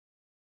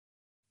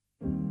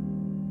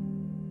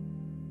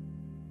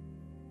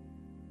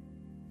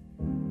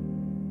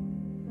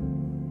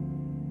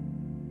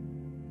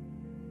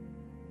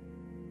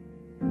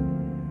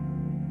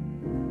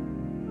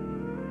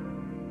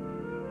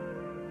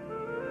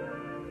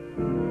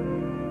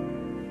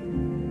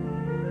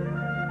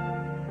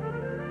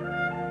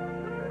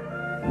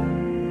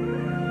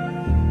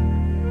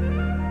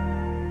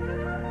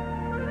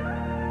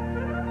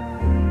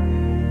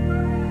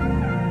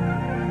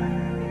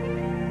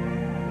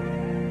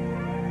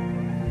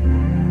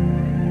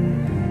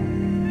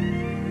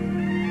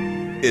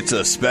It's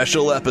a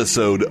special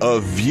episode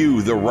of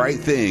View the Right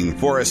Thing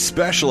for a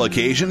special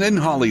occasion in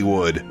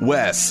Hollywood.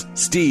 Wes,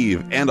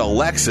 Steve, and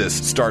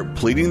Alexis start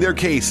pleading their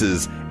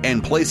cases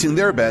and placing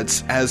their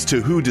bets as to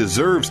who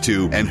deserves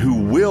to and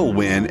who will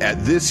win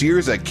at this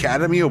year's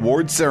Academy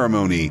Awards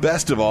ceremony.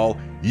 Best of all,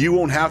 you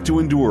won't have to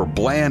endure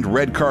bland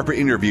red carpet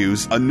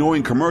interviews,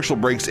 annoying commercial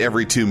breaks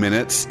every 2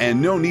 minutes,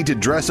 and no need to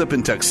dress up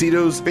in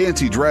tuxedos,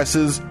 fancy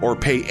dresses, or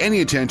pay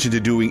any attention to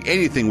doing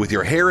anything with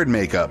your hair and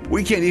makeup.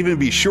 We can't even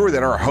be sure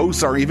that our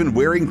hosts are even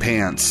wearing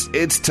pants.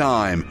 It's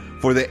time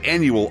for the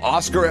annual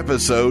Oscar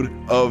episode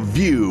of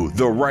View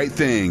the Right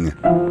Thing.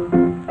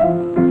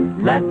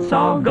 Let's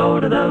all go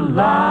to the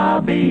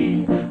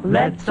lobby.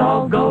 Let's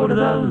all go to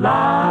the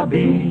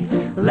lobby.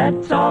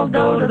 Let's all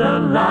go to the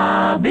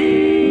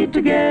lobby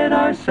to get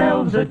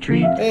ourselves a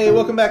treat. Hey,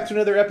 welcome back to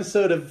another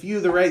episode of View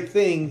the Right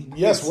Thing.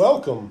 Yes,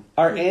 welcome.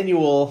 Our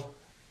annual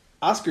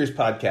Oscars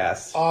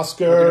podcast. Oscars.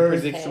 We're going to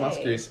predict some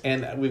Oscars.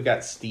 And we've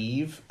got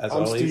Steve, as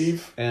I'm always.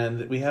 Steve.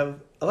 And we have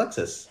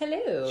Alexis.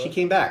 Hello. She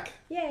came back.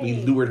 Yay. We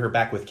lured her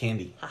back with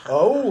candy.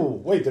 Oh,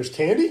 wait, there's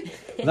candy?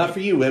 Not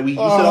for you. We used it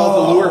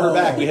all to lure her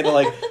back. We had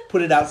to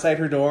put it outside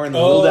her door and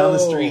then a little down the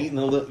street and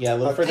a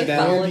little further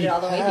down. Followed it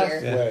all the way here.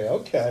 Halfway,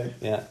 okay.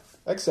 Yeah.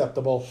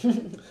 Acceptable.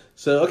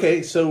 So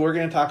we're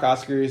going to talk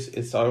Oscars.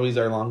 It's always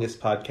our longest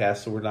podcast,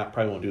 so we're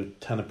probably won't do a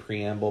ton of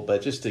preamble,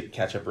 but just to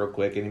catch up real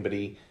quick,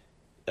 anybody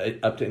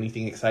up to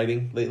anything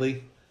exciting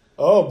lately?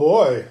 Oh,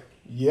 boy.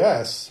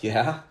 Yes.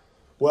 Yeah?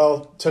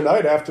 Well,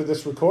 tonight after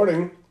this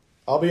recording,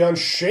 I'll be on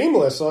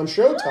Shameless on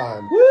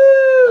Showtime. Woo!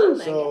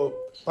 Oh So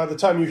by the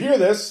time you hear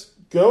this,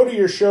 go to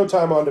your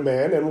Showtime On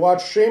Demand and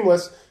watch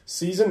Shameless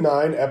Season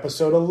 9,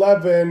 Episode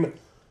 11.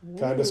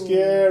 Kind of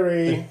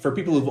scary. For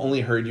people who've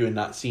only heard you and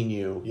not seen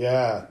you,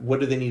 Yeah. what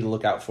do they need to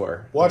look out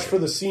for? Watch for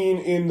the scene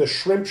in the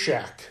Shrimp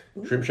Shack.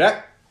 Shrimp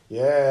Shack?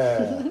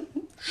 Yeah.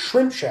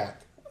 Shrimp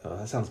Shack. Oh,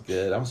 that sounds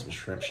good. I want some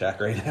Shrimp Shack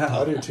right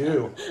now. I do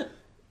too.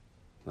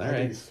 All I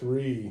right. do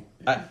 3.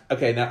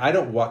 Okay, now I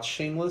don't watch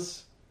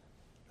Shameless.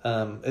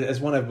 It's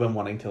one I've been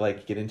wanting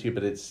to get into,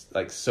 but it's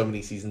so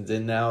many seasons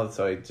in now,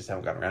 so I just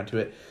haven't gotten around to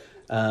it.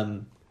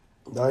 9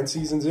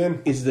 seasons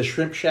in. Is the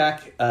Shrimp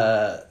Shack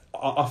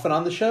often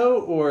on the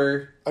show,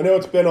 or I know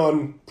it's been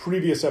on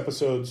previous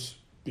episodes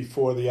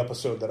before the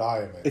episode that I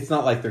am in. it's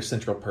not like their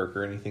Central Perk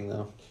or anything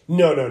though?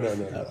 No.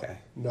 Okay.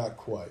 Not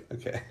quite.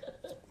 Okay.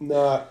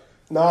 Not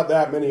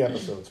that many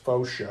episodes.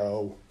 Faux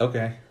show.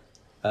 Okay.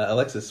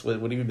 Alexis, what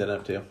have you been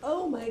up to?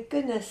 Oh my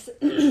goodness.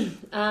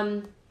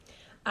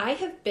 I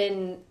have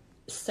been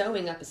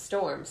sewing up a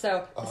storm.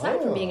 So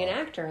aside from being an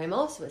actor, I'm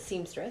also a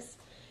seamstress.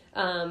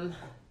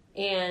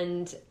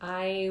 And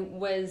I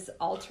was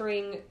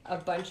altering a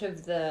bunch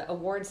of the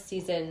awards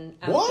season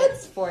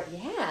outfits for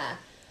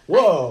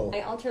Whoa.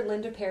 I altered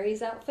Linda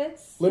Perry's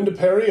outfits. Linda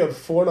Perry of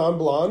Four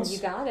Non-Blondes. You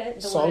got it.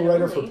 The Songwriter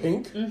one for and only.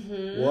 Pink.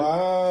 Mm-hmm.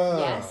 Wow.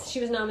 Yes, she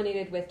was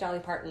nominated with Dolly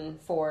Parton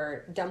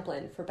for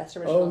Dumplin' for Best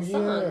Original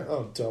Song.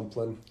 Oh,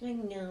 Dumplin'. I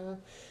know.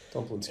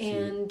 Dumplin's cute.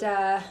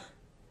 And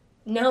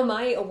now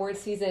my award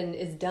season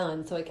is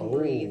done, so I can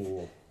breathe.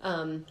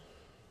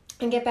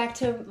 And get back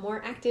to more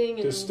acting.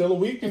 And, there's still a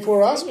week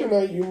before Oscar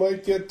night. You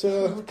might get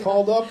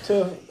called up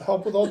to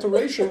help with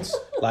alterations.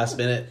 Last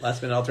minute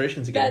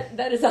alterations again.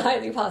 That is a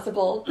highly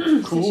possible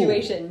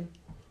situation.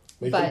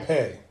 Make But- them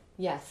pay.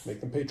 Yes. Make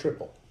them pay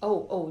triple.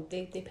 Oh,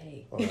 they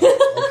pay. Oh,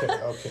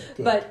 okay,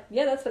 good. But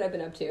yeah, that's what I've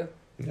been up to. All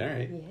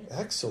right. Yeah.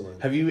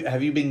 Excellent. Have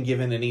you been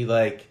given any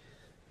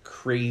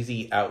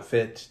crazy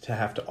outfit to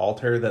have to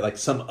alter that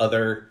some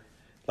other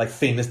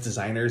famous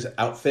designer's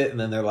outfit, and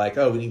then they're like,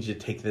 oh, we need you to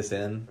take this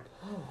in.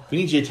 We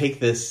need you to take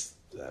this.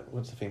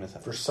 What's the famous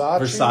outfit?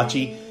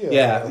 Versace.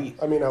 Yeah.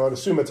 I mean, I would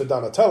assume it's a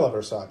Donatella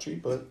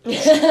Versace, but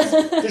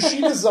does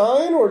she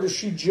design or does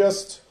she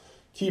just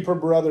keep her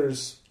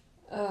brother's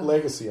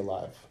legacy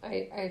alive?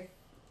 I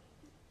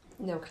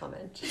no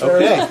comment.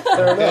 Okay.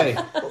 Fair Okay.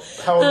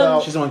 enough. How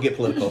about She doesn't want to get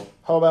political.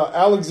 How about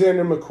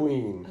Alexander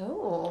McQueen?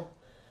 Oh,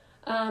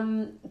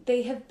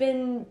 they have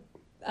been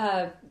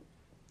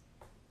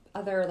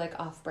other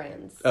off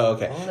brands. Oh,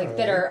 okay.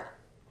 That are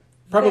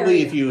Probably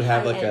very if you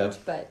have high-end,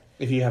 but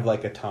if you have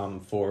a Tom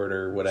Ford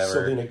or whatever,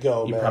 Selena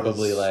Gomez. you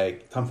probably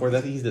Tom Ford.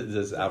 That he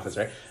does outfits,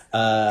 right?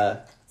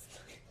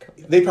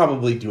 They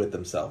probably do it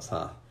themselves,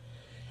 huh?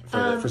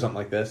 For something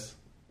like this.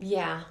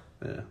 yeah.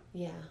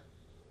 Yeah.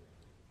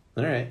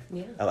 All right.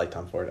 Yeah. I like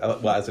Tom Ford.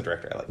 As a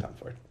director, I like Tom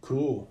Ford.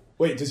 Cool.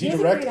 Wait, does he He has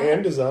a direct great eye.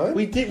 and design?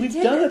 We've did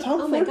done a it.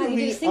 Tom Oh my Ford God, he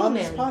did movie a Single on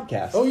this Man.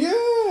 podcast. Oh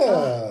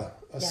yeah,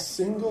 a yes.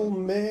 single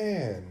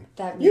man.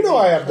 That You know,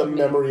 movie I have the killed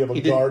me. memory of a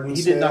He garden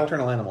did snail.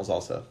 Nocturnal Animals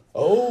also.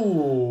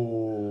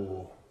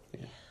 Oh.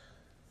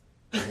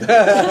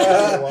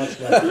 I watched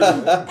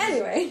that.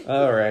 Anyway.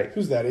 All right.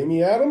 Who's that?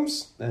 Amy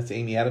Adams That's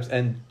Amy Adams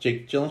and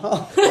Jake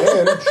Gyllenhaal.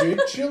 and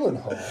Jake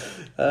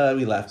Gyllenhaal.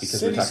 We laughed because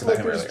City we were talking about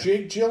him Slickers, earlier.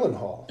 Jake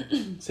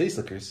Gyllenhaal. City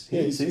Slickers.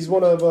 Yeah, he's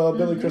one of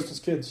Billy Crystal's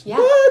kids. Yeah.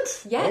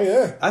 What? Yes. Oh,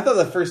 yeah. I thought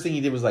the first thing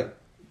he did was like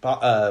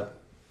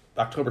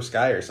October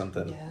Sky or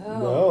something.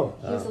 No.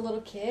 He was a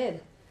little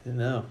kid. Didn't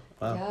know.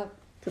 Wow. Yep.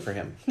 Good for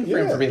him. Good for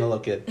him Yeah. for being a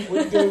little kid.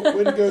 Way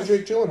to go,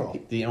 Jake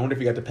Gyllenhaal. I wonder if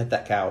he got to pet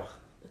that cow.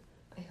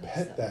 I hope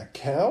Pet so. that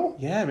cow?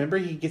 Yeah, remember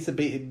he gets a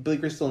Billy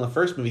Crystal in the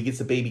first movie gets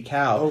a baby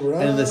cow, Oh,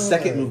 right. and in the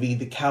second movie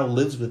the cow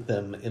lives with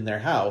them in their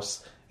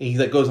house. And he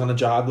like goes on a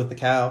jog with the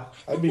cow.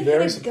 I'd be He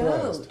very had a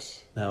surprised. goat.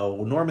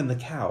 No, Norman the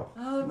cow.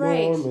 Oh,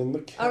 right. Norman the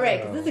cow. All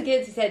right, because as a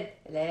kid, he said,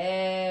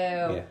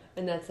 hello. Yeah.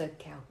 And that's a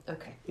cow.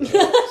 Okay.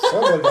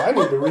 Sounds like I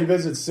need to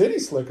revisit City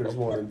Slickers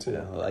 1 and 2.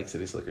 Yeah, I like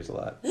City Slickers a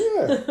lot.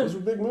 Yeah, those were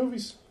big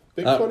movies.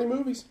 Big, funny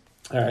movies.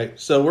 All right,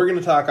 so we're going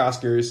to talk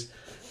Oscars.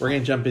 We're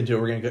going to jump into it.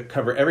 We're going to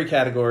cover every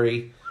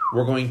category.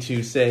 We're going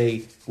to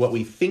say what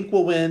we think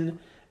will win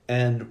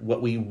and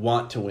what we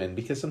want to win,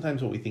 because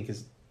sometimes what we think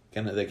is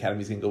the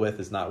Academy's going to go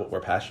with is not what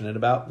we're passionate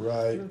about.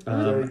 Right.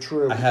 Very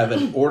true. I have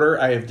an order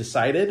I have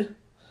decided,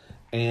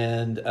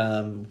 and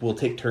we'll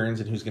take turns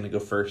in who's going to go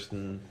first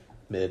and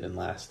mid and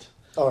last.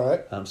 All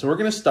right. So we're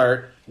going to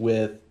start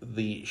with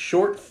the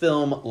short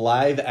film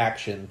live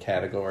action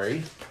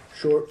category.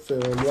 Short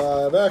film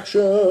live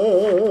action.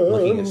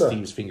 Looking at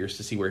Steve's fingers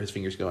to see where his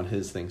fingers go on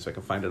his thing so I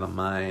can find it on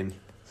mine.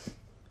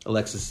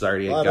 Alexis has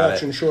already Live got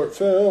action it. short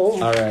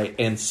film. All right,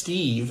 and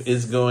Steve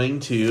is going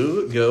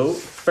to go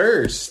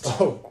first.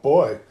 Oh,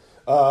 boy.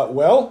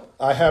 Well,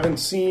 I haven't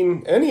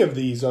seen any of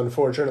these,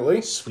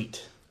 unfortunately.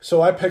 Sweet.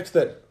 So I picked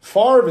that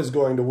Favre is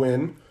going to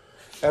win.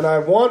 And I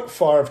want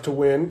Favre to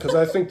win because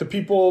I think the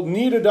people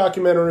need a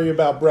documentary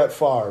about Brett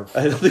Favre.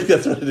 I don't think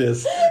that's what it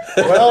is.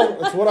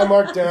 Well, it's what I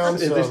marked down.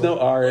 If So there's no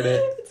R in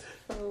it.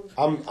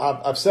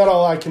 I've said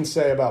all I can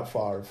say about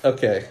Favre.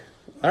 Okay.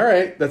 All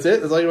right. That's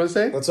it? That's all you want to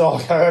say? That's all.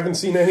 I haven't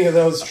seen any of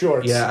those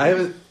shorts. Yeah, I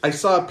haven't. I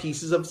saw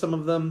pieces of some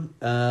of them.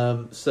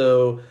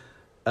 So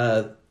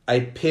I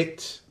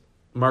picked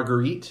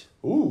Marguerite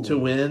Ooh. to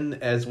win,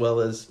 as well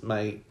as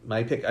my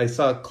pick. I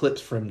saw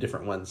clips from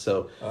different ones,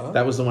 so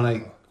that was the one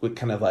I would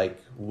kind of like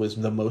was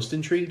the most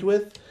intrigued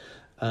with.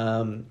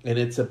 And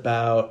it's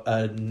about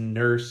a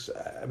nurse.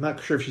 I'm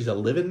not sure if she's a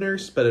live-in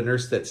nurse, but a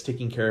nurse that's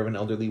taking care of an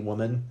elderly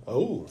woman.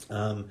 Oh.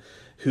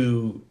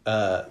 Who,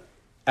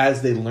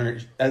 as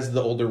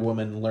the older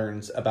woman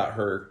learns about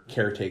her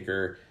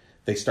caretaker,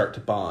 they start to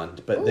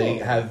bond. But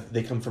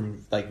they come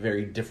from like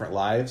very different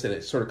lives, and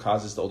it sort of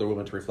causes the older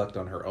woman to reflect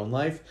on her own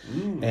life.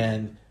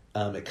 And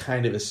it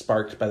kind of is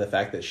sparked by the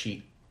fact that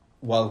she,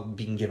 while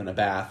being given a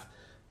bath,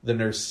 the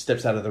nurse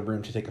steps out of the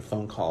room to take a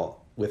phone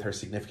call with her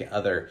significant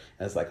other,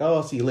 and it's like, "Oh,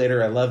 I'll see you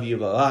later. I love you."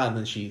 Blah blah. And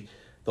then the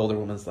older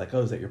woman's like, "Oh,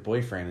 is that your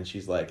boyfriend?" And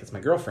she's like, "It's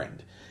my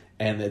girlfriend."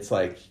 And it's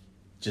like,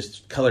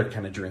 just color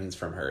kind of drains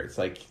from her. It's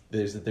like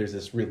there's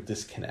this real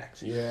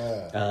disconnect.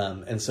 Yeah.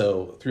 And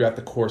so throughout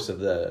the course of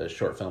the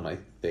short film,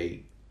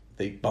 they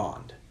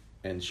bond,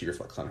 and she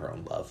reflects on her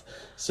own love.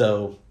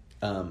 So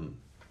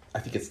I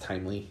think it's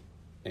timely,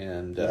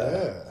 and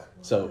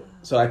so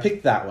I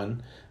picked that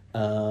one.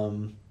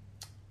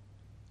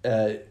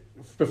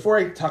 Before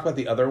I talk about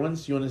the other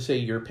ones, do you want to say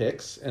your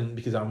picks? And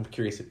because I'm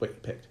curious what you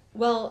picked.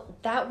 Well,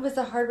 that was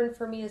a hard one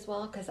for me as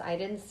well because I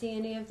didn't see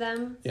any of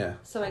them. Yeah.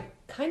 So I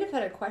kind of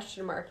had a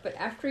question mark. But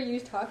after you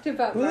talked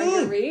about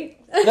Marguerite,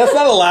 That's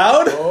not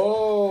allowed.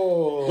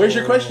 Oh. Where's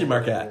your question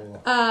mark at?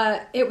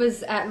 it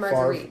was at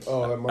Marguerite.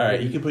 Oh, All right,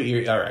 you can put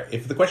your. All right,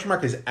 if the question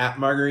mark is at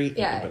Marguerite,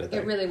 you Yeah, can put it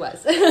there. it really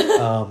was.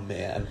 Oh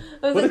man,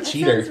 I was what like, a that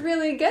cheater! sounds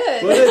really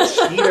good. What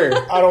a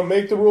cheater! I don't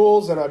make the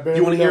rules, and I barely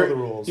You want to know hear the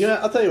rules. Yeah,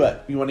 I'll tell you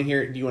what. You want to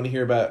hear? Do you want to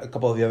hear about a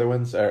couple of the other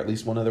ones, or at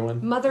least one other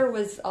one? Mother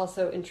was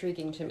also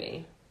intriguing to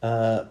me.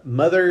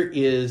 Mother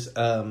is It's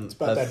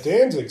about that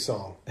Danzig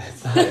song.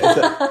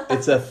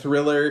 it's a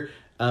thriller.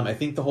 I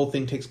think the whole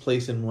thing takes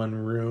place in one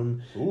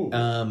room. Ooh.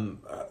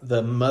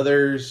 The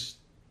mother's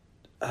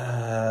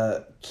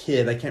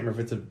kid, I can't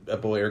remember if it's a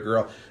boy or a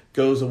girl,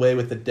 goes away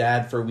with the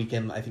dad for a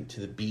weekend, I think to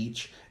the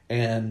beach,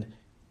 and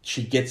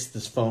she gets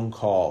this phone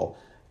call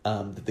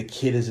that the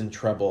kid is in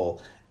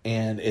trouble,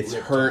 and it's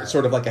her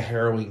sort of like a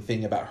harrowing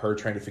thing about her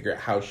trying to figure out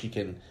how she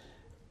can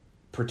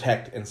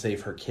protect and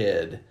save her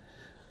kid.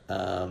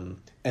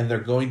 And they're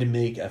going to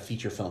make a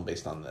feature film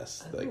based on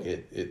this. Like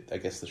it I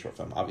guess the short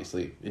film,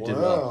 obviously it did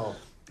well.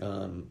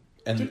 And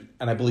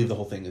I believe the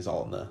whole thing is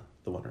all in the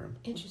one room.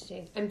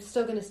 Interesting. I'm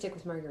still going to stick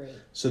with Marguerite.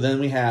 So then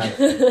we have,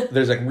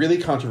 there's a really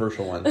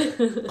controversial one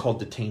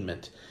called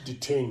Detainment.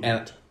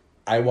 And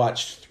I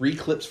watched 3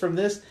 clips from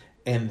this,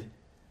 and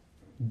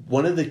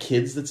one of the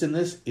kids that's in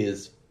this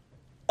is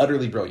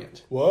utterly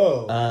brilliant.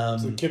 Whoa.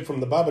 It's the kid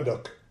from the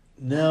Babadook.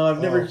 No, I've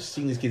never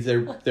seen these kids.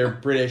 They're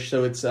British,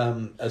 so it's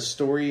a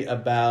story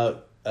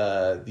about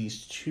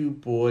these 2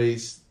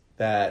 boys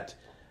that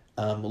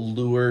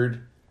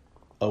lured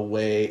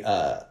away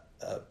a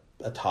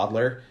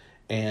toddler,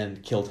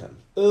 and killed him.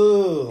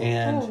 Ugh.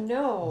 And Oh,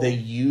 no. they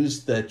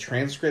used the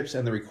transcripts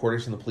and the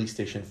recordings from the police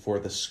station for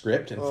the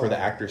script and for the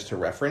actors to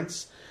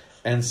reference.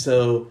 And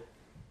so,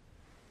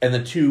 and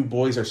the two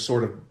boys are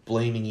sort of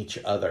blaming each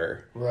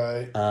other.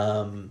 Right.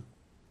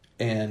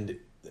 And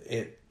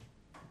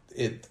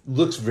it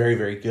looks very,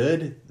 very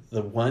good.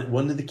 The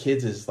one of the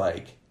kids is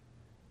like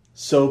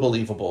so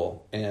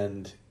believable,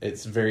 and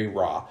it's very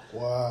raw.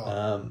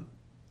 Wow.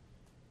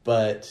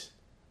 But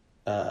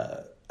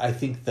I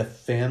think the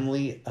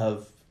family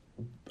of,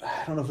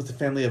 I don't know if it's the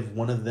family of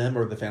one of them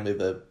or the family of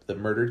the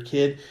murdered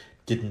kid,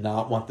 did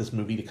not want this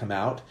movie to come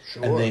out.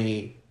 Sure. And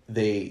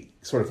they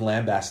sort of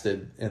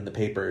lambasted in the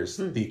papers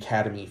the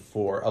Academy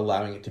for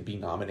allowing it to be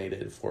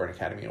nominated for an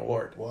Academy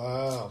Award.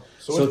 Wow.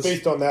 So it's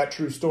based on that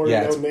true story?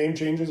 Yeah, No name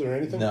changes or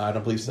anything? No, I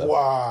don't believe so.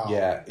 Wow.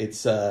 Yeah,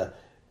 it's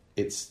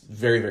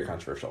very, very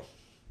controversial.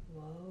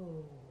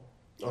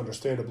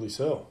 Understandably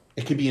so.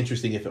 It could be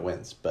interesting if it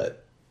wins,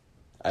 but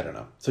I don't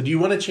know. So do you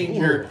want to change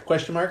your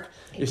question mark?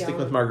 You're sticking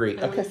with Marguerite.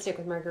 I want to stick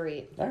with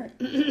Marguerite. All right.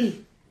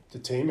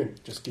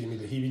 Detainment just gave me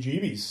the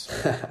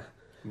heebie-jeebies.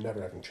 I'm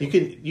never having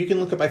children. You can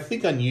look up, I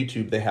think on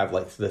YouTube they have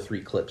like the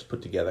 3 clips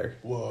put together.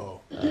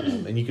 Whoa.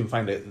 And you can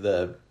find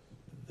the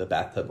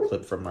bathtub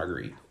clip from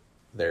Marguerite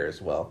there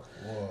as well.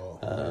 Whoa.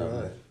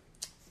 All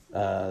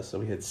right. So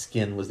we had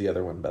Skin was the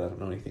other one, but I don't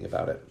know anything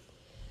about it.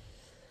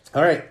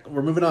 All right,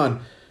 we're moving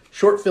on.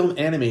 Short film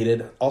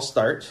animated. I'll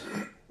start.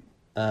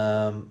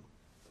 All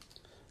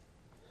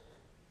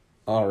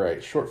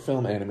right, short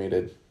film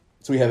animated.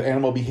 So we have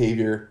Animal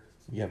Behavior,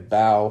 we have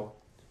Bow,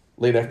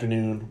 Late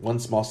Afternoon, One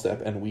Small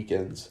Step, and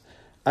Weekends.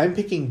 I'm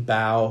picking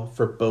Bow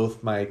for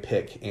both my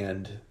pick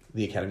and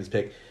the Academy's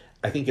pick.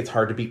 I think it's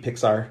hard to beat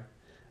Pixar.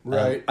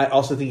 Right. I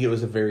also think it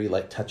was a very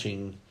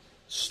touching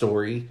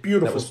story.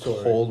 Beautiful that was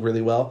story. told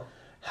really well.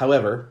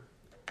 However,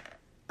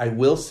 I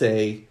will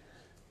say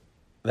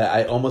that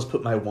I almost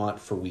put my want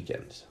for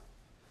Weekends.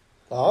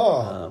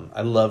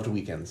 I loved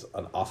Weekends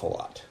an awful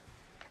lot.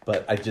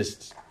 But I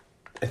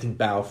think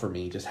Bow for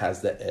me just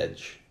has the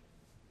edge.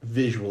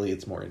 Visually,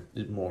 it's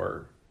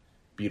more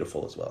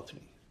beautiful as well to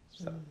me.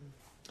 So,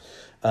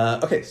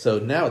 okay, so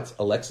now it's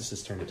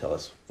Alexis's turn to tell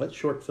us what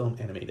short film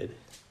animated.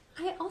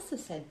 I also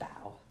said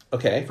Bow.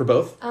 Okay, for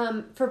both?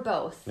 For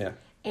both. Yeah.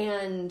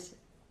 And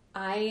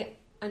I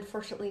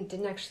unfortunately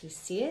didn't actually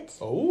see it.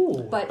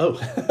 Oh. But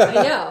I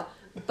know.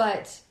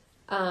 But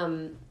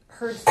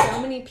heard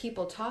so many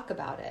people talk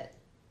about it.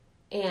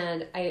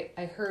 And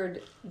I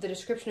heard the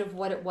description of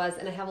what it was,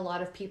 and I have a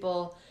lot of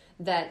people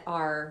that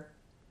are,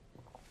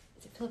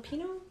 is it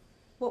Filipino?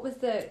 What was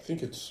the... I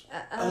think it's...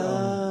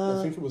 I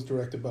think it was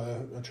directed by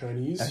a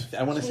Chinese.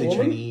 I want to say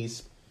woman?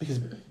 Chinese because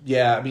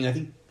I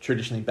think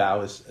traditionally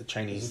Bao is a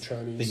Chinese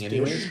thing dish.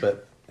 anyways,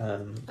 but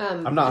I'm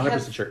not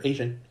 100% sure.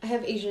 Asian. I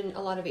have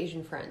a lot of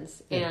Asian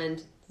friends,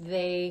 and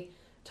they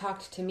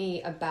talked to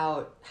me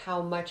about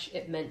how much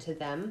it meant to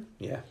them.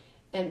 Yeah.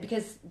 And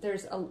because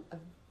there's a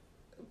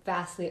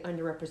vastly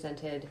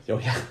underrepresented Oh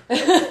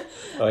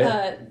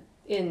yeah.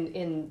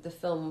 in the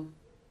film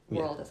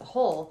world as a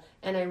whole,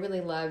 and I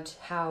really loved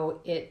how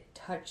it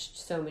touched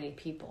so many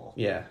people.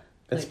 Yeah.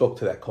 It spoke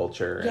to that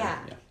culture.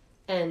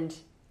 And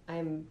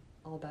I'm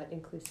all about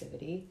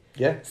inclusivity.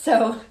 Yeah.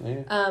 So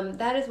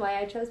that is why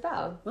I chose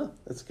Bao. Oh,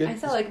 that's good. I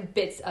saw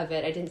bits of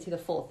it. I didn't see the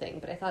full thing,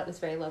 but I thought it was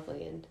very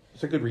lovely. And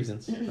Those are good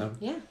reasons.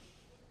 yeah.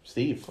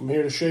 Steve. I'm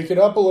here to shake it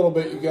up a little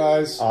bit, you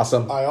guys.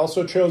 Awesome. I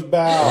also chose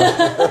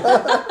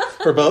Bow.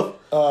 For both?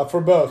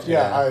 For both,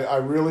 Yeah. I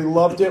really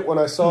loved it when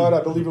I saw it.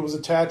 I believe it was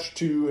attached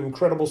to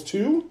Incredibles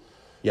 2.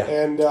 Yeah.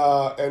 And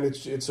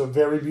it's a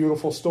very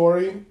beautiful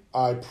story.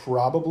 I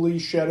probably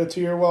shed a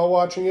tear while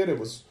watching it. It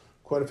was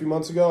quite a few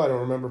months ago. I don't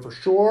remember for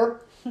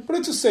sure. But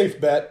it's a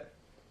safe bet.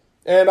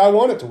 And I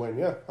want it to win,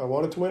 yeah. I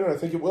want it to win, and I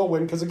think it will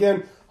win. Because,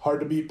 again, hard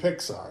to beat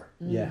Pixar.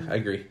 Yeah, I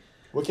agree.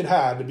 Wicked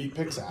had to beat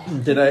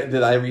Pixar. Did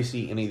I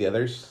re-see any of the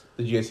others?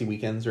 Did you guys see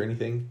Weekends or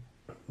anything?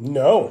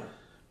 No.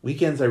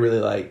 Weekends I really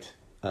liked.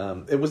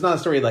 It was not a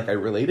story I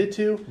related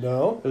to.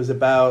 No. It was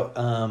about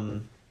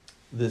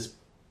this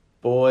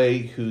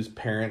boy whose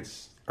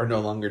parents are no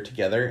longer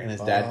together, and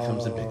his dad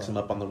comes and picks him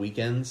up on the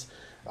weekends.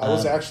 I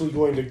was actually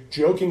going to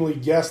jokingly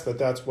guess that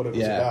that's what it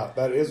was about.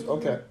 That is,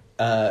 okay.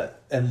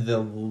 And the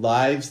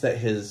lives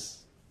that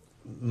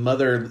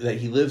that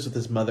he lives with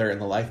his mother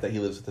and the life that he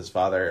lives with his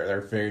father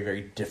are very,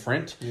 very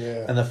different.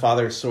 Yeah. And the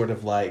father's sort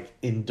of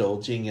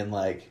indulging in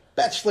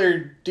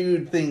bachelor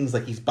dude things,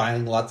 he's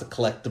buying lots of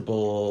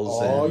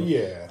collectibles. Oh, and,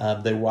 yeah.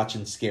 they're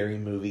watching scary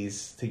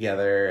movies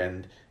together,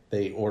 and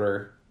they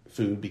order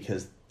food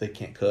because they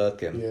can't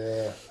cook. And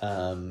Yeah.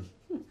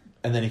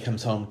 and then he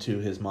comes home to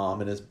his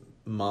mom, and his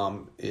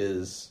mom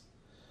is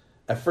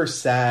at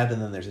first sad, and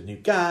then there's a new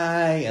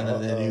guy, and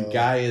then the new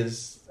guy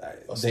is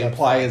they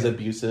imply is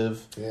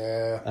abusive.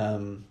 Yeah.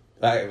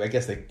 I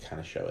guess they kind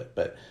of show it,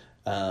 but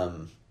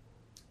and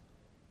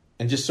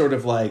just sort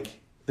of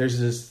there's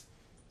this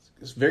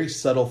very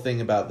subtle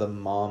thing about the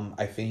mom,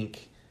 I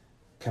think,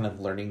 kind of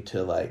learning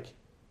to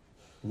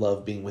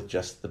love being with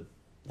just the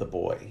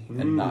boy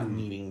and not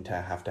needing to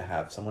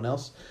have someone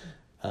else.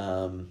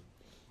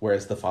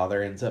 whereas the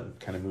father ends up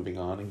kind of moving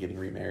on and getting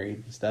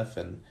remarried and stuff,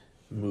 and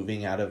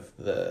moving out of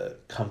the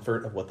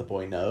comfort of what the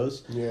boy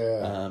knows.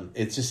 Yeah.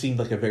 It just seemed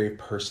like a very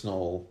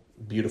personal,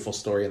 beautiful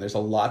story, and there's a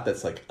lot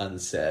that's like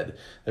unsaid.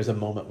 There's a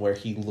moment where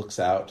he looks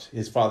out.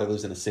 His father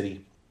lives in a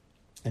city,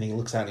 and he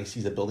looks out and he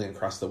sees a building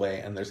across the way,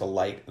 and there's a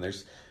light, and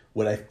there's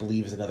what I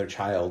believe is another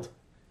child,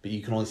 but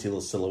you can only see a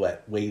little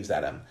silhouette waves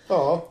at him.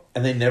 Oh.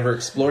 And they never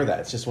explore that.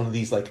 It's just one of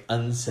these like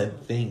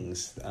unsaid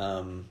things.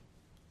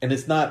 And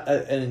it's not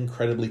an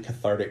incredibly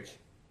cathartic.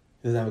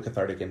 It doesn't have a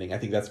cathartic ending. I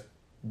think that's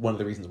one of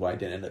the reasons why I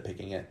didn't end up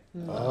picking it.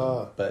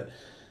 But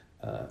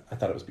I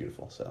thought it was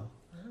beautiful. So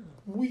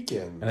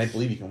Weekend. and I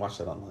believe you can watch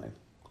that online.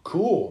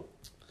 Cool.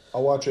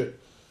 I'll watch it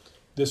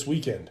this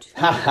weekend.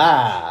 Ha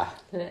ha!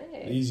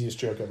 Hey. Easiest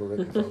joke ever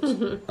written,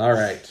 folks. All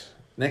right.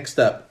 Next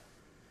up,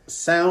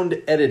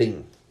 sound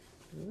editing.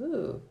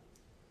 Ooh.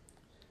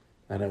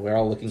 I know we're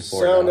all looking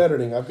for Sound it now.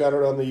 editing. I've got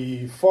it on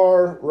the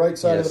far right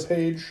side of Yes. the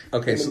page.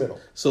 Okay, in the so,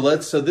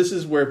 middle. so this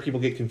is where people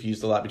get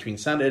confused a lot between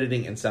sound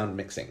editing and sound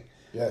mixing.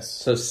 Yes.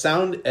 So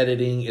sound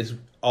editing is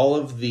all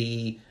of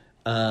the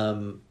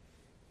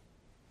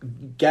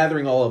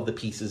gathering all of the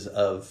pieces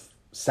of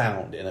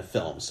sound in a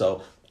film.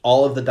 So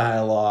all of the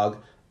dialogue,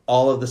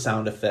 all of the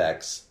sound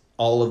effects,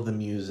 all of the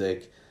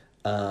music.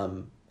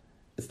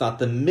 It's not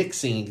the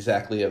mixing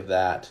exactly of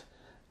that.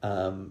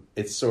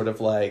 It's sort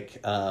of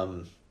like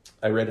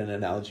I read an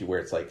analogy where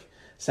it's like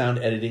sound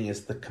editing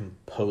is the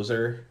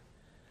composer,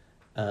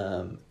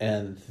 and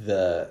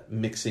the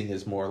mixing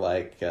is more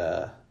like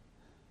the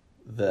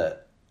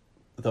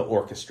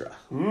orchestra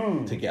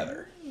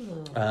together.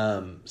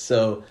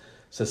 So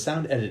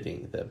sound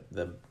editing,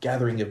 the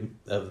gathering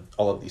of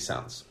all of these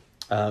sounds.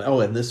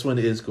 And this one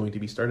is going to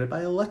be started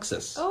by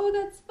Alexis. Oh,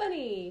 that's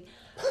funny.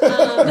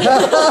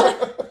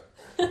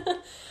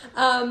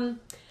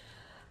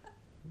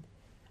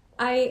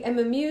 I am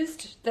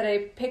amused that I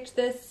picked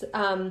this,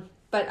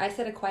 but I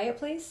said A Quiet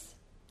Place,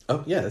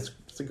 Oh yeah,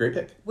 that's a great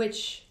pick.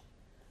 which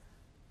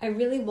I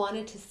really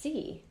wanted to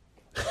see.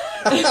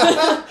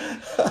 I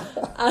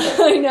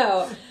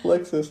know.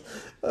 Alexis.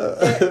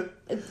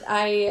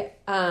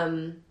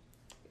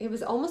 It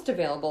was almost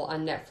available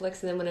on Netflix,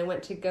 and then when I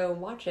went to go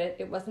watch it,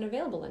 it wasn't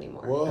available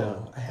anymore. Whoa.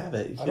 Oh, I have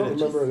it. I don't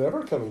remember it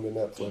ever coming to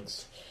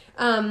Netflix.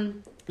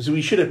 So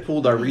we should have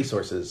pooled our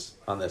resources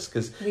on this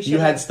because We you should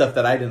had have. stuff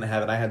that I didn't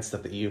have, and I had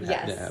stuff that you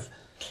Yes. didn't have.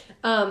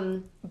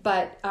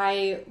 But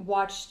I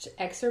watched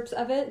excerpts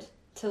of it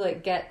to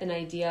like get an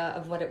idea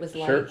of what it was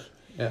Sure. like,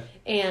 Yeah.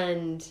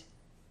 and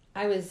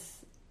I was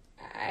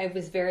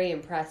very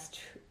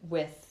impressed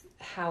with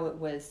how it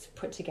was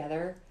put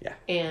together. Yeah.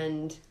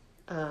 And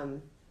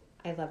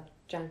I loved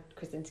John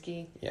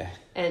Krasinski Yeah.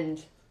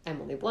 and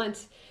Emily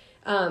Blunt.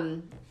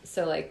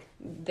 So like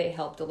they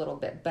helped a little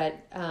bit, but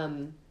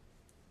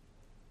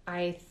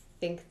I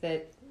think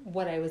that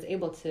what I was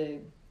able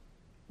to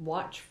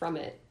watch from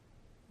it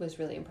was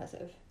really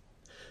impressive.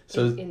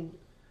 So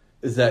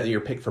is that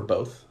your pick for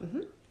both?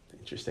 Mm-hmm.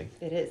 Interesting.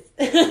 It is.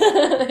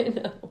 I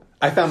know.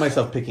 I found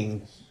myself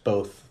picking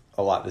both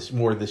a lot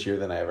more this year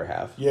than I ever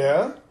have.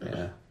 Yeah?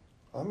 Yeah.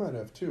 I might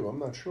have too. I'm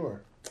not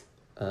sure.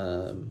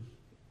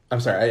 I'm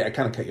sorry, I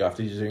kind of cut you off.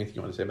 Is there anything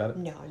you want to say about it?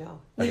 No.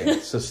 Okay,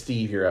 so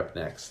Steve, you're up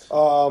next.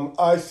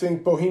 I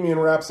think Bohemian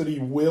Rhapsody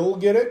will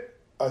get it.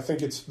 I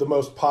think it's the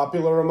most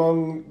popular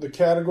among the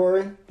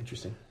category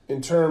Interesting.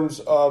 in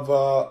terms of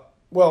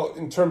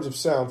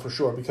sound for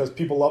sure, because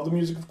people love the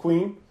music of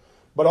Queen,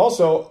 but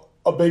also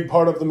a big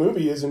part of the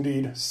movie is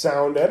indeed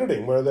sound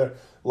editing, where there are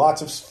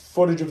lots of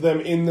footage of them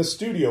in the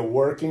studio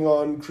working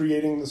on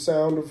creating the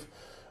sound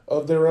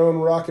of their own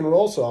rock and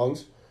roll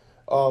songs.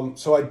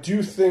 So I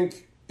do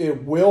think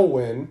it will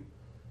win,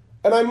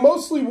 and I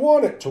mostly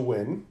want it to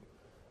win,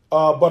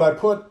 but I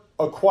put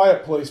A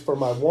Quiet Place for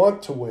my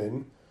want to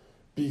win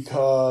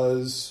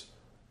because,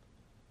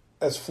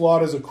 as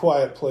flawed as A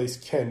Quiet Place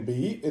can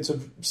be,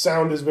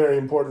 sound is very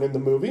important in the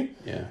movie.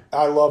 Yeah.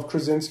 I love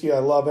Krasinski, I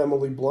love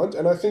Emily Blunt,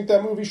 and I think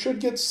that movie should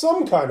get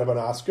some kind of an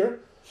Oscar.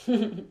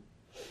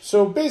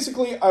 So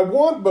basically, I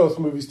want both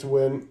movies to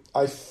win.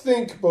 I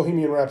think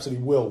Bohemian Rhapsody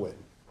will win,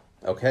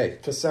 Okay.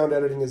 because sound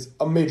editing is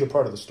a major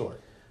part of the story.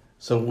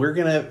 So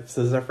this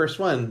is our first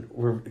one.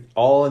 We're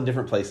all in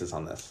different places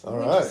on this. All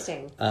right.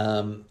 Interesting.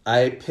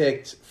 I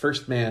picked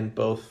First Man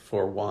both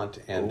for want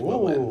and will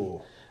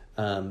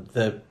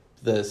win.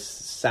 The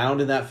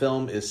sound in that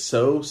film is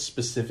so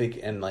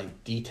specific and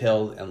like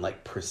detailed and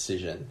like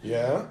precision.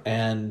 Yeah?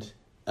 And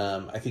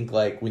I think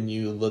like when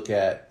you look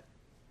at,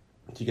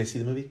 do you guys see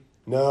the movie?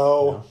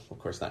 No. No, of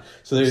course not.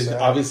 So there's Sad.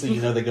 obviously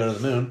they go to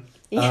the moon.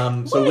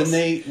 So when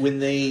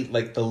they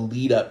like the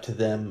lead up to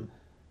them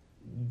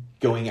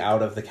going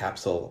out of the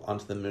capsule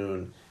onto the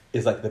moon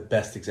is like the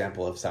best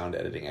example of sound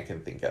editing I can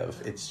think of.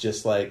 It's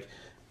just like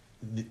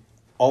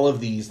all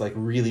of these like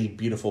really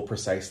beautiful,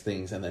 precise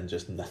things, and then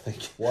just nothing.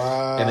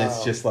 Wow. And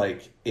it's just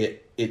like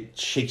it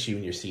shakes you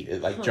in your seat.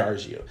 It like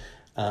jars you.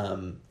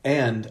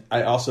 And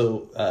I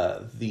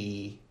also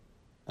the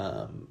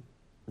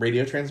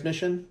radio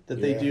transmission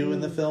that they Yeah. do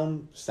in the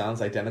film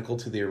sounds identical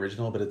to the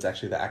original, but it's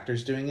actually the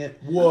actors doing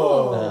it.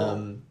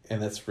 Whoa.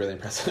 And that's really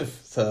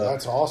impressive. So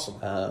That's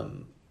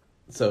awesome.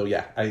 so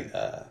yeah,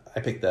 I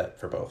picked that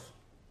for both.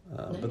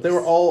 But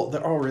they're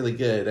all really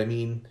good. I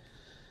mean,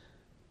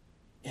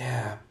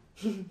 yeah.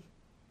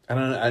 I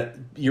don't know.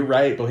 You're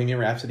right. Bohemian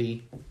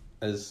Rhapsody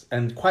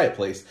and Quiet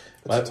Place.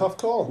 It's a tough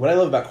call. What I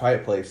love about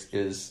Quiet Place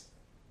is,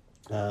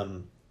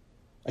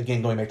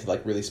 again, going back to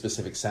like really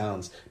specific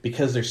sounds,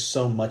 because there's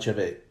so much of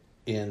it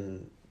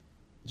in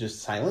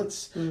just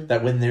silence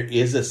that when there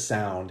is a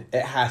sound,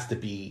 it has to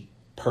be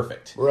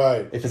perfect.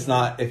 Right. If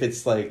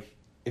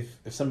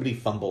somebody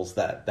fumbles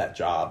that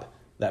job,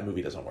 that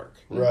movie doesn't work.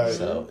 Right.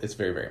 So it's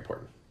very, very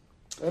important.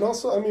 And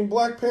also, I mean,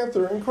 Black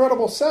Panther,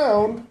 incredible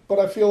sound, but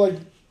I feel like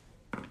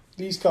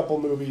these couple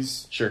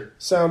movies, Sure.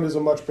 sound is a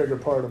much bigger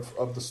part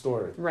of the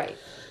story. Right.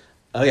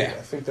 Oh yeah.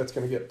 I think that's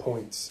going to get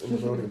points in the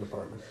voting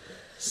department.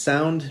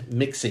 Sound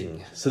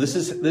mixing. So this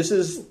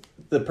is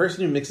the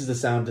person who mixes the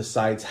sound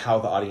decides how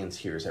the audience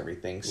hears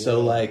everything. So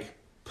Yeah. like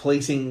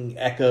placing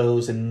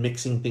echoes and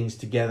mixing things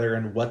together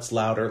and what's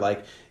louder,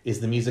 like is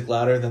the music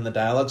louder than the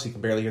dialogue so you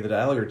can barely hear the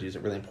dialogue, or is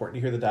it really important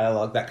to hear the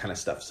dialogue, that kind of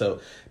stuff.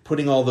 So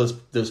putting all those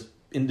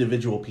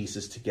individual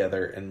pieces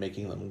together and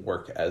making them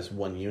work as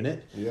one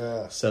unit.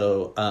 Yeah.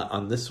 So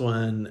on this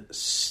one,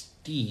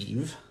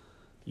 Steve,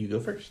 you go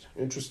first.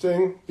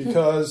 Interesting,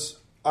 because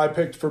I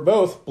picked for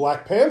both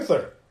Black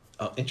Panther.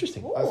 Oh,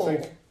 interesting.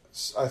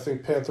 I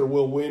think Panther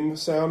will win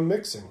sound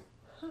mixing.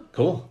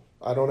 Cool.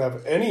 I don't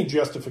have any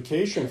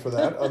justification for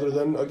that other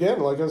than, again,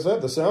 like I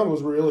said, the sound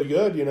was really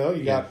good. You know,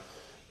 you got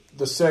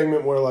the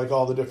segment where like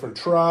all the different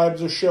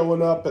tribes are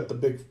showing up at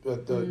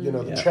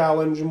the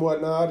challenge and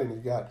whatnot, and you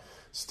got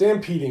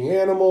stampeding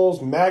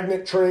animals,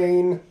 magnet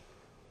train.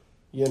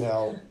 You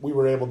know, we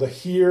were able to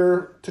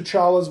hear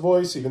T'Challa's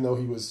voice, even though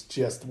he was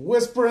just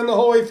whispering the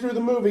whole way through the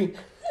movie.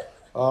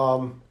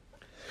 But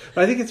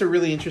I think it's a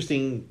really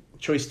interesting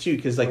choice too,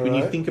 because like when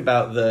you think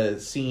about the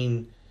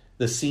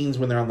scenes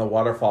when they're on the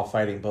waterfall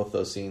fighting, both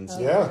those scenes,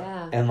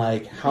 Yeah. and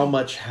like how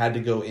much had to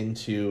go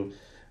into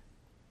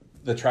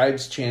the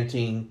tribes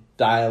chanting,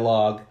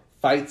 dialogue,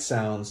 fight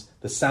sounds,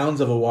 the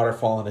sounds of a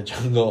waterfall in a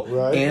jungle,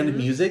 and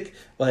music,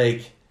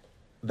 like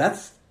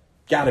that's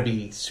got to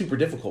be super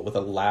difficult with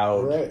a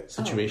loud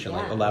situation,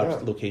 like a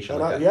loud location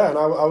like that. And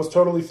I was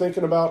totally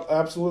thinking about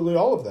absolutely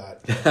all of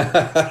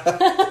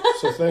that.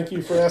 So thank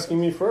you for asking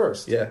me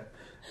first. Yeah.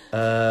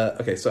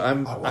 Okay, so I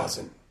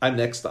wasn't. I'm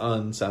next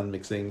on sound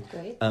mixing.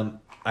 Great.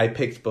 I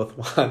picked both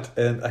Want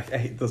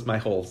and my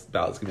whole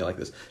ballot's gonna be like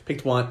this.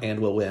 Picked Want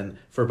and Will Win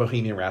for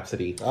Bohemian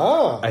Rhapsody.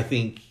 I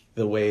think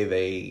the way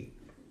they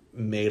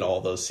made all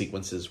those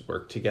sequences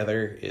work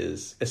together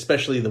is,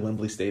 especially the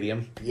Wembley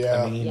Stadium.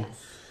 Yeah. I mean,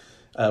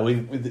 Yes. we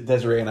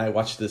Desiree and I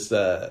watched this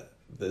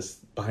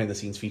behind the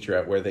scenes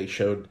featurette where they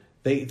showed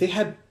they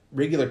had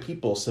regular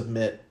people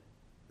submit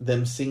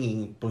them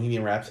singing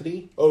Bohemian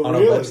Rhapsody on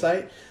really? a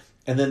website,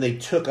 and then they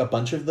took a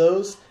bunch of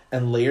those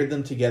and layered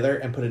them together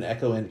and put an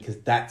echo in, because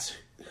that's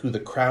who the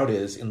crowd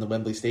is in the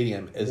Wembley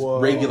Stadium, is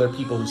regular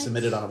people who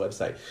submitted on a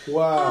website.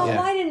 Wow. Oh,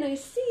 why didn't I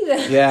see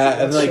that?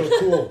 Yeah, and like so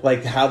cool.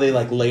 like how they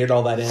like layered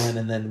all that in,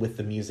 and then with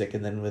the music,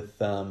 and then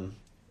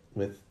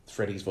with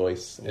Freddie's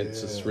voice,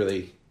 it's just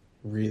really,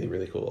 really,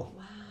 really cool.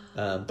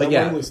 Wow. But that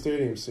yeah, Wembley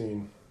Stadium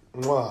scene.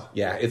 Mwah.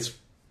 yeah, it's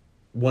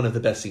one of the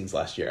best scenes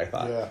last year, I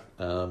thought. Yeah.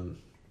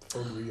 For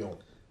real.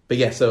 But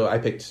yeah, so I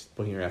picked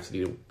Bohemian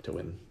Rhapsody to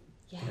win.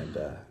 Yeah.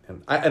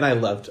 And I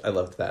loved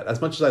that as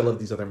much as I love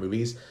these other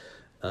movies.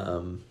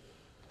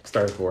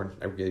 Star is Born,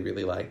 I really,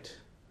 really liked.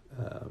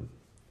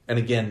 And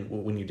again,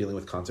 when you're dealing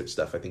with concert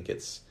stuff, I think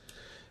it's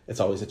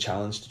always a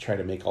challenge to try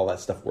to make all that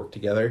stuff work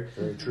together.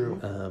 Very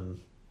true.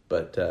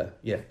 But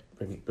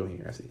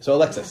Bohemian Rhapsody. So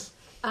Alexis.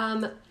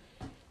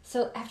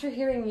 So after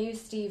hearing you,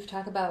 Steve,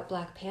 talk about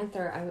Black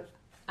Panther,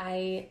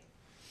 I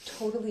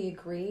totally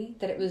agree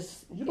that it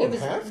was... You don't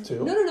have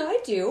to. No, I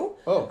do.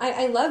 Oh.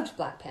 I loved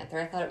Black Panther.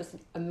 I thought it was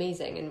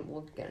amazing, and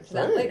we'll get into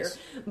that later.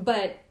 Thanks.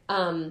 But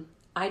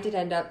I did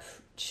end up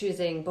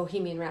choosing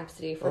Bohemian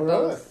Rhapsody for All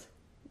both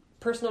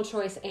personal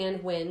choice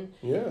and win.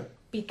 Yeah.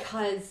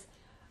 Because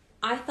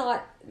I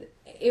thought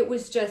it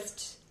was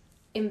just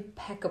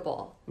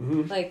impeccable.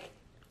 Mm-hmm. Like,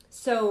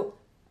 so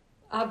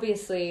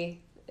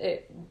obviously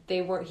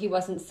he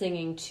wasn't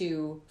singing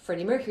to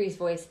Freddie Mercury's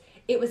voice.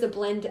 It was a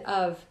blend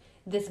of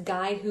this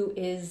guy who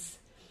is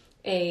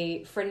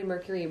a Freddie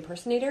Mercury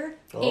impersonator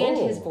and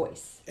his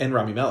voice. And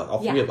Rami Malek,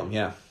 all three of them,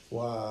 yeah.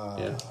 Wow.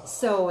 Yeah.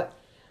 So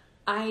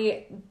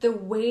the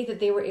way that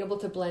they were able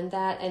to blend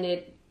that, and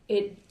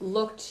it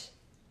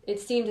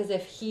seemed as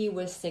if he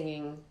was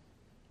singing.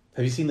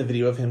 Have you seen the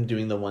video of him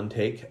doing the one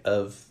take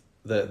of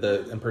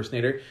the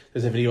impersonator?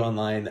 There's a video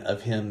online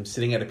of him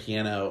sitting at a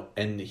piano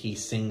and he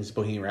sings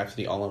Bohemian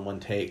Rhapsody all in one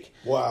take.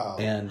 Wow.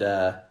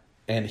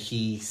 And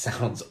he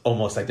sounds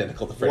almost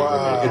identical to Freddie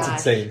Wow. Mercury. It's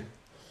insane.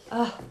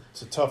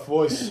 It's a tough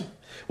voice.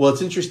 Well,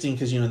 it's interesting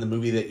because, in the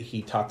movie that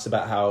he talks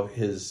about how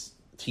his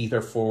teeth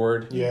are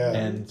forward. Yeah.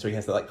 And so he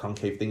has that like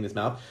concave thing in his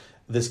mouth.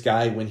 This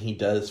guy, when he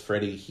does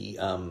Freddie,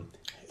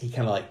 he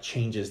kind of like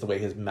changes the way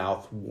his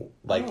mouth,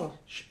 like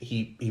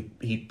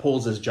he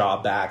pulls his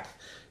jaw back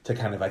to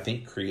kind of, I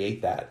think,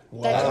 create that.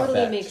 That totally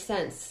effect. makes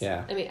sense.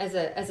 Yeah. I mean, as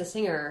a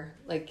singer,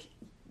 like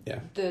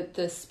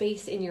the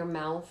space in your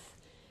mouth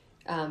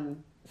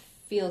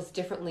feels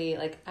differently.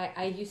 Like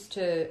I used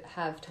to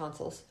have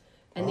tonsils,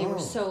 and they were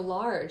so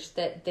large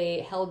that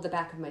they held the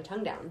back of my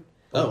tongue down.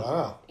 Oh,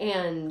 wow.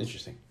 And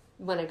Interesting.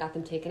 when I got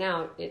them taken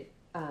out,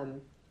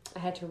 I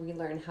had to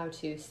relearn how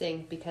to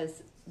sing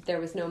because there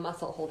was no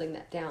muscle holding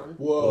that down.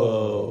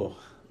 Whoa.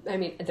 I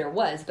mean, there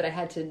was, but I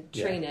had to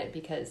train it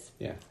because...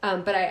 Yeah.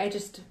 But I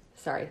just...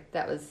 Sorry,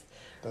 that's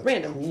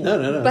random. Cool.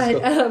 No.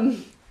 But, cool.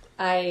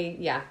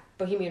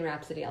 Bohemian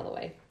Rhapsody all the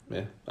way.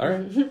 Yeah. All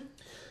right.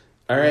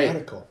 All right.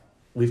 Radical.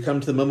 We've come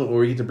to the moment where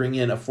we get to bring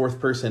in a fourth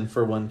person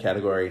for one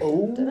category.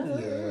 Oh,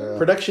 yeah.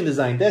 Production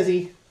design.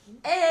 Desi.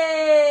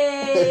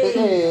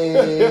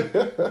 Hey! I've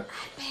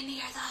been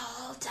here the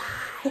whole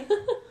time.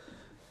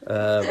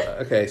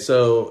 Okay,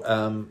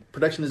 so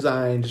production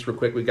design, just real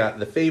quick, we got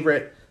The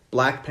Favorite,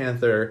 Black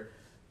Panther,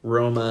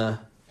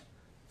 Roma,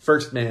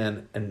 First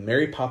Man, and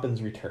Mary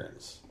Poppins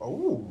Returns.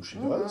 Oh, she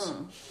does.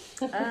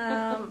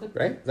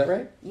 Right? Is that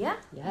right? Yeah,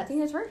 Yes. I think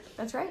that's right.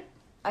 That's right.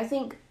 I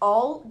think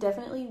all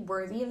definitely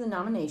worthy of the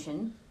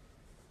nomination.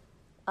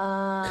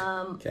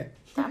 Okay.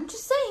 I'm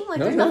just saying, like,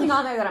 No, there's no. nothing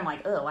on there that I'm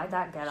like, oh, why'd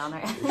that get on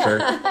there? Sure.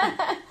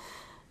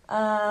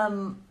 I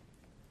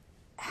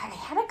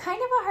had a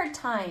kind of a hard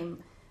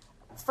time.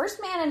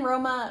 First Man and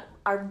Roma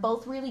are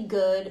both really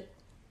good.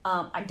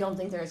 I don't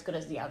think they're as good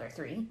as the other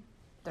three.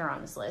 They're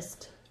on this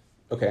list,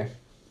 Okay.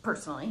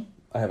 personally.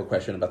 I have a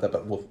question about that,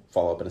 but we'll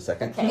follow up in a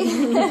second.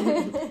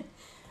 Okay.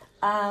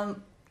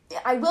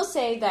 I will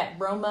say that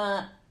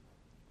Roma,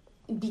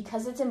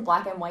 because it's in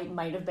black and white,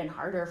 might have been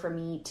harder for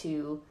me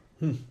to,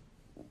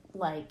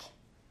 like,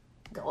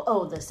 go,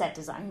 oh, the set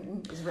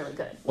design is really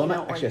good. Well, you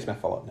know, actually, that's my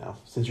follow-up now,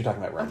 since you're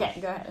talking about Roma.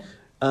 Okay, go ahead.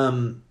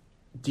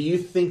 Do you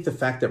think the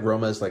fact that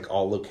Roma is like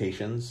all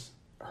locations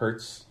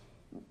hurts?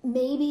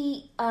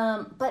 Maybe,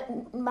 but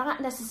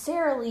not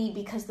necessarily,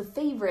 because The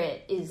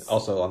Favorite is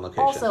Also on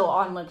location. also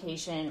on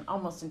location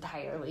almost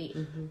entirely.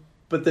 Mm-hmm.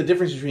 But the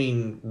difference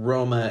between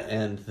Roma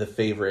and The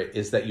Favorite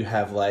is that you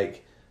have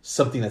like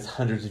something that's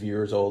hundreds of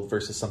years old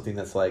versus something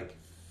that's like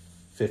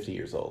 50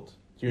 years old.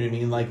 Do you know what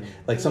I mean?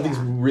 Like something's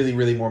really,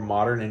 really more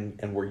modern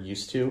and we're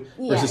used to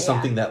versus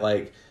something that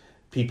like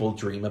people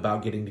dream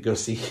about getting to go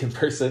see in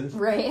person.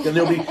 Right. And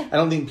I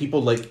don't think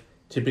people like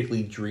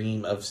typically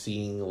dream of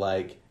seeing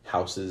like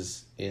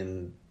houses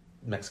in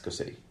Mexico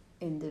City.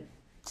 In the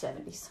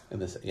 70s. In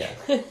this, yeah.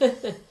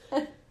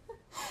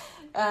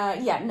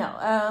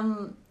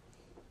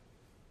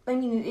 I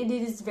mean, it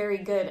is very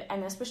good,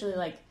 and especially,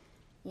 like,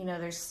 you know,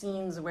 there's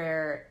scenes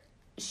where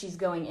she's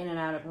going in and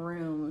out of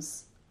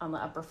rooms on the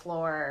upper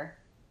floor,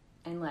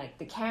 and, like,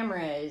 the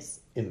camera is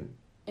in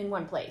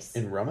one place.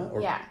 In Roma?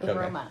 Or, yeah, in okay.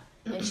 Roma.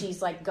 And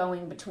she's, like,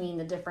 going between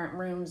the different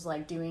rooms,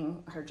 like,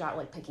 doing her job,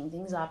 like, picking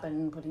things up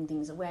and putting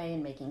things away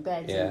and making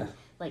beds. Yeah. And,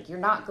 like, you're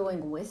not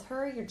going with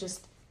her, you're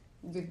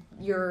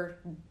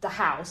the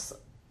house,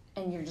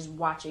 and you're just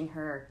watching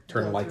her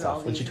Turn the go lights through all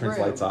off. When she these turns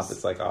lights rooms. off,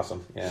 it's like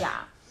awesome. Yeah.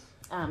 Yeah.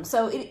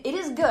 So it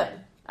is good.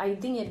 I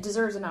think it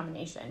deserves a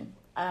nomination.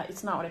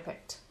 It's not what I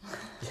picked.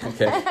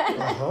 Okay.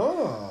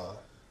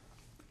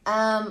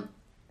 Uh-huh.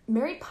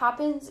 Mary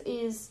Poppins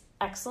is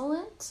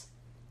excellent.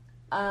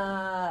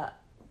 But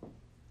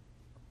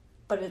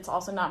it's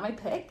also not my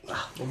pick.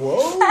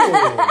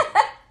 Whoa.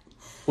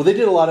 Well, they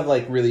did a lot of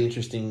like really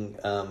interesting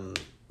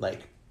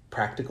like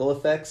practical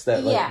effects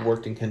that like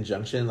worked in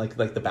conjunction, like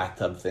the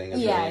bathtub thing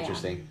is really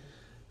interesting.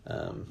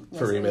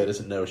 For anybody that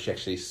doesn't know, she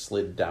actually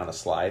slid down a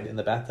slide in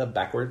the bathtub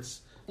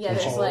backwards. Yeah,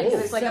 there's like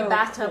So a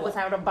bathtub cool.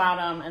 without a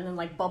bottom, and then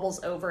like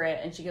bubbles over it,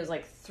 and she goes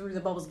like through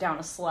the bubbles down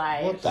a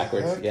slide. What the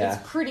Backwards, heck? yeah.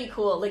 It's pretty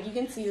cool. Like you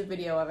can see the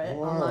video of it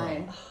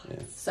online. Yeah.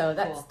 So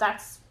Cool.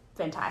 that's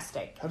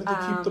fantastic. How did they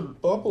keep the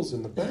bubbles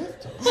in the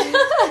bathtub?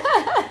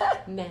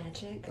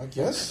 Magic. I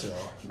guess so.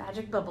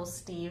 Magic bubbles,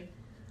 Steve.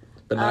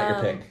 But not your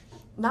pick.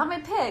 Not my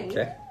pick.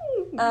 Okay.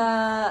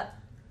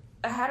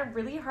 I had a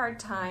really hard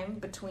time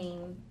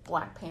between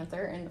Black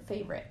Panther and The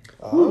Favorite, which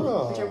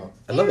Oh. are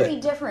I love very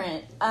it.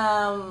 different.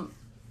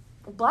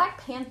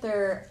 Black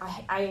Panther,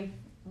 I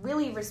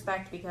really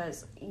respect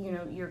because you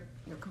know you're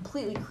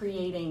completely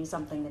creating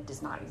something that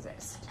does not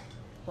exist,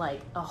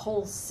 like a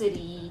whole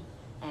city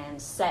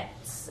and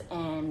sets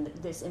and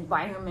this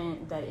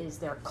environment that is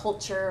their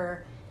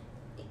culture,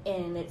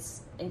 and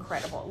it's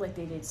incredible. Like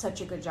they did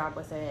such a good job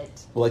with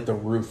it. Well, like the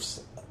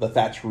roofs, the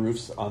thatch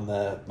roofs on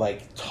the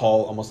like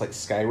tall, almost like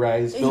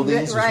skyrise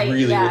buildings, Right, was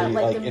really, yeah, really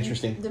like like the,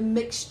 interesting. The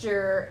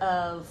mixture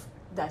of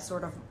that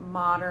sort of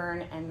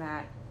modern and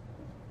that,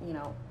 you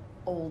know,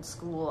 old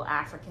school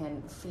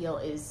African feel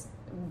is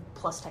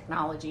plus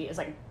technology is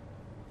like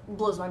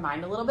blows my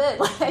mind a little bit.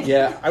 Like,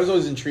 Yeah, I was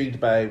always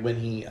intrigued by when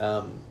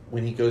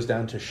he goes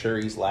down to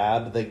Shuri's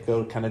lab. They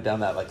go kind of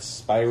down that like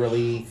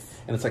spirally,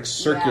 and it's like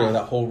circular. Yeah.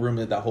 That whole room,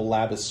 that whole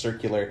lab is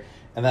circular,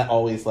 And that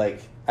always,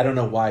 like, I don't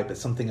know why, but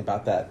something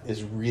about that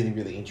is really,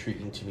 really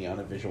intriguing to me on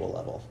a visual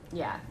level.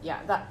 Yeah.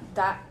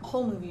 That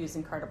whole movie is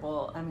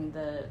incredible. I mean,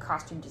 the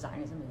costume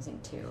design is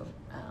amazing too.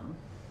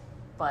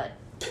 But,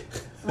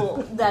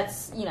 well,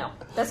 that's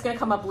going to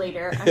come up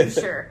later, I'm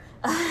sure.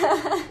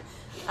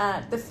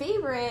 The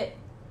favorite,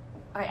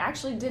 I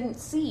actually didn't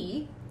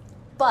see,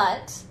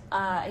 but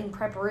in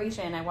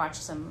preparation, I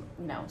watched some,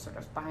 sort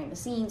of behind the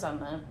scenes on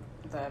the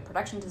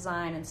production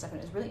design and stuff, and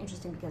it was really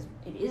interesting because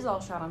it is all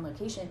shot on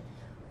location,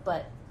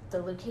 but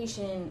the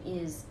location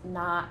is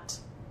not,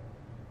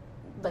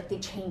 like, they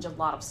change a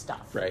lot of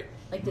stuff. Right.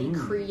 Like, they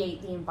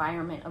create the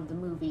environment of the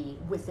movie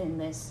within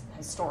this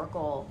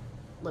historical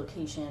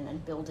location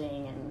and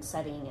building and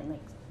setting, and,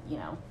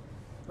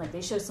 like,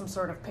 they show some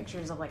sort of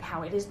pictures of, like,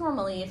 how it is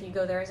normally if you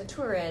go there as a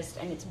tourist,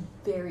 and it's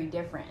very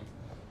different.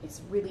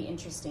 It's really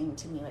interesting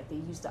to me. Like, they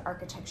use the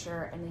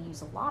architecture, and they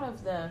use a lot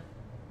of the,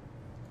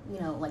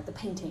 like the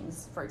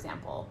paintings, for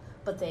example,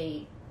 but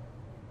they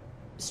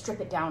strip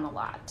it down a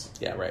lot.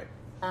 Yeah, right.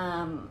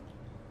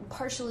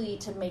 Partially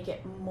to make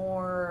it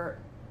more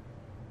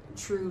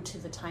true to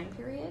the time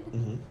period,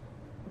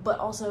 but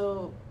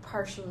also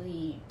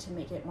partially to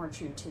make it more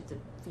true to the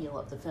feel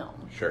of the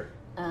film. Sure.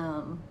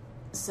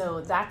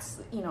 So that's,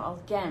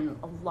 again,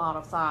 a lot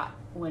of thought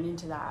went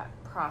into that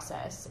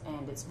process,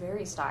 and it's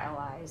very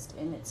stylized,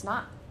 and it's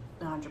not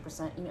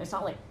 100%, it's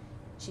not like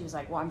she was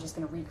like, well, I'm just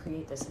going to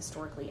recreate this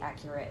historically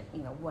accurate,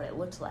 what it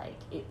looked like.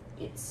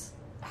 It's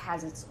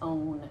has its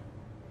own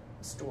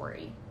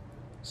story.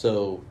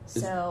 So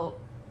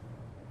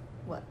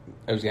what?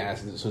 I was going to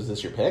ask, so is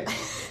this your pick?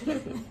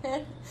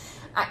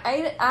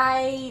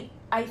 I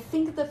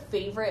think the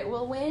favorite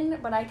will win,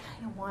 but I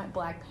kind of want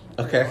Black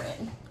Panther to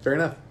win. Fair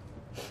enough.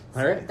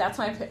 All right. That's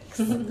my picks.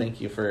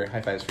 Thank you for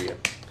high fives for you.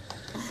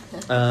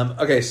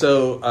 Okay,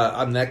 so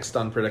I'm next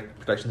on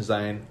production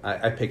design.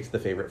 I picked the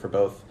favorite for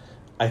both.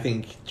 I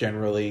think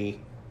generally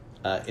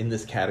in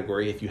this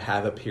category, if you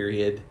have a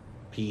period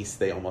piece,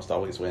 they almost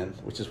always win,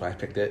 which is why I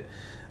picked it.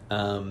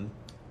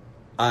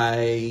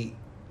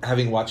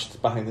 Having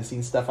watched behind the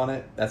scenes stuff on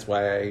it, that's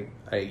why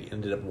I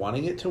ended up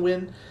wanting it to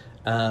win.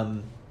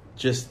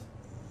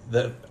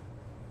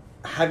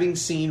 Having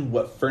seen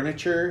what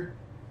furniture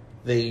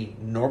they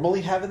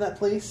normally have in that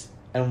place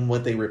and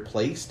what they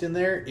replaced in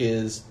there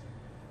is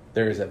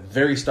a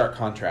very stark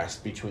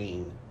contrast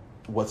between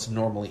what's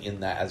normally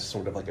in that as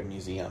sort of like a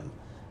museum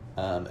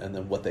and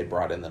then what they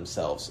brought in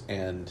themselves.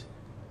 And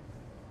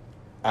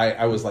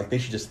I was like, they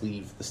should just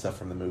leave the stuff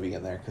from the movie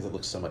in there because it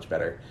looks so much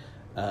better.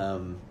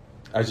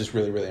 I was just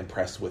really, really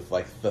impressed with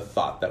like the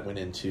thought that went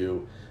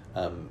into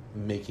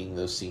making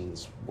those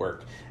scenes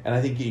work. And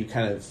I think you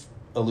kind of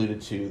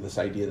alluded to this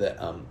idea that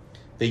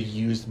they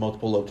used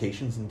multiple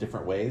locations in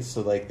different ways.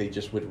 So like they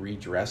just would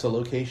redress a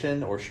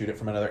location or shoot it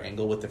from another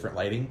angle with different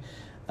lighting.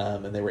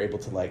 And they were able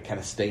to like kind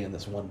of stay in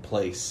this one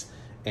place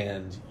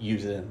and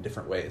use it in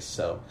different ways.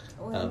 So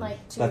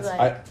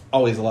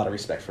always a lot of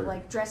respect for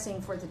like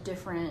dressing for the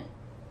different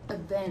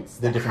events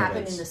that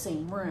happen in the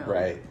same room.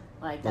 Right.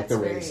 Like that's the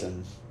very, race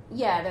and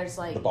there's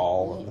like the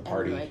ball and the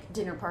party, like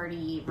dinner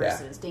party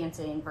versus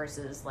dancing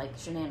versus like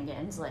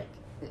shenanigans, like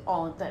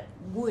all of that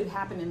would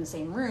happen in the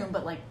same room,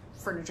 but like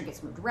furniture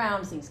gets moved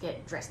around, things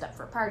get dressed up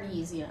for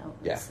parties,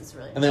 it's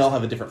really and they all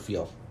have a different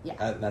feel. Yeah.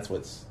 And that's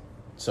what's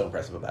so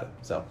impressive about it.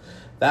 So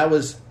that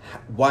was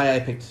why I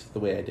picked the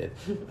way I did.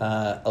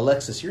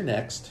 Alexis, you're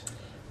next.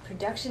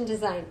 Production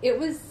design. It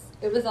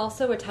was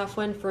also a tough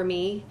one for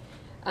me,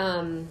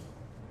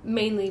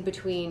 mainly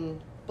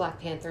between Black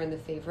Panther and The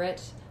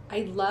Favorite.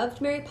 I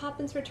loved Mary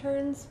Poppins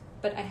Returns,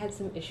 but I had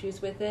some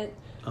issues with it.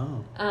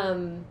 Oh.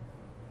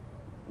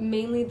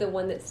 Mainly the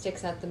one that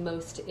sticks out the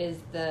most is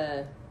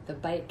the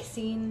bike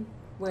scene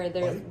where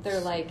they're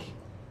like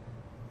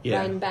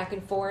run back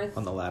and forth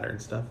on the ladder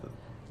and stuff.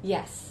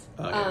 Yes.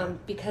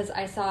 Because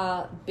I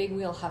saw Big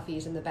Wheel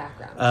Huffies in the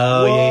background.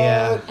 Oh,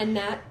 yeah. And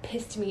that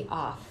pissed me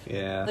off.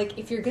 Yeah. Like,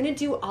 if you're going to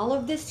do all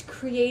of this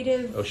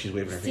creative she's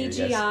waving her finger,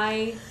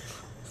 CGI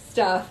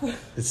stuff...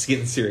 It's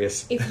getting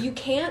serious. If you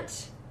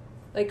can't,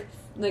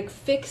 like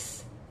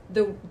fix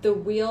the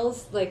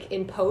wheels, like,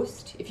 in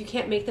post, if you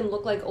can't make them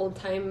look like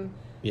old-time...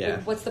 Yeah.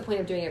 Like, what's the point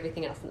of doing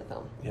everything else in the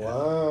film? Yeah.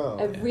 Wow.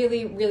 It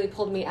really, really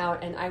pulled me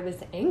out, and I was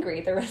angry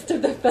the rest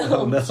of the film.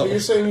 Oh, no. So you're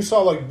saying you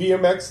saw like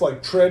BMX,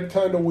 like tread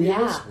kind of wheels?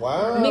 Yeah.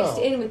 Wow. Mixed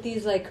in with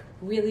these like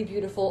really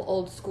beautiful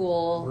old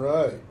school,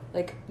 right,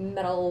 like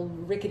metal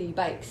rickety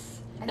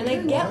bikes. And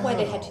I get why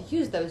they had to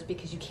use those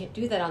because you can't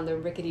do that on the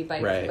rickety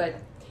bike, but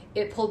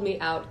it pulled me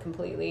out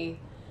completely.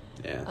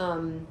 Yeah.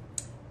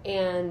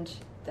 And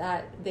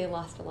that they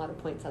lost a lot of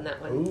points on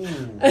that one. Ooh.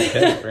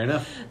 Okay, fair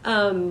enough.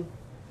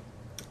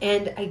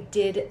 And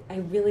I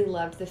really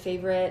loved The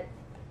Favorite.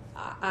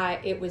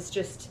 It was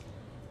just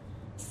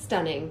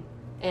stunning.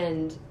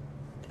 And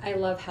I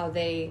love how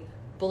they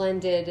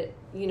blended,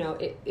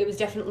 it was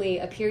definitely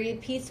a period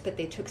piece, but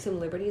they took some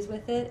liberties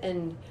with it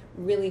and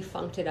really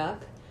funked it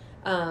up.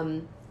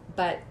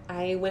 But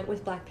I went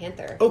with Black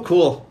Panther. Oh,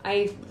 cool.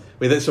 Wait,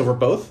 that's so for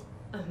both?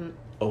 Uh-huh.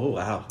 Oh,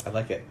 wow. I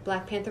like it.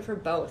 Black Panther for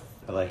both.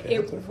 I like it.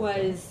 It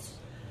was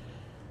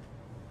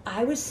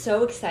I was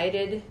so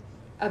excited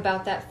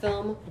about that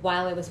film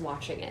while I was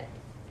watching it.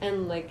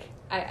 And, like,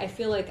 I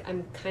feel like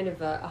I'm kind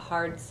of a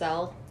hard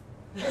sell.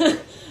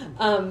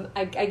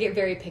 I get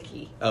very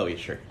picky. Oh, yeah,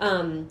 sure.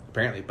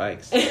 Apparently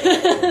bikes.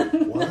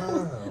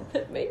 Wow.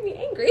 It made me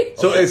angry.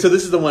 So this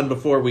is the one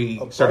before we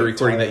started bike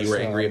recording that tire you were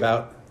sound. angry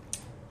about?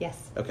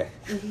 Yes. Okay.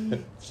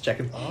 Just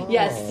checking.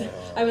 Yes.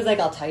 I was like,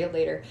 I'll tell you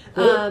later.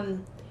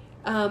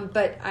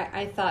 But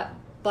I thought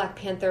Black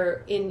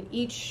Panther, in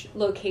each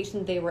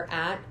location they were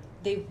at,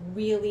 they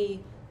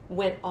really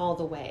went all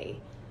the way.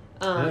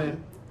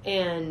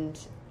 And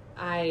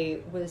I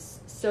was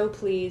so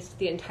pleased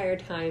the entire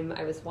time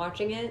I was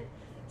watching it.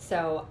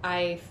 So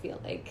I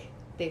feel like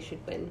they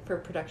should win for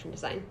production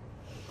design.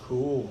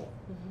 Cool.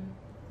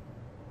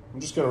 I'm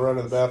just going to run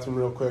to the bathroom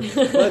real quick.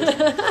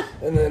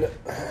 And then...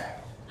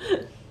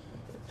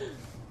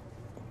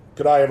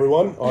 G'day,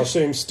 everyone. I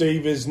assume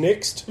Steve is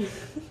next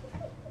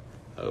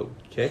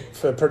Okay.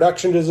 for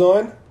production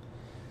design.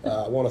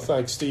 I want to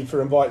thank Steve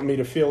for inviting me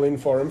to fill in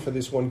for him for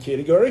this one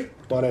category.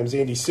 My name's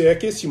Andy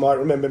Serkis. You might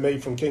remember me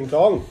from King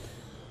Kong.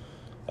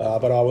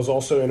 But I was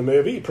also in a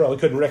movie. You probably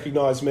couldn't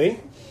recognise me.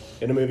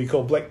 In a movie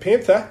called Black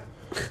Panther.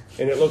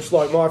 And it looks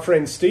like my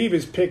friend Steve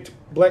has picked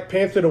Black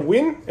Panther to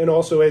win and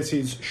also as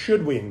his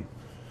should win.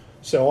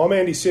 So I'm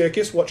Andy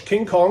Serkis. Watch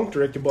King Kong,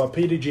 directed by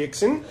Peter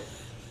Jackson.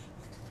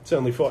 It's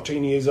only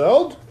 14 years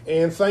old.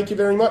 And thank you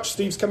very much.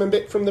 Steve's coming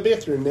back from the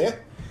bathroom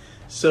there.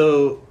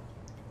 So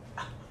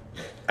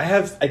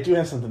I do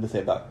have something to say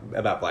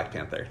about Black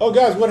Panther. Oh,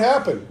 guys, what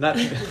happened? Not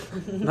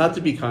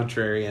to be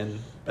contrarian,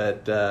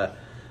 but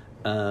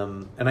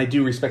and I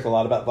do respect a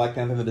lot about Black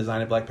Panther, the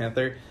design of Black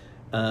Panther.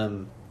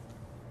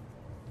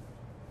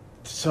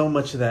 So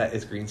much of that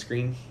is green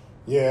screen.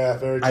 Yeah,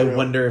 very true. I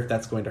wonder if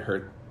that's going to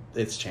hurt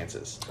its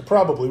chances. It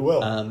probably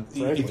will.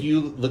 If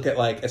you look at,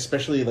 like,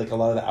 especially like a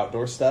lot of the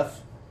outdoor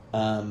stuff,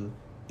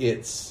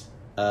 it's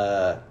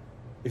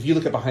if you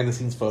look at behind the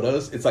scenes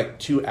photos, it's like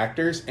 2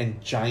 actors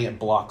and giant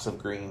blocks of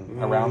green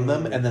around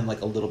them, and then like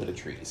a little bit of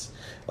trees.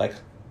 Like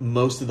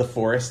most of the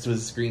forest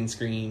was green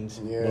screened.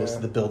 Yeah. Most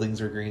of the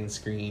buildings were green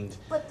screened.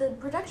 But the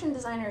production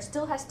designer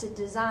still has to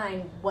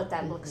design what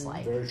that looks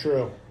like. Very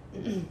true.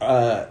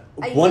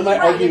 One might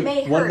argue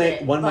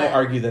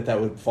that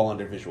would fall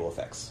under visual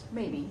effects.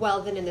 Maybe.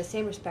 Well, then in the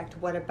same respect,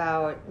 what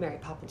about Mary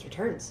Poppins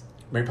Returns?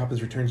 Mary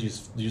Poppins Returns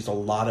used a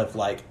lot of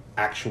like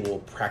actual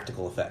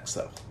practical effects,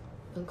 though.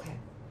 Okay.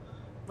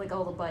 Like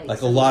all the bikes.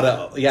 Like a lot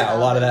of that. Yeah. A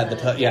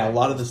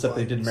lot of the stuff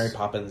they did in Mary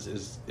Poppins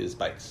is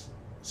bikes.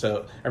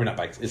 So, I mean, not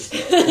bikes. It's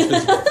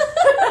physical.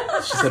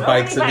 She said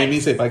bikes. It made me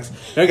say bikes.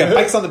 No, I got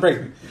bikes on the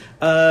break.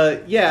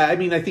 Yeah, I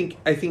mean, I think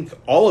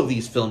all of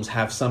these films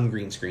have some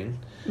green screen.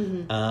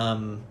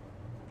 Mm-hmm.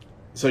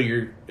 So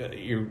you're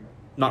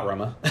not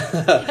Roma,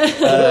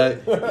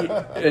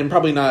 and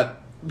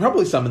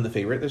probably some in The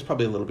Favorite. There's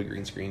probably a little bit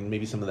green screen.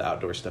 Maybe some of the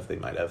outdoor stuff they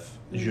might have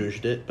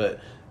zhuzhed it, but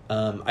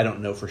I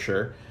don't know for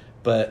sure.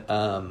 But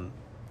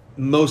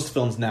most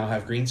films now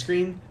have green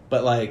screen,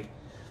 but like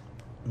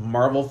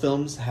Marvel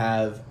films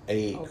have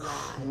a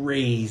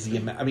crazy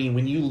amount. I mean,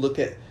 when you look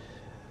at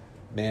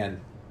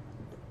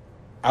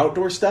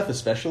outdoor stuff,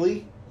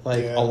 especially.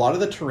 Like, a lot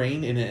of the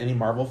terrain in any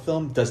Marvel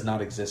film does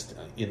not exist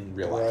in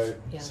real life. Right.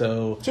 Yeah.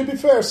 So, To be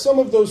fair, some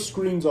of those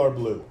screens are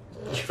blue.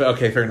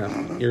 okay, fair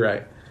enough. You're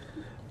right.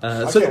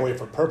 I can't wait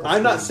for purple.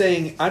 I'm not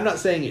screens.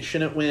 saying it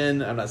shouldn't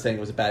win. I'm not saying it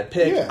was a bad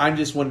pick. Yeah. I'm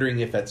just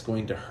wondering if that's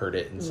going to hurt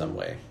it in some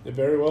way. It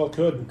very well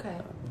could. Okay.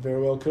 It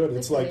very well could.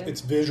 It's Good for like, you.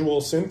 it's visual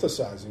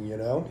synthesizing, you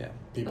know? Yeah.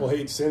 People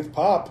hate synth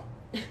pop.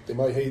 They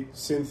might hate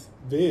synth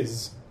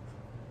viz.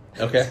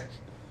 Okay.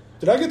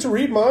 Did I get to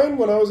read mine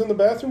when I was in the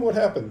bathroom? What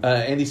happened?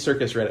 Andy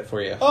Serkis read it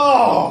for you.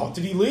 Oh,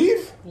 did he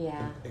leave?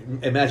 Yeah.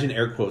 Imagine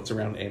air quotes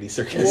around Andy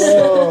Serkis.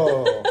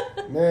 Whoa,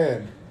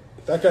 man.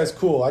 That guy's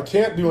cool. I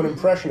can't do an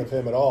impression of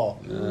him at all.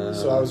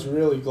 So I was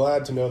really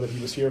glad to know that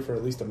he was here for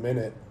at least a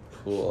minute.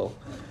 Cool.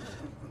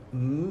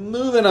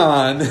 Moving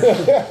on.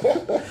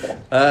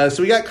 So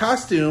we got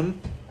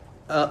costume.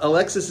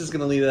 Alexis is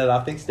going to lead that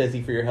off. Thanks,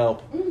 Desi, for your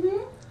help.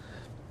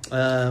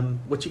 Mm-hmm.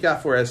 What you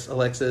got for us,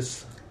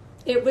 Alexis?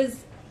 It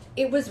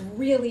was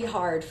really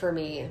hard for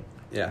me.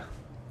 Yeah.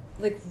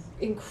 Like,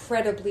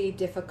 incredibly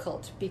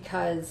difficult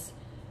because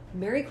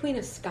Mary Queen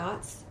of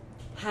Scots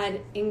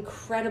had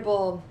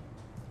incredible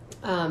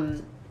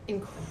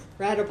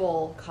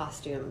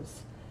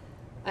costumes.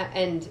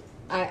 And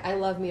I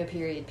love me a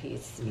period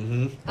piece.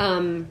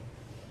 Mm-hmm.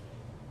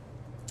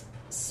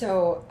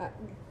 So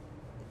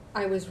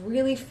I was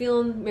really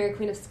feeling Mary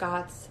Queen of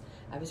Scots.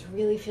 I was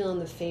really feeling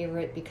The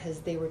Favorite because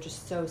they were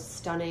just so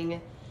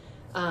stunning.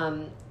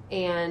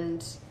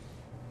 And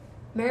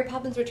Mary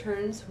Poppins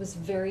Returns was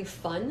very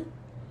fun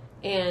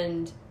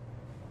and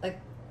like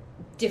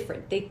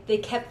different. They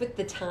kept with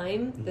the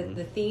time,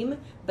 the theme,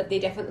 but they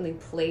definitely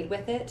played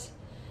with it.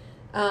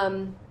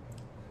 Ballad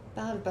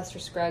of Buster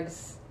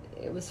Scruggs,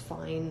 it was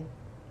fine.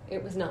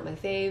 It was not my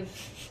fave.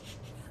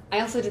 I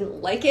also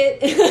didn't like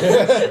it.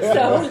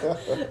 So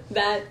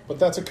that... But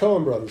that's a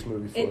Coen Brothers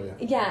movie for you.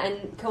 Yeah,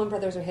 and Coen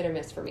Brothers are hit or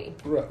miss for me.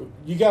 Right.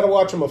 You got to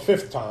watch them a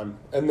fifth time,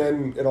 and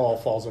then it all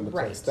falls into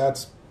place.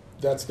 Right.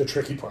 That's the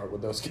tricky part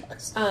with those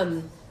guys.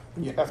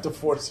 You have to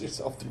force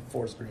yourself through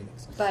 4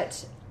 screenings.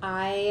 But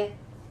I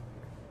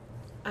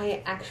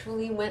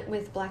actually went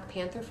with Black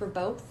Panther for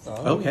both.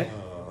 Okay.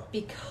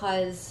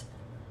 Because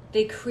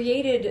they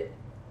created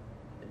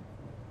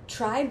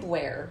tribe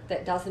wear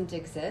that doesn't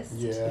exist.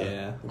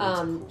 Yeah.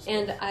 Cool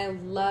and I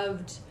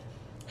loved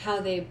how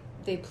they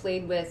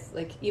played with,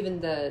 like,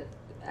 even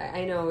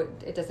I know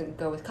it doesn't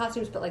go with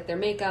costumes, but like their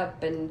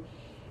makeup, and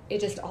it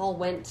just all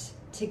went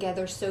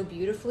together so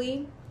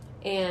beautifully.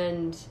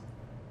 And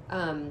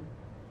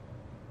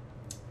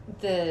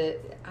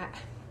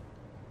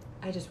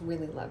I just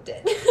really loved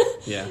it.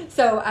 Yeah.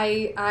 So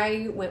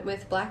I went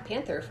with Black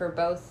Panther for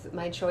both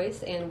my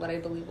choice and what I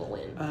believe will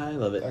win. I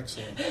love it.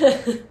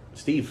 Excellent.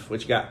 Steve,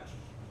 what you got?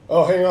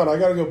 Oh, hang on. I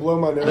got to go blow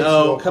my nose.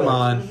 No, come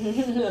on.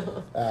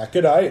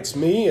 Good day. It's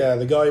me,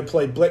 the guy who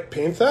played Black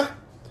Panther.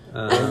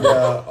 And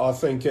I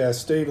think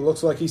Steve, it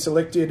looks like he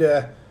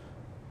selected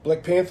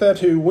Black Panther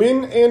to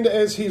win, and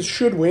as he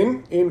should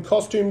win, in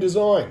costume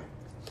design.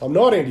 I'm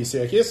not Andy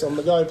Serkis. I'm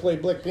the guy who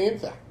played Black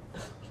Panther.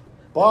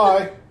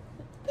 Bye.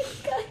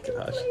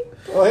 Gosh.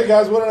 Oh, hey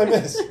guys, what did I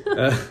miss?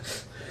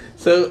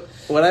 So,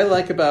 what I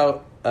like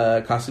about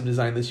costume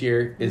design this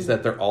year is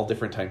that they're all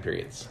different time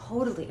periods.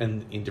 Totally.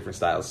 And in different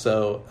styles.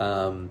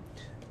 So,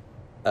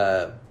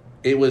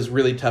 it was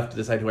really tough to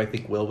decide who I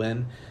think will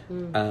win.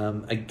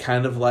 I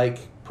kind of like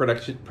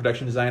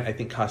production design. I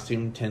think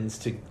costume tends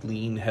to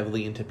lean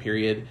heavily into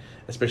period,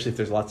 especially if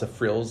there's lots of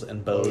frills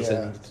and bows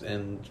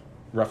and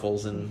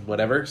ruffles and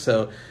whatever.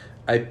 So,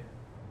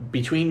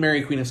 between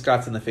Mary Queen of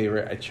Scots and The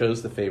Favorite, I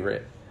chose The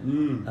Favorite.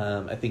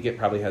 I think it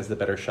probably has the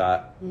better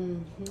shot,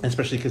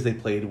 especially because they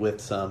played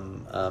with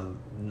some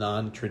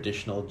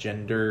non-traditional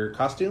gender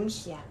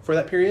costumes for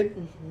that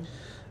period.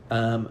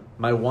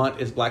 My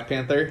want is Black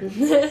Panther,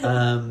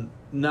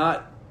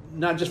 not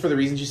just for the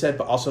reasons you said,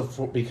 but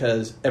also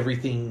because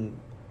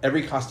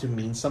every costume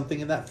means something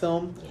in that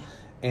film,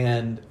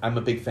 and I'm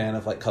a big fan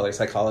of like color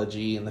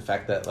psychology and the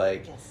fact that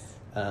like.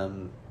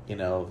 You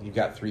know, you've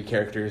got 3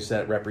 characters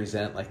that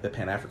represent like the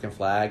Pan-African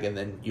flag, and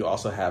then you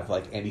also have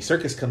like Andy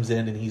Serkis comes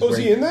in and he's is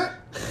he in that?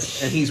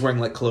 And he's wearing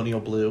like colonial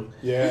blue.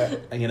 Yeah.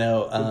 You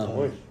know,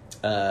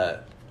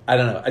 I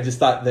don't know. I just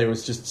thought there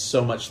was just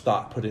so much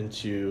thought put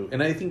into,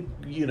 and I think,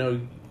 you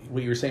know,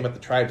 what you were saying about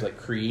the tribes, like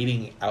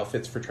creating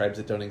outfits for tribes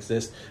that don't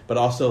exist, but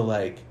also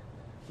like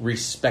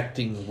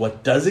respecting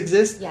what does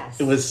exist.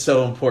 Yes. It was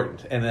so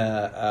important,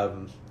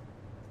 and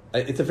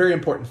it's a very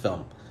important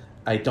film.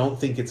 I don't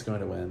think it's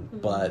going to win,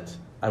 but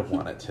I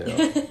want it to.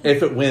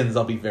 If it wins,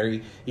 I'll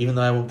be even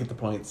though I won't get the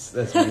points,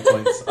 as many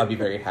points, I'll be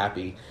very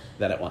happy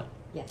that it won.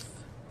 Yes.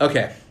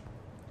 Okay.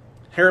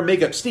 Hair and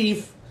makeup.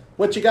 Steve,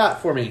 what you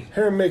got for me?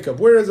 Hair and makeup.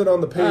 Where is it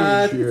on the page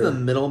I think here? it's in the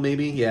middle,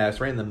 maybe. Yeah, it's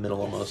right in the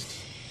middle almost.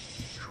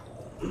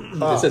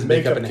 It says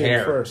makeup and came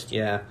hair. First.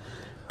 Yeah.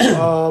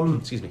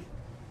 Excuse me.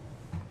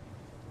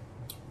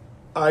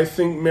 I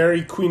think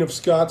Mary Queen of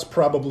Scots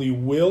probably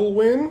will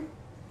win.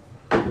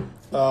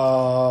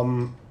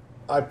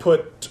 I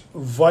put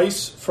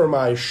Vice for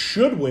my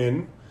should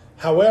win.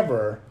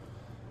 However,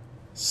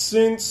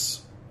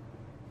 since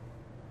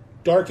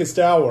Darkest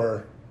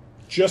Hour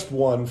just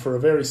won for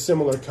a very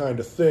similar kind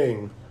of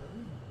thing,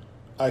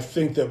 I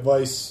think that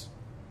Vice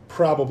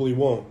probably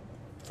won't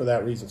for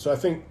that reason. So I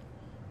think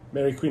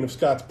Mary Queen of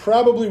Scots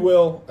probably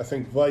will. I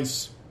think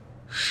Vice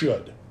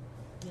should.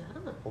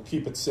 We'll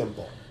keep it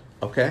simple.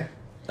 Okay.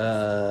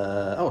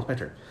 It's my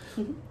turn.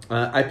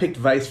 I picked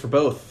Vice for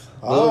both.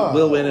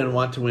 Will win and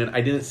want to win.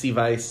 I didn't see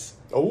Vice.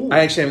 Oh. I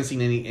actually haven't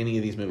seen any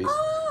of these movies.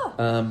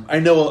 I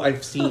know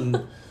I've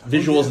seen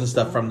visuals and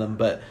stuff from them,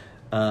 but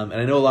and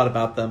I know a lot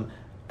about them.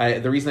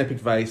 The reason I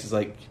picked Vice is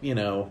like, you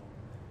know,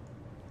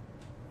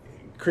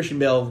 Christian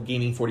Bale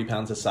gaining 40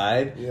 pounds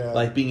aside,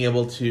 like being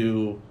able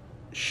to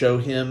show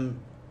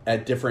him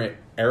at different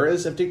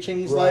eras of Dick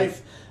Cheney's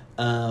life.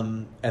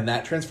 And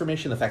that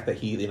transformation, the fact that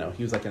he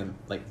was like in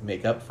like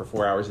makeup for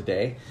 4 hours a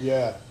day.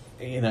 Yeah.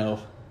 You know,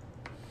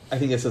 I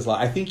think it says a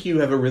lot. I think you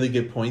have a really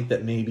good point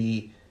that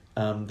maybe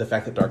the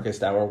fact that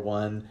Darkest Hour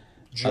won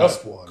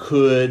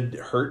could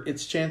hurt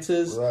its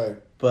chances. Right.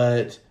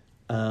 But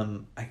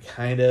I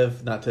kind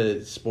of, not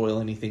to spoil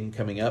anything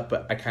coming up,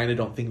 but I kind of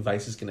don't think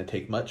Vice is going to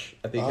take much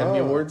at the Academy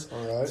Awards.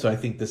 Right. So I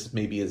think this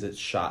maybe is its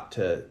shot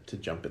to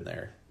jump in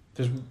there.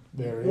 There's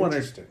one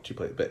or two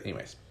plays, but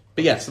anyways.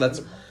 But yeah, so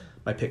that's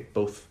my pick,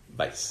 both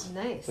Vice.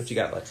 Nice. What you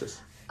got, Alexis?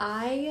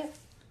 I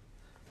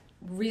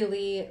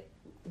really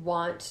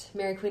want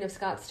Mary Queen of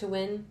Scots to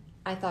win.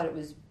 I thought it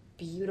was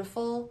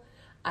beautiful.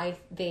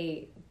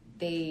 They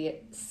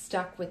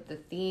stuck with the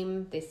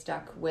theme. They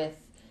stuck with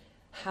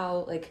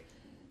how, like,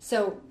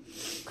 so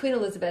Queen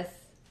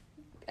Elizabeth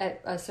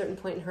at a certain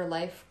point in her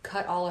life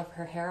cut all of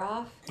her hair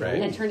off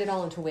and turned it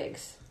all into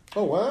wigs.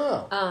 Oh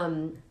wow.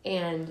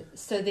 And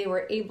so they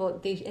were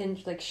able,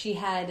 she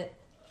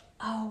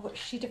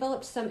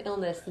developed some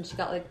illness and she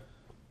got like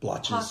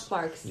blotches. pock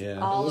marks Yeah.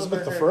 all Elizabeth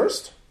over the her.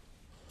 First?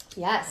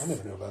 Yes. I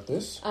never knew about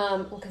this.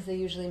 Well, because they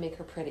usually make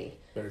her pretty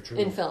Very true.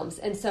 in films,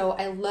 and so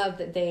I love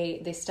that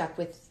they stuck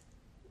with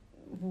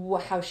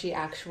how she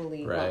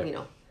actually, well, Right. you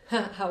know,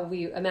 how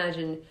we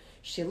imagine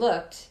she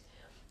looked,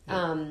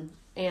 and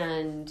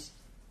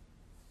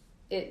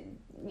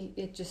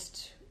it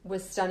just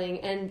was stunning.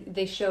 And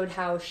they showed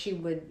how she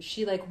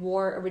like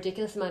wore a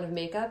ridiculous amount of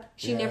makeup.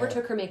 She never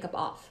took her makeup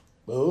off.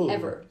 Oh.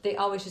 Ever. They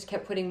always just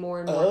kept putting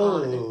more and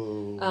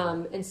more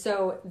on. And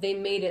so they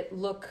made it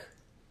look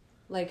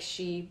like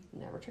she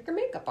never took her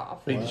makeup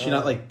off. Wait, did she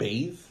not like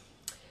bathe?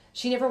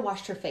 She never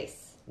washed her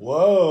face.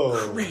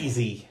 Whoa.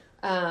 Crazy.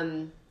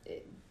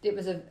 It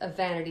was a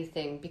vanity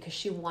thing because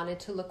she wanted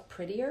to look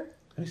prettier.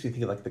 I used to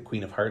think of like the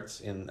Queen of Hearts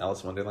in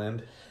Alice in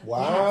Wonderland.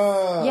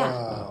 Wow.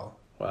 Yeah.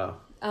 Wow.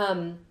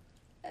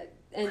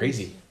 And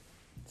Crazy.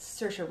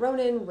 Saoirse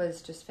Ronan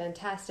was just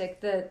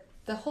fantastic.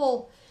 The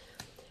whole...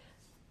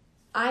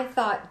 I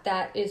thought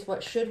that is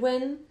what should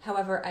win.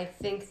 However, I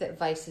think that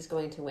Vice is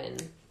going to win.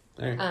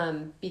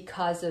 Right.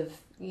 Because of,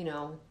 you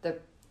know, the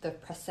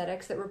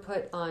prosthetics that were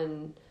put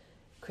on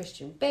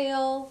Christian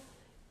Bale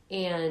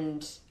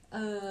and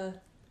the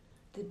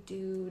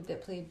dude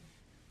that played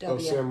Oh,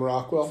 Sam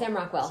Rockwell? Sam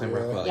Rockwell. Sam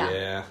Rockwell. Yeah.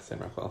 Yeah, Sam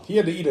Rockwell. He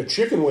had to eat a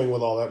chicken wing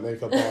with all that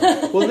makeup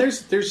on. Well,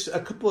 there's a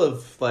couple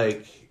of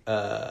like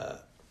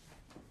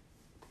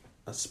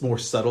more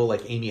subtle,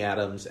 like Amy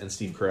Adams and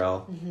Steve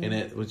Carell in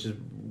it, which is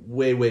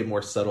way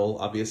more subtle,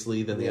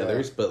 obviously, than the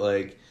others. But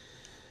like,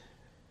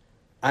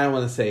 I don't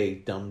want to say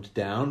dumbed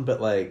down, but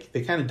like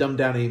they kind of dumbed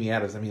down Amy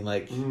Adams. I mean,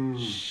 like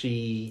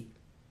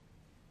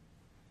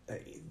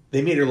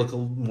they made her look a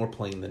little more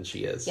plain than she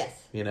is. Yes,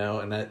 you know,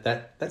 and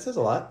that says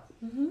a lot.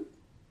 Mm-hmm.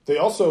 They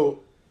also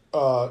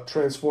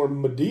transformed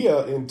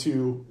Medea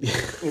into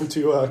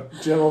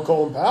General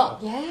Colin Powell.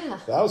 Yeah.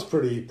 That was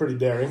pretty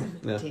daring.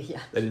 No, Yeah.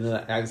 I didn't know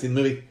that. I haven't seen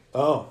the movie.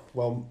 Oh,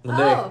 well,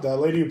 Oh. that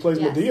lady who plays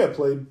Yes. Medea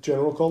played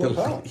General Colin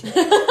Powell.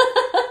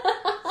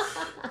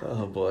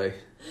 Oh boy.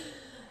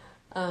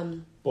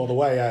 By the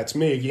way, it's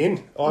me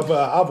again.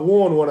 I've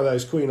worn one of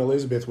those Queen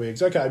Elizabeth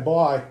wigs. Okay,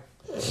 bye.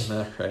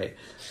 All right.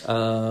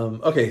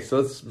 Okay, so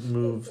let's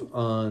move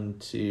on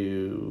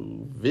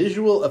to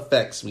visual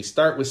effects. We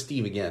start with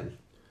Steve again.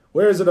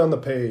 Where is it on the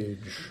page?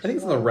 I think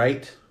it's on the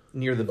right,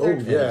 near the Oh, third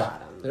finish. yeah.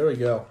 There we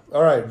go.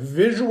 All right,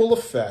 visual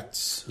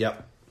effects.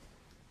 Yep.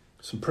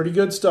 Some pretty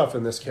good stuff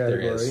in this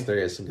category. There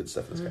is some good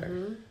stuff in this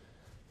category.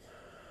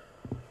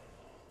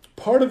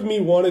 Part of me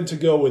wanted to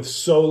go with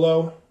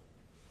Solo,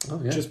 Oh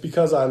yeah. just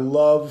because I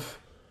love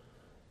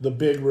the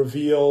big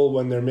reveal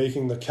when they're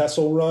making the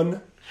Kessel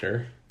Run,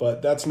 Sure.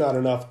 but that's not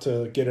enough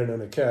to get it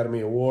an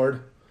Academy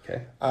Award.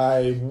 Okay.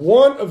 I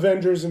want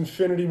Avengers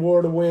Infinity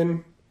War to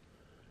win,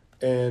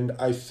 and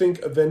I think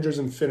Avengers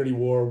Infinity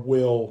War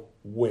will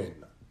win.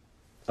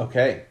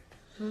 Okay.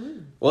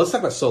 Well, let's talk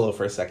about Solo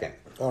for a second.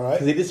 All right.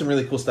 Because they did some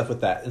really cool stuff with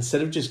that.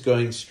 Instead of just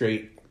going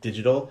straight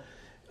digital,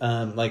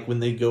 like when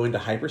they go into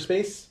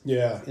hyperspace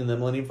Yeah. in the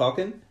Millennium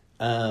Falcon,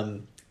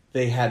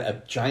 they had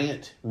a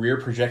giant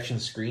rear projection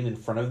screen in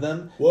front of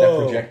them that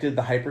Whoa. projected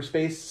the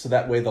hyperspace, so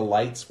that way the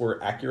lights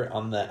were accurate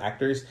on the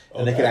actors,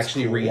 and they could that's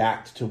actually cool.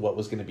 react to what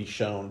was going to be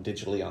shown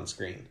digitally on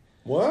screen.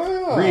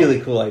 Wow. Really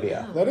cool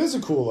idea. That is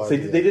a cool So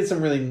idea. they did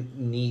some really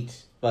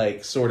neat,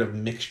 like, sort of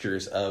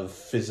mixtures of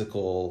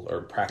physical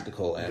or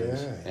practical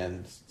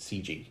and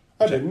CG.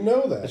 I didn't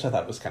know Which I that.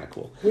 thought was kind of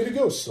cool. Way to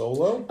go,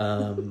 Solo.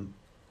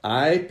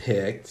 I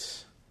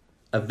picked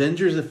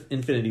Avengers of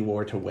Infinity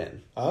War to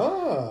win.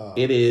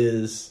 It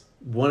is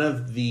one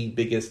of the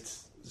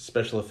biggest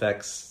special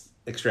effects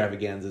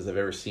extravaganzas I've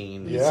ever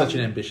seen. It's Yeah. such an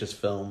ambitious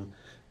film.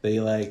 They,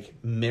 like,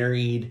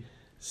 married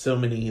so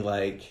many,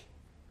 like,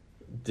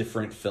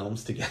 different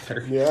films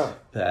together. Yeah.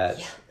 That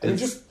And it's-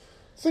 just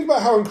think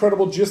about how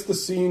incredible just the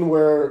scene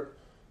where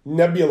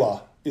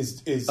Nebula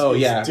is Oh,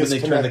 is yeah, when they turn the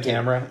disconnected.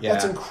 camera, yeah.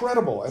 That's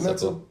incredible, and So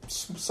that's cool.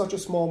 such a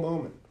small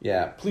moment.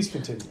 yeah. Please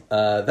continue.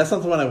 That's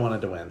not the one I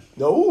wanted to win.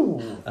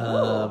 No,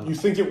 you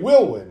think it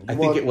will win? You I think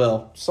want it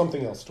will.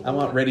 Something else to I win.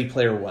 want Ready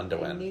Player One to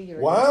I knew win. you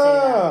were going to say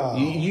that. Wow.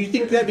 You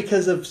think that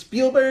because of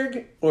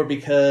Spielberg or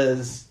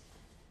because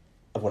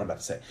of what I'm about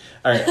to say?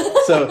 All right,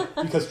 so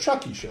Because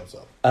Chucky shows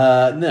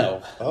up.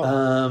 no,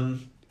 Oh.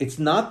 it's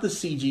not the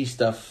CG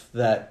stuff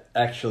that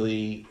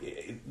actually.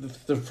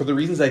 For the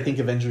reasons I think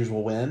Avengers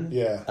will win,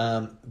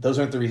 Yeah. those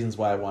aren't the reasons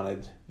why I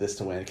wanted this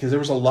to win, because there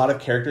was a lot of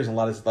characters and a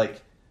lot of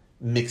like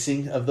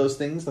mixing of those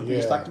things that we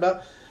just Yeah. talked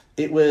about.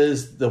 It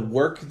was the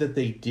work that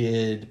they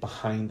did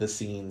behind the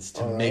scenes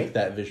to All make right.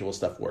 that visual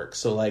stuff work.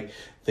 So like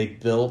they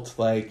built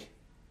like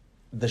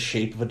the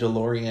shape of a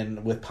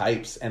DeLorean with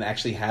pipes and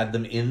actually had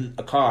them in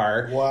a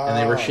car, and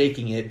they were Wow.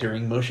 shaking it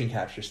during motion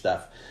capture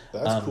stuff.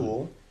 That's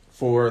cool.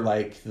 For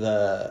like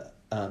the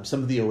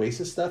some of the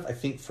Oasis stuff, I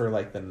think for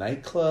like the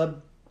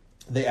nightclub,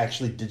 they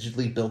actually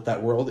digitally built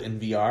that world in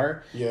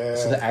VR. Yeah.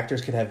 So the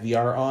actors could have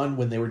VR on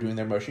when they were doing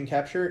their motion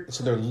capture.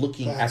 So they're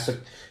looking That's- at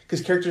the...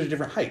 Because characters are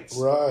different heights.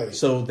 Right.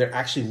 So they're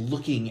actually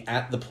looking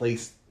at the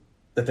place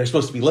that they're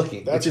supposed to be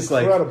looking. That's which is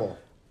incredible. like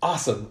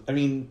awesome. I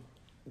mean,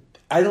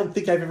 I don't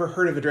think I've ever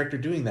heard of a director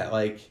doing that.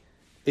 Like,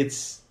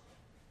 it's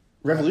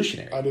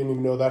revolutionary. I didn't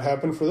even know that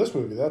happened for this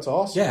movie. That's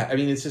awesome. Yeah, I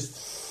mean, it's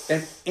just...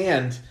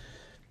 And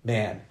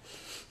man,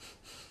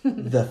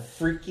 the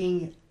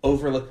freaking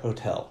Overlook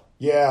Hotel.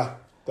 Yeah,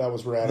 that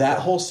was rad. That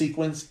whole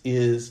sequence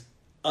is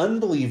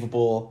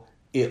unbelievable.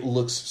 It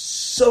looks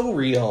so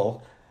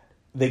real.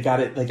 They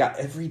got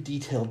every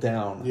detail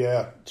down.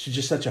 Yeah. To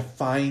just such a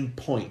fine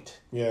point.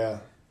 Yeah.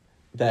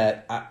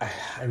 That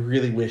I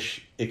really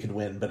wish it could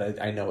win,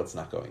 but I know it's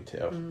not going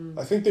to.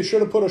 I think they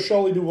should have put a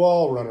Shelley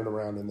Duvall running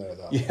around in there,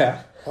 though.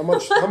 Yeah. How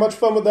much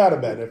fun would that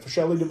have been if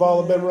Shelley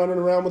Duvall had been running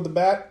around with the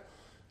bat?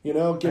 You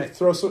know,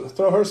 throw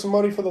her some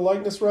money for the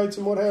likeness rights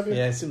and what have you.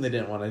 Yeah, I assume they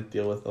didn't want to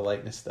deal with the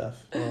likeness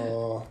stuff.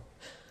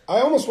 I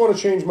almost want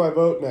to change my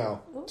vote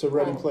now to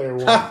Ready Player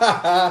One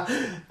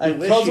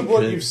because of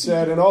what you've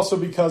said, and also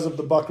because of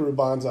the Buckaroo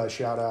Banzai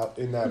shout out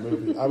in that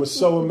movie. I was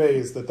so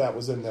amazed that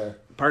was in there.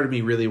 Part of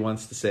me really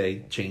wants to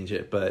say change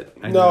it, but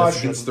I know that's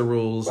against the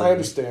rules. I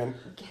understand.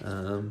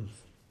 All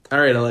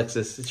right,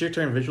 Alexis, it's your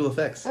turn. Visual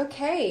effects.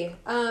 Okay.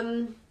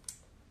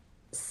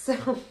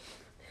 So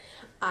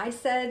I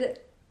said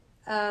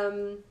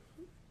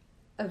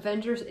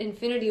Avengers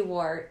Infinity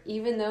War,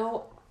 even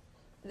though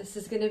this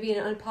is going to be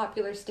an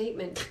unpopular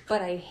statement,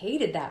 but I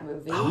hated that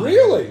movie. Oh,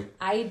 really?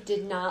 I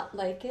did not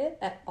like it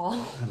at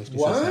all. That makes me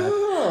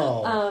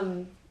so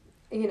sad.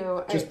 You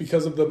know, just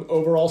because of the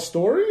overall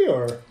story,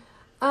 or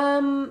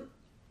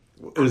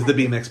it was the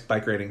BMX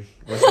bike riding.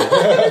 The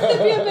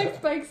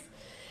BMX bikes.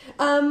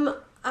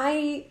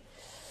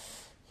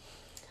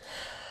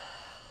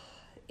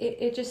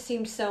 It just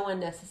seemed so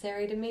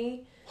unnecessary to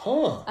me.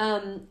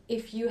 Huh.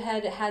 If you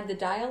had had the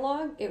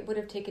dialogue, it would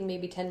have taken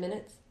maybe 10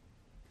 minutes.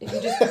 If you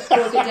just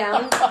broke it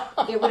down,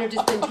 it would have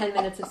just been 10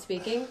 minutes of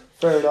speaking.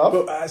 Fair enough.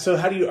 But, so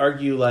how do you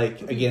argue,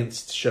 like,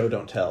 against show,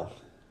 don't tell?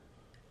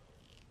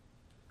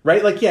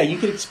 Right? Like, yeah, you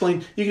could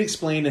explain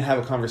and have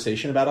a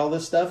conversation about all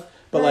this stuff,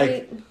 but,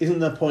 right. like, isn't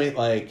the point,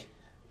 like,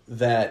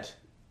 that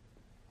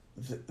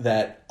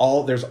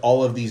there's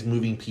all of these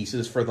moving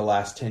pieces for the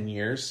last 10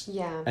 years?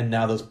 Yeah. And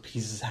now those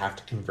pieces have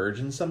to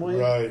converge in some way?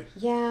 Right.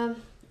 Yeah.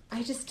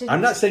 I just didn't...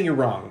 I'm not saying you're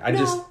wrong. I'm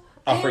just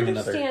offering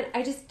another...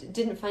 I just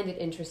didn't find it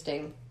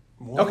interesting.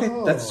 Whoa. Okay,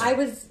 that's... I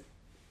was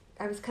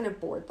kind of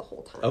bored the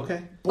whole time.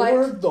 Okay.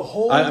 Bored the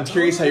whole time? I'm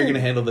curious how you're going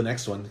to handle the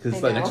next one, because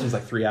the next one's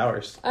like 3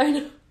 hours. I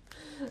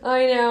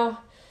know.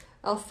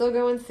 I'll still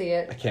go and see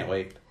it. I can't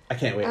wait. I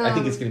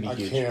think it's going to be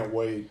huge. I can't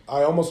wait.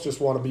 I almost just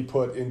want to be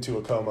put into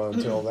a coma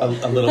until that.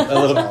 a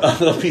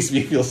little piece of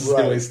me feels the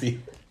same way,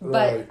 Steve.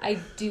 But I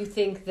do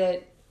think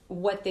that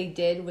what they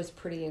did was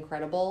pretty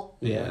incredible.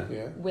 Yeah.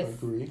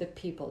 With the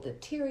people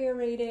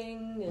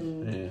deteriorating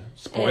and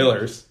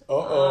spoilers.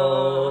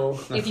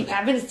 If you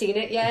haven't seen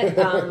it yet,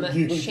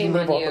 shame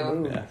on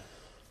you. Yeah.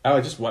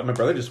 My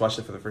brother just watched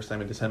it for the first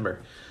time in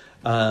December.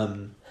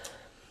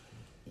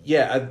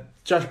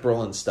 Josh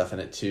Brolin's stuff in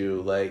it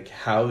too, like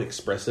how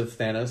expressive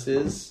Thanos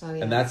is,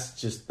 and that's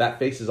just that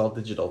face is all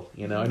digital.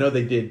 You know, I know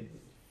they did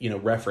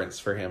reference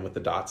for him with the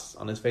dots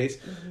on his face,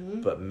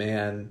 but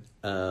man,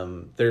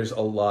 there's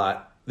a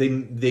lot.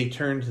 They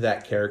turned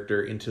that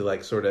character into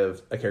like sort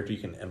of a character you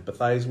can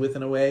empathize with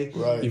in a way,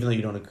 right. Even though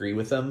you don't agree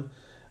with them.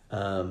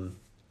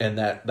 And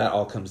that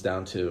all comes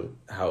down to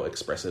how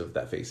expressive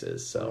that face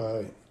is. So,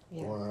 right.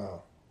 Yeah.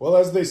 Wow. Well,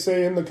 as they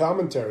say in the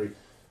commentary,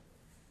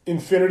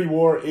 Infinity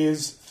War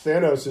is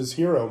Thanos'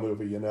 hero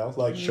movie,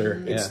 Like,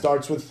 it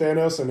starts with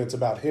Thanos, and it's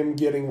about him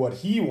getting what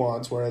he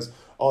wants, whereas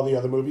all the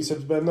other movies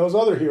have been those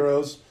other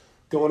heroes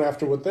going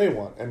after what they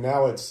want. And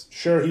now it's,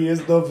 sure, he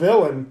is the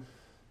villain,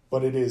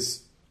 but it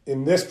is,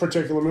 in this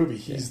particular movie,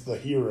 he's the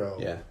hero,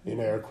 in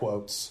air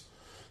quotes.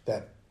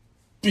 That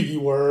B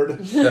word.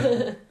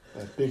 That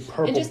big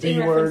purple and just B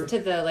in word. reference to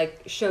the,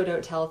 like, show,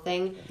 don't tell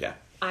thing,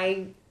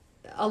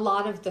 a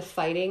lot of the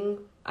fighting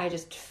I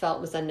just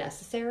felt was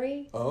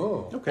unnecessary.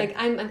 Oh, okay. Like,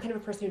 I'm kind of a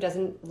person who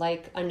doesn't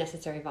like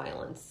unnecessary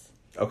violence.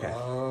 Okay.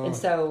 And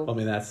so... I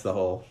mean, that's the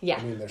whole... Yeah.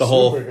 I mean, the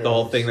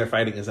whole thing they're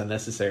fighting is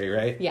unnecessary,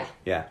 right? Yeah.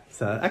 Yeah.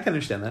 So I can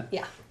understand that.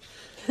 Yeah.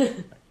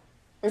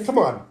 And come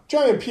on,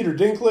 giant Peter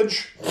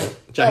Dinklage.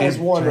 That was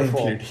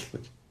wonderful. Giant Peter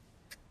Dinklage.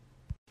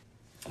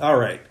 All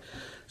right.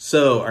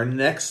 So our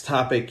next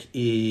topic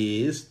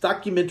is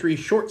documentary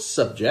short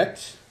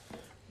subject,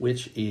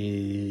 which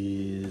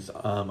is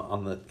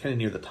on the kind of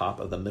near the top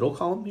of the middle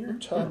column here.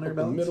 Top of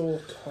the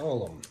middle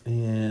column.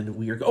 And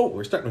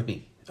we're starting with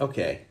me.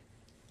 Okay.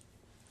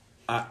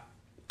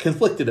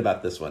 Conflicted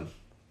about this one.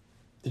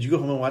 Did you go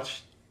home and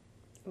watch?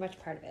 Watch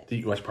part of it. Did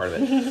you watch part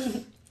of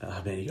it?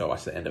 Oh man, you gotta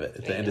watch the end of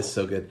it. The end is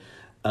so good.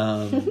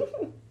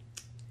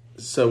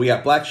 So we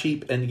got Black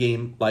Sheep,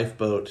 Endgame,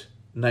 Lifeboat,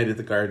 Night at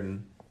the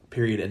Garden,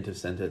 period, end of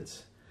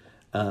sentence.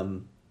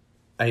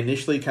 I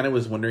initially kind of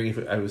was wondering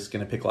if I was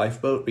going to pick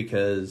Lifeboat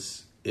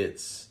because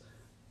it's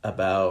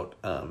about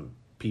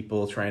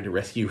people trying to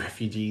rescue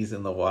refugees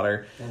in the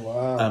water. Oh,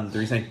 wow. The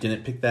reason I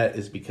didn't pick that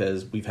is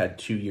because we've had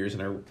 2 years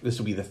this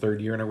will be the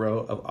third year in a row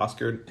of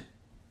Oscar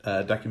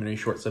documentary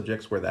short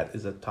subjects where that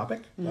is a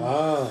topic.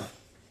 Ah.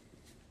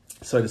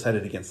 So I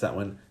decided against that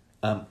one.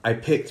 I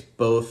picked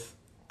both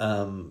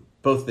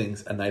both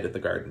things, A Night at the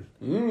Garden.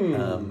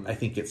 I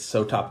think it's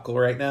so topical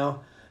right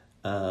now.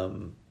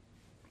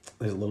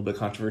 There's a little bit of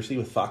controversy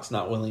with Fox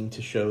not willing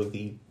to show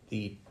the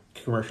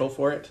commercial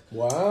for it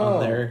on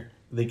there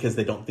because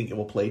they don't think it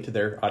will play to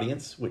their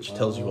audience, which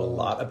tells you a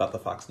lot about the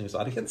Fox News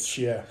audience.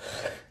 Yeah.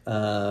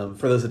 For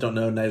those that don't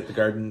know, Night at the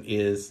Garden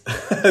is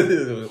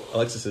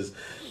Alexis is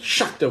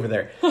shocked over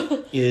there.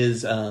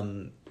 Is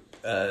a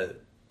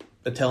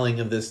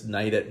telling of this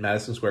night at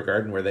Madison Square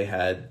Garden where they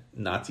had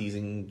Nazis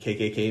and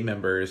KKK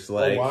members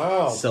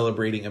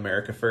celebrating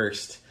America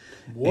First.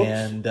 Whoops.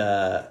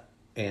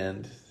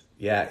 And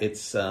yeah,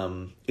 it's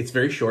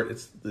very short.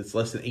 It's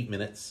less than 8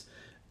 minutes,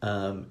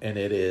 and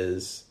it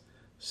is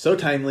so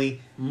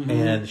timely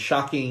and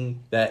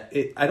shocking that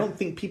I don't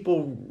think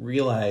people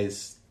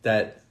realize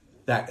that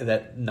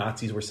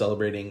Nazis were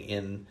celebrating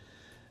in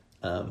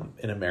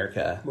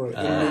America, right.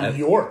 In New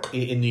York.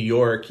 In New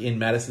York, in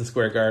Madison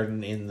Square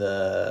Garden in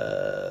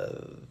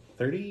the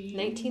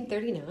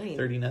 1939.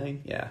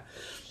 39, yeah.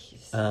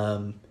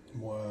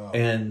 Wow.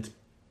 And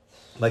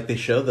like they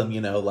show them,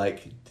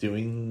 like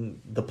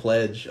doing the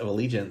Pledge of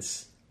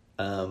Allegiance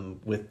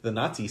with the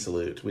Nazi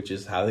salute, which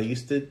is how they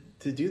used to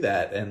do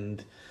that.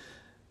 And,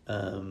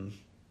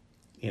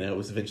 it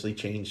was eventually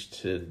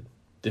changed to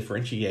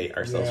differentiate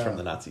ourselves from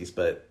the Nazis.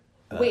 But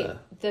wait,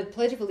 the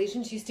Pledge of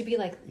Allegiance used to be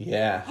like...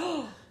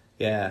 Yeah.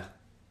 Yeah.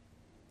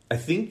 I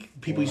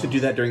think people used to do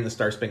that during the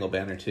Star Spangled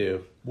Banner,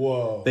 too.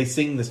 Whoa. They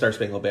sing the Star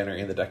Spangled Banner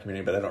in the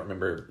documentary, but I don't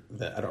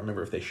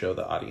remember if they show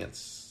the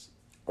audience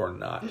or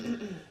not.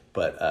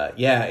 But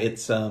yeah,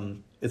 it's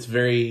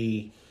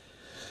very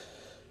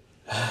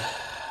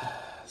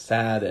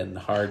sad and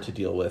hard to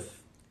deal with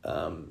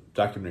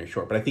documentary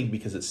short, but I think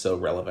because it's so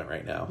relevant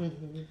right now.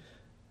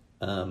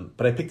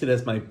 But I picked it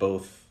as my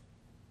both.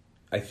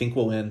 I think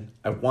will win.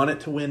 I want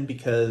it to win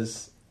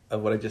because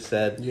of what I just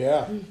said.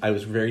 Yeah. I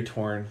was very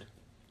torn.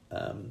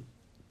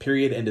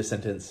 Period, end of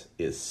sentence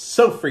is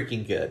so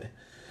freaking good.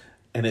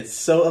 And it's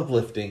so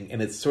uplifting,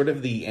 and it's sort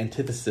of the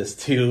antithesis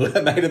to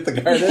A Night at the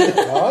Garden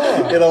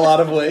in a lot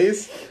of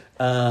ways,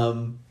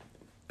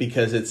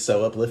 because it's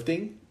so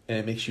uplifting and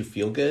it makes you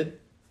feel good.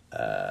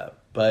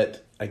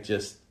 But I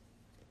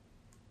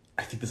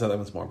think this other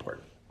one's more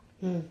important.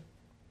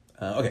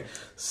 Okay,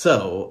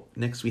 so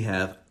next we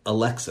have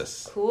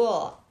Alexis.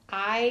 Cool.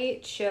 I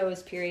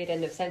chose period,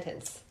 end of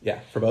sentence. Yeah,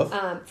 for both?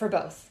 For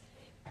both.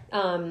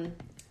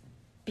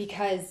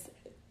 Because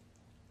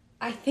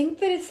I think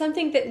that it's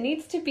something that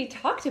needs to be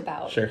talked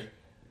about. Sure.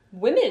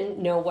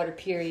 Women know what a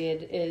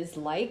period is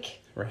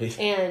like. Right.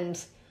 And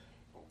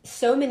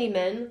so many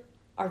men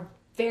are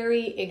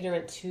very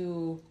ignorant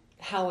to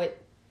how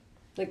it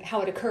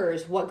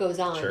occurs, what goes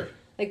on. Sure.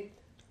 Like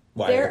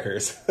why it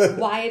occurs.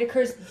 Why it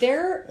occurs.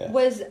 There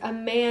was a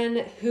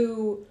man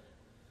who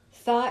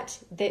thought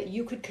that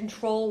you could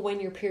control when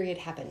your period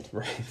happened.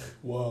 Right.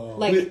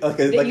 Whoa.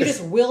 You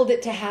just willed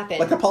it to happen.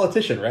 Like a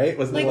politician, right?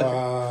 Wasn't it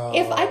wow.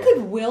 If I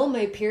could will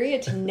my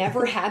period to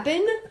never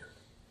happen,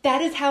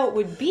 that is how it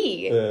would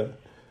be. Yeah.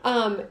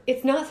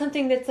 It's not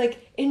something that's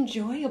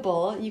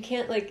enjoyable. You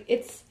can't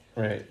it's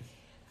right.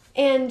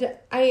 And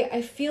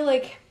I feel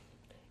like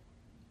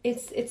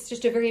it's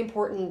just a very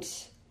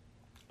important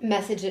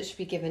message that should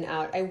be given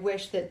out. I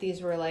wish that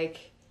these were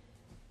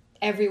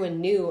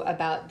everyone knew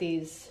about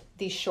these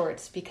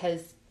shorts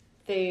because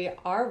they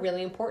are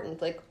really important.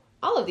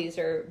 All of these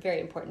are very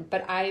important,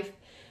 but I've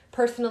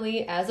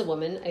personally, as a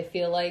woman, I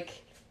feel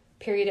like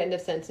period, end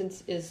of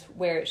sentence is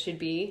where it should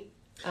be.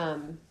 I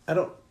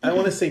don't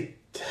want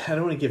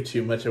to give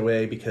too much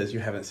away because you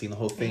haven't seen the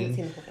whole thing. I haven't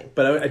seen the whole thing.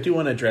 But I do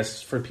want to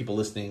address for people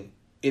listening,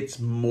 it's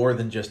more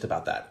than just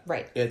about that.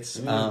 Right. It's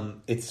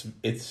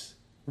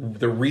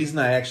the reason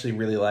I actually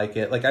really like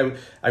it. I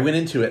went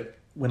into it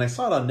when I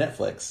saw it on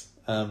Netflix,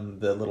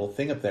 the little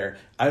thing up there.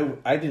 I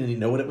didn't even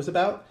know what it was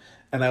about,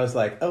 and I was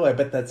like, oh, I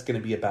bet that's going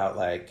to be about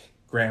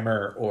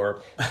grammar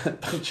or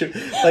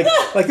punctuation.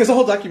 There's a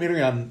whole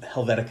documentary on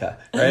Helvetica,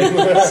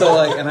 right? So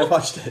and I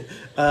watched it.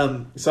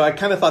 So I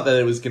kind of thought that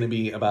it was going to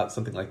be about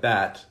something like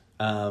that,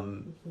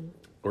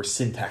 or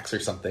syntax or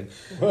something.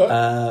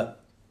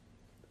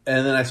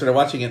 And then I started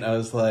watching it, and I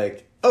was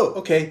like, oh,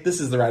 okay,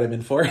 this is the ride I'm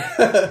in for.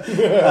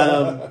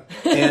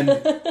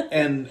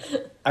 And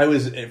I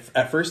was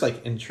at first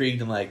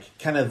intrigued and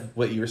kind of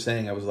what you were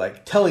saying. I was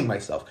telling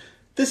myself,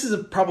 this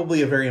is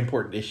probably a very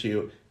important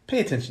issue. Pay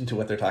attention to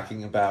what they're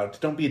talking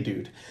about. Don't be a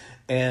dude.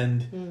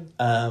 And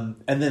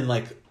then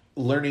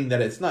learning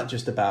that it's not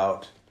just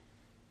about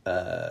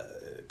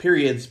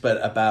periods,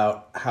 but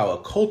about how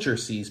a culture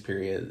sees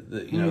period.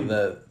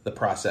 The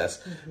process.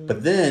 Mm-hmm.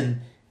 But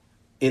then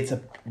it's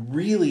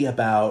really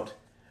about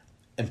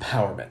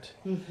empowerment.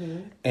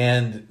 Mm-hmm.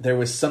 And there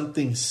was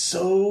something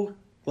so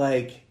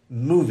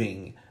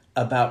moving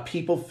about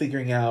people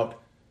figuring out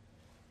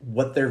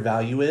what their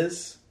value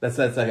is. That's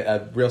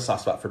a real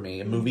soft spot for me.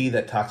 A movie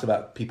that talks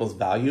about people's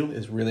value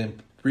is really,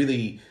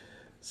 really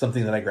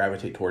something that I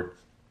gravitate toward.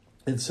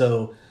 And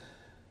so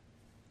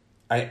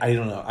I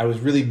don't know. I was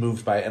really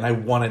moved by it, and I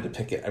wanted to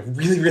pick it. I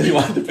really, really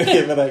wanted to pick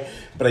it,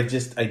 but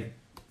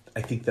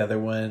I think the other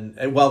one,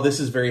 while this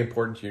is very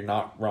important, you're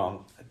not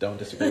wrong. I don't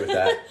disagree with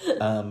that.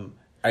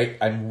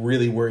 I'm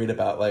really worried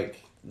about,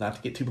 like, not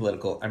to get too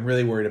political, I'm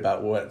really worried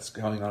about what's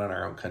going on in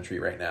our own country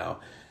right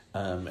now.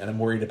 And I'm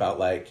worried about,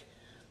 like,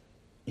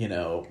 you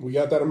know... We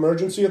got that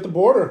emergency at the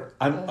border.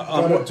 I'm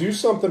gotta do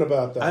something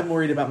about that. I'm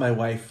worried about my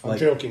wife. I'm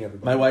joking,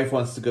 everybody. My wife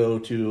wants to go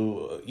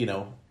to, you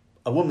know,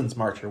 a women's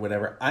march or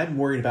whatever. I'm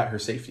worried about her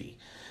safety.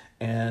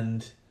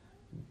 And,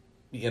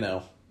 you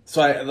know...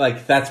 So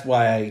that's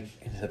why I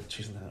ended up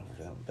choosing that over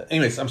them. But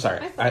anyways, I'm sorry.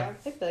 I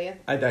feel you.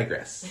 I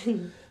digress.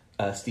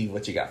 Steve,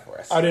 what you got for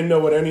us? I didn't know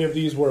what any of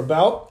these were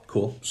about.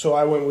 Cool. So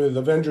I went with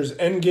Avengers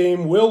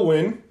Endgame will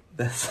win.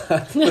 But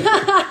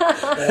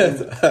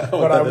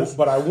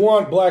I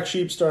want Black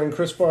Sheep starring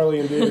Chris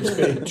Farley and David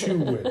Spade to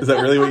win. Is that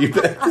really what you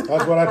picked?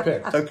 That's what I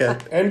picked. Okay.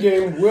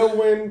 Endgame will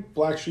win.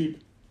 Black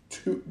Sheep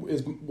 2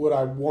 is what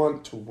I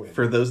want to win.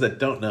 For those that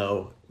don't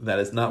know, that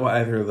is not what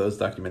either of those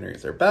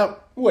documentaries are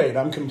about. Wait,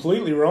 I'm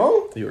completely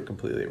wrong? You were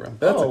completely wrong.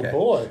 That's okay. Oh,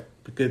 boy.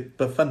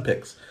 But fun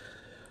picks.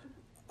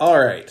 All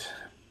right.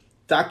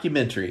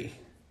 Documentary.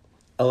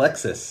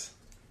 Alexis.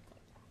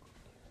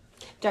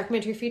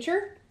 Documentary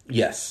feature?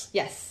 Yes.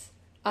 Yes.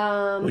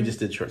 We just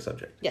did short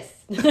subject. Yes.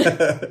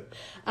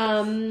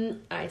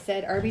 I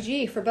said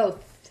RBG for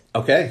both.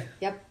 Okay.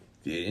 Yep.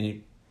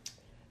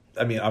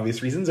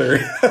 Obvious reasons, or?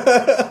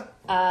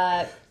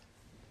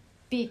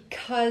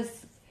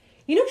 Because,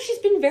 you know, she's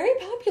been very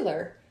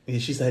popular.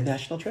 She's a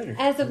national treasure.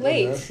 As of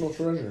late. National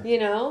treasure. You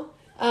know?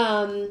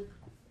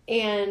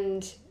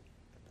 And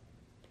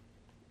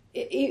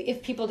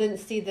if people didn't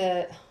see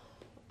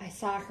I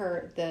saw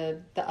her,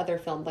 the other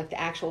film, like the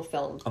actual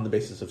film. On the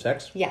Basis of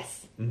Sex?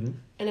 Yes. Mm-hmm.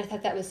 And I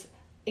thought that was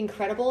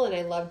incredible, and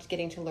I loved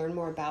getting to learn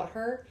more about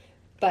her.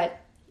 But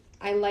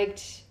I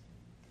liked,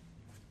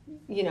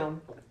 you know...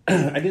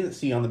 I didn't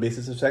see On the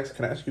Basis of Sex.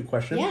 Can I ask you a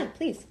question? Yeah,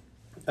 please.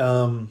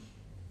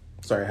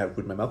 Sorry, I have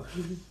food in my mouth.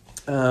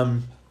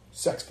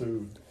 Sex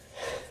food.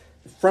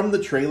 From the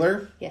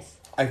trailer, Yes.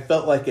 I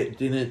felt like it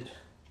didn't...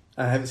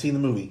 I haven't seen the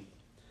movie.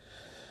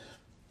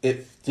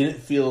 It didn't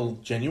feel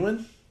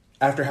genuine.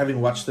 After having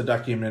watched the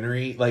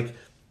documentary, like,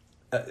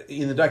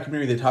 in the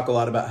documentary, they talk a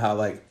lot about how,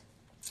 like,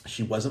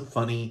 she wasn't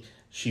funny.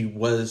 She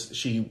only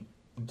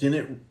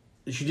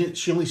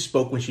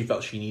spoke when she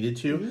felt she needed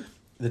to. Mm-hmm.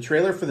 The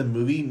trailer for the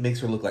movie makes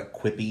her look, like,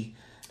 quippy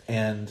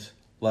and,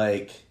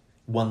 like,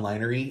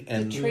 one-linery.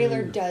 And the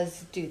trailer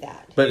does do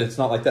that. But it's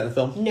not like that in the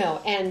film?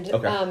 No, and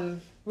okay.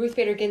 Ruth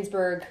Bader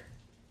Ginsburg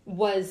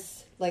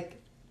was,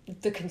 like,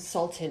 the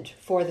consultant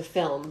for the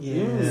film.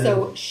 Yeah.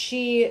 So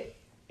she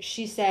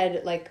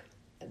said, like,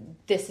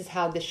 this is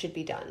how this should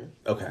be done.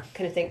 Okay.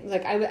 Kind of thing.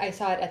 Like, I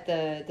saw it at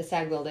the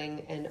SAG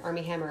building, and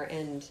Armie Hammer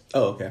and...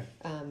 Oh, okay.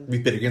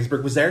 Ruth Bader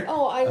Ginsburg was there?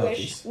 Oh, I wish.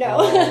 Geez.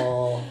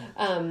 No.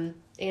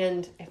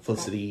 And...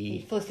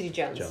 Felicity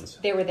Jones.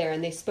 They were there,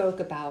 and they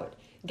spoke about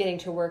getting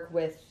to work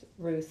with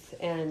Ruth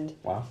and,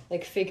 wow,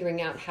 like,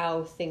 figuring out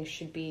how things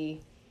should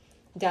be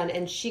done.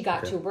 And she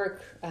got to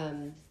work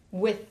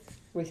with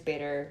Ruth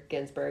Bader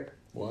Ginsburg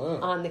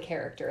on the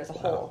character as a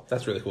whole.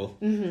 That's really cool.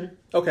 Mm-hmm.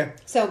 Okay.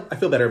 So I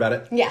feel better about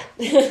it. Yeah.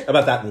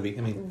 About that movie.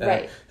 I mean,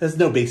 right. There's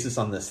no basis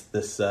on this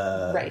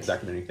right.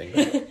 documentary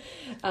thing.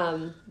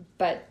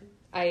 But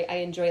I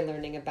enjoy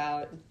learning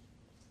about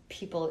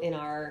people in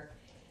our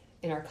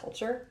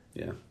culture.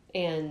 Yeah.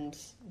 And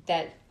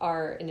that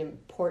are an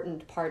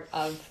important part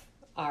of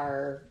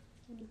our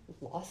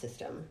law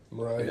system.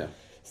 Right. Yeah.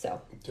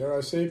 So, dare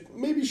I say,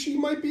 maybe she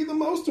might be the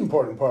most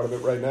important part of it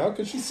right now,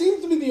 because she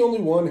seems to be the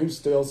only one who's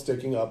still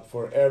sticking up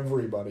for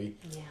everybody,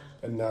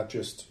 and not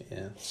just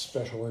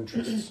special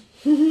interests.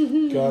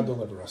 God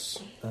deliver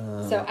us.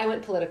 So I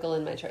went political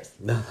in my choice.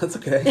 No, that's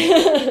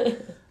okay.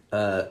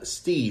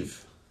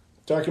 Steve.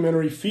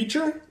 Documentary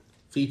feature?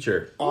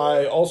 Feature.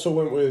 I also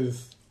went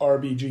with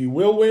RBG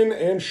will win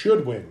and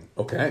should win.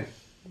 Okay.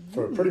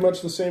 For pretty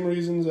much the same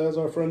reasons as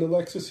our friend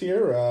Alexis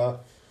here.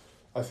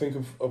 I think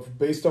of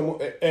based on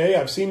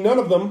I've seen none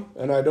of them,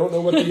 and I don't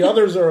know what the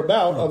others are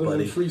about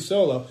than Free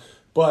Solo.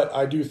 But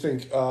I do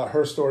think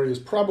her story is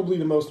probably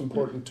the most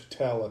important to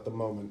tell at the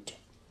moment.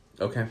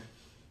 Okay.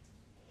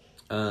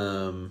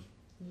 All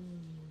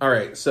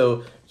right.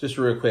 So just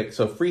real quick.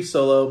 So Free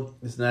Solo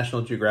is a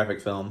National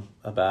Geographic film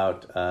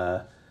about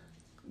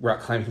rock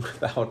climbing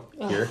without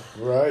gear.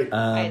 Right.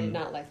 I did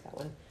not like that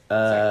one.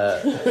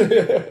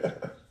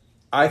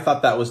 I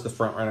thought that was the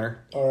front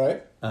runner. All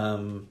right.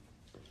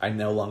 I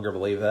no longer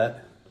believe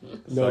that.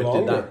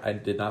 So I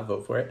did not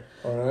vote for it.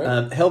 All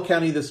right. Hell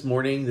County this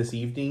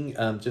evening,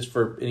 just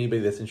for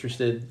anybody that's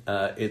interested,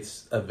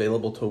 it's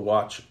available to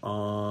watch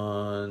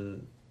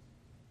on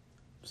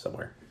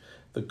somewhere.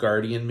 The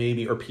Guardian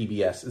maybe, or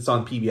PBS. It's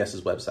on PBS's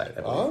website,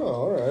 I believe. Oh,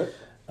 all right.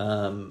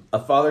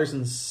 A Fathers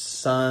and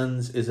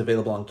Sons is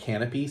available on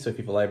Canopy, so if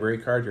you have a library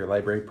card, your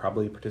library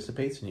probably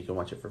participates, and you can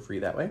watch it for free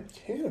that way.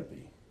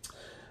 Canopy.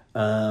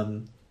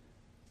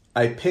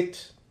 I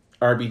picked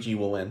RBG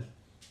will win.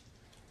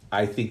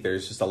 I think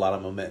there's just a lot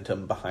of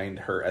momentum behind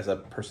her as a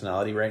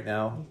personality right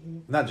now.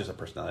 Mm-hmm. Not just a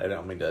personality.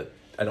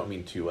 I don't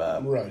mean to.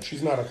 Right,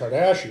 she's not a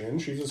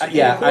Kardashian. She's a Supreme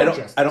Yeah, Court I don't.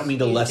 justice. I don't mean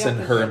to She's lessen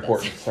her definitely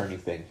importance or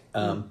anything.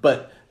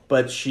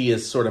 But she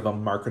is sort of a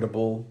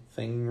marketable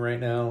thing right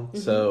now.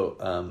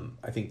 So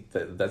I think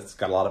that's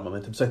got a lot of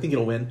momentum. So I think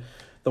it'll win.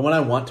 The one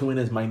I want to win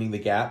is Minding the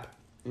Gap.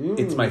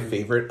 It's my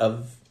favorite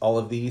of all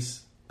of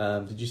these.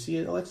 Did you see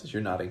it, Alexis?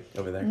 You're nodding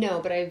over there.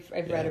 No, but I've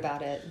read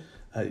about it.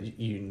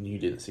 You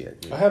didn't see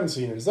it. I haven't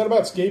seen it. Is that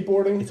about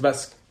skateboarding? It's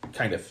about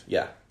kind of,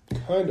 yeah.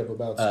 Kind of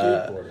about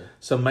skateboarding.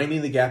 So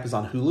Minding the Gap is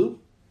on Hulu.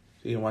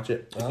 So you can watch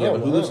it. If you have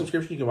a Hulu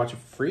subscription, you can watch it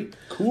for free.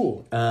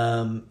 Cool.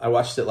 I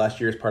watched it last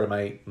year as part of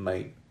my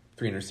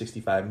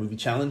 365 movie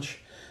challenge.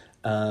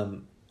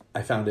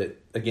 I found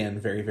it, again,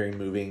 very, very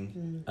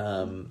moving.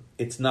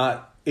 It's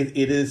not... It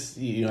is...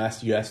 You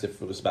asked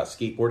if it was about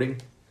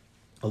skateboarding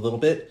a little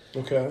bit.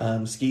 Okay.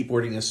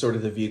 Skateboarding is sort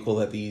of the vehicle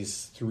that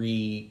these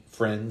three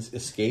friends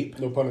escape.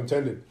 No pun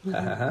intended.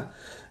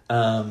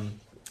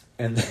 And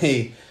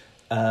they...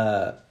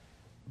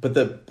 But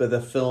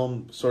the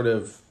film sort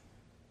of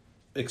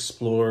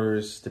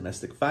explores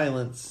domestic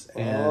violence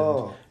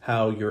and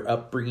how your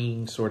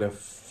upbringing sort of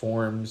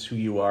forms who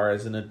you are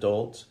as an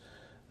adult,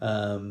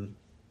 and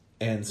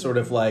sort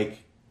of like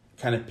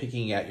kind of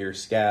picking at your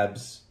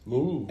scabs.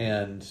 Ooh.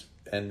 and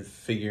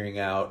figuring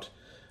out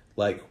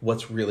like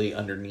what's really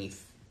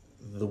underneath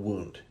the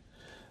wound.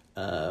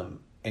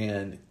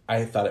 And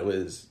I thought it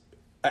was,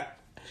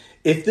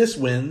 if this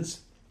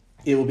wins,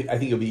 it will be. I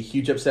think it'll be a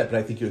huge upset, but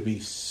I think it would be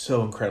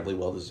so incredibly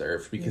well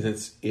deserved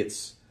because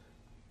it's,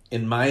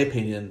 in my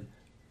opinion,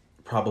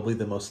 probably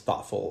the most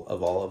thoughtful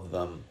of all of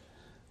them,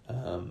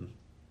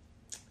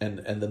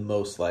 and the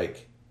most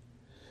like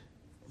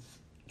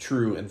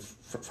true and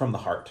from the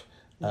heart.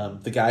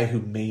 The guy who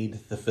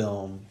made the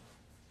film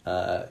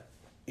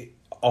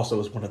also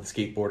was one of the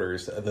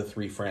skateboarders, the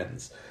three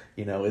friends.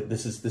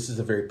 This is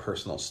a very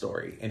personal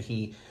story, and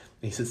he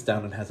sits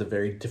down and has a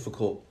very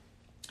difficult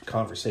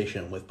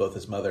conversation with both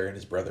his mother and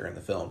his brother in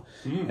the film,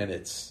 and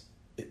it's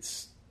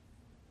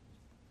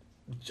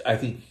I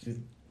think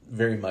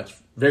very much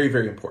very,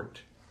 very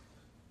important,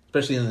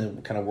 especially in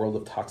the kind of world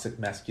of toxic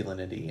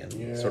masculinity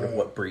and sort of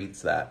what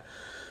breeds that.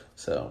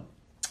 So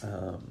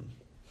that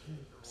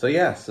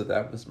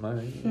was my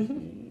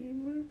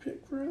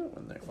pick for that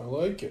one there. I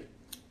like it.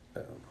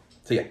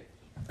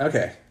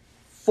 Okay,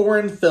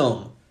 foreign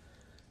film.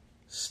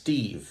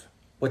 Steve,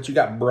 what you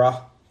got,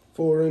 brah?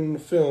 Foreign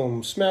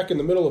film, smack in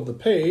the middle of the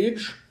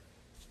page.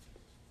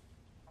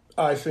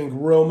 I think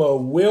Roma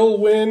will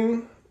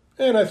win,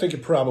 and I think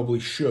it probably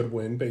should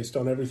win based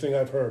on everything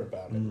I've heard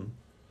about it.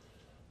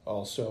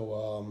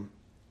 Also,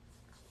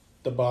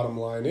 the bottom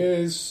line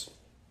is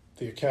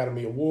the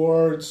Academy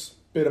Awards,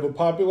 bit of a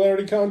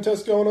popularity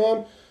contest going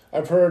on.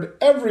 I've heard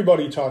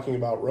everybody talking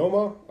about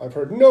Roma. I've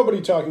heard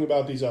nobody talking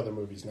about these other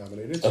movies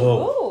nominated.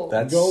 Oh.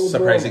 That's Go with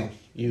surprising.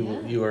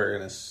 Roma. You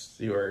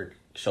are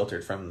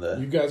sheltered from the...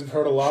 You guys have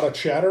heard a lot of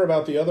chatter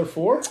about the other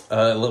four?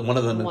 one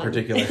of them in One.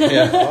 particular.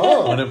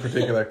 Yeah, one in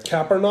particular.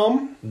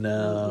 Capernaum,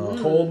 No.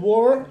 Cold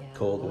War,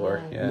 Cold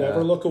War, yeah.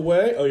 Never Look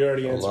Away. Oh, you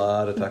already A answered.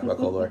 lot of talk about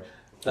Cold War.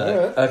 All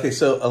right. Okay,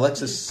 so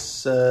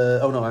Alexis...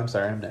 oh, no, I'm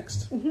sorry. I'm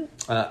next.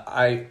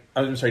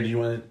 I'm sorry. Did you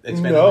want to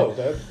expand on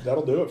No,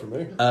 that'll do it for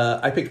me.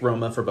 I picked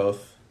Roma for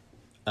both.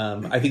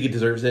 I think it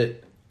deserves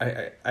it.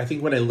 I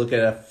think when I look at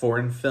a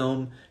foreign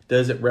film,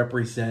 does it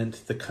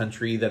represent the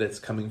country that it's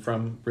coming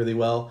from really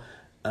well?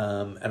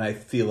 And I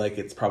feel like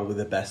it's probably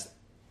the best.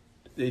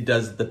 It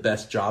does the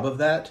best job of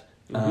that,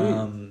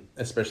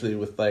 especially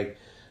with like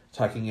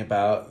talking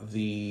about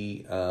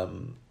the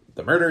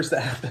murders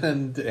that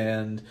happened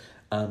and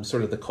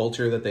sort of the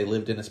culture that they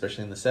lived in,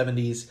 especially in the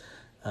 70s.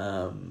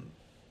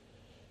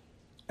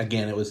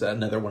 Again, it was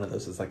another one of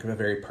those. It's like a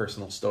very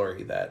personal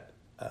story that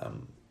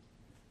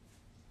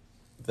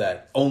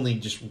that only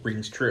just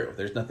rings true.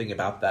 There's nothing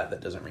about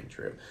that doesn't ring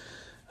true.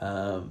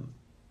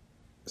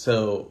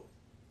 So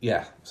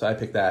I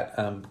picked that.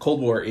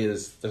 Cold War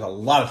there's a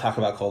lot of talk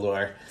about Cold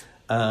War.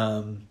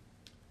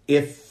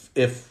 If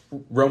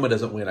Roma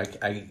doesn't win, I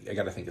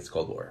gotta think it's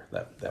Cold War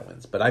that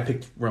wins. But I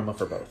picked Roma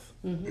for both.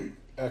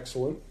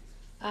 Excellent.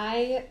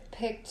 I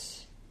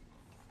picked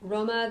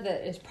Roma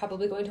that is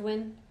probably going to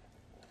win.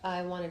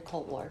 I wanted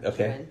Cold War to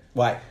win.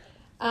 Why?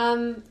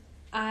 I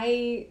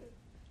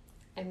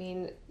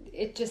mean,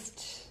 it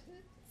just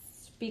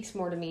speaks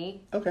more to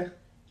me. Okay.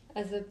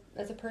 As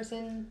a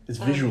person. It's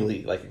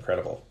visually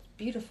incredible.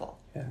 Beautiful.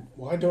 Yeah.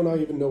 Why don't I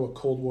even know what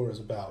Cold War is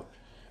about?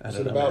 Is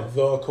it know, about man.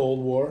 the Cold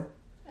War?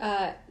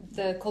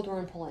 The Cold War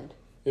in Poland.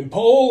 In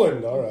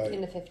Poland, all right.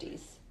 In the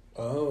 50s.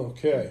 Oh,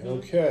 okay,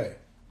 okay.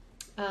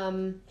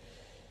 And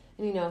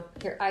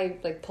here I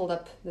pulled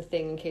up the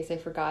thing in case I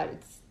forgot.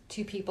 It's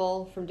two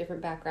people from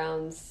different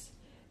backgrounds.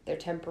 Their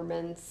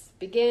temperaments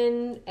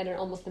begin at an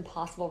almost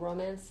impossible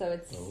romance. So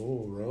it's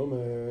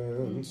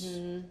romance.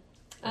 Mm-hmm.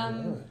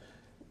 Right.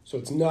 So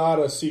it's not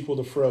a sequel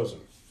to Frozen.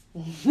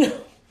 No,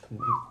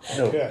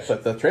 Okay.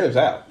 but the trailer's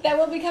out. That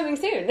will be coming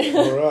soon.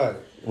 All right.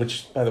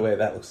 Which, by the way,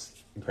 that looks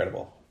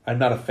incredible. I'm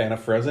not a fan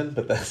of Frozen,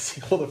 but the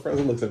sequel to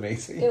Frozen looks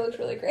amazing. It looks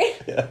really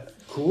great. Yeah.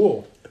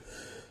 Cool.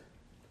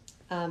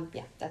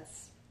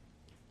 That's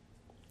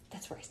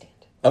That's where I stand.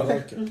 Okay. I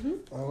like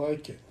it. I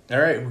like it. All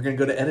right, we're going to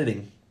go to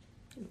editing.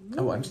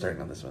 Oh, I'm starting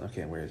on this one.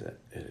 Okay, where is it?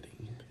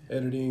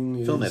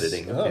 Editing. Film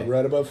editing. Okay.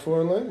 Right above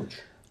foreign language.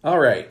 All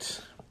right.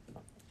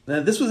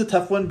 Now, this was a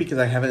tough one because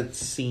I haven't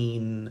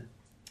seen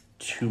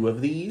 2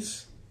 of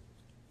these.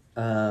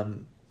 But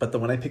the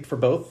one I picked for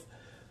both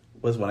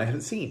was one I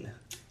haven't seen.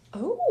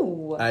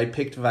 Oh. I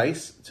picked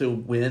Vice to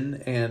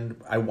win,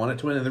 and I want it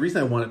to win. And the reason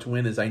I want it to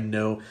win is I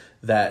know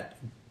that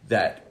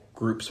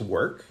group's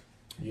work.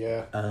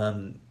 Yeah.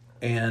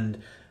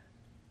 And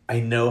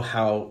I know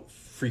how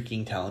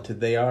freaking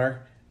talented they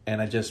are.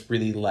 And I just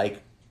really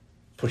like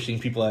pushing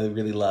people I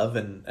really love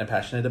and am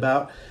passionate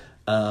about.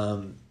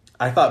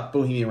 I thought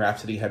Bohemian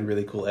Rhapsody had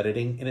really cool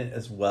editing in it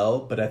as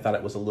well, but I thought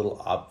it was a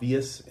little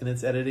obvious in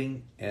its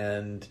editing,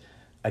 and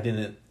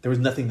there was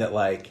nothing that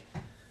like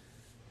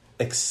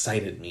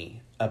excited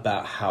me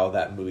about how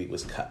that movie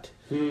was cut.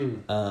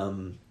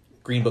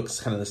 Green Book's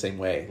kind of the same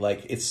way.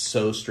 Like, it's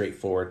so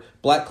straightforward.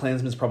 Black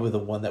Klansman's probably the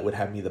one that would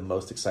have me the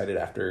most excited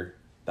after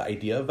the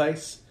idea of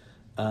Vice.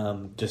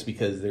 Just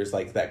because there's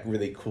like that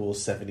really cool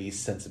 70s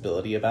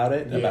sensibility about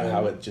it, and about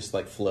how it just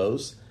like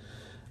flows.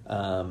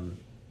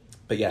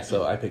 But yeah,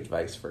 so I picked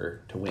Vice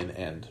to win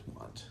and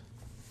want.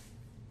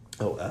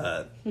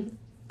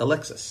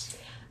 Alexis.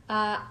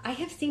 I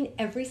have seen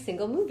every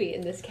single movie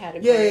in this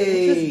category,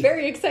 Yay! which was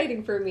very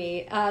exciting for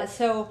me.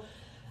 So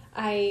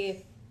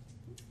I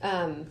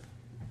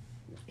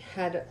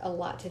had a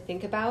lot to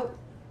think about.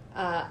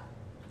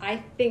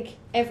 I think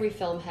every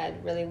film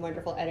had really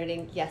wonderful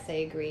editing. Yes, I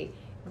agree.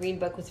 Green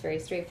Book was very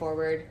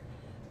straightforward.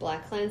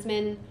 Black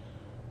Klansman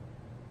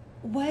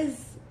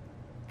was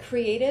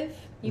creative.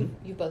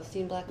 You've both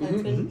seen Black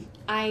Klansman.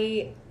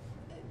 Mm-hmm.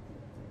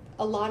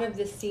 A lot of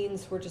the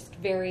scenes were just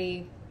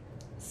very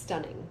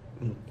stunning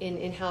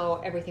in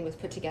how everything was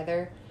put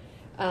together.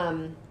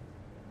 I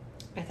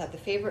thought The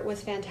Favorite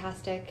was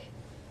fantastic.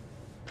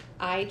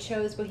 I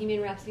chose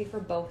Bohemian Rhapsody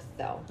for both,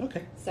 though.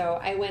 Okay. So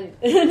I went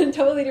in a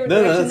totally different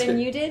direction than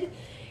good. you did.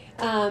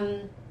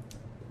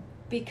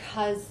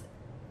 Because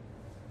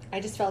I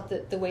just felt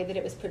that the way that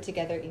it was put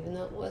together, even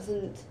though it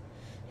wasn't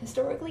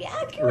historically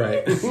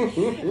accurate,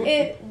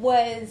 it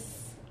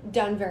was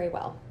done very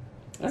well.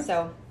 Right.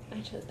 So I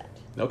chose that.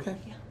 Okay.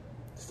 Yeah.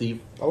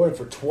 Steve. I went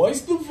for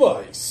twice the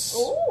Vice.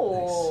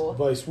 Oh.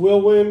 Vice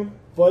will win.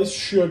 Vice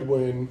should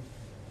win.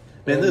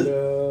 Man,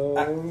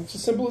 And, it's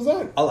as simple as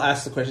that. I'll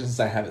ask the question since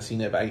I haven't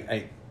seen it, but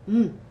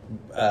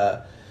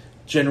I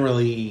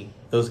generally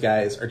those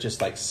guys are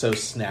just like so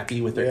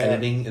snappy with their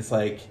editing. It's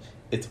like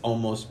it's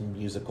almost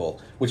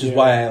musical, which is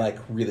why I like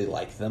really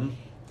like them.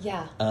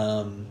 Yeah.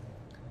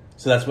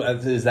 So that's what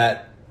is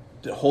that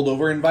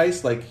holdover in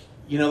Vice, like,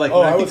 you know, like Oh,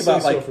 when I think would say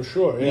about so like for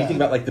sure, when you yeah. think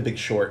about like The Big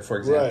Short, for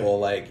example,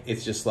 Right. like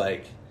it's just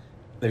like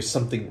there's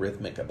something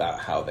rhythmic about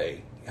how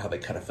they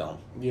cut a film.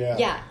 Yeah.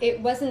 Yeah, it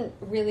wasn't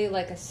really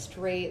like a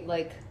straight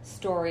like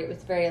story. It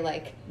was very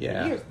like,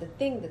 here's the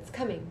thing that's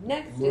coming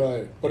next.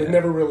 Right. But Yeah. it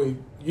never really...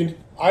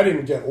 I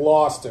didn't get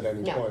lost at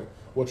any No. point,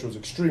 which was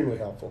extremely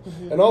helpful.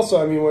 And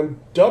also, I mean, when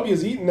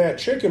W's eating that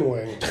chicken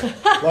wing,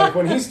 like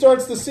when he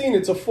starts the scene,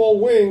 it's a full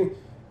wing,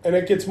 and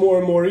it gets more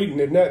and more eaten.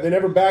 They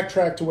never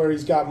backtrack to where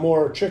he's got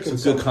more chicken.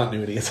 Some good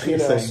continuity. It's like you you're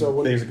know, saying. so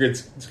when- There's a good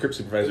script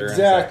supervisor.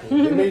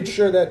 Exactly. They made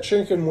sure that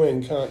chicken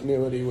wing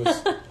continuity was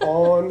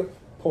on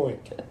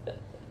point.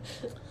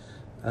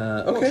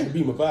 Okay. Should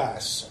be my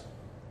boss.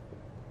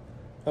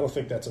 I don't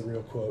think that's a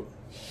real quote.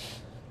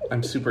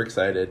 I'm super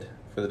excited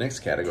for the next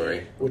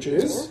category. Which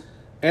is?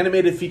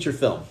 Animated feature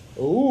film.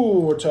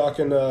 Ooh, we're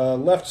talking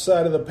left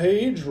side of the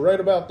page, right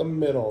about the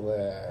middle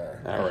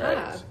there. All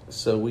right.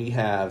 So we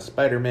have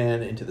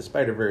Spider-Man, Into the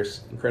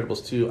Spider-Verse,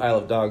 Incredibles 2, Isle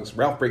of Dogs,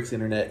 Ralph Breaks the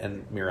Internet,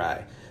 and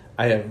Mirai.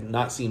 I have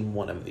not seen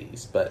one of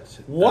these, but...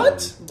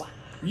 What? Wow.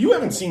 You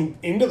haven't seen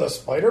Into the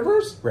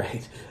Spider-Verse?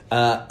 Right.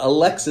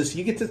 Alexis,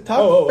 you get to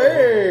talk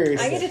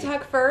first. I get to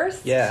talk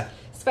first? Yeah.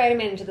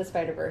 Spider-Man Into the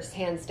Spider-Verse,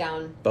 hands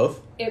down.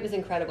 Both? It was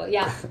incredible.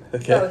 Yeah,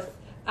 Okay. both.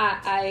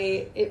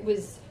 It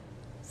was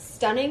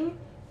stunning.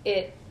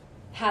 It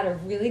had a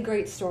really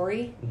great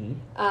story.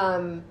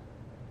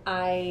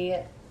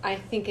 I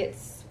think it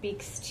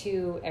speaks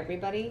to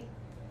everybody.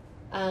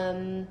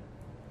 And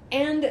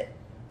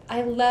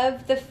I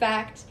love the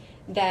fact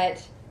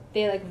that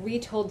they like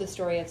retold the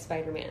story of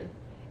Spider-Man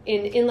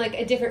in like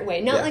a different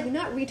way.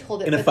 Not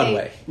retold it In a but fun they,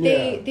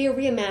 way. They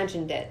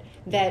reimagined it.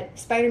 That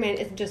Spider-Man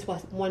isn't just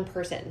one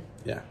person.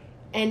 Yeah.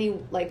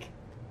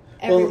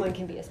 Everyone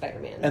can be a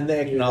Spider-Man. And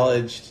they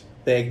acknowledged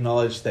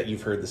that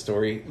you've heard the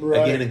story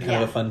Right. again in kind of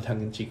Yeah. a fun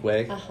tongue-in-cheek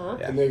way. Uh-huh.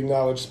 Yeah. And they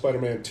acknowledged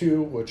Spider-Man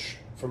 2, which,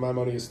 for my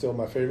money, is still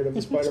my favorite of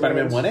the Spider-Man.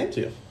 Spider-Man 1 and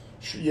 2.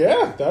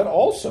 Yeah, that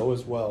also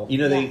as well. You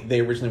know, Yeah. they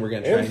originally were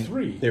going to try And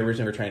 3. They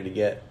originally were trying to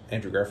get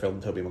Andrew Garfield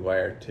and Tobey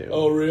Maguire to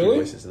Oh, really? do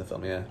voices in the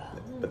film. Yeah,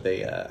 but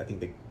they I think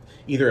they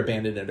either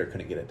abandoned it or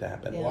couldn't get it to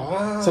happen. Yeah.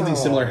 Wow. Something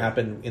similar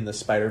happened in the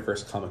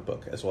Spider-Verse comic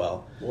book as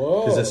well.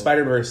 Whoa. Because the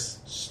Spider-Verse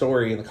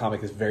story in the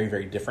comic is very,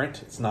 very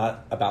different. It's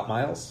not about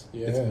Miles.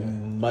 Yeah. It's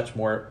much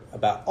more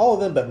about all of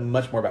them, but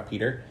much more about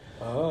Peter.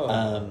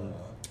 Oh.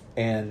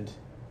 And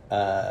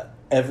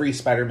every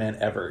Spider-Man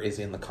ever is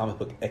in the comic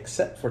book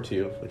except for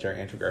 2, which are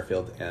Andrew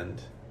Garfield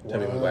and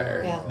Tobey Wow.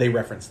 Maguire. Yeah. They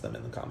reference them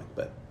in the comic,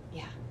 but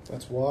Yeah.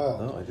 That's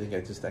wild. I think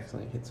I just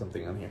accidentally hit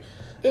something on here.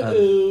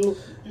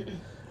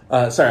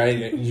 Uh-oh.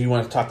 Sorry, you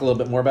want to talk a little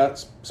bit more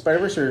about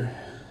Spider-Verse or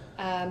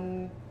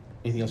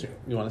anything else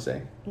you want to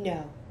say?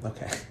 No.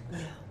 Okay.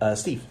 No.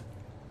 Steve.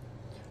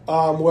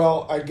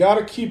 Well, I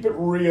gotta keep it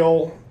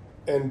real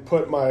and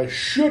put my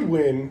should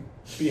win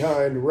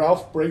behind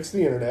Ralph Breaks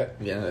the Internet.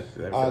 Yeah,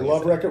 I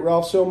love Wreck-It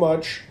Ralph so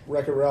much.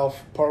 Wreck-It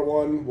Ralph Part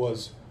 1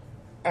 was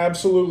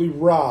absolutely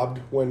robbed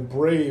when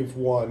Brave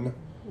won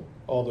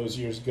all those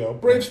years ago.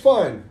 Brave's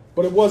fine,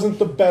 but it wasn't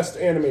the best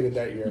animated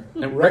that year.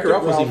 And Wreck-It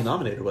Ralph was even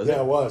nominated, wasn't it?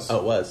 Yeah, it was. Oh,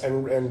 it was.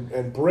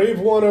 And Brave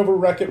won over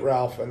Wreck-It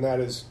Ralph, and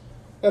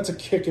that's a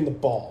kick in the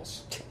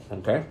balls.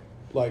 Okay.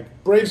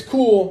 Like, Brave's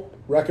cool,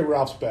 Wreck-It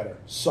Ralph's better.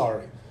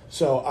 Sorry.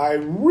 So I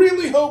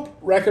really hope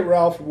Wreck-It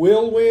Ralph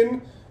will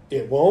win.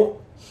 It won't.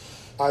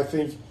 I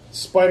think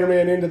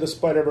Spider-Man Into the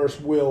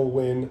Spider-Verse will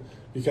win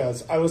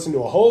because I listen to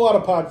a whole lot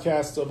of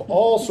podcasts of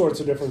all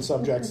sorts of different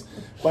subjects,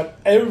 but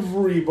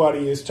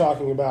everybody is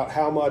talking about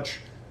how much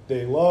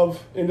they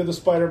love Into the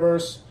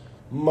Spider-Verse.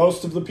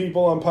 Most of the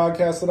people on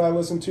podcasts that I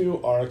listen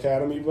to are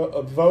Academy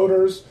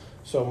voters,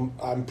 so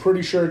I'm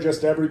pretty sure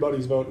just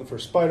everybody's voting for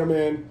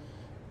Spider-Man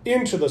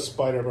Into the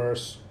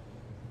Spider-Verse,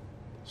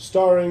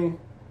 starring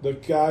the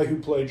guy who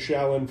played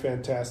Shaolin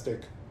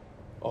Fantastic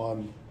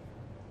on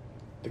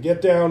The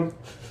Get Down,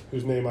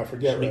 whose name I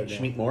forget right now.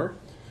 Shameik Moore?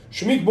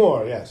 Shameik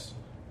Moore, yes.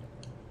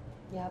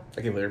 Yep.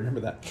 I can't really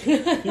remember that. He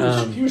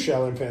was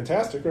Shaolin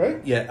Fantastic, right?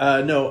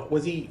 Yeah, no.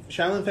 Was he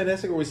Shaolin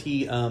Fantastic or was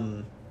he...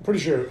 Pretty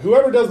sure.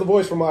 Whoever does the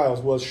voice for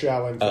Miles was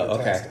Shaolin Fantastic. Oh,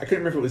 okay. I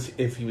couldn't remember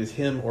if he was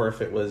him or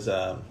if it was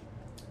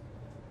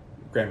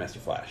Grandmaster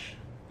Flash.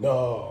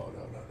 No.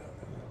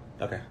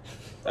 Okay.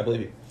 I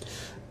believe you.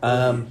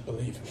 Believe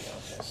me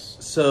on this.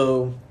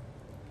 So,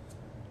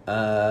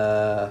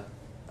 I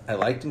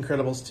liked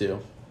Incredibles 2.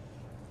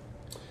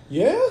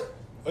 Yeah?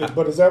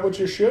 But is that what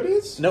your should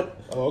is? Nope.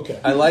 Oh, okay.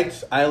 I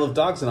liked Isle of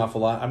Dogs an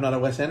awful lot. I'm not a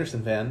Wes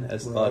Anderson fan,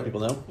 as a lot of people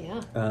know.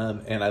 Yeah.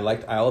 And I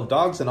liked Isle of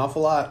Dogs an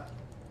awful lot.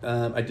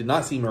 I did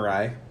not see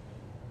Mirai.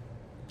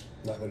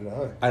 Neither did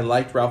I. I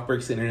liked Ralph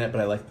Breaks the Internet,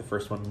 but I liked the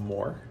first one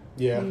more.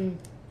 Yeah.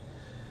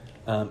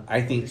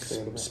 I think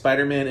Understandable.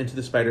 Spider-Man Into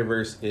the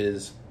Spider-Verse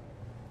is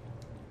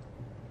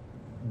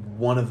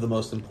one of the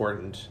most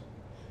important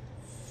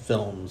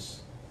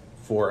films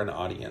for an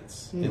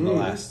audience in the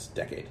last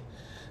decade.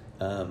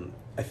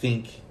 I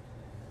think,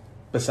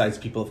 besides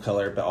people of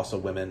color, but also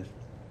women,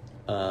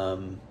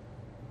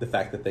 the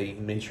fact that they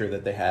made sure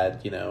that they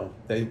had,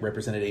 they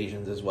represented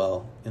Asians as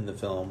well in the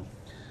film.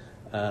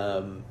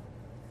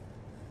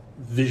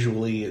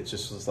 Visually, it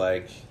just was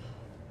like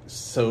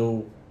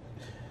so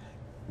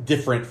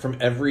different from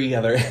every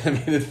other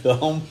animated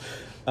film.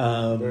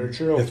 Very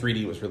true. The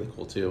 3D was really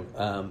cool too.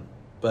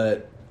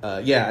 But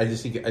I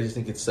just think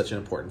it's such an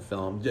important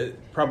film.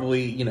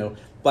 Probably,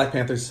 Black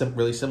Panther's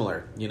really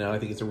similar. I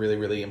think it's a really,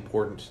 really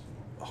important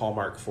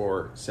hallmark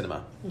for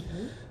cinema.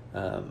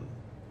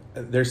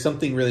 There's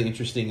something really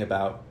interesting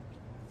about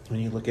when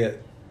you look at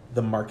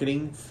the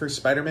marketing for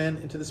Spider-Man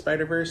Into the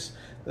Spider-Verse.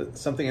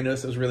 Something I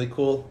noticed that was really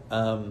cool.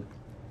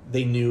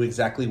 They knew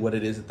exactly what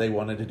it is that they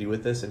wanted to do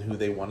with this and who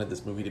they wanted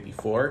this movie to be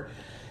for.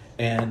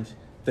 And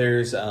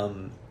there's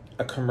a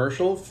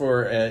commercial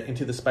for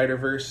Into the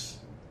Spider-Verse,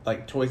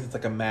 like toys. It's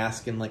like a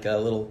mask and like a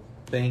little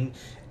thing,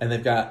 and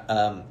they've got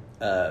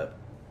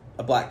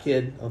a black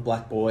kid, a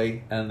black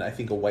boy, and I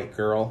think a white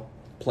girl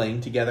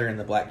playing together, and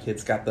the black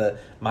kid's got the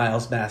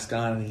Miles mask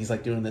on, and he's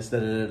like doing this,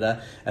 and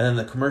then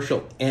the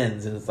commercial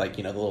ends, and it's like,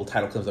 the little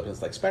title comes up, and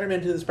it's like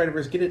Spider-Man to the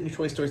Spider-Verse, get it in your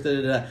toy stores,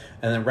 and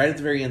then right at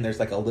the very end, there's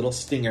like a little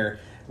stinger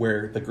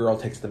where the girl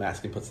takes the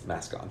mask and puts the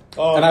mask on.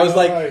 Oh, and I was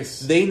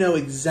nice. like, they know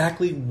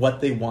exactly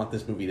what they want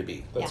this movie to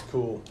be. That's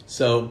cool.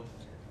 So,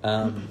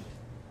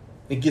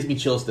 it gives me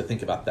chills to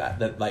think about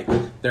that like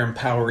they're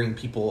empowering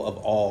people of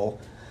all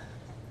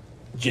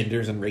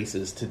genders and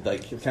races to,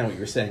 like, kind of what you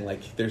were saying,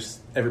 like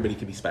everybody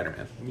can be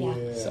Spider-Man.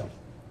 Yeah.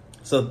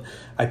 So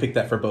I picked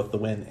that for both the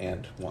win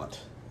and want.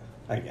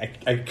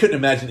 I couldn't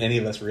imagine any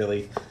of us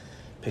really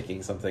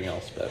picking something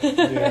else, but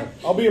Yeah.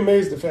 I'll be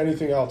amazed if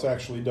anything else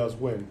actually does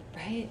win.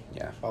 Right?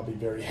 yeah. I'll be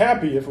very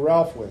happy if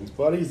Ralph wins,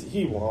 but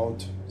he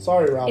won't.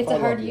 Sorry, Ralph. It's I a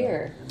hard love you.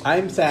 year.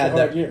 I'm sad It's a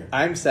hard that year.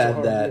 I'm It's a sad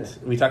hard that year.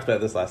 we talked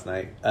about this last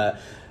night.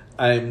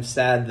 I'm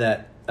sad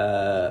that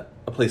A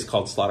Place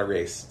Called Slaughter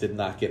Race did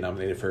not get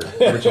nominated for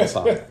original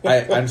song.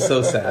 I'm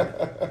so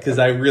sad because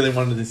I really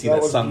wanted to see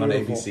that, was sung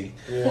beautiful. on ABC.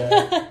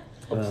 Yeah.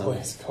 A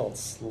place called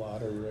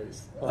Slaughter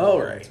Race. All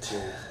that's right.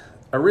 cool.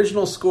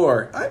 Original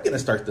score. I'm going to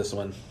start this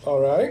one. All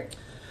right.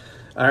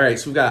 All right,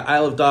 so we've got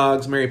Isle of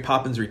Dogs, Mary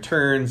Poppins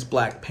Returns,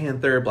 Black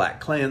Panther, Black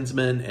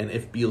Klansman, and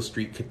If Beale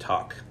Street Could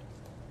Talk.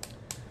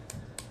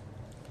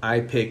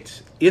 I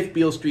picked If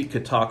Beale Street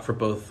Could Talk for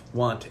both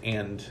Want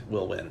and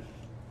Will Win.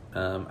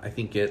 I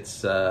think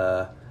it's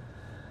the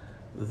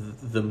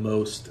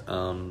most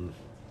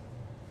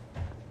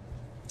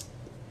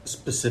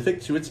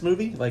specific to its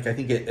movie. Like I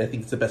think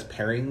it's the best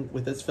pairing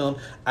with this film.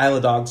 Isle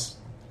of Dogs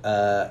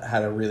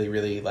had a really,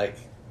 really like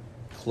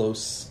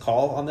close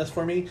call on this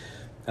for me.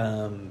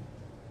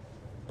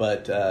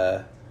 But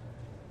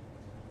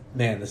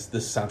man, this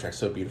soundtrack's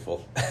so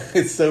beautiful.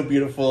 It's so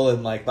beautiful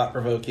and like thought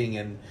provoking,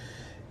 and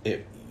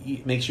it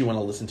makes you want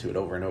to listen to it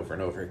over and over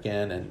and over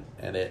again,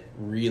 and it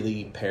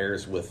really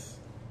pairs with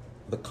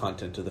the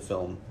content of the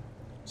film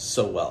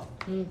so well.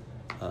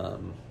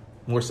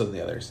 More so than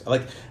the others.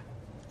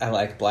 I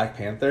like Black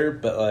Panther,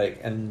 but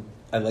and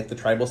I like the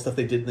tribal stuff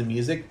they did in the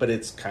music, but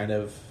it's kind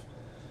of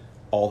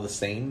all the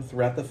same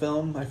throughout the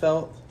film, I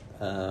felt.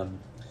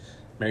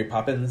 Mary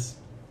Poppins,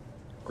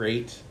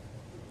 great.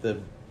 The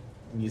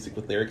music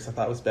with lyrics I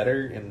thought was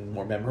better and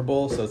more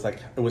memorable, so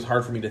it was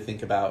hard for me to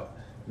think about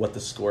what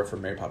the score for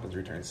Mary Poppins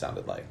Returns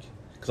sounded like,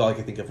 because all I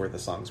could think of were the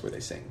songs where they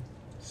sing.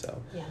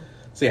 So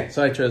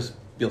I chose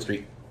Beale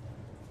Street.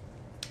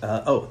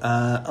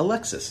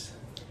 Alexis.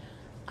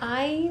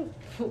 I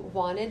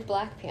wanted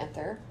Black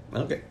Panther.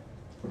 Okay.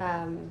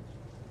 I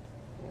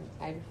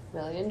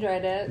really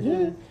enjoyed it.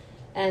 Yeah.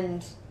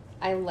 And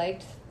I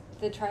liked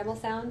the tribal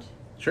sound.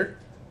 Sure.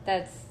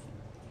 I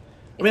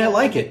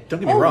like it. Don't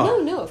get me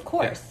wrong. No, of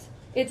course.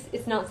 Yeah.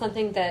 It's not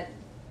something that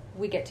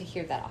we get to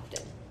hear that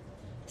often.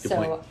 Good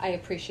point. I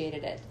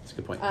appreciated it. That's a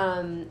good point.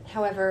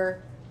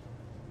 However,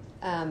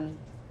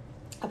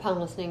 upon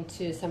listening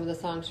to some of the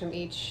songs from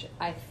each,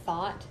 I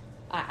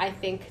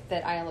think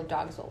that Isle of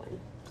Dogs will win.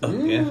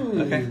 Oh, yeah.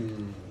 Okay.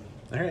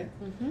 All right.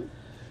 Mm-hmm.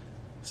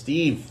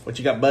 Steve, what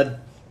you got,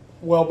 bud?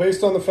 Well,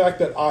 based on the fact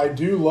that I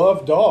do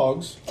love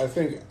dogs, I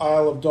think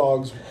Isle of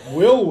Dogs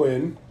will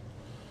win.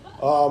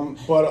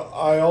 But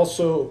I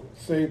also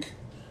think...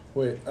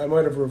 Wait, I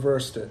might have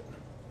reversed it.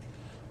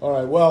 All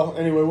right, well,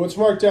 anyway, what's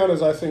marked down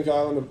is I think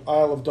Isle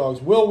of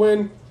Dogs will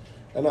win.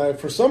 And I,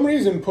 for some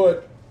reason,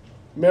 put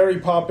Mary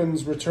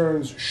Poppins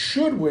Returns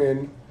should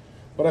win.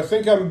 But I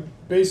think I'm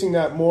basing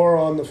that more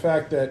on the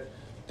fact that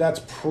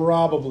that's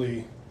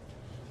probably...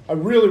 I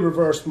really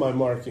reversed my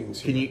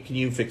markings here. Can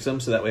you fix them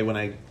so that way when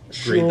I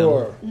grade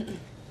Sure. them?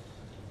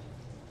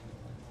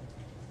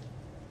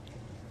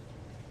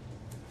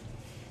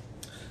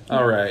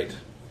 All right.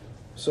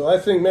 So I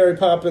think Mary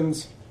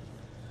Poppins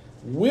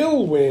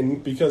will win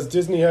because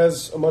Disney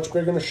has a much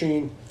bigger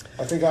machine.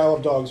 I think Isle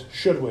of Dogs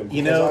should win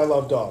because I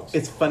love dogs.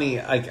 It's funny.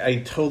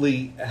 I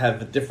totally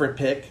have a different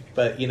pick,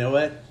 but you know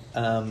what?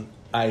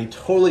 I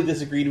totally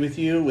disagreed with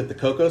you with the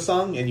Coco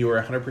song, and you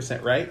were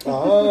 100% right.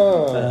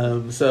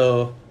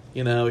 So,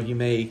 you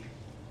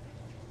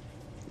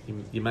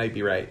might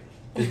be right.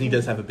 Disney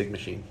does have a big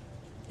machine.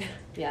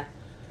 Yeah.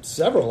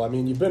 Several. I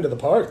mean, you've been to the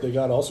park. They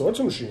got all sorts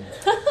of machines.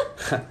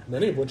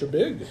 Many of which are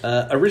big.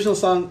 Original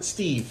song,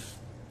 Steve.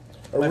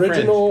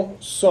 Original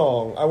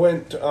song. I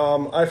went,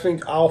 I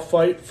think I'll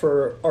Fight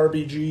for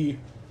RBG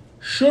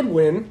should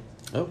win.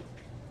 Oh.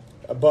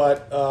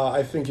 But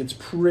I think it's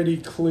pretty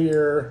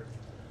clear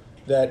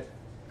that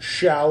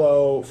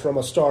Shallow from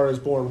A Star Is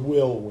Born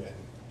will win.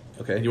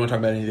 Okay. Do you want to talk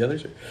about any of the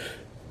others?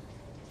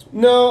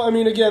 No, I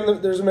mean,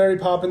 again, there's a Mary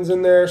Poppins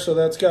in there, so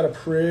that's got a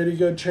pretty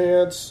good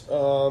chance.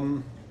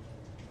 But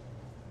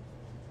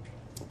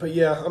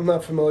yeah, I'm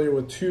not familiar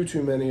with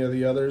too many of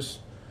the others.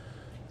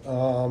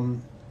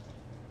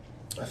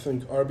 I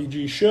think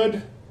RBG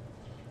should.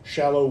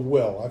 Shallow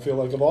will. I feel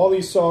like of all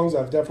these songs,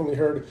 I've definitely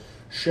heard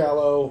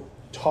Shallow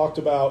talked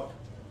about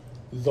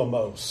the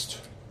most.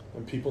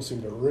 And people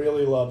seem to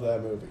really love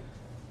that movie.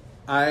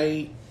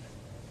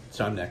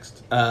 So I'm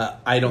next.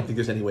 I don't think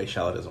there's any way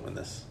Shallow doesn't win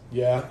this.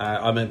 Yeah.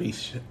 I'm gonna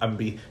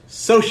be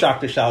so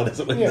shocked if Shallow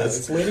doesn't win this.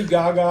 It's Lady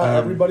Gaga.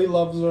 Everybody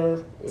loves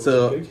her. It was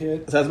a big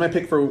hit. So that's my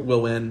pick for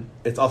will win.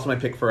 It's also my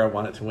pick for I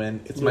want it to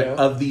win. It's my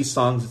of these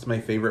songs. It's my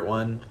favorite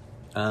one.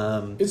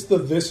 It's the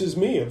This Is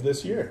Me of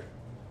this year.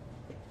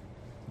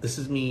 This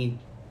Is Me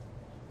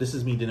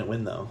didn't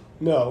win though.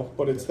 No,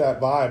 but it's that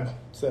vibe.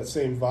 It's that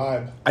same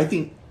vibe. I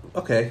think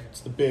okay.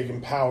 It's the big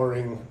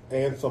empowering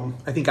anthem.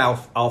 I think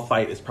I'll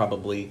Fight is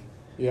probably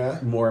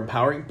more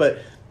empowering, but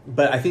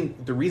I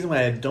think the reason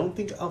why I don't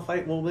think I'll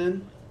Fight will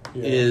win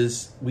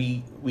is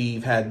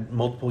we've had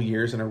multiple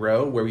years in a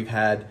row where we've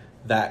had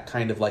that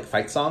kind of like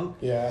fight song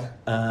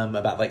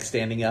about like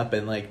standing up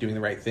and like doing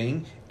the right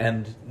thing,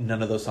 and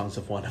none of those songs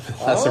have won over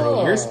the last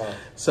several years.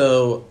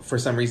 So for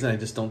some reason I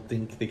just don't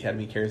think the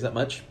Academy cares that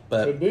much,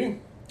 but could be.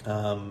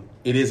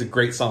 It is a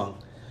great song.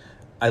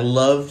 I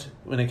loved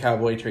when a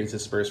cowboy trades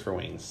his spurs for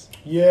wings.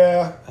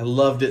 Yeah, I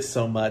loved it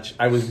so much.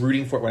 I was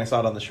rooting for it when I saw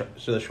it on the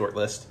short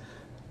list,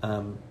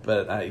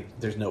 but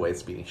there's no way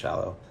it's beating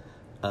Shallow.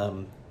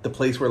 The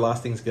Place Where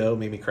Lost Things Go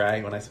made me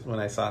cry when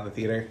I saw it in the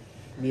theater.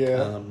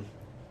 Yeah,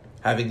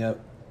 having a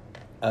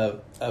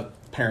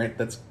parent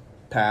that's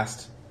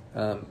passed,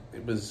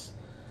 it was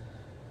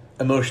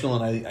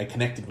emotional, and I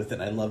connected with it.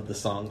 And I loved the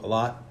song a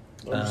lot.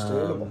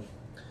 Understandable.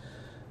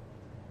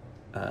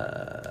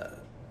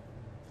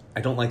 I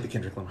don't like the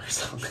Kendrick Lamar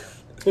song.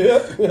 Yeah.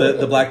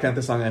 the Black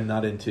Panther song I'm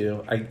not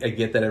into. I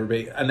get that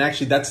everybody... And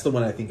actually, that's the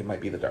one I think it might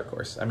be the dark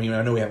horse. I mean,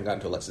 I know we haven't gotten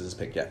to Alexis's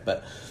pick yet,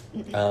 but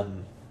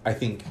I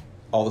think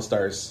All the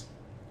Stars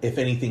if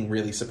anything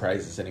really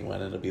surprises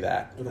anyone, it'll be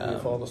that. It'll be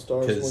If All the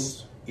Stars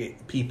Wins.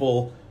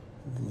 People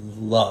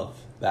love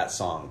that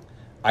song.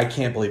 I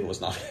can't believe it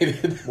was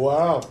nominated.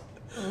 Wow.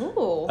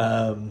 Ooh.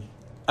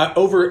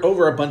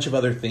 Over a bunch of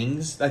other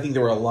things, I think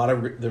there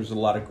was a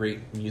lot of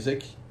great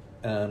music.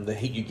 The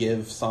Hate You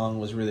Give song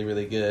was really,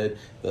 really good.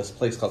 This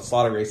place called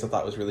Slaughter Race I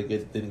thought was really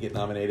good. Didn't get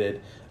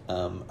nominated.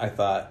 I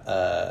thought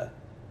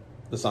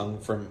the song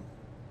from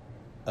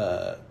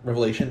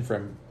Revelation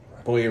from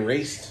Boy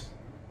Erased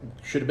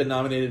should have been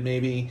nominated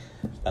maybe.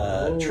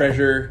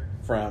 Treasure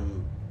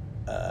from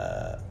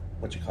the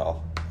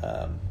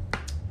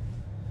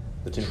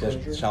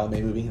Timothée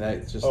Chalamet movie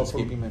that's just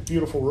escaping my...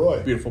 Beautiful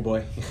Roy. Beautiful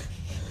Boy.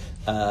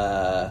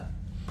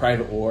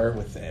 Private War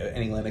with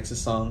Annie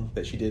Lennox's song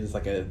that she did is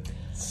like a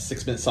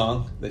 6-minute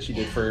song that she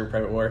did for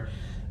Private War.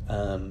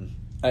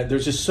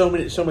 There's just so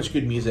much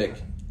good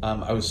music.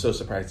 I was so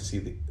surprised to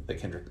see the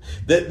Kendrick.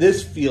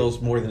 This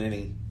feels more than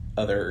any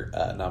other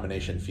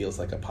nomination feels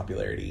like a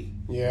popularity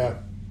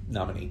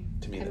nominee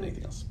to me than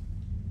anything else.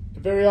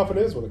 It very often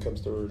is when it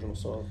comes to original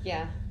song.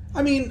 Yeah.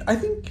 I mean, I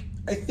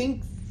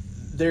think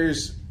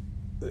there's...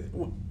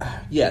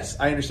 Yes,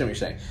 I understand what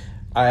you're saying.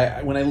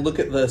 When I look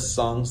at the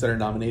songs that are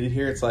nominated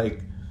here, it's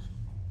like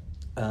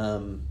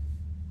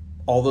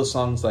all those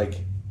songs,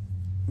 like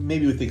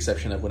maybe with the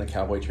exception of When a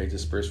Cowboy Trades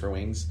His Spurs for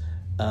Wings,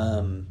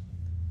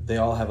 they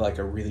all have like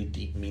a really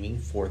deep meaning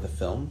for the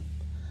film.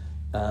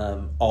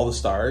 All the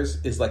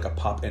Stars is like a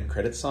pop end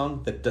credits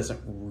song that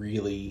doesn't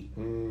really,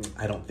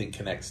 I don't think,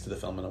 connects to the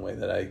film in a way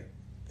that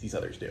these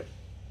others do.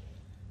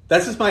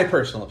 That's just my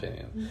personal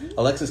opinion. Mm-hmm.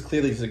 Alexis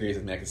clearly disagrees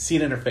with me. I can see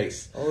it in her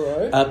face. All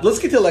right. Let's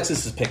get to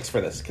Alexis's picks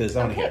for this because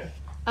I want to hear it.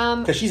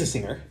 Because she's a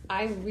singer.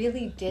 I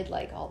really did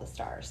like All the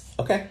Stars.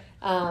 Okay.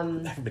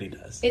 Everybody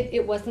does.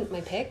 It wasn't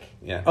my pick.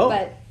 Yeah. Oh.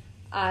 But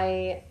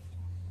I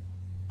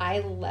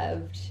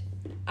loved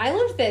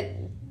that,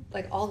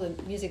 like, all the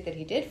music that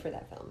he did for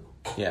that film.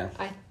 Yeah.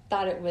 I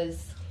thought it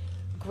was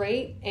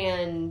great,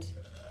 and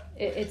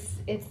it's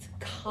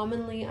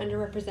commonly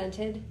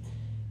underrepresented.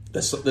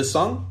 This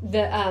song?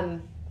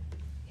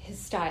 His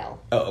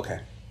style. Oh, okay.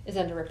 Is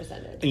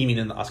underrepresented. You mean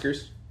in the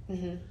Oscars?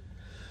 Mm-hmm.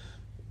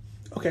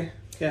 Okay.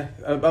 Yeah.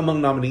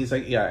 Among nominees, I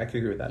could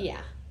agree with that. Yeah.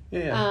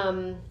 Yeah.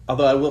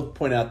 Although I will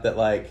point out that,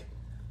 like,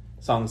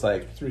 songs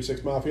like 3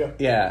 6 Mafia.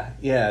 Yeah,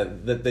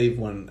 that they've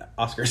won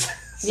Oscars.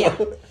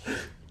 So.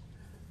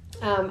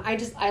 Yeah.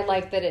 I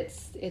like that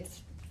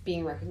it's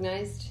being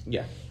recognized.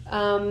 Yeah.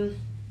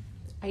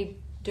 I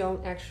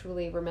don't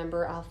actually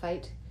remember I'll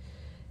Fight.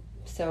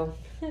 So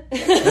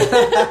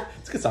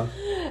it's a good song.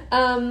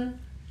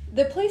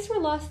 The Place Where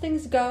Lost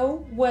Things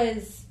Go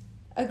was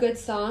a good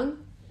song.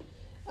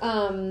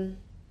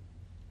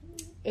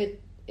 It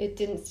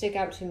didn't stick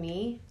out to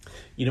me.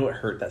 You know what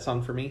hurt that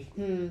song for me?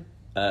 When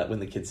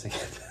the kids sing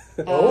it.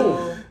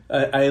 Oh.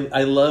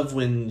 I love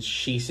when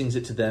she sings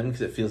it to them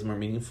because it feels more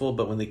meaningful,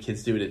 but when the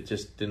kids do it, it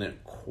just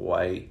didn't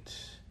quite...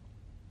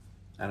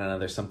 I don't know,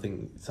 there's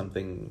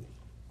something...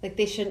 Like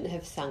they shouldn't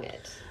have sung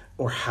it.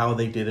 Or how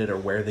they did it or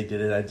where they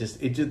did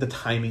it. The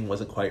timing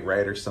wasn't quite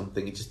right or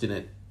something. It just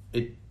didn't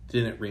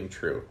ring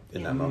true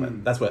in that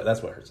moment. That's what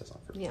hurts that song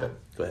for me. Yeah.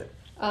 Go ahead.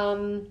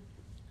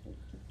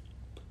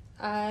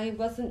 I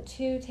wasn't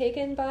too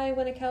taken by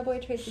When a Cowboy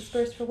Trades His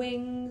Spurs for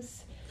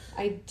Wings.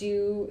 I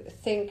do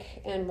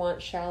think and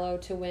want Shallow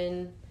to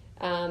win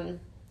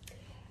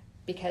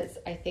because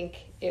I think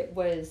it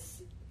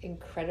was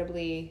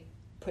incredibly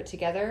put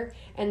together.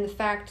 And the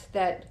fact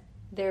that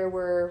there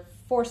were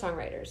 4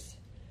 songwriters.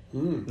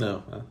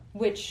 No.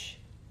 Which,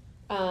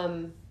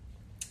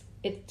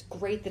 it's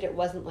great that it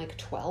wasn't like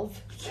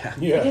 12.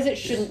 Yeah. Because it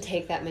shouldn't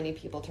take that many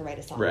people to write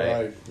a song.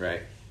 Right.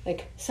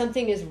 Like,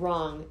 something is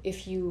wrong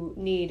if you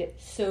need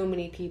so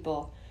many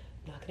people.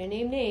 I'm not going to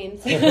name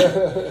names.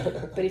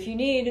 But if you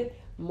need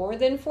more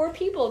than 4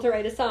 people to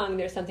write a song,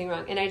 there's something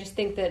wrong. And I just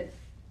think that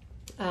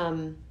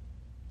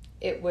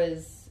it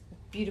was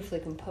beautifully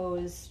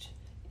composed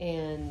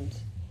and...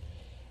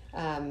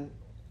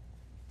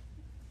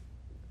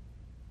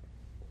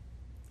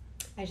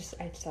 I just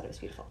thought it was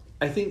beautiful.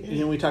 I think,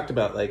 we talked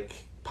about, like,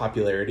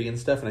 popularity and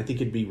stuff, and I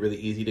think it'd be really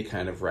easy to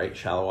kind of write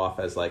Shallow off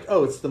as, like,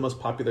 oh, it's the most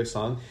popular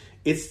song.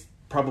 It's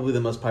probably the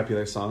most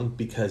popular song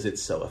because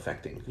it's so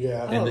affecting.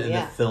 Yeah. And in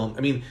the film,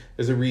 I mean,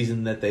 there's a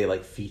reason that they,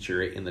 like,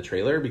 feature it in the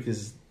trailer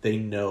because they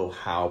know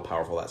how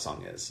powerful that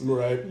song is.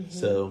 Right. Mm-hmm.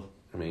 So,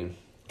 I mean...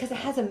 Because it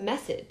has a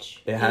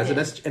message. It has a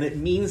message, and it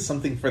means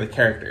something for the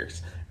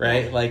characters,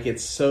 right? Yeah. Like,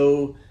 it's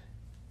so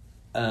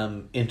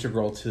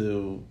integral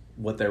to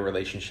what their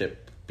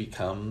relationship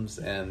becomes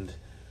and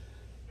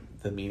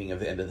the meaning of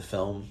the end of the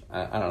film.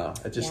 I don't know.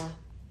 It just...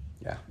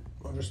 Yeah.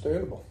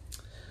 Understandable.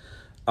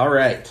 All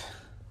right.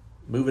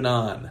 Moving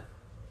on.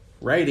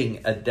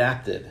 Writing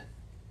adapted.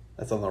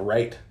 That's on the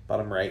right,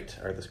 bottom right,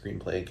 are the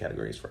screenplay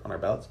categories on our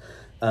ballots.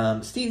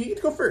 Steve, you get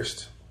to go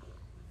first.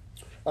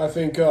 I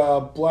think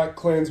Black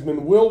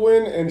Klansman will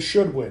win and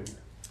should win.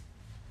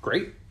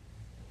 Great.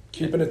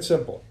 Keeping it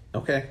simple.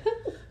 Okay.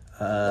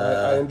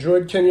 I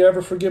enjoyed Can You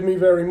Ever Forgive Me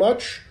very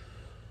much,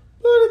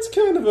 but it's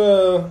kind of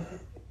a...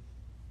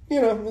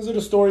 is it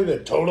a story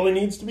that totally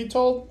needs to be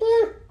told?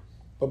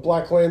 But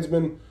Black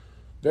Klansman,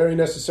 very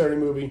necessary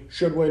movie.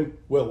 Should win,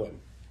 will win.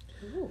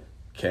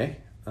 Okay,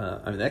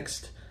 I'm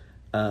next.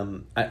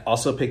 I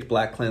also picked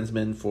Black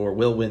Klansman for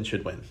will win,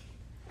 should win.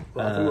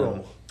 Rock and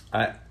roll.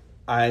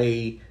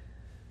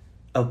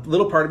 A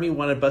little part of me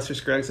wanted Buster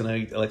Scruggs,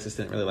 and Alexis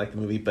didn't really like the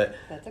movie, but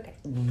That's okay.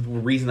 the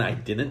reason I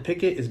didn't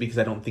pick it is because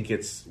I don't think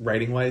it's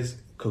writing-wise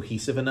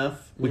cohesive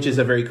enough, which is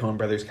a very Coen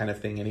Brothers kind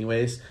of thing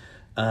anyways.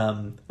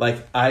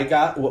 Like, I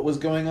got what was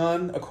going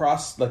on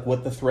across, like,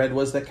 what the thread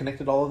was that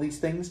connected all of these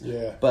things,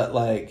 but,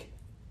 like,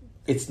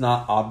 it's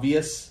not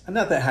obvious. And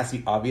not that it has to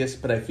be obvious,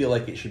 but I feel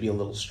like it should be a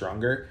little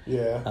stronger.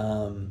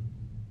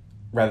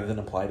 Rather than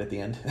implied at the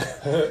end.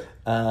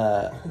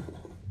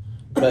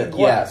 But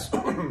Glass.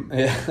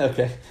 yeah,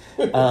 okay.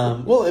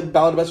 Well,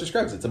 Ballad of Buster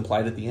Scruggs, it's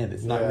implied at the end.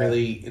 It's not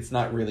really. It's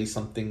not really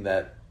something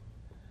that.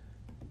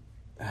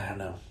 I don't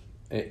know.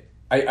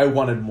 I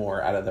wanted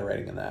more out of the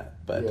writing in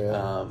that, but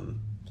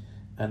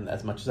and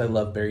as much as I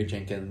love Barry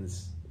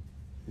Jenkins,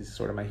 he's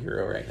sort of my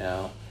hero right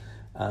now.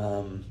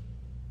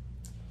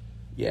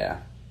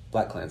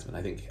 Black Klansman.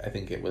 I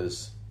think it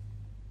was.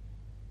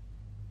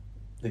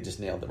 They just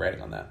nailed the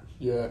writing on that.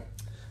 Yeah.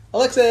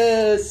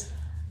 Alexis.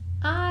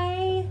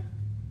 I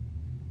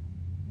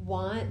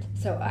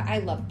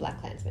loved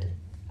Black Klansman.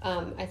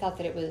 I thought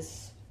that it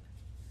was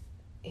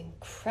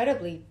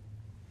incredibly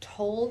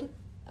told.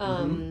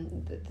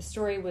 The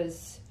story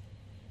was...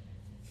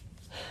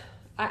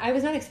 I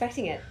was not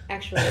expecting it,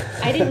 actually.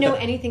 I didn't know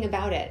anything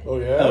about it. Oh,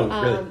 yeah? Oh,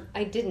 really?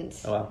 I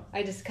didn't. Oh, wow.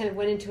 I just kind of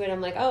went into it.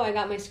 I'm like, I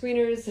got my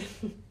screeners.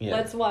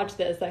 Let's watch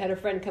this. I had a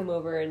friend come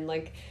over, and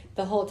like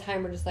the whole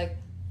time we're just like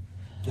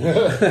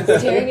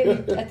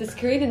staring at the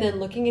screen and then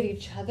looking at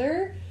each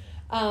other.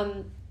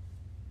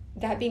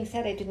 That being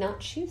said, I did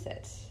not choose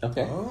it.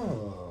 Okay.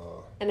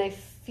 Oh. And I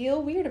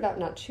feel weird about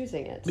not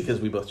choosing it.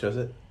 Because we both chose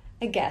it?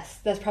 I guess.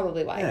 That's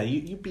probably why. Yeah,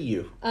 you be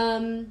you.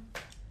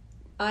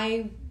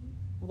 I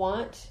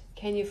want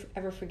Can You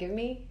Ever Forgive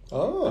Me?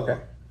 Oh. Okay.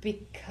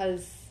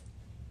 Because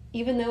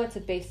even though it's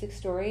a basic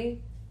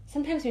story,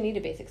 sometimes you need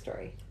a basic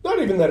story. Not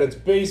even that it's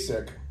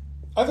basic.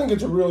 I think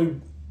it's a really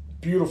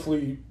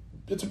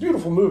it's a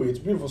beautiful movie. It's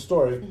a beautiful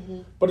story.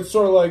 But it's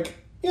sort of like,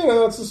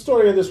 it's the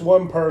story of this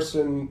one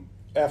person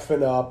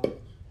effing up,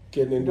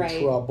 getting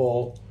into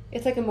trouble.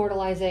 It's like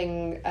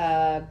immortalizing,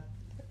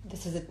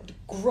 this is a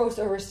gross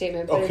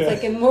overstatement, but Okay. it's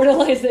like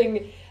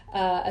immortalizing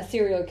a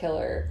serial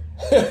killer.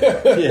 Yeah,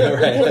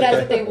 right. Because that's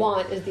what they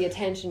want, is the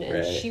attention, and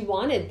Right. she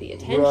wanted the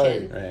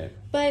attention. Right.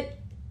 But,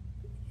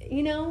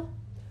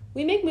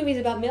 we make movies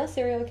about male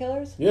serial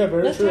killers. Yeah,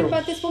 very Let's true. talk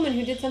about this woman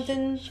who did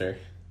something Sure.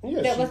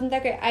 Yeah, that she, wasn't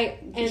that great.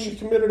 she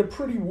committed a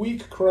pretty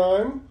weak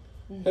crime,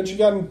 and she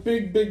got in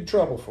big, big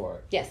trouble for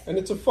it. Yes. And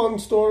it's a fun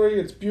story.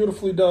 It's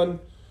beautifully done.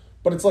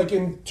 But it's like,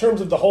 in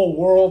terms of the whole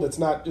world, it's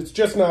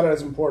just not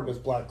as important as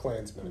Black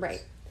Klansman.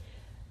 Right.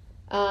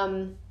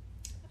 A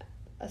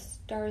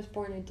Star is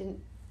Born, I didn't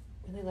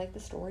really like the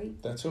story.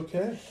 That's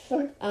okay.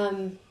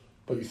 Um,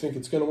 But you think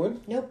it's going to win?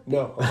 nope.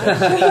 No.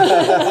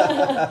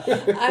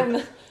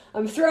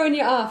 I'm throwing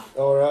you off.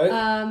 All right.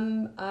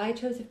 I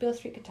chose If Beale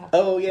Street Could Talk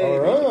Oh, yeah. All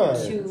right.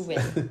 to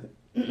win.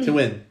 To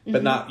win,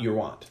 but not your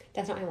want.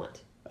 That's not what I want.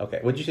 Okay.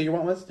 What did you say your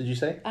want was? Did you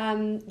say?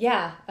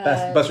 Yeah.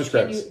 Buster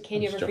Scruggs.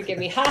 Can you I'm ever just forgive joking.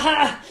 me? Ha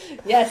ha!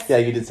 Yes. Yeah,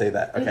 you did say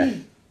that.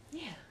 Okay.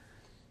 Yeah.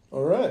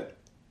 All right.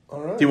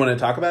 All right. Do you want to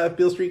talk about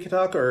Beale Street Could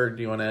Talk, or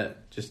do you want to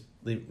just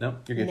leave? No,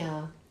 you're good.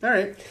 No. All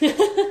right.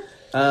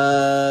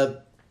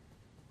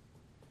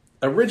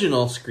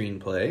 Original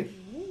screenplay.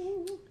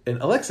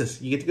 And Alexis,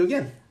 you get to go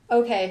again.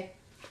 Okay.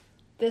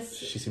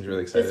 She seems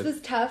really excited. This was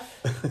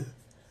tough.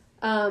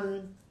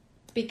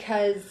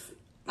 Because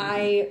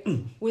I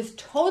was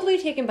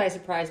totally taken by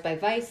surprise by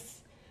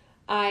Vice.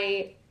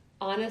 I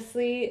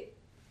honestly,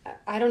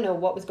 I don't know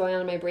what was going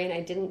on in my brain. I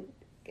didn't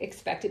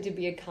expect it to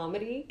be a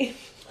comedy,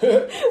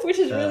 which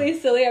is really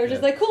silly. I was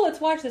just like, cool,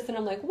 let's watch this. And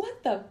I'm like,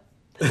 what the?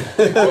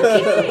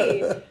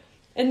 Okay.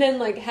 And then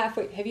like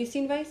halfway, have you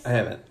seen Vice? I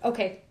haven't.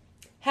 Okay.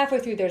 Halfway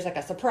through, there's like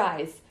a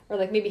surprise, or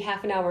like maybe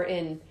half an hour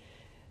in.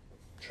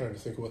 Trying to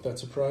think of what that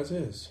surprise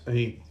is.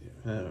 I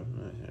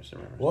just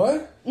remember.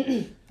 What?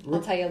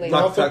 I'll tell you later.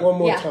 Mouth it one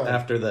more Yeah. time.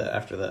 After the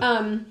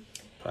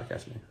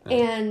podcast meeting.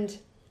 And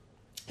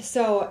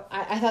so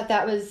I thought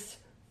that was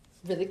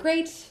really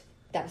great.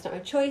 That was not my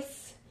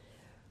choice.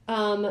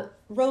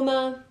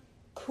 Roma,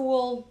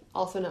 cool,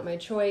 also not my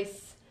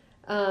choice.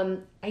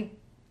 I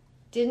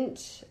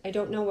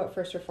don't know what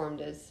First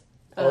Reformed is.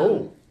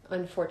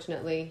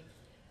 Unfortunately.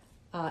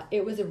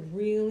 It was a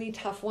really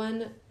tough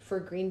one for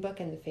Green Book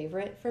and The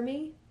Favorite for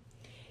me,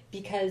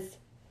 because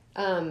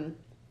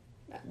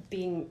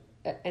being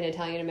an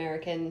Italian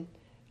American,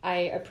 I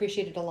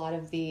appreciated a lot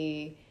of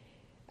the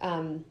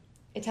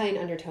Italian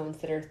undertones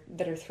that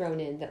are thrown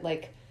in that,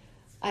 like,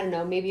 I don't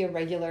know, maybe a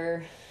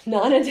regular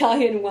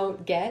non-Italian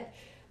won't get,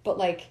 but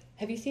like,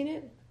 have you seen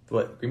it?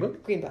 What, Green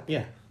Book? Green Book.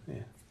 Yeah.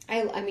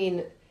 I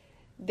mean,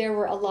 there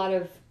were a lot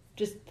of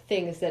just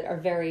things that are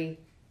very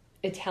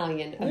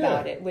Italian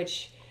about it,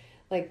 which,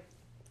 like,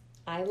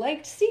 I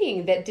liked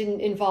seeing that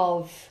didn't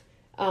involve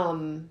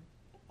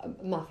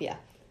mafia.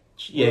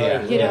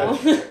 Yeah, You know,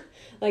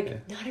 like Yeah.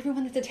 not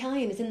everyone that's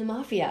Italian is in the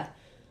mafia.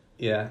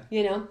 Yeah.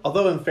 You know,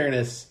 Although in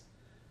fairness,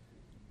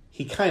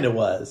 he kind of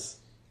was.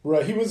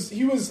 Right. He was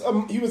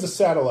a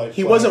satellite.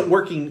 He player. wasn't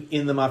working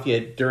in the mafia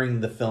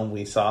during the film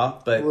we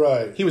saw, but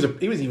Right. he was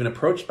even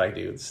approached by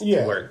dudes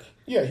to work.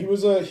 Yeah, he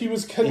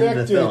was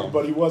connected, film.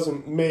 but he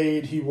wasn't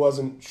made. He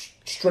wasn't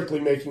strictly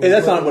making. Hey,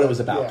 that's not what it was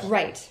about. Yeah.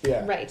 right,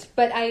 Yeah. right.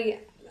 But I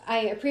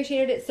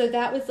appreciated it. So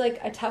that was like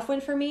a tough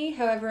one for me.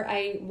 However,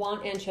 I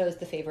want and chose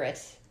the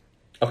favorite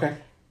Okay.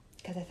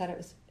 because I thought it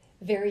was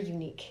very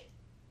unique.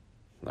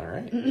 All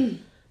right.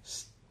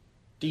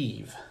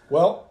 Steve.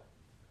 Well,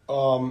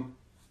 I'll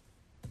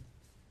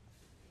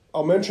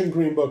mention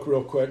Green Book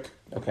real quick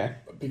Okay.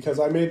 because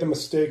I made the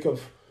mistake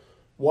of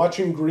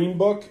watching Green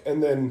Book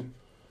and then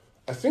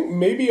I think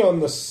maybe on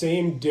the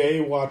same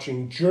day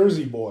watching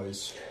Jersey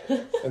Boys,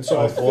 and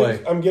so I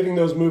think I'm getting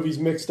those movies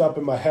mixed up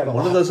in my head a lot.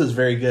 One of those is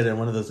very good and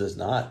one of those is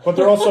not. But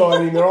they're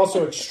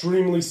also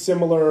extremely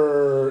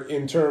similar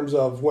in terms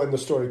of when the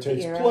story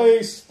takes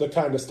place, the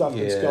kind of stuff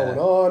that's going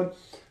on.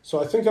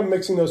 So I think I'm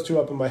mixing those two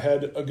up in my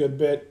head a good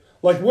bit.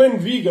 Like when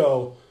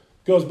Vigo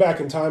goes back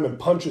in time and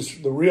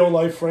punches the real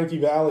life Frankie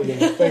Valli in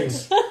the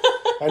face.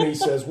 And he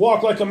says,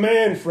 "Walk like a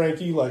man,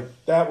 Frankie." Like,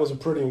 that was a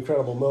pretty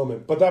incredible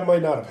moment. But that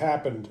might not have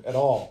happened at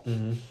all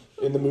in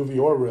the movie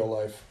or real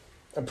life.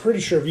 I'm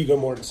pretty sure Viggo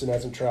Mortensen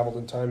hasn't traveled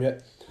in time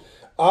yet.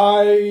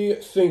 I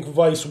think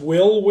Vice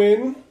will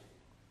win.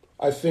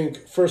 I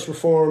think First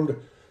Reformed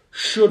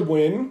should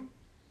win.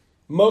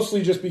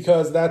 Mostly just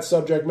because that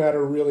subject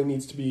matter really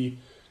needs to be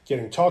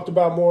getting talked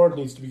about more,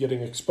 needs to be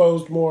getting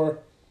exposed more,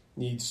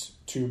 needs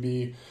to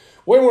be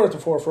way more at the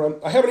forefront.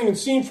 I haven't even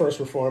seen First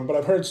Reformed, but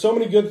I've heard so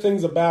many good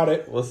things about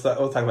it. We'll talk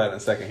about it in a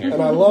second here.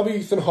 And I love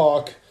Ethan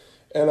Hawke,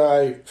 and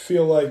I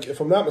feel like, if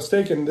I'm not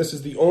mistaken, this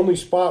is the only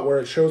spot where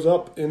it shows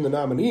up in the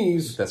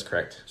nominees. That's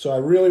correct. So I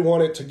really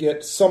want it to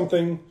get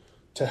something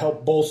to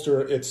help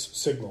bolster its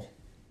signal.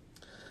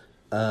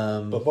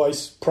 But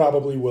Vice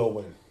probably will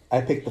win. I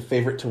picked the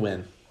favorite to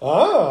win.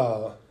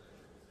 Ah.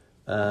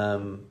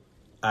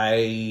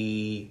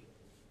 I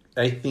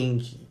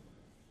think,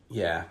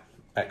 yeah.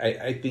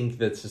 I think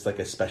that's just like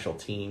a special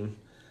team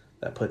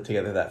that put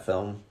together that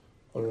film.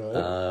 All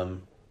right.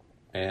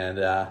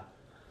 And I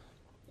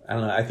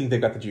don't know. I think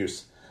they've got the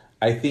juice.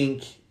 I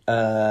think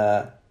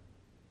had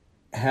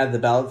the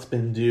ballots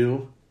been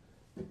due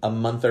a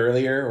month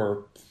earlier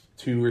or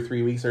 2 or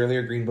 3 weeks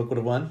earlier, Green Book would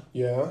have won.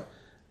 Yeah.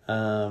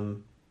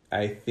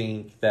 I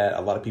think that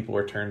a lot of people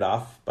were turned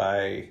off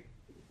by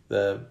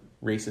the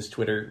racist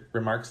Twitter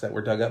remarks that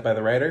were dug up by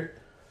the writer.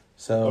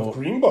 So Of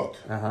Green Book.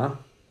 Uh-huh.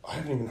 I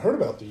haven't even heard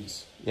about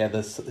these. Yeah,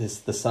 the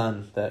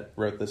son that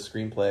wrote the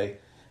screenplay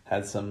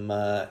had some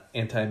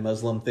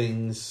anti-Muslim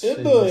things in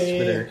his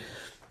Twitter.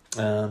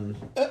 And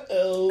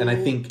I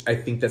think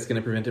that's going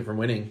to prevent it from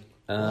winning.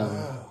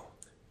 Wow.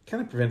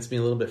 Kind of prevents me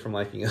a little bit from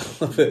liking it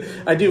a little bit.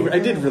 I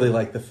did really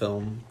like the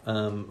film.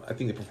 I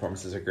think the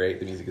performances are great.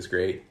 The music is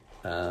great.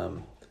 I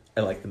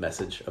like the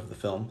message of the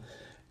film.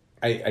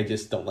 I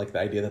just don't like the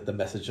idea that the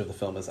message of the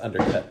film is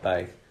undercut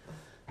by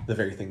the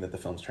very thing that the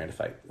film's trying to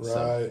fight.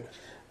 Right.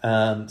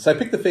 So I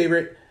picked the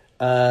favorite.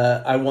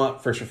 I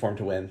want First Reformed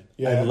to win.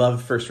 Yeah. I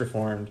love First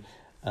Reformed.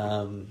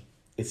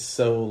 It's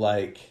so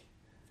like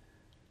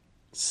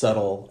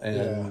subtle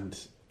and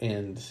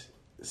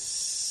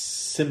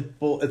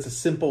simple. It's a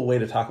simple way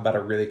to talk about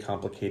a really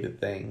complicated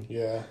thing.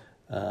 Yeah.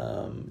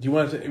 Do you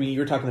want to? I mean, you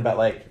were talking about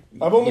like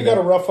I've only got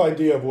a rough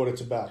idea of what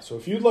it's about. So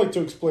if you'd like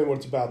to explain what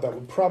it's about, that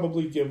would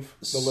probably give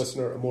the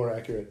listener a more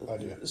accurate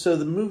idea. So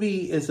the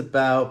movie is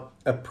about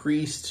a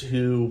priest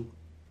who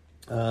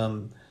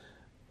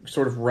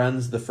sort of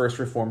runs the First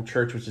Reformed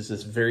Church, which is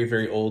this very,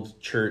 very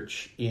old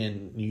church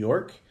in New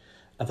York.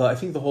 I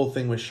think the whole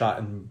thing was shot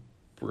in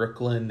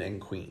Brooklyn and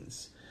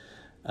Queens.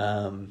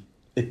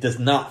 It does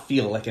not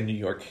feel like a New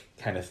York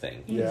kind of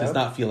thing. Yeah. It does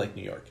not feel like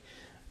New York.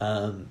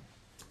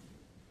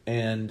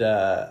 And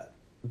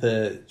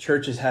the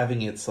church is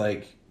having its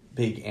like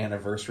big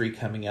anniversary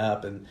coming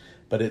up,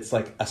 but it's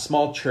like a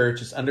small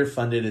church. It's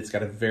underfunded. It's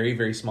got a very,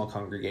 very small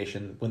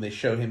congregation. When they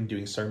show him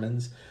doing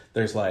sermons,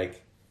 there's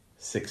like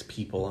 6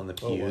 people in the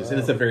pews, wow. and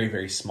it's a very,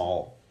 very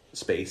small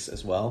space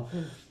as well.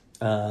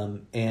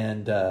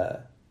 And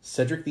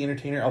Cedric the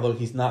Entertainer, although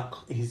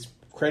he's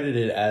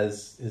credited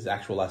as his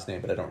actual last name,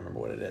 but I don't remember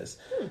what it is.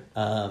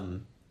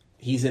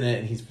 He's in it,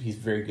 and he's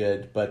very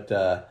good,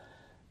 but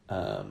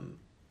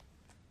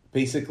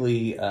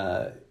basically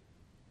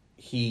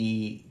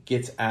he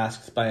gets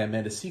asked by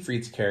Amanda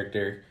Seyfried's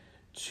character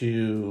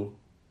to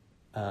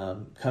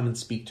come and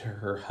speak to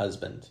her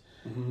husband.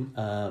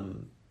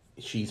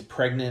 She's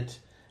pregnant,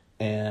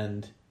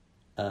 and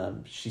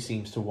she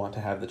seems to want to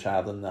have the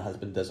child, and the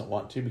husband doesn't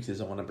want to because he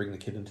doesn't want to bring the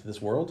kid into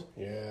this world.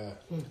 Yeah.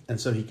 And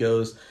so he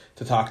goes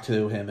to talk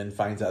to him and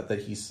finds out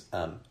that he's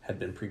had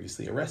been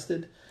previously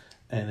arrested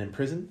and in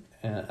prison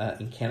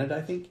in Canada,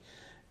 I think,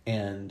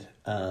 and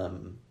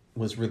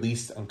was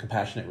released on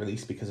compassionate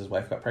release because his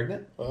wife got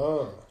pregnant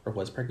or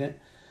was pregnant,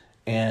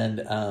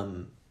 and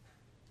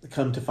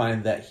come to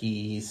find that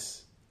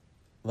he's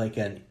like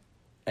an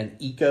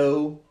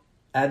eco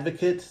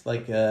advocate,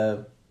 like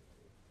a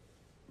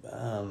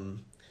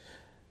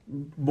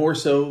more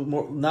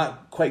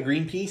not quite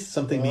Greenpeace,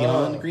 something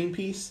beyond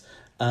Greenpeace.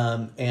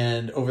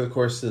 And over the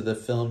course of the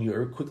film,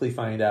 you quickly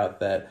find out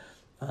that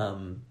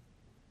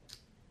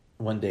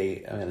one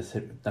day,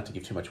 not to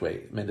give too much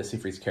away, Amanda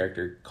Seyfried's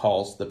character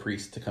calls the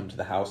priest to come to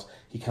the house.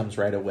 He comes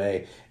right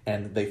away,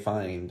 and they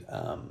find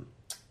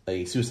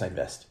a suicide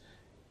vest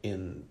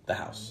in the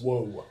house.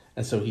 Whoa.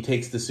 And so he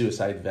takes the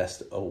suicide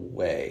vest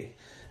away.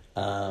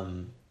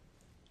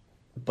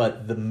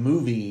 But the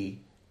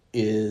movie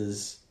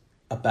is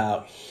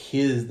about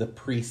the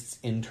priest's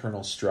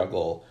internal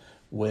struggle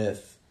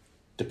with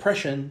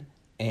depression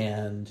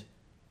and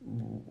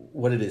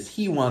what it is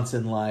he wants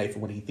in life,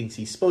 what he thinks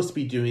he's supposed to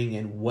be doing,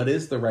 and what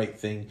is the right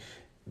thing,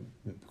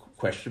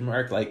 question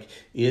mark, like,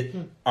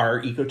 are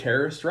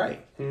eco-terrorists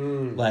right?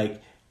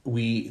 Like,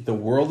 the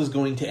world is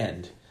going to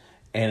end,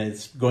 and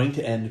it's going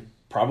to end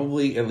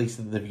probably, at least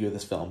in the view of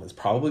this film, it's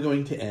probably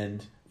going to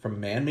end from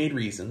man-made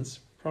reasons,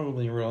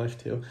 probably in real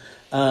life too.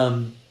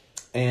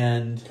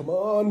 And come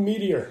on,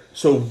 meteor.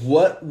 So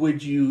what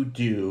would you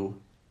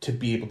do to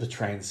be able to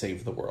try and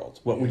save the world?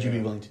 What would you be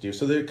willing to do?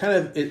 So it kind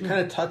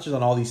of touches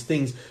on all these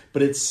things,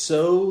 but it's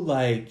so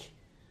like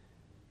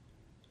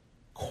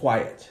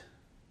quiet,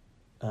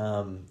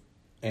 and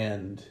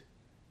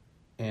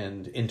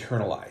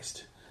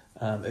internalized.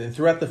 And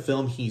throughout the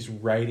film, he's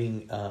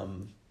writing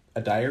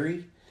a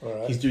diary.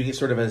 Right. He's doing it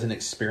sort of as an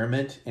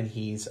experiment, and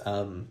he's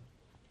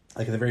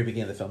like at the very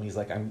beginning of the film, he's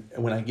like,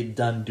 when I get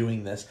done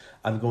doing this,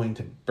 I'm going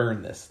to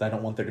burn this. I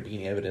don't want there to be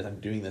any evidence. I'm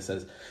doing this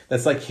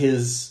that's like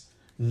his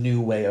new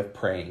way of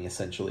praying,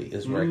 essentially,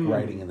 is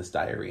writing in this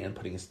diary and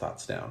putting his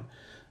thoughts down.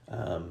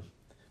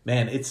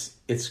 Man,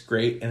 it's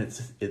great, and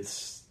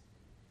it's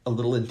a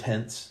little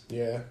intense.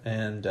 Yeah.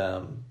 And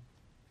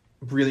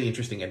really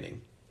interesting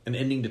ending. An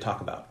ending to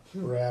talk about.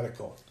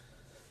 Radical.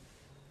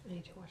 I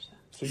need to watch that.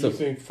 So you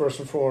think First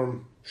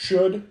Reform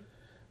should,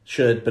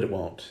 but it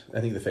won't.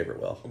 I think The Favorite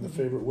will. and The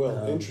Favorite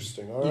will.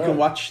 Interesting. All You right. can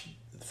watch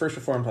First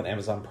Reformed on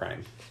Amazon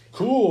Prime.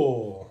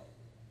 Cool.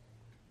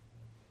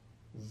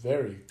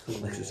 Very cool.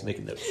 Alexis, make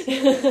a note.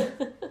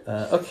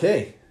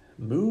 Okay,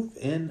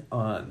 moving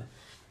on.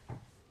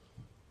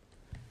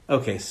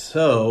 Okay,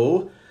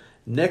 so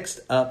next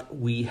up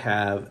we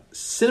have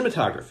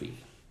cinematography.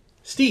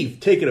 Steve,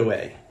 take it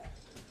away.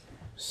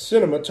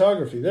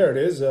 Cinematography. There it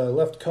is.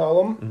 Left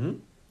column. Mm-hmm.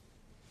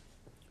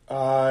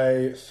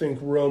 I think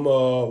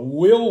Roma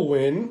will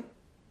win.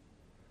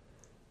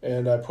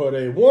 And I put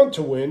a want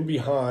to win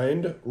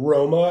behind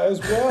Roma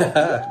as well.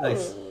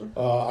 Nice.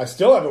 I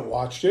still haven't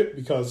watched it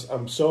because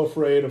I'm so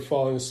afraid of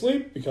falling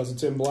asleep because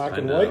it's in black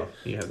and white.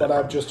 You have that But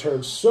I've problem. just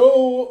heard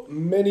so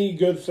many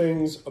good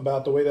things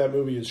about the way that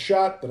movie is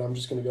shot that I'm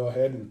just going to go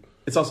ahead and...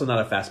 It's also not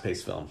a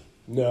fast-paced film,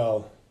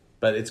 No.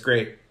 but it's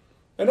great.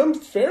 And I'm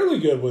fairly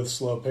good with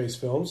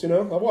slow-paced films, you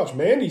know. I've watched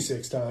Mandy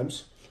 6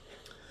 times.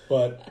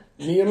 But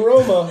me and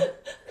Roma...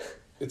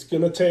 It's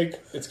gonna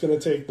take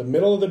the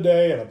middle of the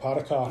day and a pot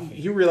of coffee.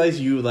 You realize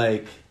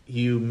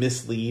you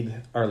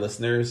mislead our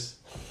listeners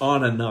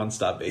on a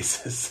nonstop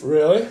basis.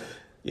 Really?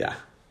 Yeah.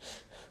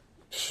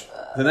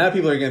 So now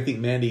people are going to think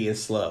Mandy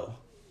is slow.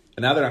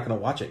 And now they're not going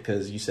to watch it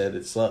because you said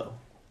it's slow.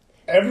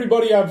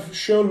 Everybody I've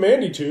shown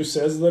Mandy to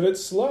says that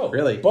it's slow.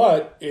 Really?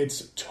 But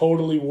it's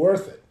totally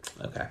worth it.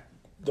 Okay.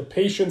 The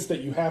patience that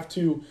you have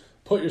to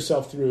put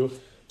yourself through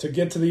to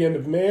get to the end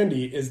of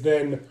Mandy is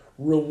then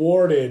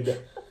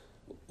rewarded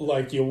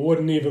like you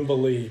wouldn't even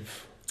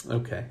believe.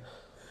 Okay.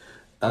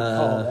 I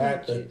call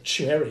that the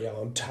cherry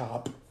on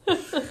top.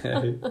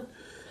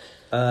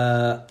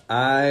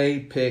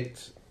 I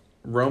picked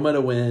Roma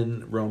to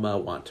win, Roma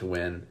want to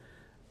win.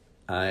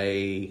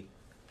 I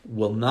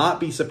will not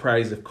be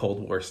surprised if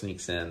Cold War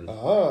sneaks in.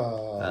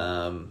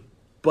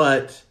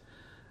 But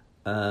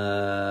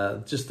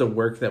just the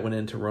work that went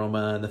into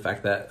Roma and the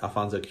fact that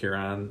Alfonso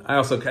Cuarón,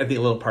 I think a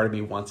little part of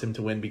me wants him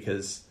to win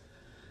because,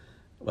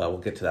 well,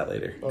 we'll get to that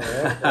later. All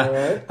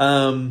right.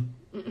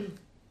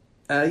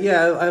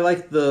 I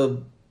like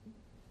the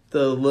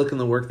look and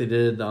the work they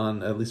did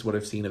on at least what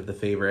I've seen of The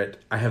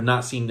Favorite. I have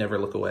not seen Never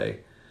Look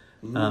Away.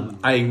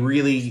 I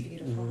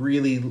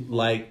really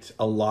liked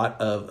a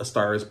lot of A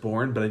Star Is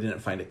Born, but I didn't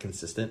find it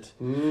consistent.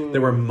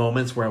 There were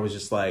moments where I was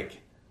just like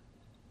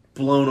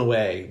blown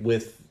away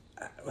with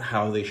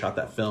how they shot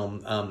that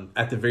film.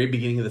 At the very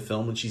beginning of the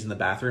film, when she's in the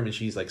bathroom and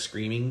she's like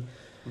screaming,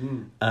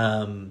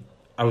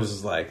 I was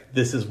just like,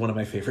 this is one of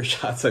my favorite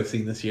shots I've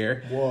seen this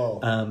year.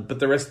 Whoa. But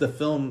the rest of the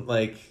film,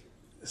 like,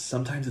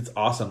 sometimes it's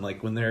awesome.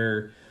 Like when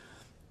they're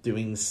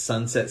doing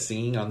sunset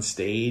singing on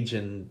stage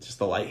and just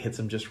the light hits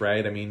them just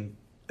right. I mean,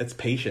 it's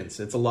patience.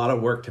 It's a lot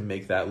of work to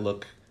make that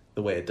look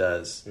the way it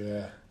does.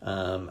 Yeah.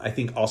 I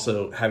think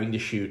also having to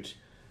shoot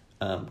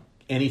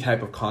any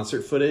type of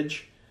concert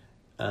footage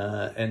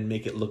and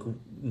make it look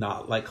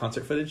not like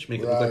concert footage,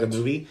 make it look like a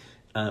movie,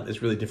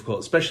 is really difficult,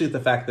 especially the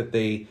fact that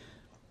they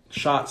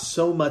shot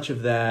so much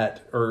of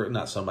that, or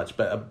not so much,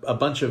 but a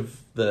bunch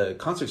of the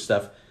concert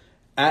stuff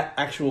at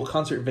actual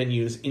concert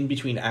venues in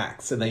between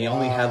acts, and they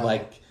only had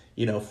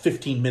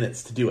 15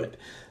 minutes to do it.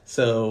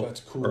 So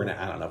That's cool. Or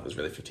I don't know if it was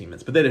really 15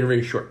 minutes, but they had a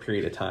very short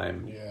period of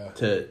time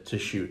to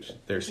shoot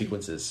their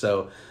sequences.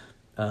 So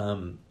a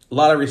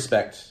lot of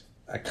respect.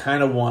 I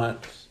kind of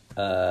want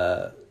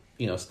I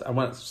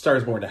want Star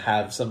is Born to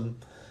have some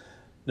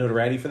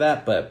notoriety for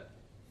that, but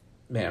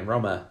man,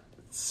 Roma,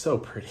 it's so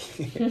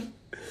pretty.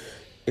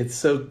 it's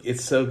so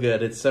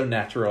good. It's so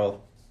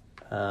natural.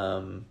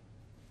 Doesn't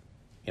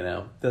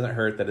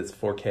hurt that it's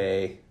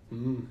 4K.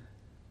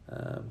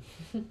 But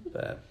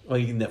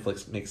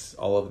Netflix makes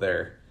all of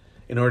their.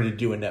 In order to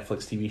do a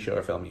Netflix TV show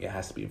or film, it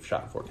has to be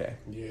shot in 4K.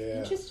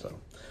 Yeah.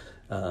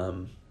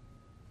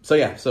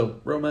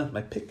 So Roma,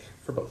 my pick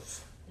for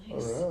both.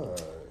 Nice. All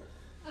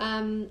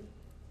right.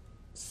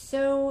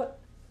 So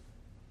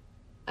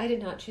I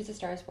did not choose A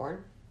Star is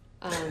Born.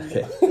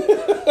 Okay.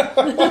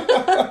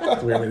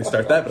 Weird way to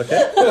start that, but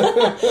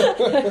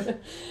okay.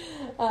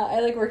 I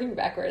like working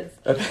backwards.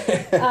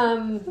 Okay.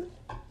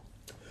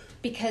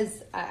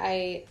 Because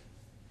I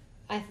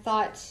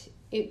thought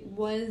it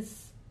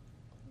was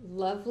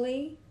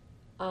lovely.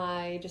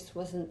 I just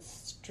wasn't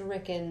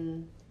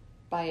stricken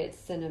by its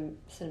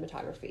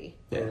cinematography.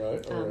 Yeah.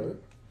 All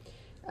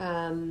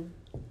right.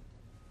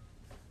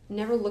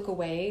 Never Look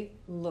Away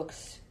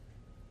looks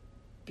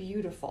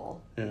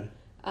beautiful. Yeah.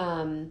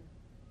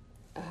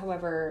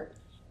 However,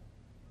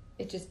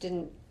 it just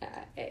didn't.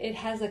 It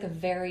has like a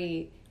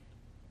very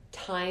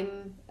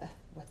time.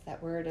 What's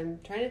that word?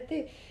 I'm trying to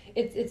think.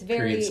 It's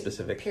very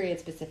period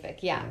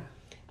specific. Yeah.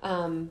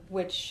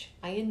 Which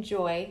I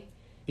enjoy.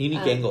 Unique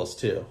angles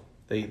too.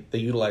 They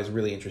utilize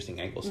really interesting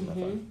angles in the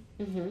film.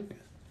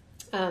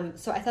 Mm-hmm.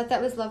 So I thought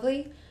that was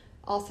lovely.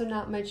 Also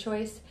not my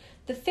choice.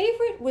 The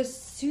favorite was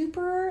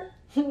super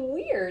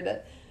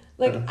weird.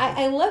 Like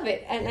I love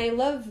it, and I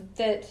love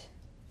that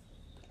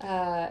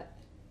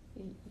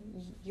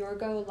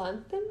Yorgo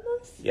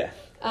Lanthimos. Yeah.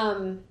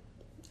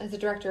 As a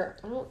director,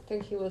 I don't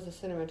think he was a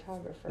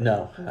cinematographer.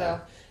 No.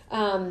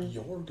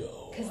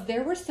 Yorgo. Because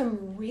there were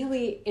some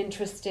really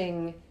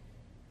interesting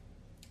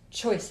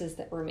choices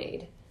that were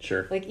made.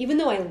 Sure. Like, even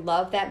though I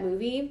love that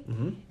movie,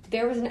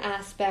 there was an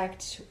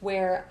aspect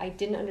where I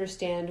didn't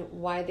understand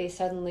why they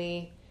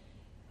suddenly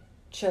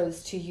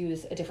chose to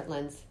use a different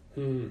lens.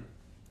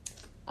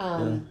 I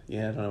don't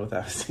know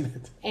without seeing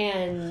it.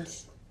 And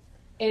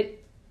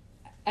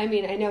I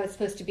know it's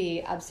supposed to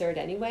be absurd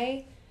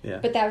anyway, Yeah.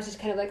 but that was just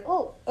kind of like,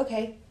 oh,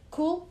 okay,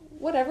 cool,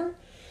 whatever.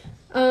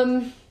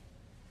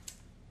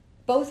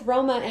 Both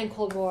Roma and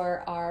Cold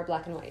War are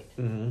black and white.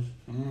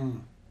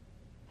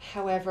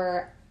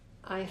 However,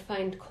 I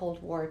find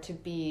Cold War to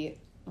be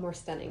more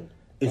stunning.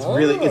 It's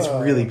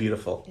really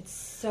beautiful. It's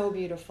so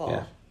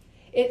beautiful.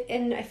 Yeah.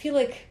 And I feel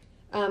like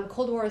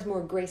Cold War is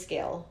more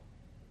grayscale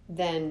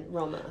than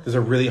Roma. There's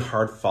a really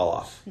hard fall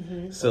off.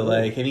 So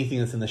like anything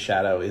that's in the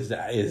shadow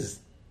is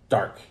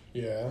dark.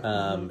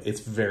 Yeah.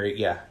 It's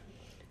very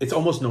it's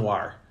almost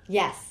noir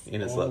Yes.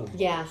 in its look.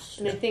 Yeah.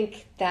 And I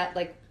think that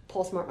like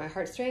pulls more at my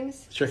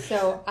heartstrings. Sure.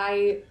 So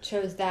I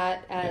chose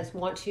that as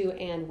want to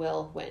and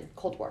will win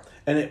Cold War.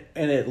 And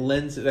it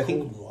lends. I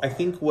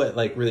think what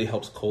like really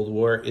helps Cold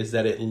War is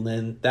that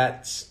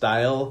that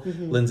style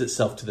lends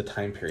itself to the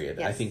time period.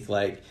 Yes. I think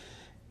like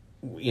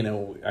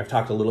I've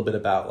talked a little bit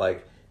about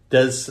like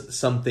does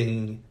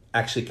something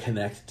actually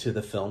connect to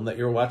the film that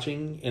you're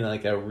watching in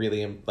like a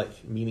really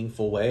like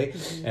meaningful way,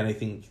 and I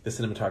think the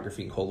cinematography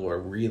in Cold War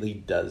really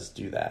does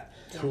do that.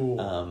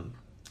 Cool.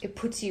 It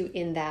puts you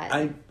in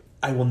that.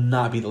 I will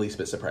not be the least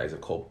bit surprised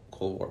if Cold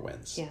War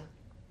wins. Yeah.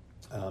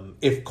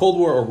 If Cold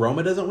War or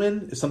Roma doesn't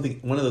win,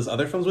 if one of those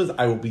other films wins,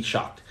 I will be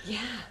shocked.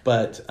 Yeah.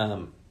 But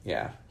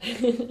yeah,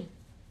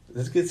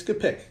 it's a good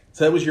pick.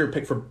 So that was your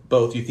pick for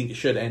both. You think it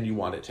should, and you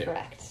want it to.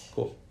 Correct.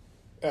 Cool.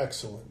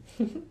 Excellent.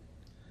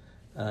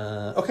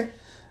 Okay.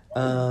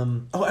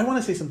 I want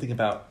to say something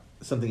about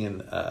something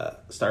in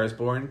Star is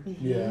Born.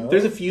 Yeah.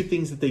 There's a few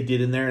things that they did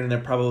in there, and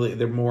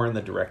they're more on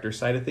the director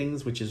side of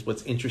things, which is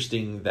what's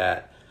interesting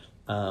that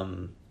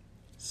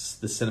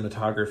the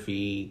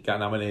cinematography got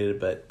nominated,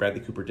 but Bradley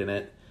Cooper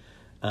didn't.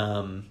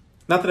 Not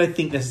that I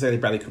think necessarily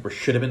Bradley Cooper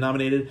should have been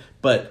nominated,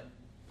 but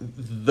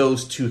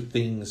those two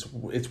things,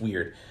 it's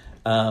weird.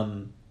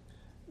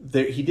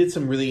 He did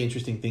some really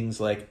interesting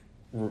things, like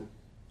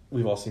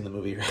we've all seen the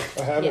movie, right?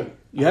 I haven't.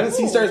 Yeah. You haven't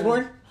seen Star is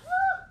Born?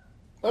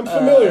 I'm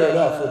familiar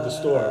enough with the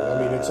story. I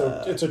mean,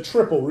 it's a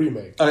triple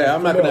remake. Okay,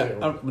 I'm not familiar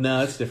gonna. with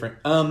No, it's different.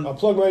 I'll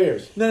plug my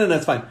ears. No,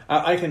 it's fine.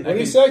 I can. What did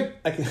he say?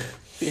 I can.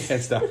 Put your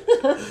hands down.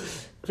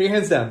 Put your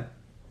hands down.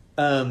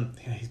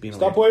 He's being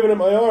Stop weird. waving at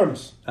my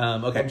arms.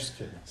 Okay. I'm just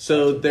kidding.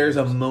 So there's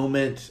a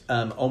moment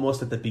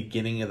almost at the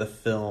beginning of the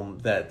film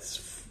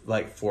that's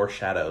like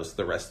foreshadows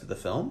the rest of the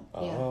film.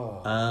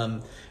 Yeah.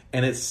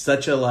 And it's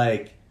such a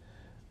like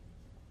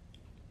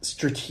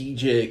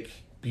strategic,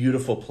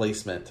 beautiful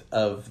placement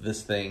of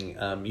this thing.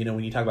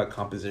 When you talk about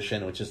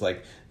composition, which is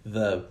like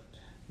the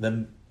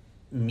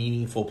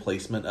meaningful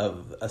placement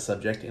of a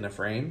subject in a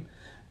frame,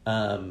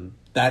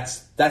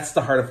 that's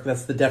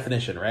the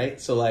definition,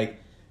 right? So like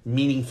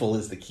meaningful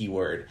is the key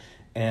word,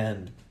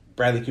 and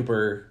Bradley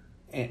Cooper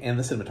and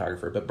the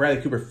cinematographer, but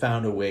Bradley Cooper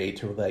found a way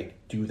to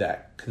like do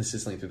that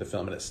consistently through the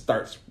film, and it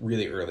starts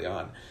really early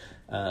on.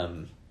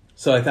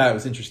 So I thought it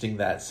was interesting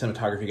that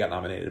cinematography got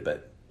nominated,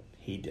 but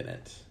he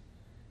didn't.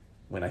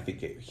 When I think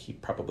he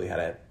probably had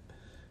a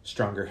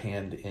stronger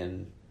hand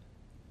in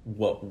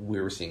what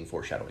we were seeing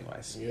foreshadowing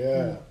wise.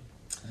 Yeah,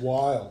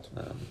 wild.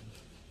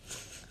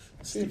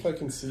 See if I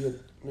can see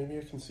it. Maybe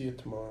I can see it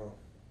tomorrow.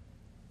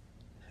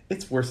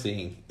 It's worth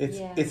seeing.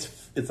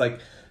 It's like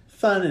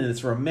fun and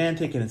it's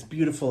romantic and it's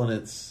beautiful and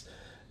it's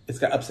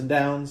got ups and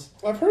downs.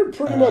 I've heard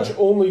pretty much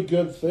only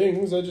good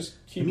things. I just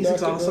keep not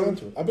getting around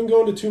to it. I've been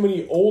going to too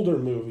many older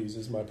movies.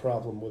 Is my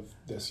problem with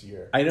this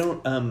year. I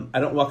don't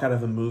walk out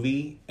of a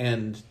movie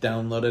and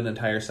download an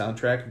entire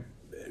soundtrack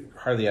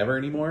hardly ever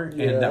anymore.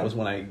 Yeah. And that was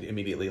when I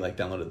immediately like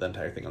downloaded the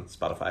entire thing on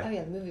Spotify. Oh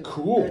yeah, the movie.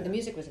 Cool. The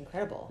music was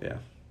incredible. Yeah,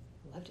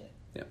 Loved it.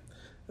 yeah.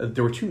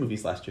 There were 2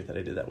 movies last year that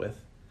I did that with.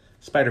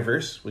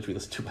 Spider-Verse, which we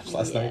listened to much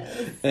last night,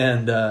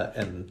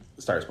 and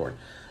Star is Born.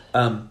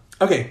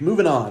 Okay,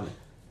 moving on.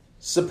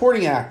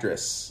 Supporting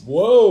actress.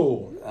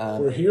 Whoa,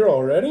 we're here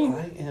already?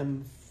 I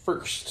am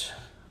first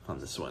on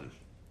this one.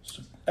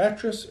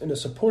 Actress in a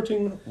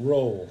supporting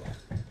role.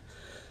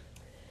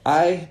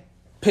 I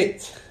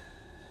picked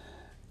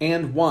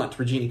and want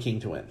Regina King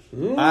to win.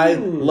 I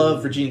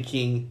love Regina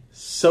King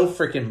so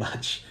freaking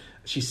much.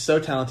 She's so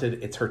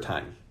talented. It's her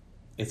time.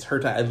 It's her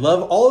time. I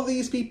love all of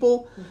these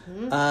people.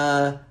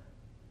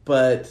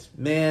 But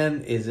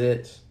man, is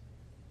it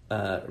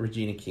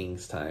Regina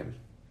King's time.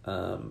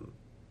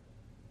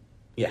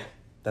 Yeah,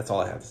 that's all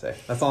I have to say.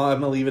 That's all. I'm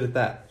going to leave it at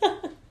that.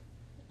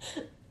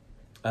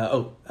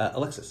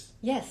 Alexis.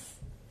 Yes.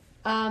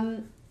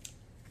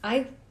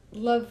 I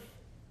love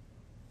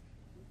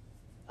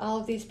all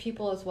of these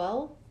people as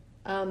well.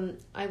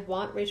 I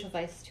want Rachel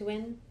Weisz to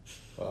win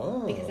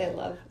because I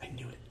love. I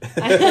knew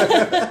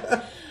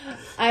it.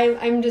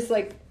 I'm just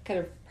like kind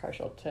of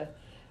partial to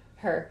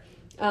her,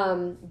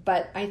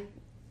 but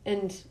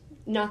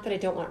not that I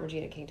don't want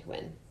Regina King to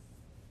win,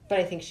 but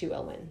I think she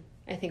will win.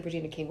 I think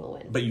Regina King will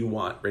win. But you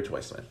want Rachel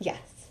Weisz to win? Yes.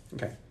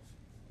 Okay.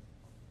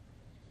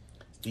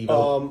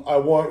 I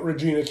want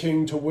Regina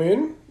King to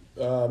win,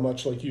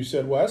 much like you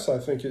said, Wes. I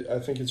think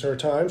it's her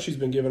time. She's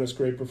been giving us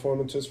great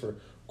performances for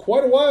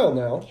quite a while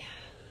now. Yeah.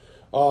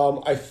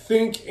 I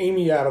think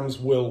Amy Adams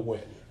will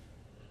win.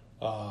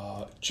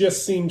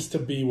 Just seems to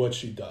be what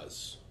she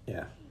does.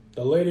 Yeah.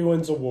 The lady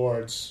wins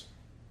awards.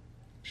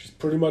 She's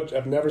pretty much...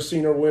 I've never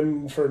seen her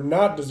win for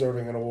not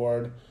deserving an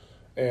award,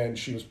 and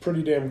she was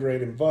pretty damn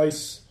great in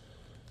Vice.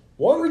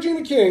 Want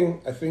Regina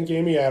King. I think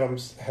Amy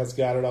Adams has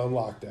got it on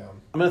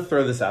lockdown. I'm going to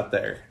throw this out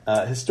there.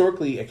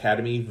 Historically,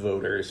 Academy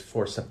voters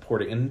for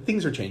supporting... And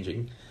things are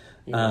changing.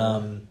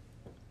 Yeah.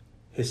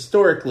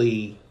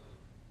 Historically,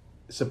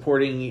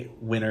 supporting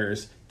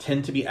winners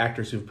tend to be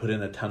actors who've put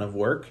in a ton of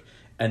work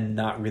and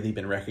not really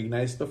been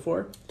recognized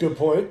before. Good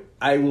point.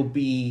 I will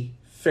be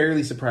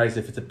fairly surprised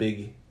if it's a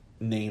big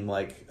name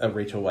like a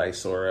Rachel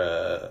Weisz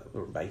or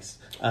Weisz.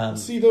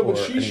 See, though, but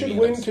she should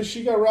win because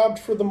she got robbed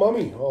for The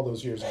Mummy all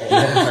those years ago.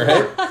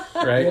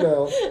 right? You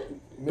know,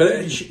 but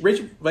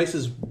Rachel Weisz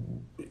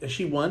has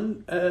she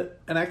won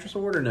an actress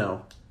award or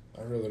no?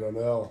 I really don't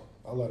know.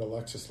 I'll let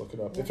Alexis look it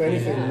up. If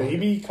anything,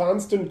 maybe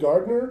Constance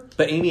Gardner.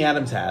 But Amy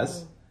Adams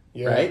has,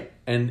 right?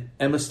 And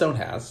Emma Stone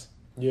has.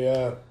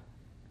 Yeah.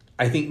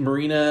 I think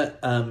Marina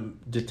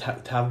de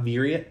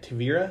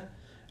Tavira,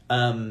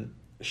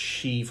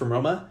 she from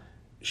Roma,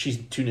 she's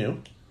too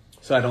new,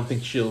 so I don't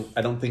think she'll.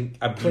 I don't think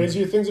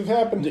crazier things have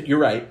happened. You're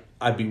right.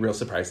 I'd be real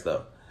surprised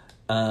though.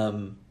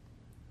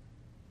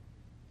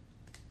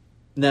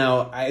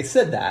 Now I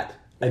said that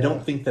I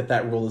don't think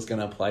that rule is going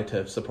to apply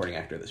to supporting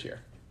actor this year,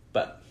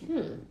 but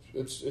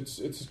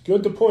it's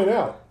good to point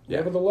out. Yeah.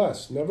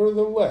 Nevertheless,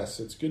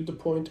 it's good to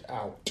point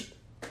out.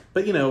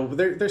 But you know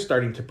they're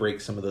starting to break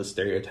some of those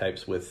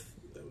stereotypes with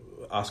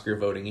Oscar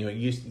voting. You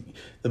know,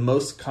 the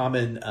most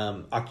common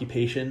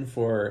occupation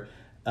for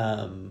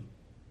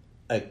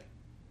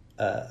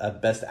a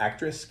best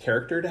actress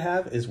character to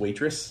have is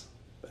waitress.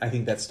 I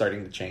think that's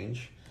starting to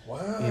change.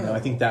 Wow. You know, I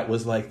think that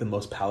was like the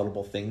most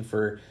palatable thing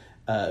for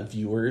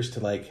viewers to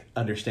like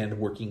understand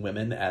working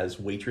women as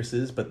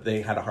waitresses, but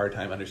they had a hard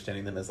time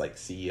understanding them as like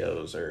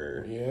CEOs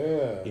or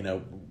you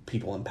know,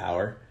 people in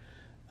power.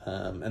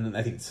 And then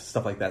I think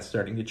stuff like that's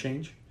starting to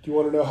change. Do you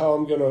want to know how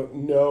I'm going to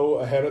know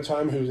ahead of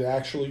time who's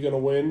actually going to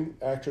win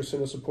actress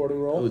in a supporting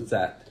role? Who's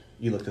that?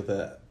 You looked at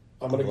the...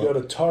 I'm going to go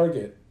to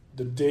Target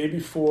the day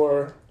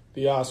before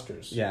the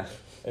Oscars. Yeah.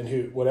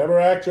 And whatever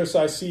actress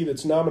I see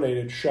that's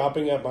nominated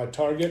shopping at my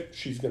Target,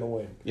 she's going to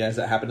win. Yeah, has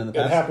that happened in the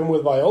past? It happened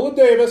with Viola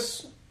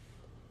Davis.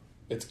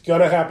 It's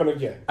going to happen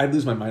again. I'd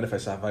lose my mind if I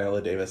saw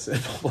Viola Davis in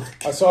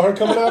public. I saw her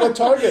coming out of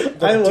Target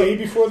the day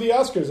before the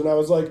Oscars, and I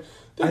was like...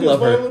 I love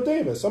Viola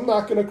Davis. I'm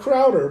not going to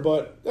crowd her,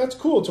 but that's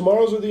cool.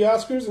 Tomorrow's are the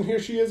Oscars, and here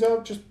she is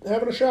out just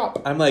having a shop.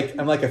 I'm like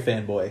a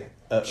fanboy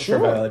for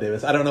Viola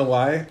Davis. I don't know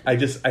why. I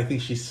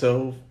think she's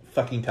so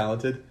fucking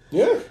talented.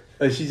 Yeah.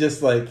 She's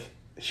just like,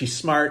 she's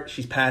smart.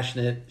 She's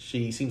passionate.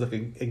 She seems like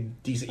a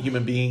decent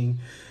human being.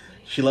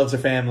 She loves her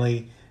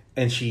family,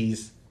 and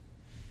she's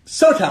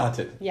So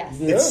talented. Yes.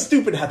 Yeah. It's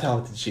stupid how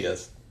talented she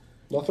is.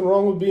 Nothing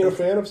wrong with being a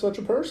fan of such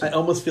a person. I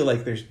almost feel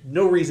like there's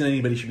no reason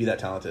anybody should be that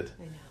talented.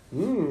 I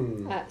know.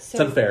 Mm. It's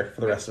unfair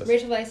for the rest of us.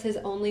 Rachel Weisz has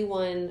only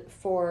won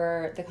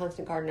for The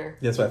Constant Gardener.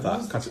 That's what I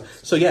thought.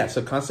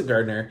 So Constant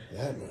Gardener.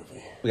 That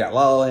movie. We got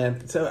La La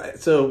Land.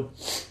 So,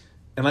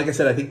 and like I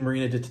said, I think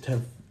Marina de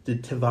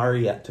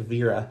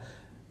Tavira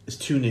is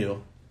too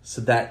new.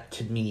 So that,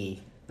 to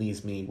me,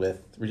 leaves me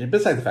with...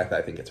 Besides the fact that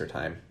I think it's her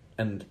time.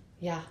 And,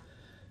 Yeah.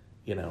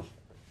 you know,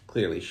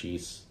 clearly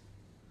she's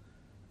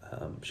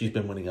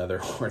been winning other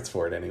awards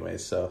for it anyway,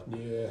 so...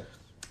 Yeah.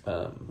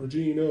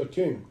 Regina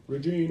King.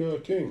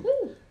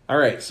 Woo. All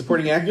right,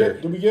 supporting actor.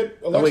 Did we get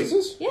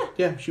Alexis's? Yeah.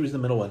 Yeah, she was the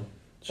middle one.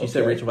 She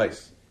said Okay. Rachel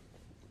Weisz.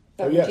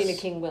 But yes. Regina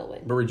King will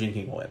win. But Regina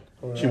King will win.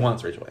 All She right.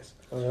 wants Rachel Weisz.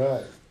 All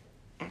right.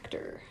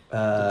 Actor.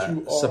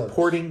 two Rs.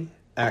 Supporting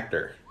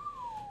actor.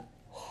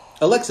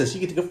 Alexis, you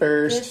get to go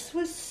first. This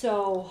was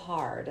so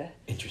hard.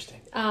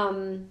 Interesting.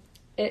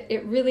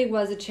 It really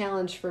was a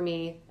challenge for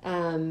me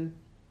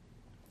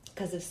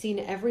because I've seen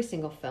every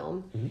single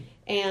film,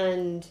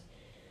 and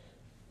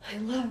I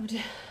loved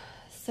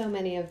so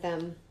many of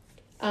them.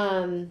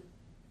 I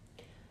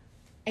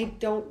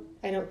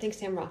don't think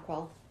Sam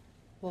Rockwell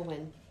will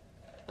win,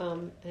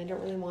 and I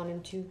don't really want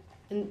him to.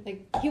 And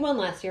like he won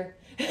last year,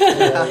 you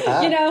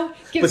know.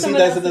 Give But see, someone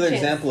that's else a another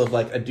chance. example of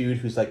like a dude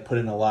who's like put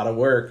in a lot of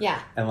work, Yeah.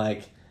 and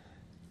like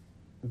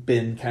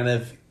been kind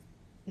of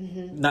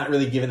not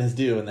really given his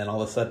due, and then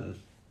all of a sudden,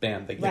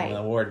 bam, they give him Right. an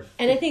award.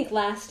 And I think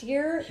last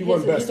year He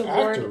won Best his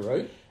award, Actor,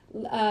 right?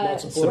 supporting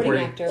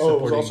Supporting. actor. Oh,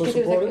 it was also Because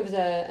it was, supporting?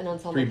 an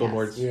ensemble 3 cast.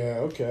 billboards. Yeah,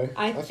 okay.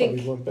 I thought think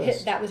he won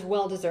Best. that was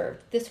well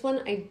deserved. This one,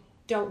 I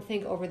don't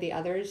think over the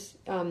others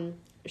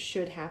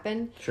should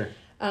happen. Sure.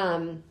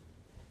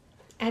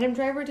 Adam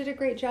Driver did a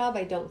great job.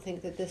 I don't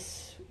think that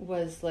this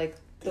was like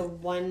the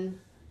one.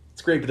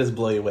 It's great, but it doesn't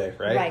blow you away,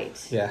 right?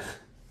 Right. Yeah.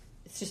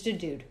 It's just a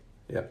dude.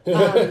 Yep.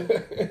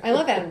 I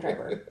love Adam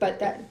Driver, but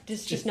that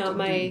just not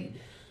my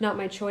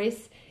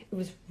choice. It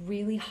was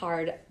really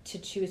hard to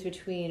choose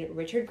between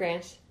Richard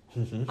Grant.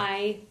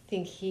 I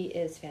think he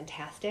is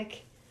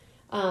fantastic,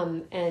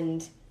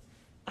 and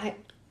I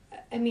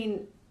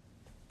mean,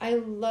 I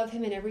love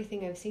him in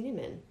everything I've seen him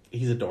in.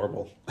 He's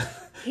adorable.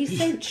 He's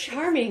so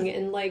charming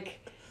and like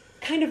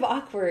kind of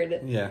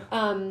awkward. Yeah.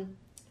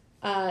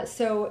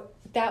 So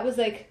that was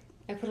like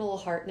I put a little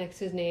heart next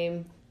to his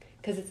name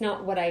because it's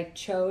not what I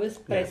chose,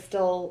 but I Yeah.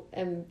 still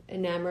am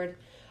enamored.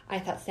 I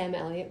thought Sam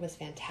Elliott was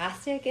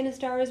fantastic in A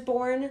Star Is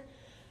Born.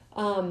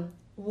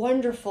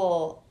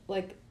 Wonderful,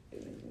 like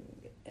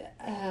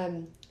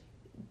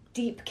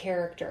deep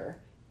character,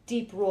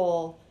 deep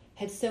role.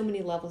 Had so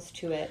many levels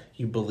to it.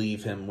 You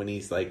believe him when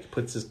he's like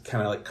puts his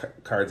kind of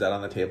like cards out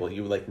on the table.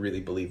 You like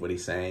really believe what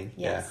he's saying.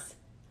 Yes.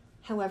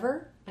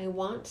 However, I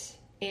want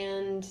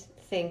and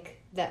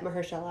think that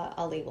Mahershala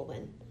Ali will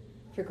win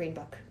for Green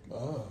Book.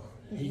 Ah,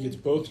 he gets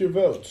both your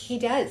votes. He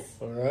does.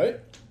 All right.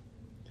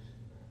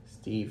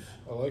 Steve,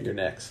 I like you're it.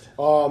 next.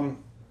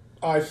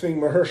 I think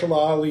Mahershala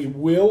Ali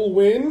will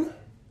win.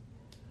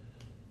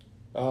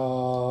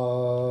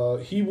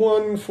 He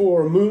won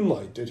for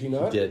Moonlight, did he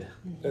not? He did.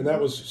 And that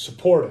was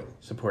supporting.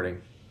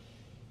 Supporting.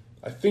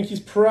 I think he's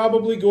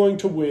probably going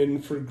to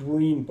win for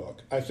Green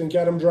Book. I think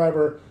Adam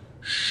Driver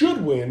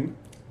should win.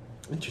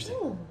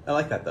 Interesting. I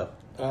like that though.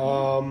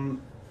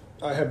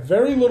 I have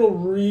very little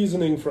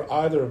reasoning for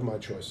either of my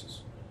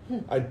choices.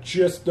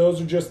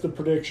 Those are just the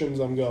predictions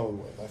I'm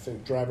going with. I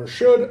think Driver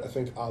should. I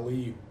think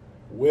Ali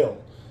will.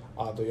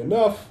 Oddly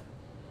enough,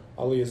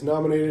 Ali is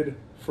nominated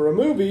for a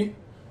movie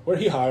where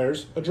he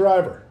hires a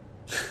driver.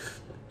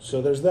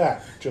 So there's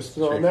that. Just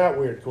throwing Sure. that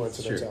weird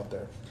coincidence Sure. out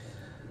there.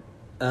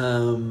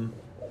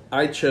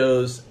 I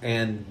chose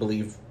and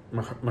believe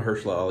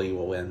Mahershala Ali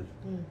will win.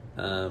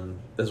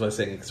 That's what I was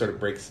saying. It sort of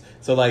breaks.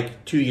 So,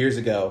 like 2 years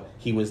ago,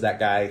 he was that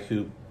guy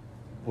who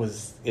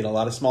was in a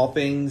lot of small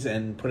things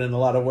and put in a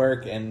lot of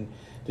work and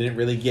didn't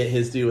really get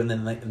his due, and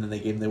then they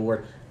gave him the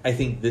award. I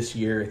think this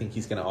year,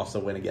 he's going to also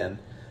win again.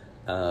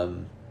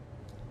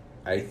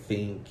 I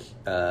think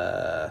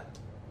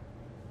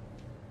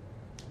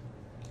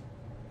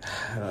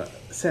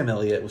Sam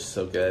Elliott was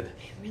so good. It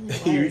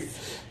really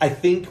was. I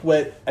think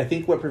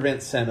what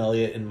prevents Sam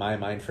Elliott in my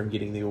mind from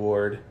getting the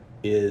award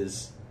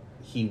is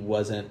he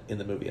wasn't in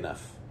the movie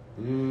enough.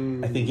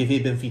 I think if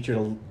he'd been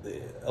featured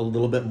a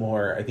little bit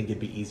more, I think it'd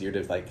be easier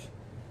to like.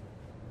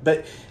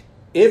 But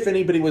if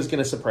anybody was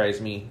going to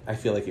surprise me, I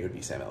feel like it would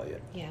be Sam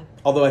Elliott. Yeah.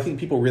 Although I think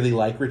people really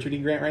like Richard E.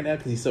 Grant right now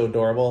because he's so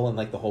adorable and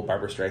like the whole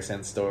Barbra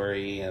Streisand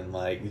story and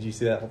like, did you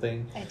see that whole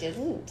thing? I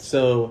didn't.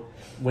 So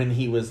when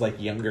he was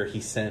like younger, he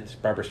sent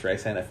Barbra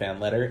Streisand a fan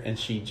letter and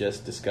she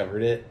just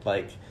discovered it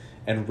like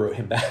and wrote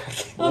him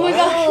back. Oh my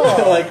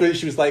god. Like when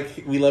she was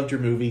like, "We loved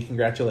your movie,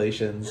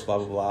 congratulations," blah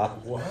blah blah.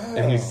 Wow.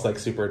 And he was just like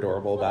super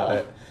adorable about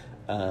it.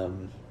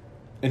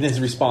 And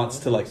his response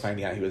to like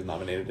finding out he was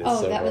nominated is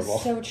Oh, so that adorable.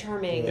 was so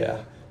charming.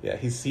 Yeah,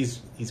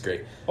 he's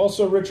great.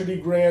 Also, Richard E.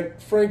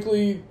 Grant,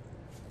 frankly,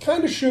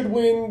 kind of should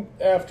win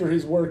after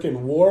his work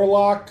in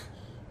Warlock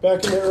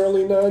back in the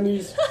early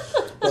 90s.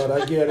 But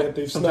I get it.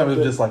 They've Sometimes snubbed I'm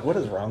it. just like, what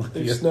is wrong with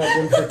They've you? snubbed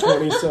him for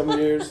 20-some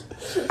years.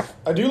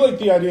 I do like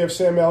the idea of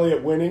Sam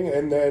Elliott winning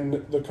and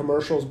then the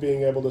commercials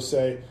being able to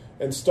say,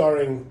 and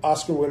starring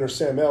Oscar winner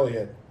Sam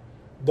Elliott,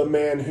 the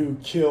man who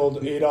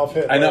killed Adolf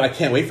Hitler. I know, I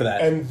can't wait for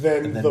that. And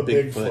then the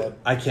Bigfoot.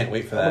 I can't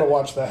wait for that. I'm going to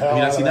watch the hell Have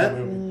you out not of seen that that?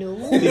 movie.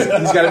 No.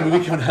 He's got a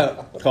movie coming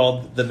out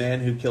called The Man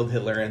Who Killed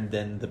Hitler and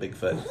Then the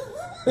Bigfoot.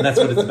 And that's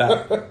what it's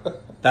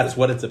about. That's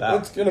what it's about.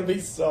 It's going to be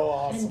so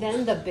awesome. And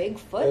then the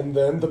Bigfoot. And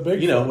then the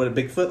Bigfoot. You know, what a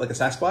Bigfoot, like a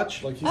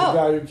Sasquatch? Like he's the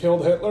guy who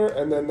killed Hitler,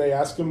 and then they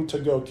ask him to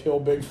go kill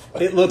Bigfoot.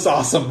 It looks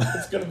awesome.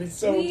 It's going to be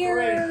so great.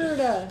 Weird.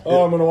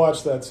 Oh, I'm going to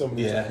watch that so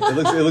many Yeah, times.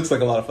 it looks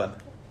like a lot of fun.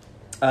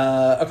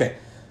 Okay,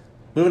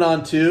 moving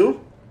on to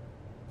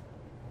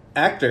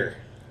actor.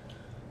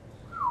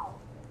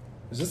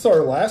 Is this our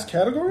last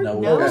category? No,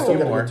 No. We're still two going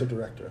to more. get to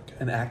director. Okay.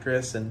 An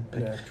actress and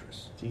An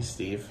actress. Geez,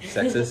 Steve,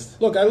 sexist.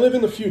 Look, I live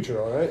in the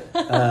future, all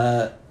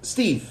right?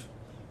 Steve,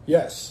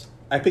 Yes.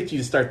 I picked you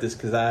to start this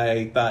because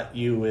I thought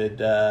you would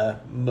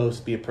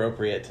most be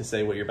appropriate to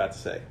say what you're about to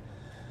say.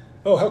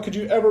 Oh, how could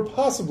you ever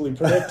possibly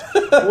predict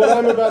what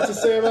I'm about to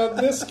say about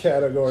this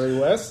category,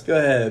 Wes? Go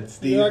ahead,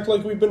 Steve. You act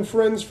like we've been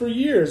friends for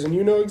years, and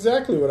you know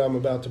exactly what I'm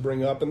about to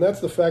bring up, and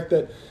that's the fact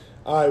that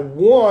I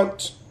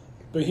want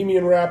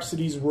Bohemian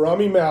Rhapsody's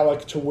Rami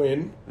Malek to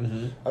win.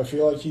 Mm-hmm. I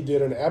feel like he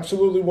did an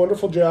absolutely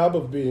wonderful job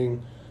of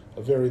being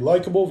a very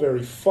likable,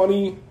 very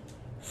funny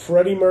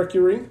Freddie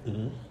Mercury.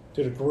 Mm-hmm.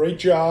 Did a great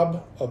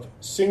job of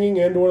singing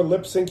and or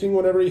lip syncing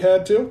whenever he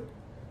had to.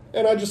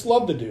 And I just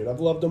love the dude. I've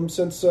loved him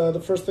since the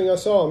first thing I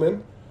saw him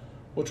in,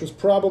 which was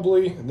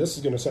probably, and this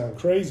is going to sound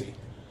crazy,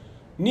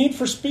 Need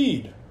for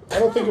Speed. I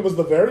don't think it was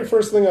the very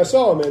first thing I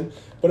saw him in,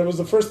 but it was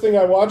the first thing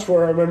I watched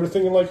where I remember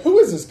thinking, like, who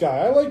is this guy?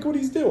 I like what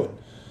he's doing.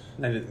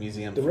 Night at the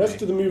Museum. The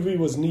rest of the movie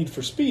was Need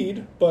for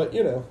Speed, but,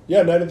 you know,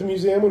 yeah, Night at the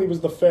Museum when he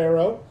was the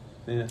Pharaoh.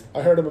 Yeah.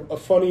 I heard a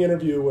funny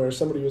interview where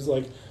somebody was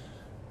like,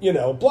 you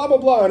know, blah, blah,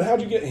 blah, and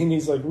how'd you get... And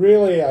he's like,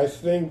 really, I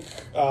think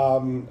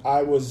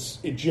I was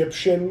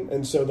Egyptian,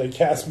 and so they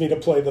cast me to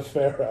play the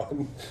Pharaoh.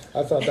 And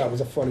I thought that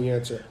was a funny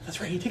answer. That's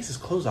right, he takes his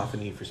clothes off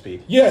in Need for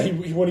Speed. Yeah,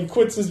 when he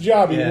quits his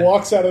job, he Yeah.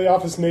 walks out of the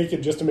office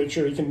naked just to make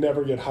sure he can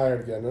never get hired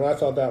again. And I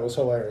thought that was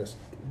hilarious.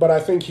 But I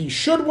think he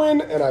should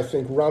win, and I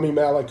think Rami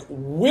Malek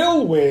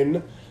will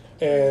win.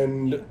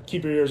 And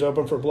keep your ears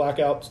open for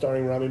Blackout,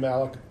 starring Rami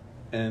Malek.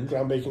 And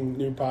Groundbreaking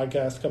new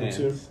podcast coming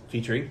soon.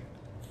 featuring.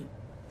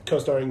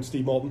 Co-starring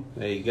Steve Moulton.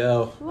 There you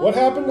go. What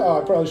happened? Oh,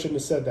 I probably shouldn't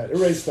have said that.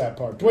 Erase that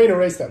part. Dwayne,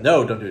 erase that.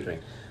 No, don't do it, Dwayne.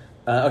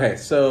 Okay,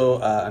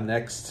 so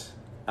next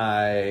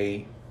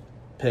I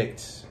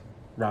picked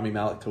Rami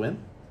Malek to win.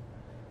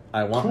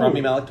 I want Cool.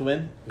 Rami Malek to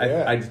win.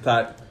 Yeah. I just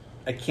thought,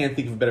 I can't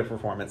think of a better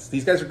performance.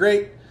 These guys are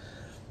great,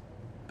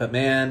 but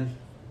man,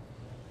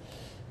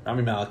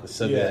 Rami Malek was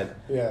so good.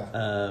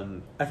 Yeah.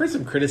 I've heard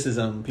some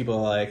criticism. People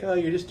are like, "Oh,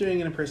 you're just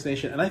doing an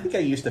impersonation," and I think I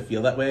used to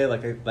feel that way.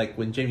 Like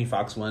when Jamie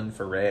Foxx won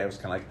for Ray, I was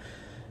kind of like,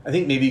 I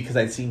think maybe because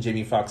I'd seen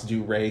Jamie Foxx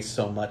do Ray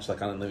so much,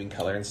 like on In Living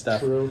Color and stuff.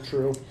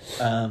 True.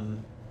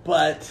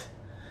 But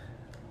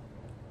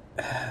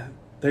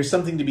there's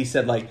something to be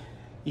said. Like,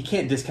 you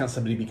can't discount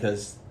somebody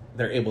because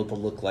they're able to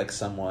look like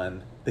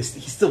someone. He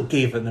still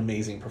gave an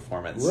amazing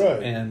performance,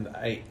 Right. And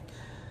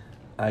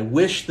I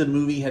wish the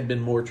movie had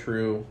been more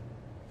true.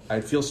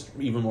 I'd feel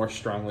even more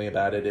strongly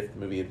about it if the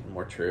movie had been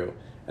more true,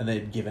 and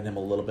they'd given him a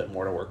little bit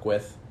more to work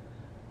with.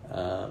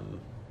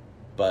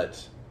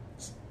 But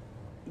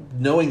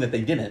knowing that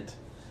they didn't,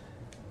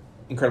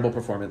 incredible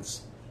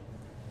performance.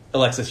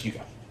 Alexis, you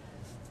go.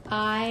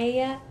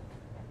 I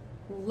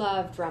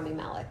loved Rami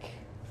Malek.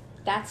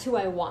 That's who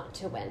I want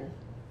to win.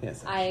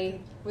 Yes. I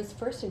was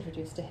first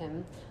introduced to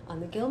him on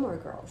the Gilmore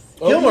Girls.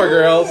 Gilmore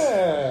Girls.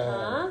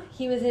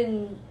 He was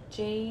in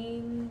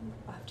Jane.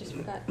 Oh, I just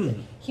forgot.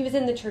 He was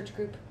in the church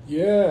group.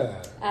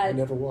 Yeah. I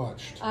never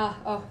watched.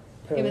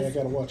 Apparently, I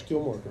gotta watch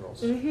Gilmore Girls.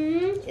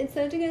 It's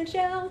such a good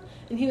show.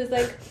 And he was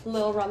like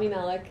little Rami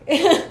Malek.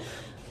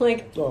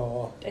 Like,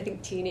 Aw, I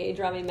think teenage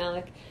Rami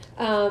Malek.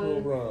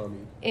 little Rami.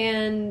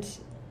 And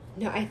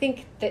no, I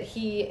think that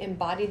he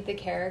embodied the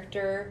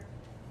character.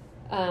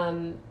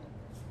 I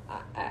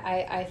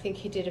think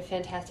he did a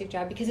fantastic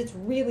job because it's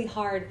really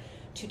hard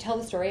to tell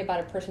the story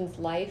about a person's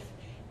life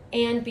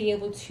and be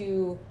able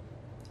to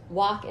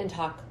walk and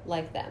talk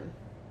like them.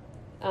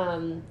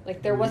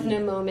 Like there wasn't a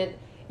moment.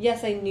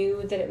 Yes, I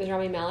knew that it was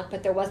Rami Malek,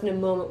 but there wasn't a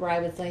moment where I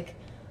was like,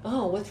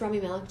 "Oh, what's Rami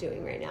Malek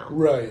doing right now?"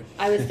 Right.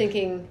 I was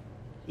thinking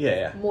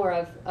Yeah. more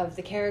of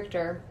the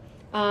character.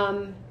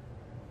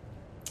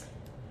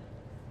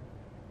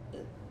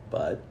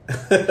 But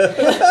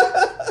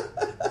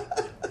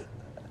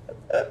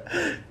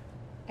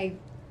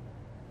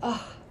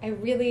I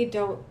really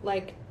don't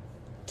like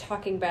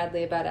talking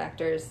badly about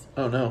actors,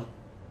 oh no,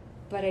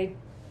 but I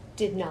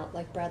did not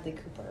like Bradley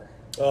Cooper.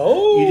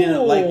 Oh, You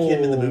didn't like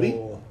him in the movie?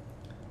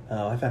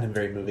 Oh, I found him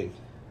very moving.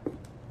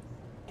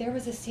 There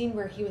was a scene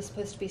where he was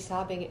supposed to be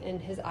sobbing and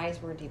his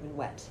eyes weren't even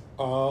wet.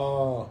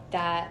 Oh,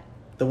 That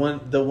The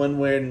one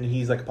when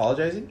he's like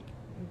apologizing.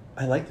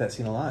 I like that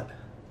scene a lot.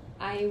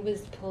 I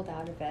was pulled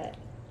out of it.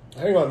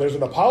 hang on. There's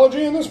an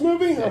apology in this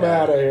movie. I'm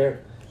Yeah. out of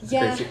here. It's a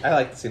great scene. I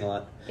like the scene a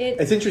lot.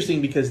 It's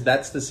interesting because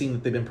that's the scene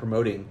that they've been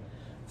promoting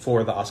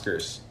for the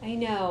Oscars. I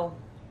know.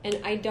 And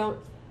I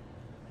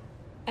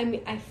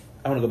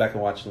want to go back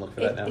and watch and look for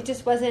that now. It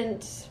just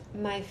wasn't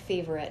my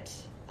favorite.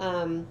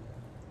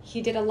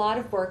 He did a lot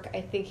of work.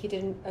 I think he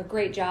did a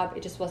great job.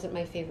 It just wasn't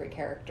my favorite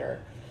character.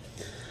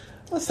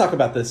 Let's talk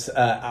about this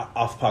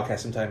off podcast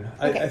sometime.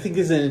 Okay. I think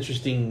this is an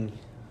interesting...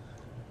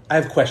 I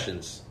have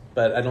questions,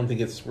 but I don't think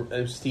it's...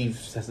 Steve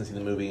hasn't seen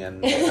the movie,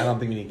 and I don't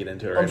think we need to get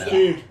into it right now.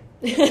 Steve.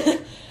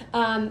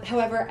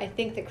 However, I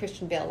think that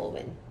Christian Bale will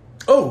win.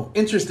 Oh,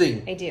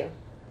 interesting. I do.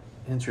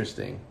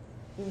 Interesting.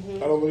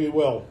 Mm-hmm. I don't think he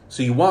will.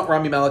 So you want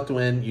Rami Malek to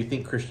win. You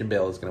think Christian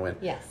Bale is going to win.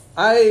 Yes.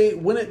 I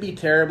wouldn't be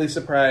terribly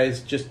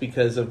surprised just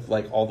because of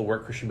like all the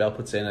work Christian Bale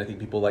puts in. I think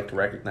people like to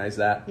recognize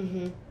that.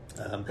 Mm-hmm.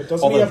 But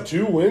doesn't he have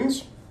 2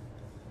 wins?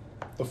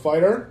 The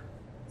fighter?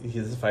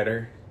 He's a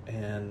fighter.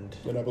 And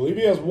I believe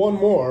he has 1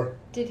 more.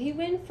 Did he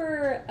win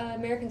for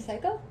American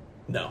Psycho?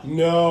 No.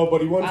 No,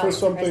 but he went for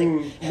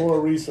surprising. something more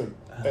recent.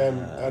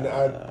 And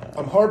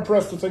I'm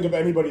hard-pressed to think of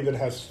anybody that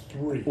has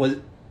 3. Was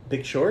it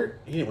Big Short?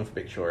 He didn't win for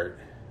Big Short.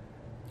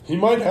 He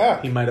might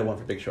have. He might have won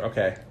for Big Short.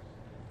 Okay.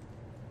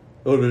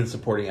 It would have been a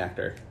supporting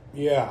actor.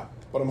 Yeah,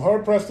 but I'm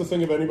hard-pressed to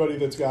think of anybody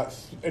that's got...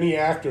 any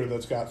actor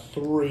that's got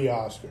 3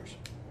 Oscars.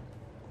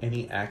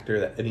 Any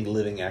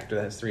living actor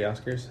that has 3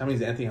 Oscars? How many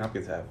does Anthony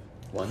Hopkins have?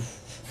 1?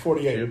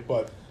 48, 2?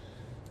 but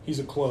he's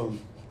a clone.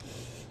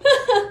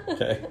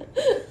 Okay.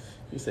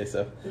 You say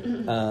so.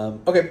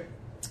 Okay.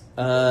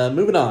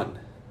 Moving on.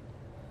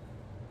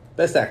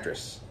 Best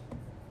Actress.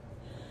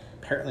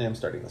 Apparently I'm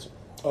starting this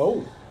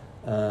one.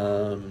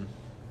 Oh.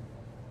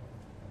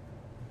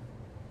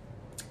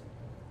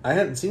 I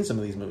hadn't seen some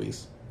of these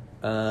movies.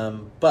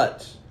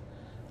 But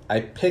I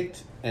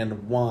picked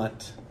and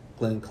want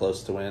Glenn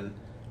Close to win.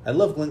 I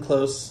love Glenn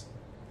Close.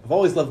 I've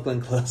always loved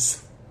Glenn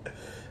Close.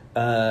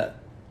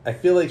 I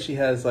feel like she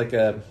has like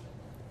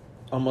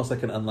almost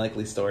like an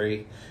unlikely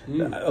story.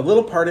 A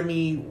little part of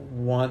me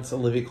wants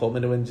Olivia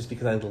Colman to win just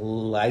because I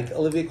like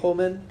Olivia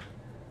Colman.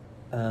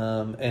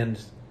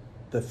 And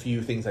the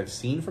few things I've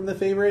seen from The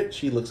Favorite,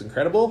 she looks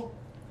incredible.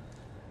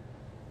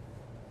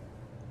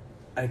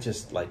 I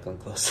just like Glenn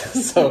Close.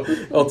 So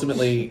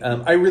ultimately,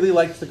 I really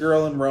liked the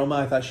girl in Roma.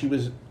 I thought she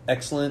was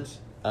excellent.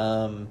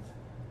 Knowing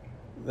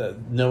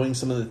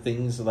some of the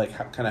things, like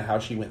how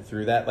she went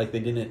through that, like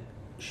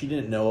she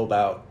didn't know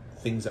about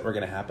things that were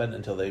going to happen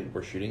until they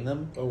were shooting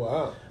them. Oh,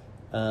 wow.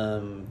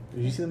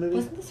 Did you see the movie?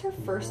 Wasn't this her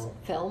first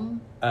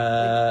film?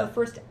 Her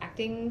first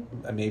acting?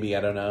 Maybe, I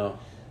don't know.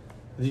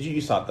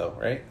 You saw it though,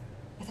 right?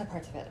 I saw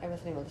parts of it. I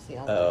wasn't able to see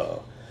all of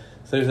Oh.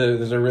 So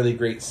there's a really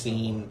great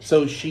scene.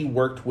 So she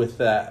worked with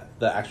the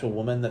actual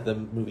woman that the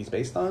movie's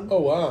based on.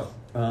 Oh, wow.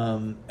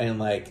 And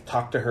like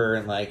talked to her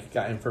and like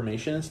got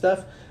information and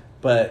stuff.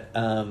 But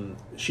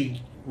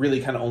she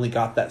really kind of only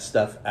got that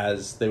stuff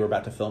as they were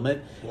about to film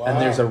it. Wow. And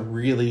there's a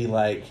really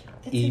like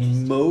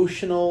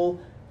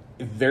emotional,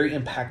 very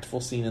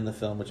impactful scene in the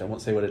film, which I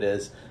won't say what it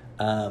is.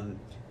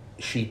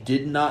 She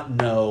did not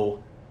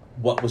know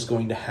what was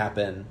going to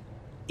happen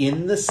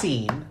in the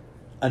scene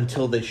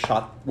until they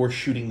were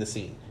shooting the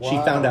scene. Wow. She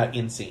found out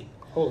in scene.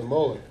 Holy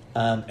moly.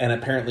 And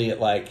apparently it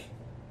like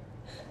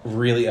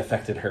really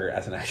affected her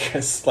as an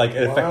actress. Like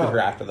it affected her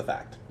after the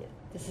fact. Yeah.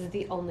 This is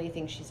the only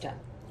thing she's done.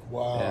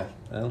 Wow. Yeah.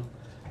 Well,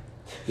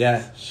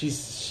 yeah,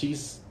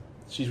 she's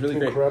really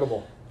great.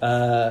 Incredible.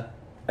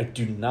 I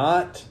do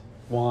not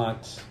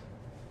want...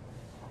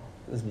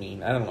 This is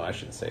mean. I don't know. I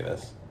shouldn't say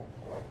this.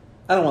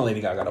 I don't want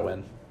Lady Gaga to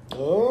win.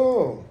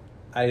 Oh.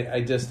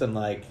 I just am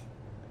like...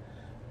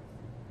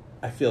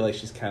 I feel like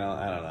she's kind of...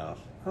 I don't know.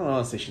 I don't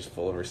want to say she's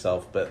full of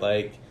herself, but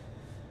like...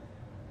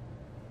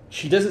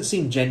 She doesn't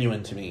seem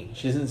genuine to me.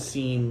 She doesn't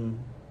seem...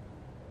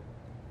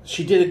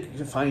 She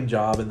did a fine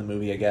job in the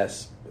movie, I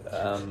guess.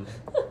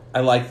 I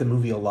like the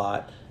movie a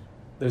lot.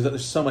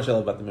 There's so much I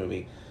love about the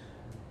movie.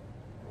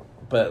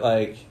 But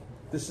like...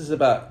 This is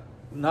about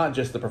not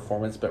just the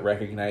performance, but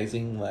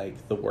recognizing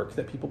like the work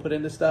that people put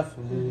into stuff.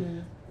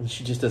 Mm-hmm. And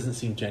she just doesn't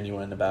seem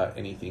genuine about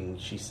anything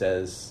she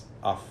says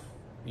off,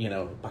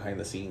 behind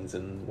the scenes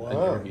and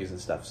interviews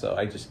and stuff. So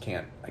I just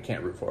can't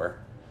root for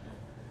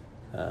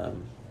her.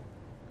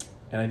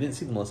 And I didn't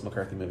see the Melissa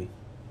McCarthy movie.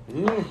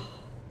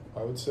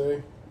 I would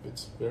say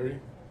it's very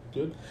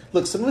good.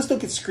 Look, some of us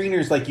don't get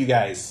screeners like you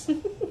guys.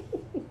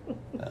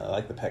 I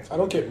like the pecs. I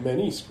don't get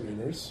many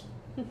screeners.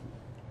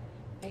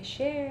 I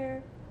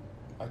share.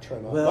 I try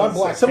not.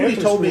 Well, somebody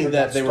told me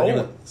that they were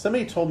gonna.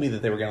 Somebody told me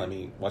that they were gonna let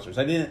me watch it.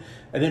 I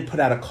didn't put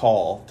out a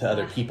call to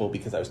other people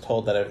because I was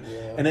told that.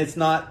 And it's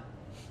not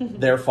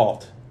their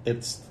fault.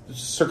 It's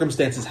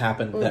circumstances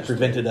happened that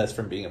prevented us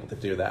from being able to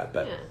do that.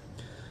 But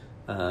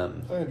I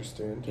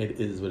understand.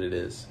 It is what it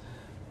is.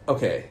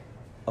 Okay,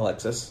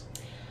 Alexis.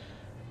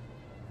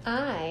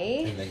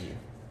 And then you.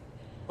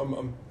 I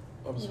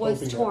was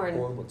was hoping torn. that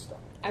Born would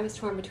stop. I was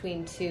torn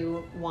between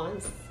two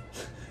wants.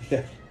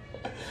 Yeah.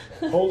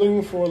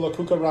 Holding for La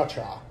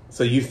Cucaracha.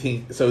 So you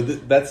think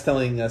that's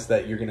telling us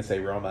that you're going to say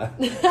Roma.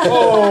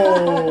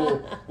 Oh,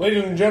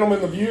 ladies and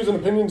gentlemen, the views and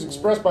opinions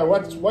expressed by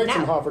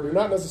Weizenhofer do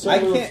not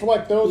necessarily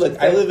reflect those. Look,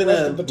 I live in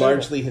a of the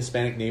largely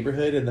Hispanic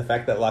neighborhood, and the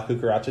fact that La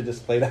Cucaracha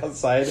just played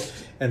outside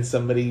and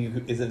somebody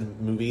who is in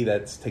a movie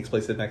that takes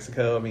place in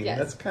Mexico, I mean,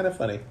 that's kind of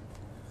funny.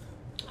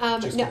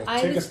 Just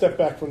take a step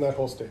back from that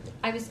whole statement.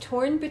 I was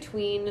torn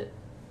between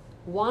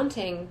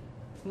wanting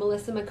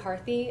Melissa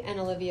McCarthy and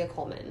Olivia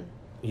Colman.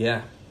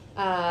 Yeah.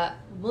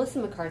 Melissa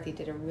McCarthy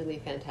did a really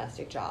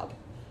fantastic job.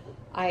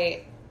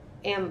 I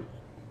am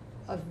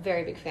a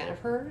very big fan of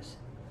hers,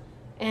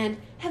 and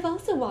have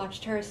also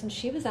watched her since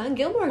she was on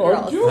Gilmore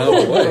Girls.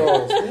 Gilmore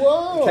Girls!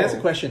 Whoa! Can I ask a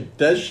question?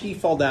 Does she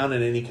fall down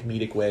in any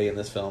comedic way in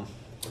this film?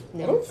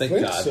 No. I don't Thank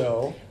think God.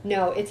 so.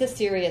 No, it's a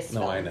serious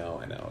film. No,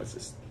 I know. It's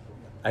just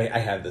I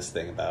have this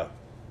thing about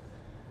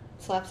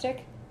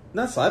Slapstick?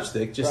 not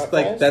slapstick, just Rat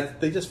like balls?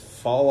 that. They just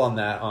fall on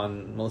that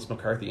on Melissa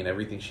McCarthy and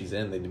everything she's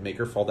in. They make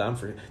her fall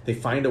down they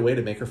find a way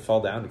to make her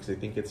fall down because they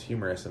think it's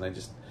humorous, and I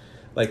just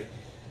like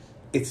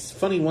it's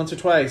funny once or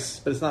twice,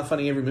 but it's not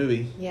funny every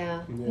movie.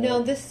 Yeah.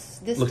 No, this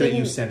Look at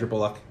you, Sandra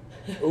Bullock.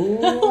 Ooh,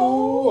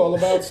 all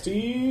about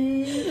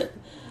Steve.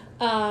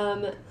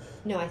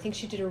 No, I think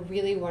she did a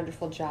really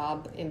wonderful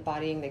job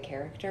embodying the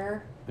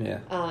character. Yeah.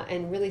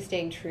 And really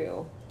staying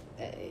true.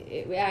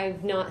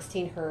 I've not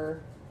seen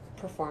her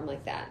perform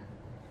like that.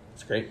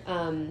 It's great.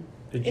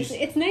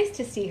 It's nice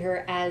to see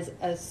her as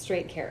a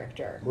straight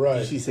character. Right.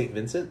 Did you see St.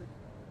 Vincent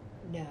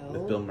No.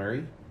 with Bill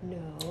Murray?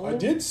 No. I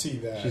did see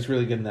that. She's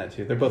really good in that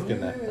too. They're both good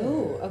in that.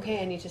 Oh, okay.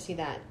 I need to see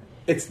that.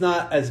 It's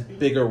not as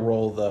big a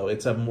role though.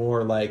 It's a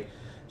more like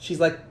she's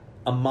like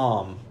a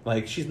mom.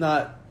 Like she's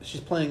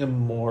playing a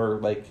more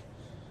like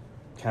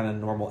kind of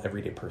normal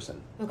everyday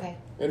person. Okay.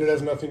 And it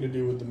has nothing to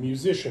do with the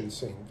musician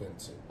St.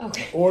 Vincent.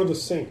 Okay. Or the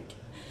saint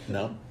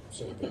No.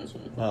 St.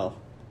 Vincent. Well.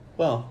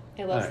 I love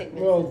all right. St. Vincent,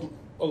 Well,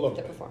 a little the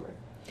bit. performer.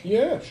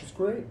 Yeah, she's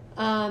great.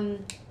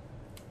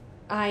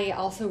 I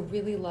also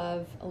really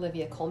love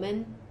Olivia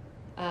Colman.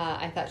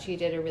 I thought she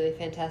did a really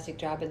fantastic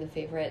job in The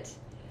Favorite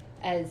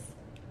as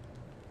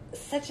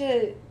such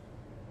a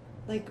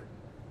like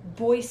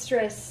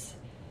boisterous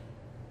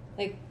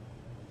like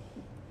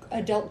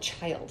adult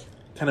child.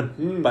 Kind of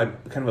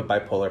a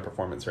bipolar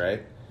performance,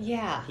 right?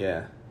 Yeah.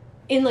 Yeah.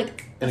 In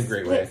like In a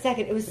great split way.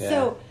 second. It was Yeah.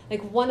 so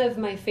like one of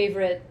my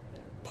favorite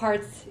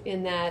parts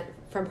in that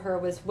from her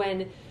was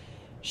when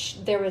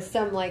there was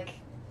some like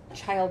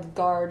child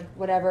guard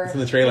whatever. It's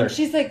in the trailer. And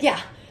she's like, yeah.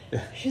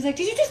 She's like,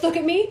 did you just look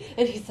at me?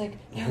 And he's like,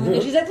 no. And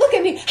then she's like, look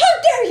at me.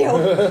 How dare you?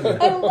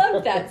 I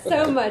loved that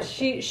so much.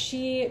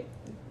 She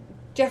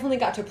definitely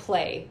got to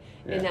play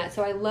in that.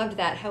 So I loved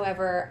that.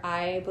 However,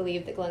 I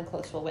believe that Glenn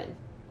Close will win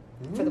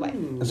for the wife.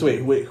 So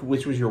wait,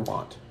 which was your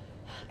want?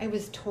 I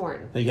was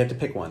torn. No, you had to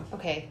pick one.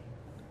 Okay.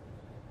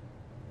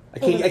 I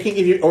can't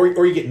give you,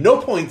 or you get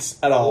no points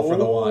at all for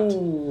the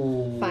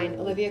want. Fine.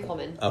 Olivia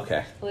Colman.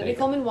 Okay. Olivia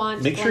Colman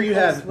wants. Make sure Glenn you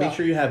Close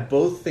have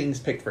will. both things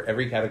picked for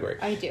every category.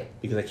 I do.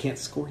 Because I can't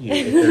score you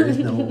if there is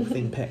no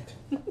thing picked.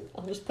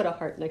 I'll just put a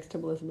heart next to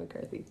Melissa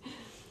McCarthy.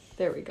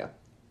 There we go.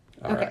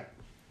 All Okay. right.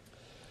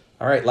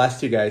 All right, last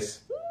two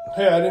guys.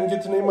 Hey, I didn't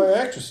get to name my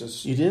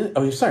actresses. You didn't?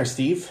 Oh, sorry,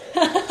 Steve.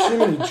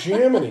 Jiminy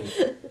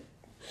Jaminy.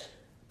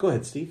 Go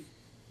ahead, Steve.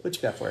 What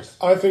you got for us?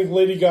 I think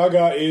Lady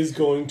Gaga is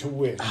going to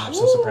win. Oh, I'm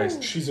so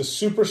surprised. She's a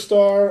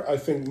superstar. I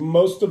think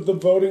most of the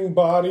voting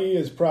body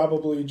is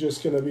probably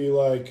just going to be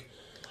like,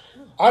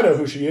 I know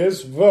who she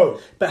is.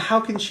 Vote. But how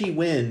can she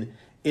win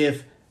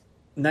if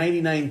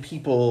 99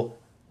 people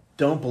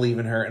don't believe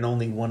in her and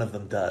only one of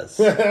them does?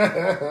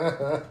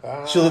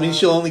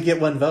 She'll only get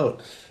one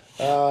vote.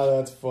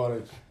 That's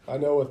funny. I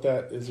know what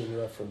that is in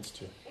reference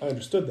to. I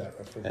understood that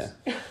reference.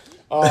 Yeah.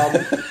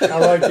 I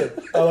like it.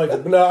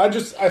 But no,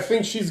 I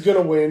think she's going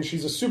to win.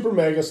 She's a super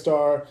mega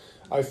star.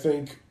 I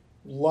think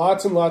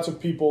lots and lots of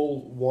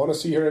people want to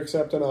see her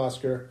accept an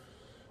Oscar.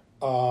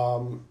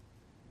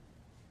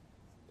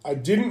 I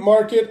didn't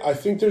mark it. I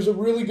think there's a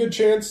really good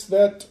chance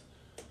that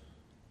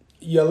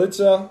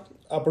Yalitza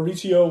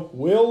Aparicio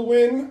will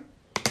win.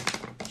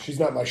 She's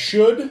not my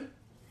should,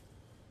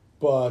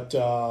 but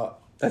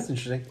That's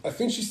interesting. I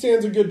think she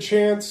stands a good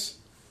chance,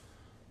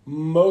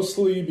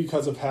 mostly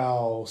because of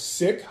how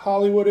sick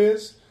Hollywood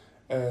is,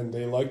 and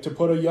they like to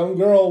put a young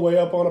girl way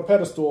up on a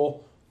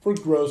pedestal for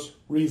gross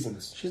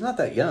reasons. She's not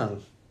that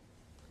young.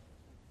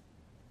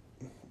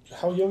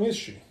 How young is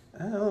she?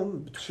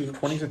 She's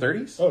 20s or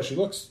 30s? Oh, she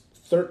looks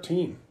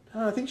 13.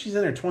 Oh, I think she's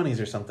in her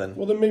 20s or something.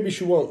 Well, then maybe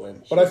she won't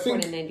win. But She I was born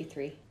in think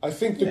 93.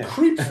 the Yeah.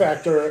 creep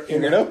factor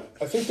in Weirdo.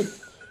 I think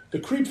the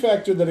creep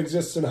factor that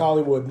exists in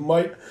Hollywood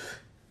might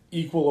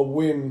equal a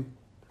win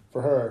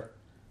for her.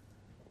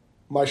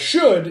 My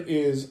should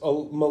is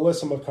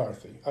Melissa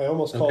McCarthy. I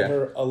almost called Okay.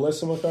 her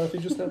Alyssa McCarthy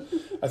just now.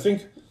 I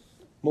think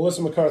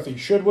Melissa McCarthy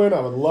should win.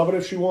 I would love it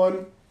if she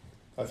won.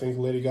 I think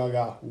Lady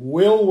Gaga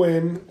will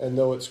win, and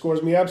though it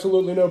scores me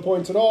absolutely no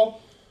points at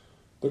all,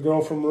 the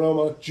girl from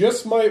Roma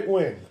just might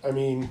win. I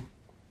mean,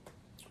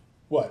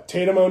 what?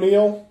 Tatum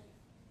O'Neal?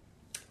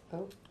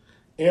 Oh.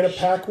 Anna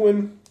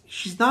Paquin?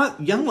 She's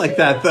not young like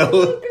that, though.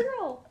 Little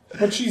girl.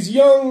 But she's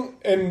young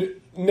and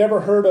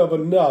never heard of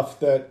enough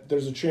that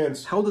there's a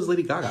chance How old is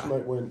Lady she Gaga?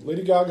 might win.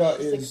 Lady Gaga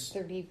She's is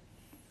like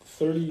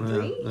 30,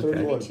 okay.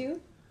 31.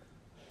 32?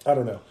 I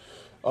don't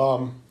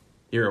know.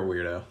 You're a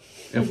weirdo.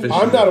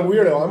 I'm not a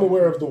weirdo. I'm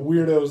aware of the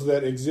weirdos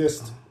that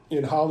exist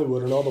in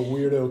Hollywood and all the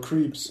weirdo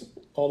creeps,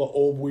 all the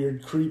old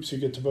weird creeps who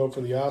get to vote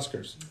for the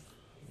Oscars.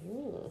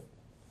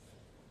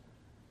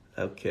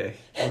 Okay.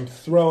 I'm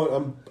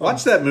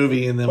Watch that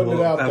movie and then putting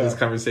we'll it out have this there.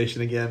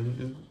 conversation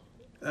again.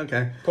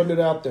 Okay. putting it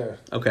out there.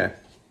 Okay.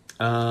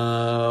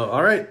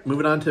 All right.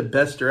 Moving on to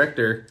Best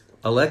Director.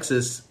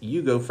 Alexis,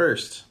 you go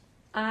first.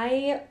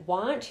 I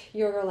want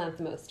Yorgos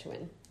Lanthimos to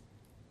win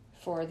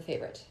for The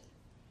Favorite.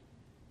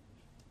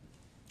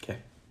 Okay.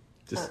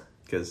 Just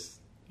because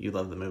you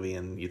love the movie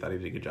and you thought he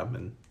did a good job.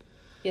 And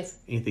Yes.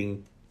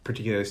 anything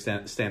particularly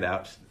stand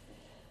out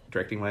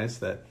directing-wise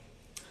that...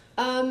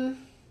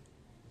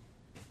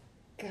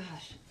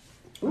 Gosh.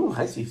 Ooh,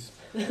 hi, Steve.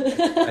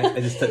 I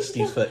just touched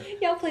Steve's foot.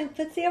 Y'all playing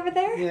footsie over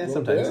there? Yeah, Little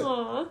sometimes. bit.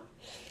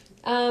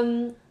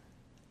 Aw.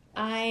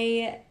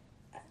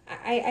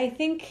 I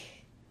think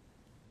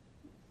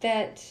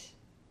that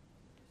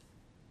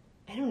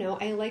I don't know.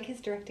 I like his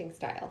directing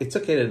style. It's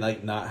okay to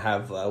like not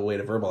have a way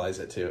to verbalize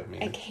it too. I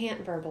mean, I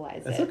can't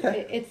verbalize That's it.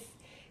 okay.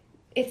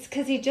 It's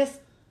because he just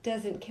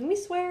doesn't. Can we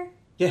swear?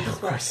 yeah,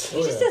 of course.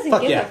 He just yeah. doesn't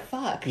Fuck give yeah. a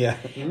fuck. Yeah.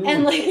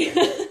 And like,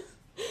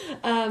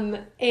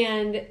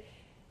 and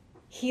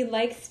he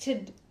likes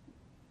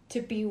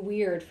to be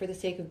weird for the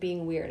sake of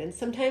being weird, and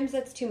sometimes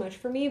that's too much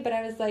for me. But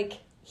I was like,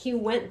 he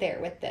went there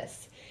with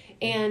this,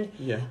 and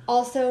Yeah.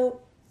 also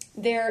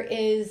there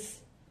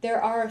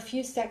are a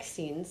few sex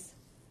scenes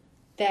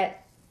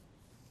that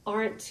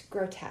aren't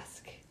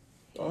grotesque,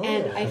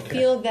 and I okay.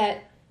 feel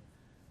that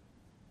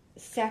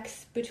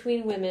sex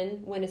between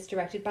women, when it's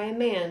directed by a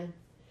man,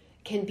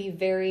 can be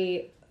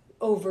very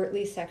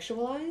overtly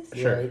sexualized.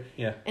 Sure. Right.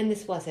 Yeah. And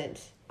this wasn't.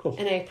 Cool.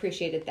 And I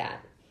appreciated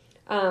that.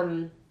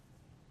 Can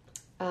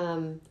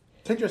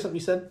I address something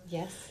you said?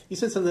 Yes. You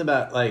said something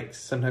about like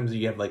sometimes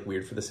you have like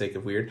weird for the sake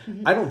of weird.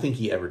 Mm-hmm. I don't think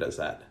he ever does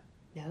that.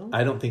 No.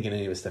 I don't think in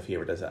any of his stuff he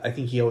ever does that. I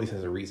think he always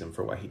has a reason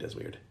for why he does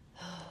weird.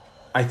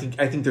 I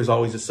think there's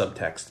always a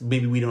subtext.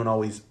 Maybe we don't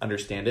always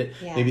understand it.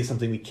 Yeah. Maybe it's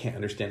something we can't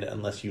understand it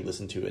unless you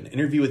listen to an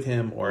interview with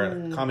him or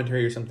a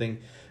commentary or something.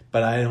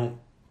 But I don't.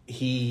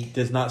 He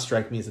does not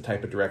strike me as the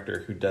type of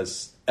director who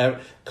does.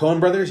 Coen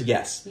Brothers,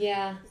 yes.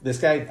 Yeah. This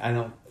guy, I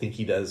don't think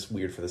he does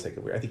weird for the sake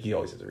of weird. I think he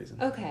always has a reason.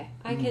 Okay.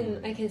 I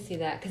can see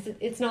that because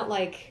it's not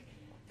like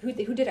who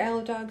did Isle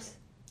of Dogs?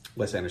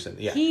 Wes Anderson,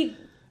 yeah.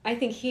 I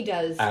think he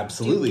does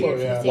Absolutely. do weird for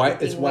the Yeah. sake Why?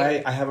 of It's being why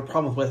weird. I have a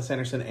problem with Wes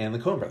Anderson and the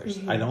Coen Brothers.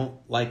 Mm-hmm. I don't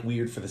like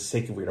weird for the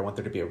sake of weird. I want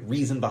there to be a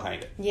reason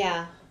behind it.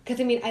 Yeah,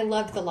 because I mean, I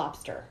loved The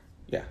Lobster,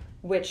 Yeah.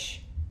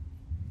 which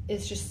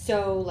is just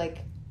so like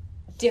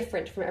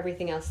different from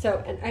everything else.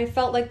 So, and I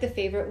felt like The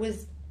Favorite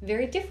was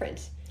very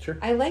different. Sure.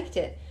 I liked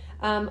it.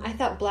 I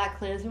thought Black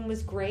Klansman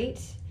was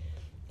great.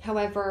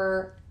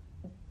 However,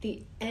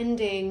 the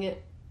ending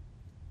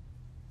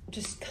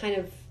just kind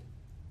of.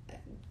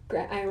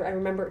 I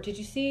remember. Did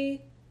you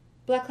see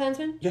Black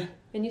Klansman? Yeah.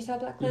 And you saw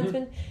Black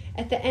Klansman?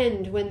 At the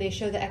end, when they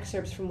show the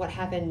excerpts from what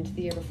happened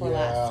the year before Yeah.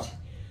 last,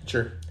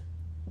 Sure.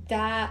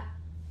 that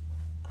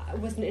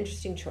was an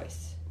interesting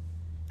choice.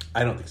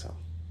 I don't think so.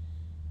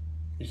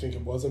 You think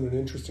it wasn't an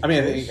interesting I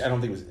mean, choice? I don't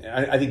think it was.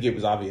 I think it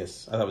was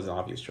obvious. I thought it was an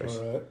obvious choice.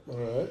 All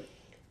right.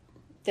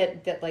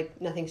 That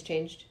like nothing's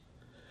changed.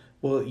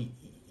 Well,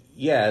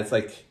 yeah, it's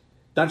like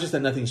not just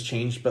that nothing's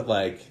changed, but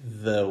like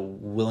the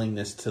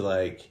willingness to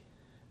like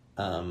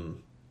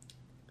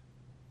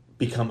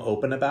become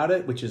open about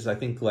it, which is I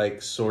think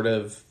like sort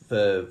of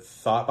the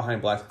thought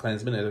behind Black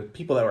Klansman. Are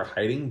people that were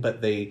hiding,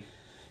 but they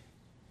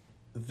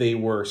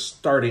were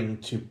starting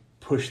to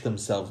push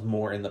themselves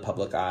more in the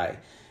public eye.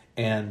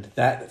 And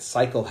that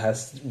cycle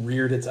has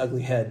reared its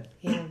ugly head.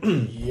 Yeah.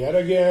 Yet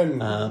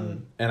again.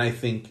 And I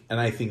think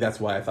that's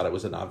why I thought it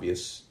was an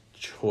obvious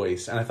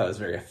choice, and I thought it was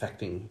very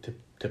affecting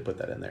to put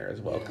that in there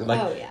as well. Yeah.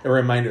 Like Oh, yeah. a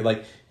reminder,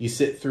 like you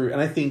sit through,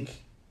 and I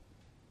think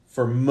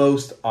for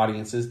most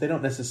audiences, they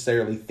don't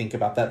necessarily think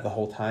about that the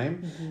whole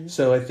time. Mm-hmm.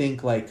 So I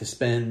think like to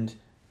spend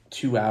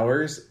 2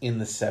 hours in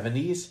the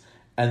 70s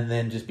and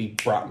then just be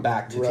brought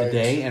back to Right.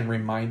 today and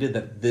reminded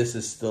that this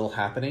is still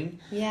happening,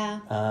 Yeah.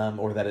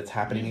 or that it's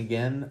happening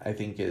again, I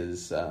think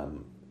is a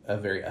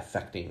very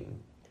affecting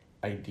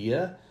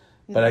idea.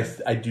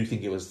 But I do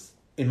think it was,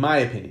 in my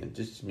opinion,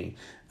 just me,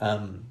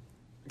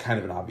 kind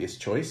of an obvious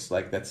choice.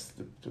 Like that's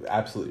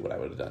absolutely what I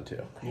would have done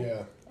too.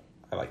 Yeah.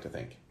 I like to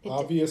think.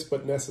 Obvious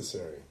but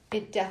necessary.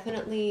 It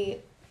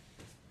definitely.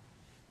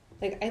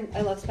 Like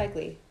I love Spike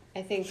Lee.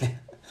 I think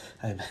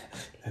I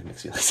have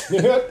mixed feelings.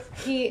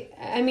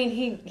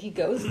 he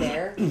goes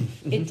there.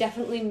 It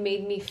definitely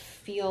made me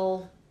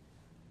feel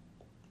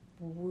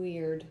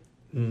weird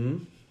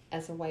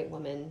as a white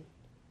woman.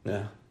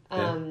 Yeah.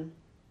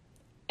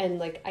 And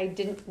like I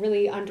didn't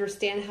really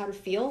understand how to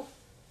feel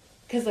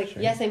because like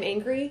Sure. yes, I'm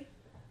angry,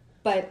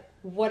 but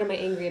what am I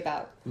angry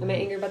about? Am I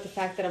angry about the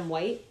fact that I'm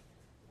white,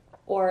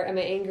 or am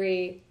I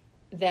angry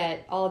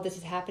that all of this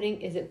is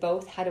happening? Is it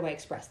both? How do I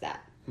express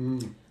that?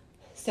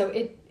 So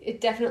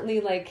it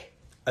definitely like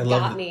I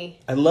got me.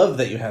 I love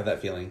that you have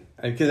that feeling.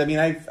 Because, I mean,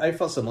 I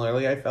felt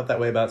similarly. I felt that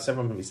way about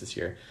several movies this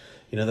year.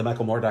 You know, the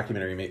Michael Moore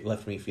documentary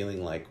left me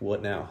feeling like,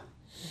 what now?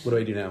 What do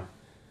I do now?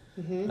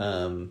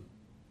 Mm-hmm.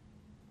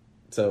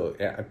 So,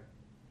 yeah,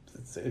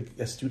 it's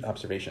astute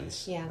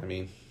observations. Yeah. I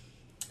mean...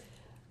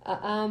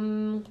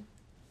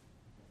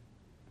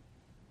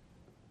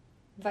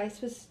 Vice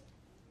was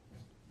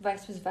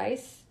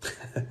Vice.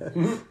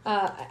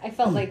 I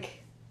felt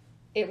like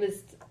it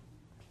was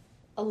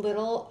a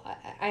little...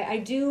 I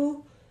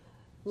do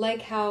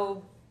like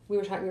how we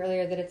were talking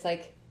earlier that it's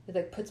like it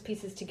like puts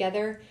pieces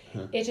together.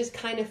 Huh. It just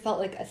kind of felt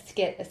like a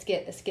skit.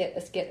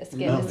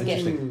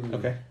 Interesting.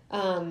 Okay.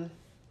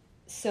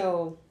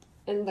 So,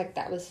 and like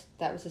that was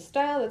a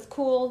style that's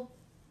cool.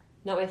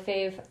 Not my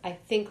fave. I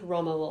think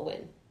Roma will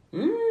win.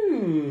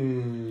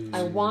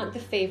 I want the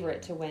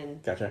favorite to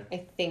win. Gotcha.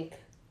 I think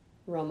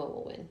Roma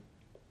will win.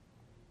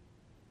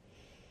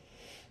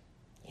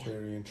 Yeah.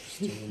 Very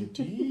interesting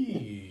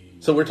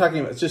indeed. So we're talking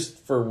about, just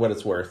for what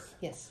it's worth.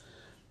 Yes.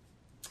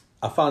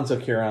 Alfonso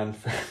Cuarón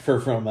for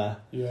Roma.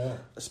 Yeah.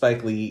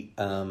 Spike Lee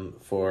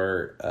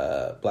for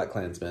Black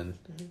Klansman.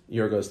 Mm-hmm.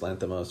 Yorgos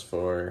Lanthimos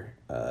for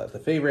The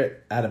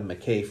Favorite. Adam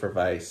McKay for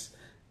Vice.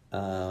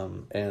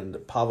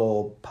 And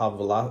Pavel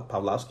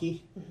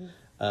Pawlowski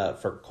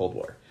for Cold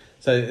War.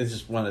 So it's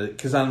just one of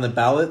because on the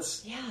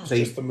ballots,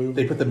 they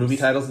put the movie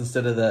titles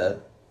instead of the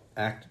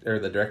act or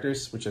the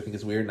directors, which I think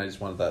is weird. And I just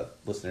wanted the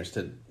listeners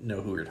to know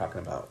who we were talking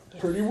about.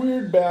 Yeah. Pretty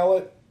weird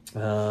ballot.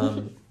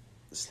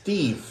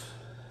 Steve,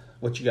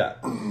 what you got?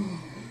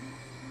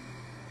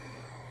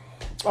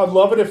 I'd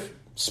love it if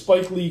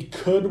Spike Lee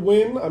could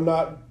win. I'm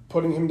not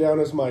putting him down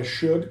as my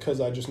should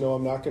because I just know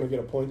I'm not going to get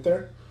a point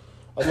there.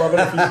 I'd love it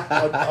if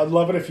I'd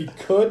love it if he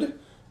could,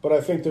 but I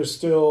think there's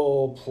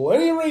still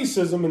plenty of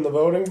racism in the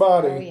voting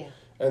body. Oh, yeah.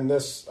 And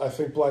this, I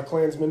think Black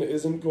Klansman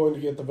isn't going to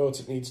get the votes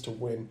it needs to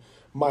win.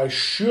 My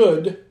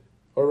should,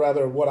 or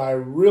rather what I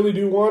really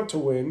do want to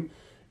win,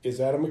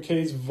 is Adam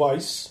McKay's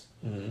Vice.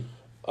 Mm-hmm.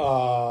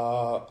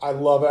 I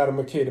love Adam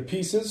McKay to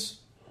pieces.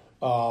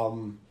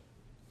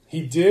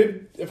 He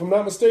did, if I'm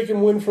not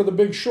mistaken, win for The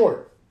Big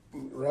Short,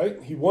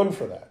 right? He won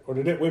for that. Or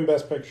did it win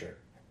Best Picture?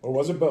 Or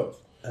was it both?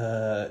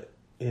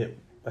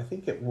 I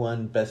think it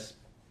won Best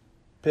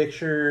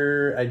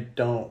Picture. I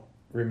don't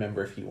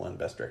remember if he won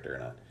Best Director or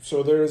not.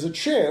 So there is a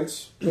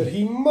chance that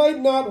he might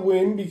not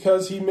win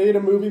because he made a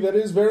movie that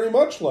is very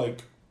much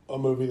like a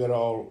movie that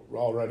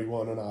already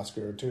won an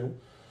Oscar or two.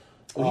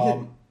 Well, he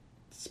did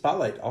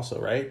Spotlight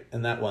also, right?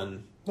 And that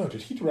one... No,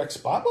 did he direct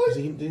Spotlight?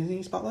 Did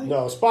he Spotlight?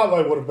 No,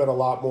 Spotlight would have been a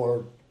lot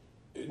more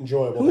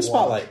enjoyable. Who was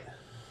Spotlight?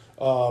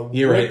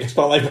 You're right.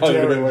 Spotlight probably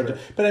would have been...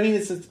 But I mean,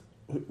 it's...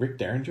 Rick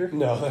Derringer?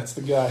 No, that's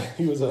the guy.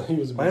 He was a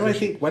Why do I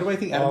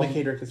think Adam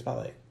McKay directed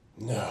Spotlight?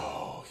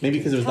 No. Maybe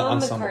because it was the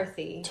ensemble.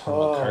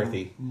 Tom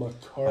McCarthy.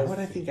 Why would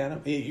I think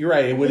Adam... You're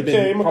right. It would have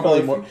been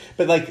probably more...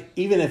 But like,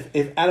 even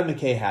if Adam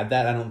McKay had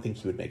that, I don't think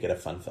he would make it a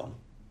fun film.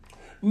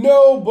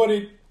 No, but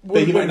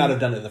he might not have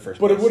done it in the first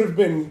place. But it would have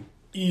been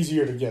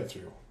easier to get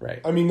through.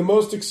 Right. I mean, the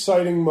most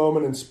exciting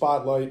moment in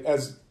Spotlight,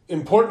 as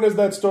important as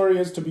that story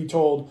is to be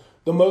told,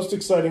 the most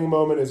exciting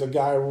moment is a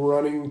guy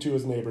running to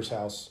his neighbor's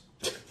house.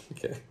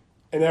 Okay.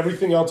 And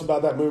everything else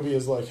about that movie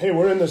is like, hey,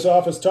 we're in this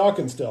office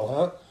talking still,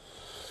 huh?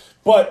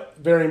 But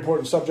very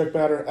important subject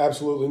matter,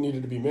 absolutely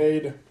needed to be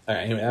made. All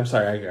right, anyway, I'm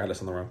sorry, I got us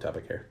on the wrong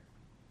topic here.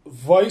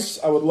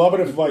 Vice, I would love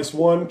it if Vice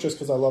won, just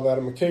because I love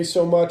Adam McKay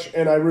so much,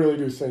 and I really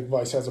do think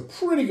Vice has a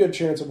pretty good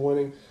chance of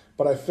winning,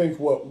 but I think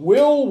what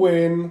will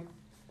win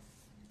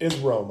is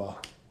Roma.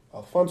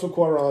 Alfonso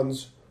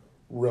Cuarón's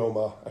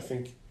Roma, I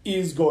think,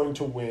 is going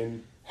to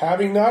win.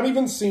 Having not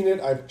even seen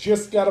it, I've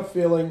just got a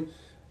feeling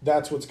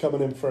that's what's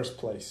coming in first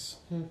place.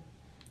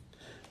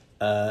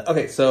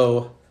 Okay,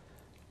 so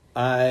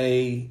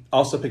I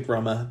also picked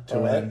Roma to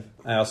win.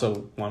 Right. I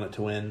also want it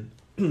to win.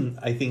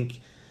 I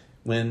think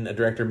when a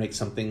director makes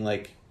something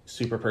like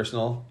super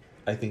personal,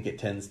 I think it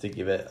tends to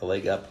give it a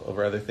leg up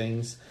over other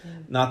things. Yeah.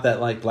 Not that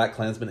like Black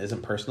Klansman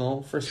isn't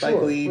personal for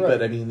Spike Lee, right.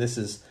 But I mean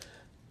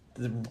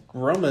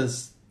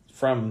Roma's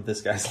from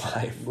this guy's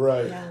life.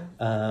 Right.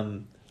 Yeah.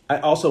 I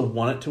also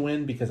want it to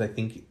win because I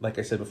think, like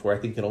I said before, I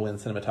think it'll win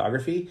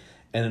cinematography.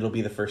 And it'll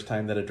be the first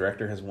time that a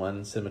director has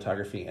won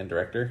cinematography and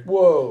director.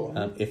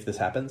 Whoa. If this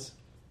happens.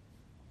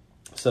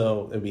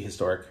 So it would be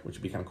historic, which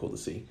would be kind of cool to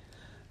see.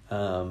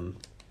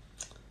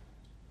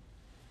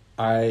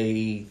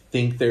 I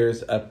think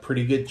there's a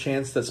pretty good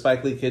chance that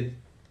Spike Lee could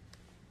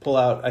pull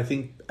out. I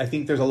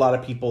think there's a lot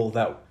of people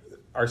that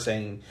are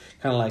saying,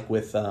 kind of like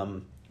with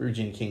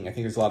Regina King, I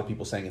think there's a lot of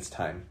people saying it's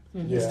time.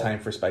 Mm-hmm. It's time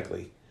for Spike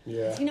Lee.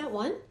 Yeah. Has he not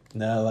won?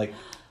 No, like,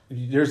 do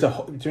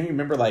you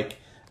remember, like,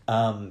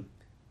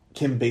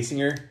 Kim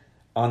Basinger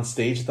on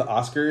stage at the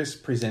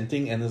Oscars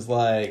presenting and is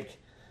like,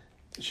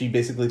 she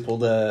basically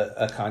pulled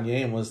a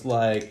Kanye and was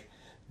like,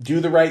 do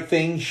the right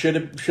thing, should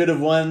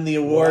have won the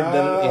award.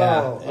 Wow.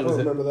 Yeah, I don't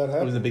remember that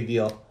happening. It was a big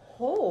deal.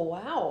 Oh,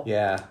 wow.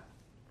 Yeah.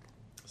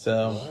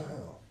 So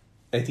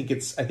I think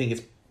it's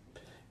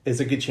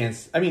a good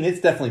chance. I mean,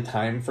 it's definitely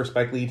time for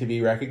Spike Lee to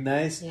be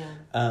recognized.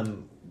 Yeah.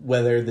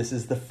 whether this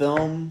is the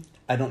film.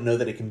 I don't know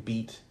that it can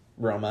beat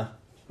Roma.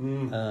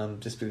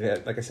 Just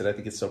because, like I said, I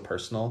think it's so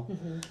personal.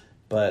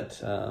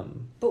 But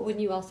wouldn't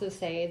you also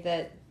say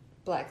that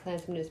Black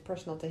Klansman is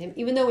personal to him,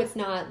 even though it's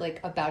not like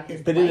about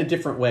his but life? in a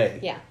different way.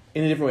 Yeah,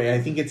 in a different way. I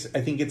think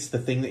it's the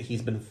thing that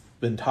he's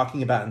been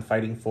talking about and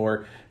fighting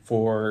for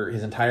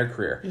his entire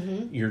career.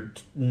 You're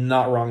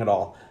not wrong at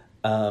all.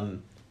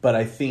 But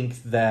I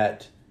think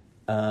that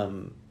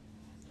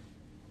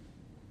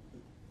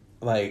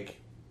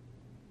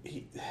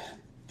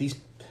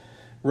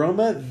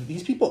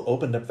these people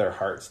opened up their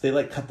hearts. They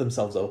like cut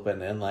themselves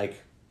open and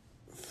like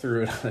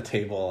threw it on a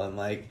table and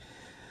like,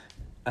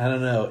 I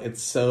don't know.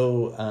 It's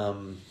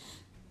so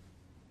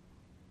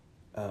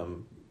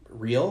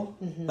real.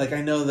 Like,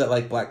 I know that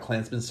like Black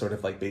Klansman's sort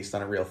of like based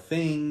on a real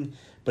thing,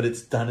 but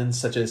it's done in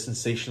such a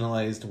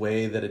sensationalized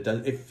way that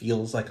it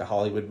feels like a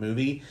Hollywood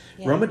movie.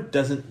 Yeah. Roma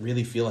doesn't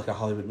really feel like a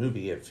Hollywood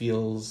movie. It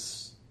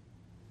feels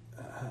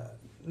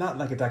not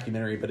like a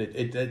documentary, but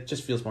it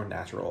just feels more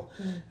natural.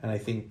 And I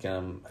think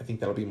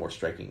that'll be more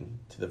striking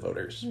to the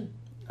voters. And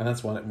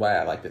that's why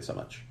I liked it so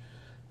much.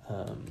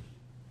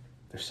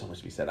 There's so much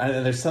to be said.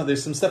 There's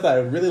some stuff that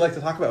I would really like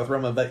to talk about with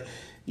Roma, but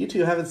you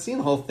two haven't seen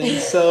the whole thing,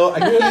 so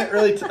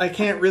I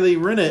can't really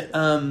ruin it.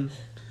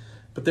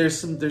 But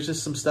there's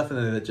just some stuff in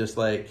there that just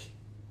like,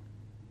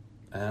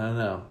 I don't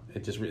know.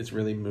 It's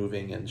really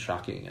moving and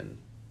shocking, and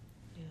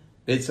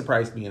it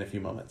surprised me in a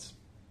few moments.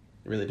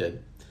 It really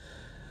did.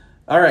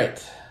 All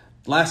right,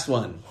 last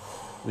one.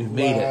 We've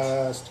made it.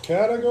 Last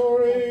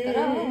category.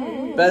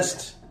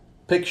 Best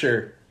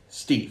Picture,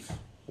 Steve.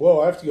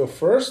 Whoa, I have to go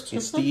first?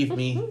 It's Steve,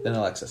 me, then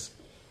Alexis.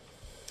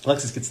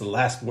 Alexis gets the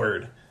last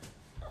word.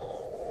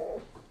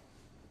 A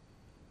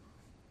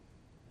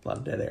lot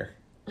of dead air.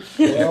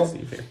 Well,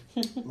 Steve here.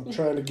 I'm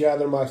trying to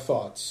gather my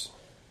thoughts.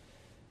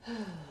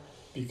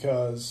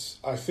 Because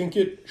I think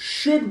it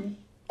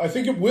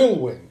will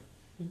win.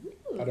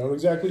 I don't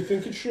exactly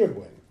think it should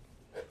win.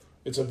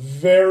 It's a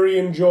very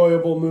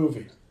enjoyable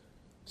movie.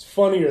 It's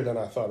funnier than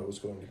I thought it was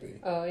going to be.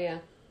 Oh, yeah.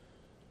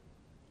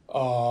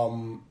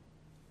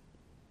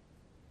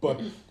 But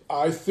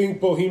I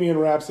think Bohemian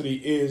Rhapsody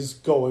is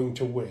going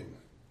to win.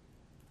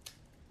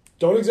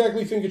 Don't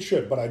exactly think it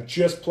should, but I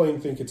just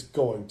plain think it's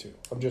going to.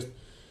 I'm just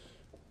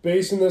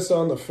basing this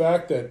on the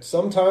fact that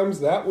sometimes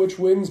that which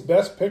wins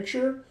Best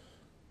Picture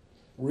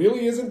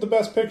really isn't the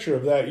best picture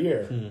of that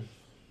year.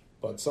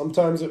 But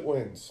sometimes it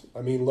wins.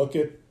 I mean, look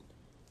at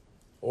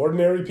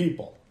Ordinary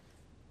People.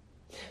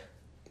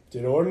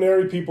 Did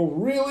Ordinary People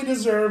really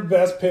deserve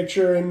Best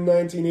Picture in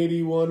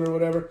 1981 or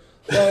whatever?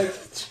 Like,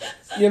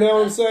 you know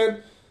what I'm saying?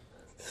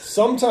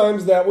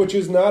 Sometimes that which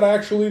is not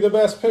actually the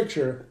best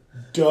picture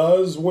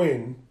does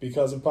win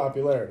because of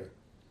popularity.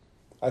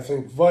 I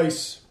think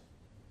Vice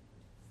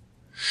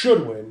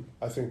should win.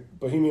 I think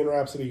Bohemian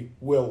Rhapsody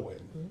will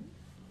win.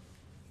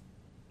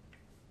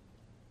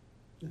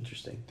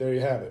 Interesting. There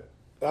you have it.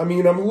 I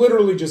mean, I'm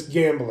literally just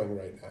gambling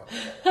right now.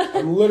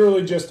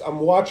 I'm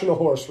watching a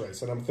horse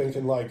race, and I'm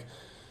thinking, like,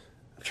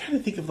 I'm trying to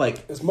think of,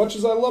 like, as much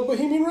as I love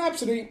Bohemian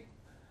Rhapsody,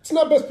 it's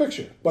not Best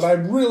Picture, but I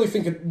really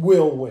think it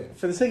will win.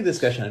 for the sake of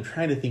discussion, I'm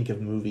trying to think of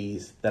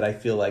movies that I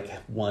feel like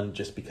won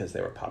just because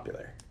they were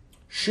popular.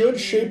 Should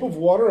Shape of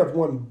Water have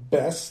won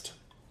Best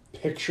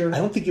Picture? I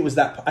don't think it was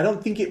that. I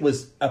don't think it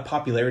was a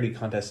popularity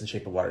contest in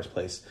Shape of Water's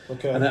place.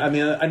 Okay. And I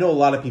mean, I know a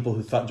lot of people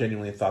who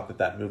genuinely thought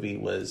that movie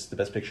was the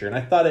best picture, and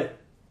I thought it.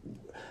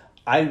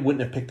 I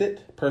wouldn't have picked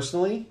it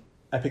personally.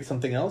 I picked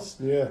something else.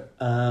 Yeah.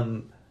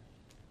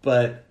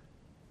 But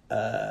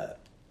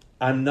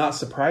I'm not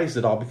surprised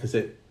at all because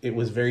it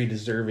was very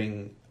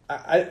deserving.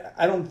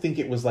 I don't think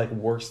it was like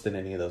worse than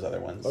any of those other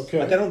ones. Okay.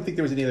 Like, I don't think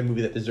there was any other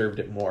movie that deserved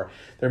it more.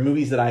 There are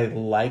movies that I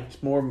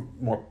liked more,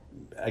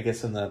 I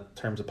guess, in the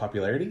terms of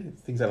popularity,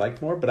 things I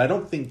liked more, but I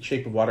don't think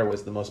Shape of Water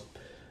was the most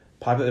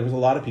popular. There was a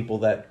lot of people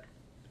that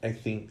I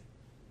think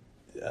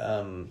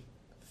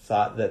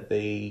thought that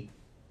they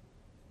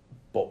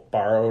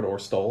borrowed or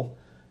stole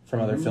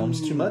from other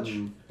films too much.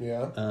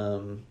 Yeah.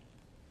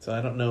 So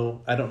I don't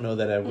know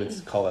that I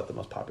would call that the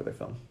most popular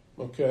film.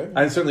 Okay.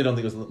 I certainly don't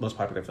think it was the most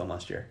popular film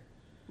last year.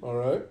 All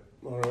right.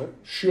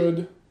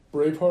 Should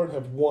Braveheart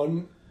have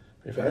won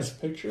Best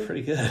Picture?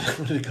 Pretty good.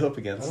 What did it go up I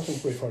against? don't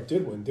think Braveheart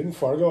did win. Didn't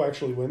Fargo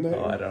actually win that?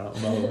 Oh, I don't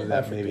know. Well,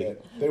 that maybe.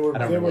 They were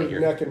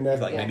neck and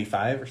neck. Like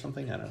 95 or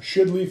something? I don't know.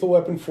 Should Lethal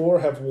Weapon 4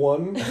 have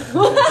won Best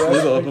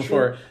Lethal Weapon Picture?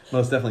 4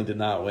 most definitely did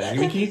not win. I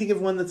mean, can you think of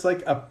one that's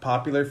like a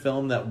popular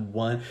film that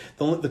won?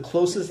 The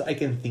closest I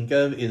can think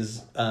of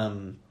is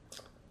Return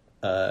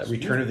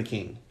of the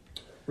King.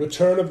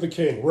 Return of the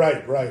King.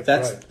 Right.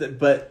 That's right.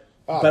 But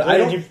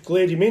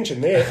glad you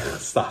mentioned that.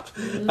 Stop.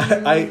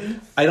 I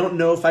don't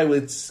know if I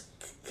would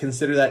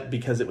consider that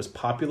because it was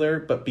popular,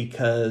 but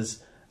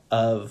because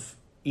of,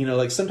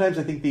 like sometimes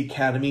I think the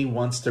Academy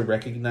wants to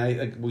recognize,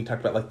 like we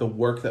talked about, like the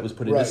work that was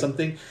put into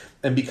something,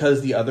 and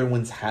because the other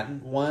ones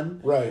hadn't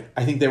won,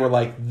 I think they were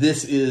like,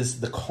 this is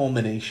the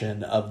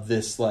culmination of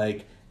this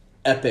like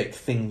epic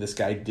thing this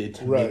guy did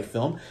to make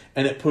film,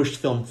 and it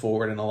pushed film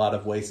forward in a lot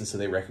of ways, and so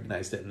they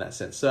recognized it in that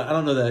sense. So I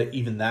don't know that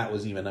even that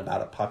was even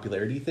about a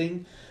popularity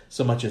thing.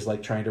 so much as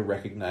like trying to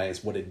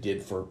recognize what it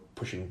did for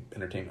pushing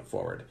entertainment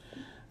forward.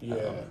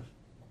 Yeah.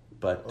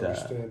 But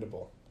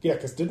Understandable. Yeah,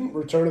 because didn't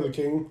Return of the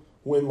King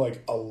win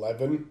like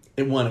 11?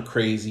 it won a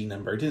crazy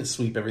number. It didn't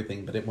sweep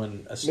everything, but it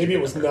won a stupid Maybe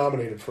it was number.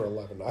 nominated for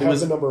 11. I have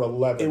the number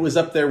 11. It was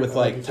up there with I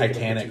might be like thinking of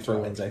Titanic it for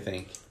too wins, far. I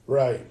think.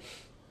 Right.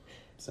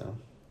 So,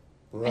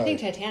 Right. I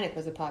think Titanic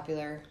was a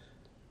popular.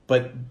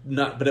 but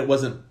it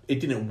wasn't. It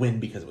didn't win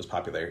because it was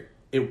popular.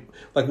 It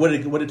like what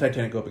did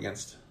Titanic go up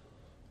against?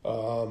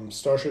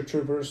 Starship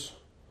Troopers.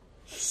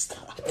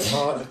 Stop.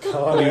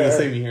 Con In the Air,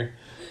 same year.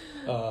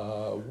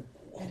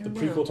 the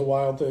prequel to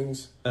Wild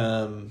Things.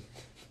 And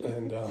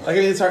Like I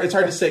mean, it's hard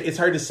to say. It's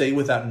hard to say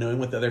without knowing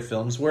what the other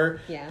films were.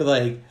 Yeah. But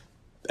like,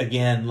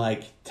 again,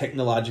 like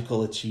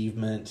technological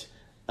achievement.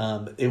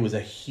 It was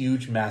a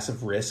huge,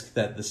 massive risk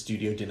that the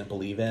studio didn't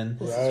believe in.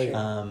 right.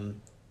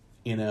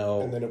 You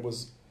know, And then it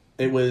was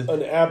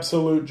an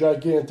absolute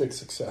gigantic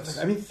success.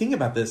 I mean, think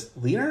about this.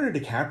 Leonardo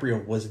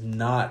DiCaprio was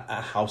not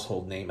a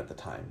household name at the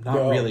time. Not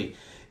No. really.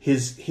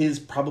 His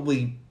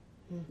probably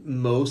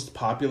most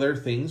popular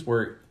things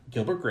were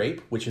Gilbert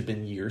Grape, which had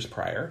been years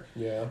prior.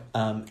 Yeah.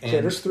 And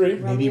Critters 3.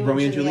 maybe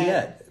Romeo and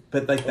Juliet.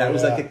 But like that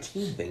was yeah. like a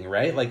teen thing,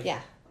 right? Like Yeah.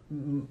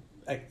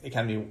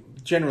 Academy.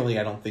 Generally,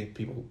 I don't think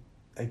people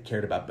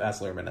cared about Baz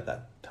Luhrmann at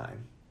that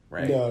time,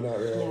 right? No, not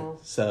really. No.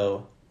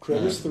 So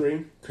Critters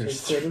 3. Critters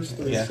Say Critters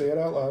 3. yeah. Say it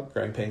out loud.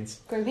 Growing Pains.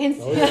 Growing Pains.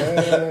 Oh,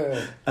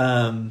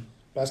 yeah.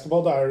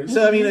 Basketball Diaries.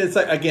 So I mean, it's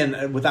like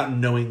again without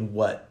knowing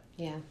what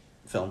Yeah.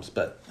 films,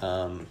 but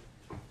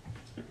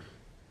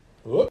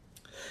Whoop.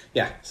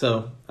 yeah.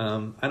 So I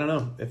don't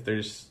know if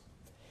there's.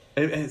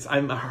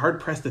 I'm hard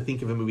pressed to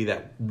think of a movie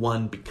that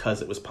won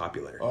because it was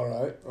popular All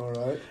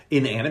right.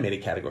 in the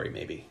animated category,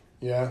 maybe.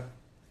 Yeah.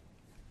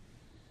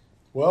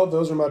 Well,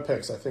 those are my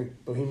picks. I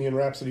think Bohemian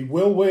Rhapsody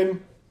will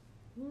win.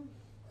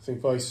 I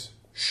think Vice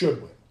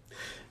should win.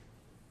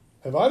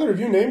 Have either of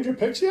you named your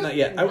picks yet? Not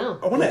yet. No.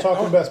 I want We're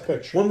talking to Best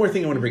Picture. One more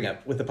thing I want to bring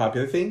up with the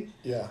popular thing.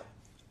 Yeah.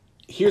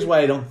 Here's why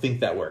I don't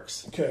think that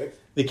works. Okay.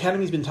 The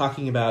Academy's been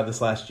talking about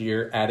this last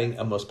year adding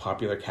a most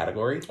popular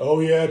category. Oh,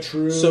 yeah,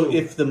 true. So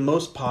if the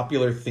most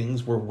popular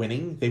things were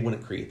winning, they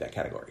wouldn't create that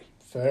category.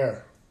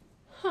 Fair.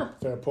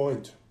 Fair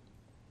point.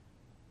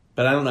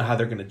 But I don't know how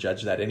they're going to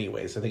judge that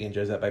anyway. So they can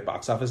judge that by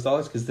box office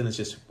dollars because then it's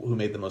just who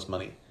made the most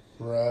money.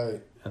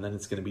 Right. And then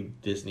it's going to be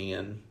Disney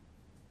and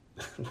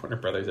Warner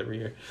Brothers every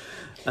year.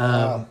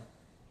 Wow.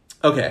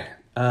 Okay.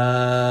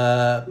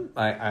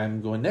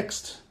 I'm going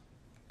next.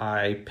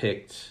 I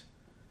picked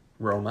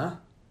Roma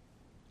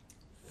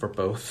for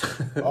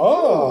both.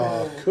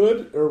 Oh,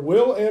 could or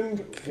will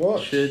and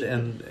want. Should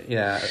and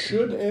yeah.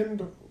 Should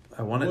and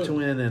I want it to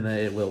win and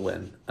it will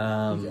win. you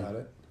got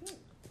it.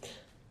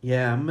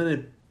 Yeah, I'm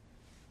going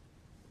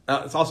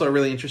to... it's also a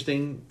really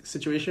interesting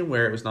situation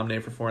where it was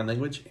nominated for foreign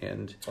language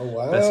and Oh,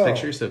 wow. Best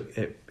Picture, so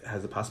it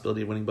has the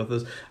possibility of winning both of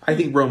those. I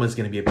think Roma's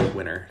going to be a big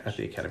winner at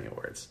the Academy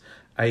Awards.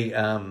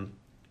 A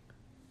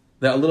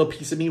little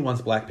piece of me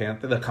wants Black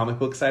Panther. The comic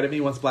book side of me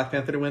wants Black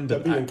Panther to win,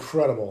 but That'd be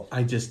incredible.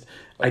 I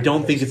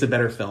don't think it's a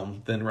better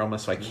film than Roma,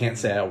 so I can't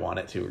say I want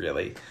it to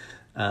really.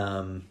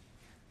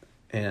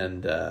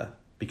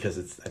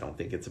 Because I don't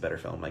think it's a better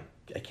film. I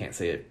can't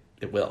say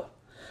it will.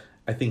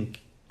 I think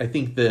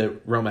the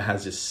Roma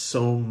has just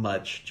so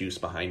much juice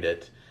behind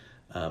it.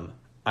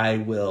 I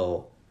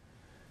will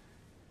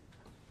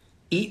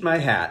eat my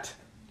hat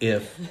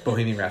if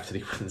Bohemian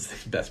Rhapsody wins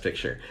the Best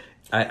Picture.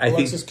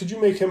 Alexis, could you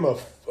make him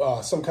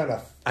some kind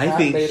of I hat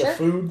think- made Sure. of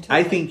food?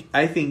 I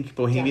think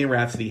Bohemian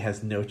Rhapsody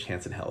has no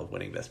chance in hell of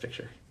winning Best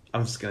Picture.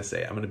 I'm just going to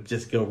say, I'm going to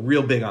just go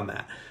real big on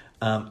that.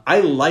 I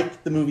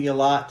liked the movie a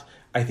lot.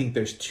 I think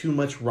there's too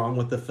much wrong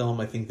with the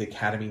film. I think the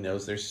Academy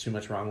knows there's too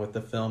much wrong with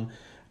the film.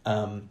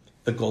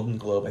 The Golden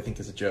Globe, I think,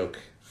 is a joke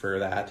for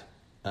that.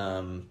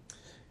 The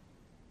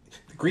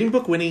Green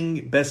Book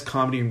winning Best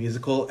Comedy or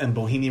Musical and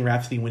Bohemian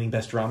Rhapsody winning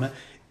Best Drama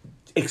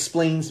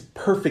explains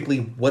perfectly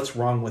what's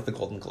wrong with the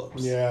Golden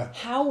Globes. Yeah.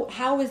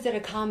 How is it a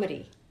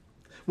comedy?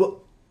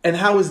 Well, and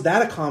how is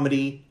that a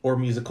comedy or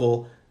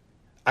musical?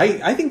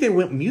 I think they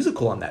went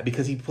musical on that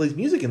because he plays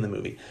music in the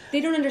movie.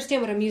 They don't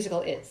understand what a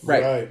musical is.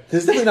 Right. Because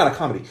it's definitely not a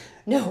comedy.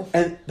 No.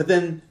 But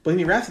then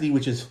Bohemian Rhapsody,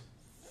 which is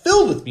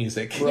filled with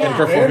music Yeah. and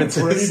performances.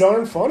 And pretty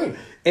darn funny.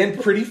 And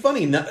pretty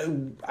funny.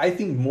 I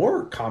think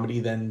more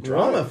comedy than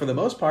drama Right. for the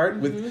most part,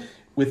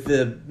 with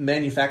the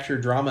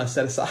manufactured drama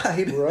set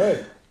aside.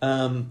 Right.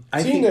 I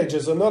think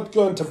Teenagers are not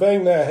going to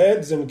bang their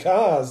heads in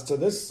cars to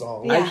this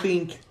song. Yeah.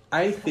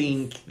 I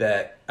think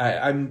that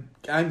I'm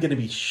going to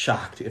be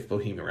shocked if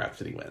Bohemian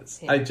Rhapsody wins.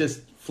 Yeah. I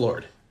just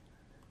floored.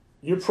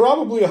 You're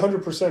probably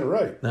 100%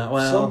 right. No,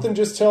 well, Something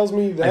just tells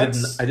me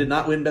that's I did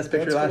not win Best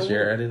Picture that's last gonna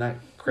year. win. I did not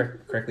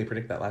correctly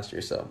predict that last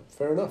year. So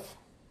fair enough.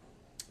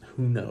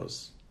 who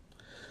knows?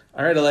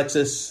 All right,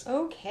 Alexis.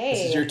 Okay.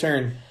 This is your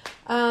turn.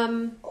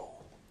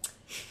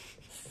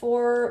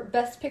 For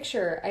Best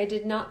Picture, I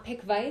did not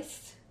pick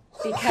Vice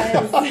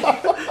because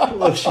I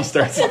love she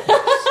starts like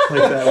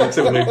that, works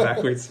it way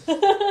backwards.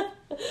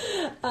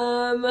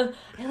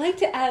 I like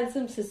to add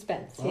some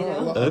suspense, you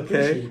know.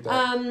 Okay. Appreciate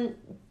that.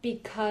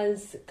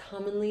 Because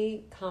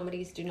commonly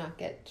comedies do not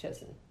get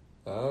chosen.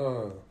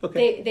 Oh.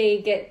 Okay.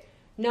 They get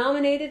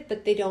nominated,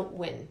 but they don't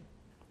win.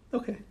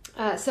 Okay.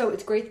 So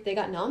it's great that they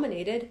got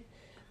nominated,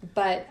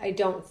 but I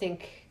don't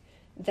think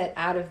that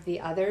out of the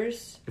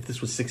others... If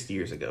this was 60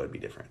 years ago, it'd be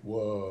different.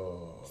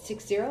 Whoa.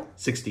 6-0?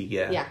 60,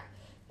 yeah.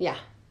 Yeah.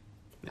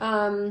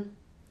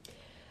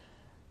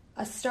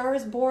 A Star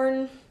is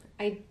Born,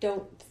 I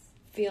don't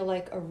feel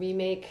like a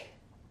remake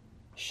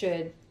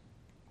should...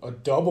 A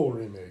double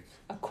remake.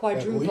 A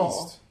quadruple. At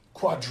least.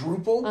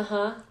 Quadruple?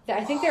 Uh-huh.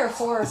 I think there are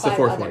 4 or It's 5 the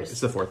fourth others. one. It's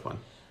the fourth one.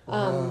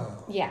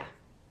 Wow. Yeah.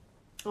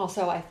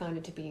 Also, I found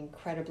it to be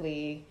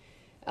incredibly...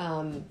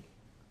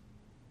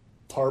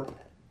 Tarp.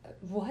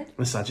 What?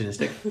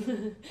 Misogynistic.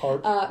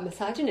 Tarp.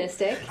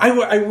 Misogynistic.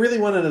 I really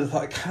wanted to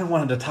kind of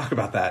wanted to talk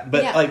about that,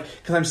 but Yeah. like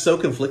because I'm so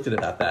conflicted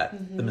about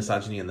that, the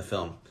misogyny in the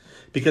film.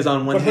 Because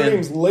on one But her hand,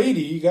 name's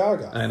Lady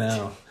Gaga. I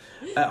know.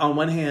 On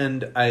one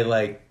hand, I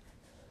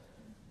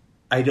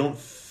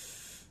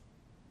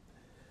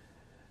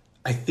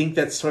think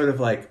that's sort of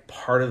like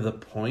part of the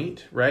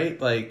point,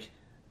 right? Like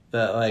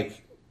the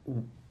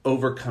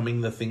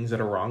overcoming the things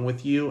that are wrong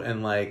with you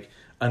and like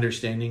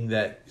understanding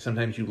that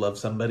sometimes you love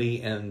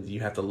somebody and you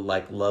have to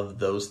like love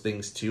those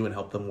things too and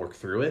help them work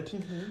through it.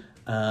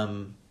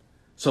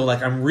 So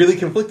like I'm really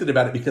conflicted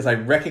about it because I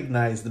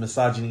recognize the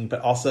misogyny, but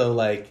also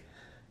like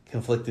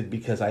conflicted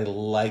because I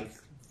like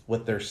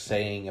what they're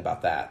saying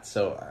about that.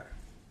 So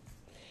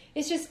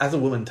It's just... as a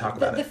woman, talk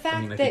about the it.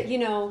 fact I that, think- you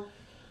know,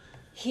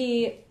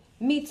 he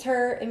meets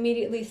her,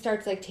 immediately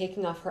starts like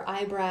taking off her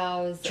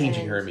eyebrows.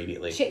 Changing and her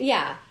immediately.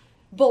 Yeah.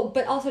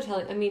 But also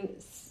telling... I mean,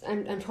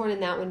 I'm torn in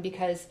that one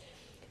because...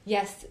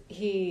 Yes,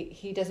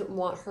 he doesn't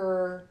want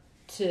her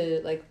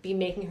to like be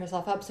making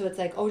herself up, so it's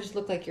like, oh, just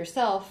look like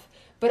yourself,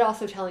 but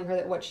also telling her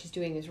that what she's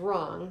doing is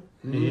wrong.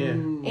 Yeah.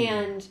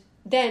 And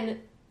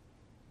then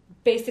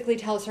basically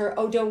tells her,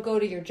 oh, don't go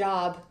to your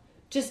job,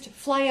 just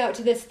fly out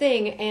to this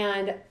thing,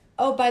 and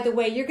oh, by the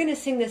way, you're going to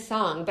sing this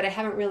song, but I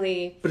haven't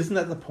really... But isn't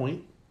that the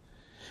point?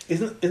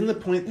 Isn't the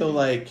point though?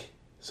 Like,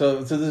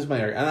 so this is my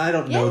argument, and I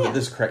don't know that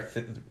this is correct.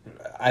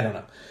 I don't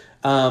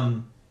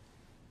know,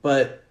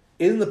 but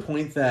isn't the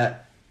point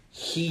that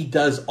he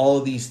does all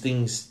of these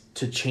things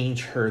to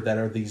change her that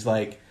are these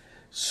like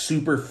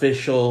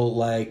superficial,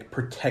 like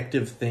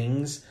protective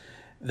things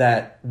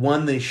that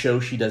one, they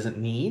show she doesn't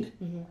need,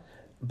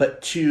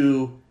 but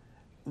two,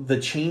 the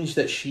change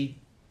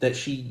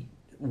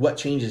what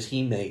changes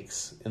he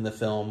makes in the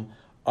film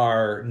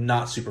are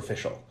not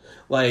superficial.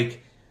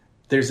 Like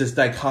there's this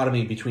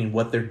dichotomy between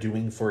what they're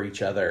doing for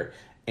each other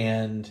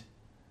and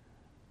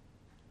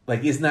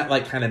like, isn't that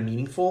like kind of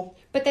meaningful?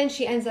 But then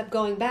she ends up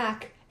going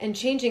back and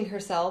changing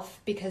herself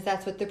because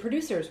that's what the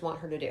producers want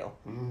her to do.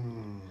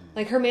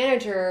 Like her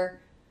manager,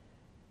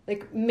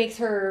 like makes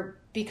her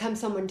become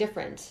someone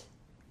different.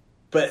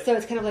 But So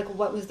it's kind of like,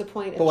 what was the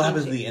point? But what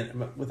happens at the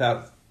end,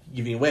 without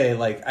giving away,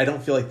 like, I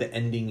don't feel like the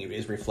ending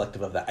is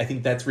reflective of that. I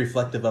think that's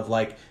reflective of,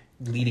 like,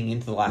 leading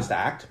into the last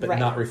act, but Right.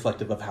 not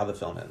reflective of how the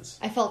film ends.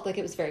 I felt like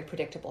it was a very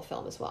predictable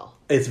film as well.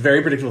 It's a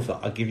very predictable film.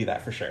 I'll give you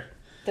that for sure.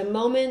 The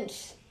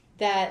moment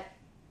that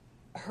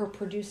her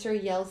producer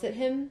yells at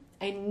him,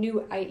 I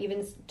knew. I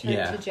even turned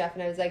to Jeff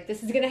and I was like,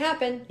 this is going to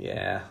happen.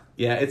 Yeah.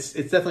 Yeah, it's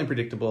definitely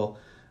predictable.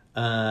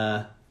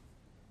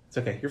 It's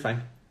okay. You're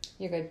fine.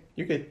 You're good.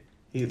 You're good.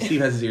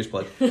 Steve has his ears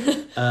plugged.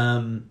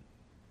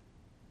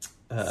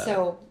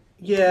 So...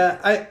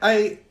 Yeah,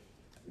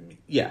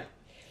 yeah.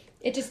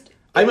 It just...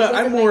 I'm wasn't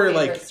my more favorite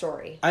like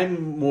story.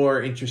 I'm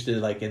more interested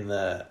like in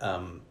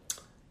the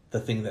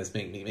thing that's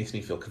makes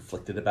me feel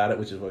conflicted about it,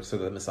 which is sort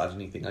of the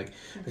misogyny thing. Like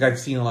I've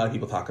seen a lot of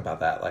people talk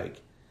about that,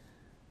 like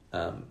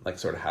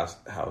sort of how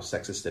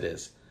sexist it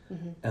is,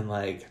 and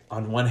like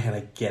on one hand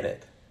I get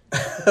it,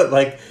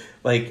 like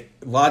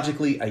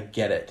logically I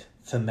get it,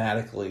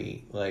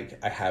 thematically like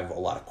I have a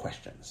lot of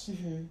questions.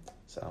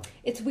 So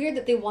It's weird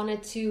that they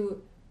wanted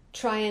to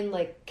try and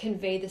like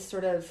convey this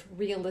sort of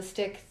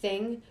realistic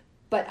thing,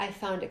 but I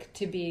found it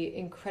to be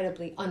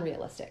incredibly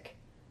unrealistic.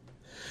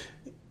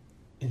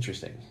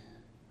 interesting.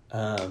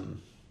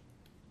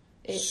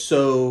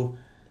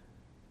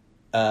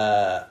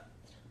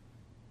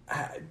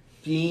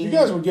 Being You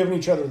guys were giving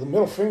each other the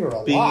middle finger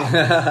a lot.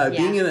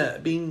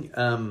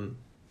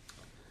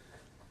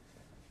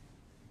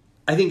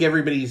 I think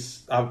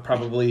everybody's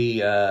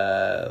probably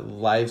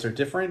lives are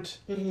different.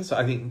 So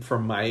I think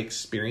from my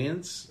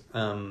experience,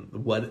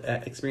 what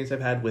experience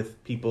I've had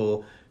with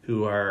people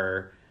who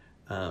are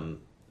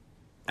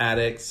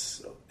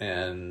addicts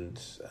and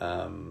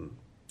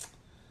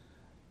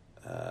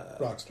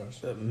Rock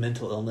stars.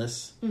 mental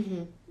illness,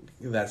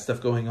 that stuff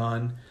going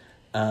on,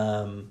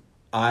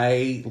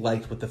 I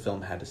liked what the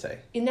film had to say.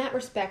 In that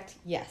respect,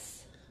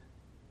 yes.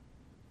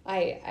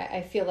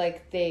 I feel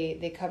like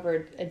they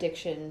covered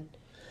addiction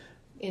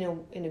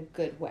in a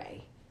good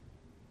way,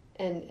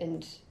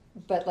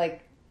 but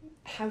like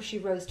how she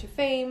rose to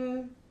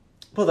fame.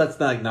 Well, that's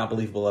not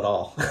believable at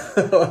all.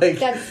 Like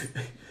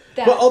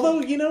That. But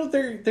although, you know,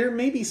 there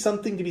may be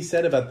something to be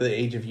said about the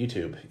age of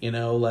YouTube. You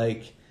know,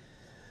 like,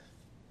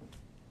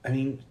 I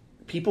mean,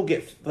 people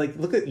get like,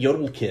 look at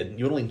yodeling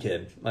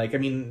kid. Like, I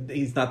mean,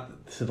 he's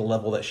not to the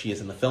level that she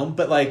is in the film,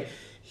 but like,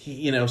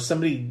 he,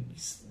 somebody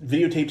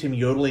videotaped him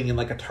yodeling in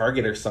like a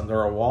Target or something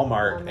or a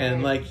Walmart,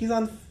 and like he's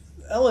on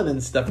Ellen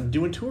and stuff and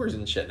doing tours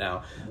and shit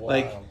now. Wow.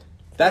 Like,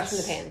 Flash in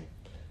the pan.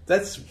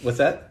 That's what's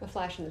that? A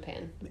flash in the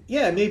pan.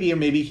 Yeah, maybe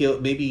we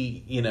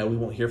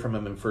won't hear from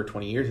him for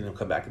 20 years and he'll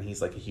come back and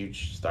he's like a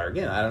huge star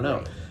again. I don't know,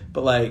 Right.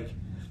 but like,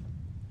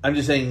 I'm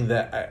just saying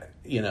that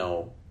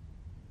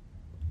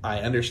I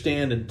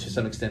understand and to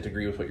some extent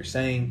agree with what you're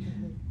saying.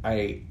 Mm-hmm.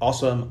 I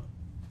also am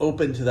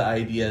open to the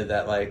idea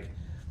that like,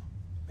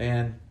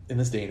 man, in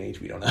this day and age,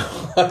 we don't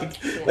know.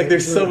 like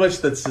there's so much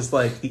that's just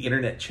like the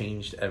internet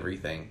changed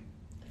everything.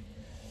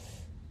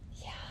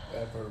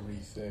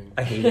 Everything.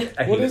 I hate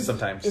it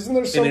sometimes. Isn't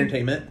there some in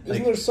entertainment?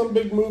 Isn't there some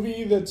big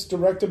movie that's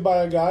directed by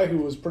a guy who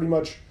was pretty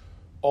much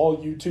all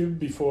YouTube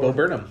before? Bo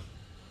Burnham?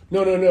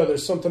 No.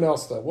 There's something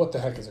else though. What the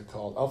heck is it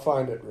called? I'll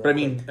find it. But I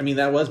mean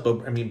that was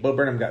Bo. I mean, Bo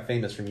Burnham got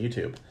famous from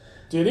YouTube.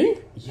 Did he?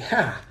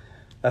 Yeah,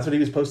 that's what he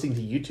was posting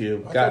to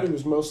YouTube. I thought he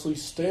was mostly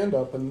stand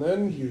up and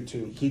then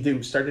YouTube.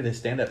 He started his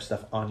stand up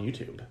stuff on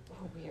YouTube.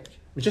 Oh, weird.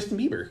 Justin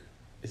Bieber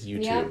is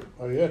YouTube. Yeah.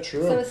 Oh yeah,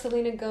 true. So is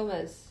Selena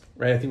Gomez.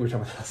 Right, I think we were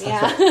talking about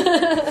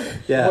that.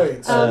 Yeah. Yeah.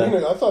 Wait,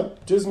 Selena, I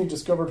thought Disney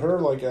discovered her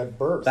like at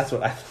birth. That's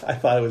what I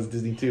thought it was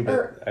Disney too,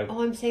 but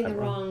I'm saying the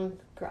wrong.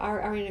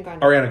 Ariana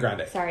Grande. Ariana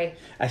Grande. Sorry.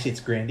 Actually,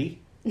 it's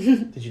Grandy.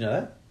 Did you know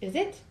that? Is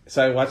it?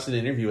 So I watched an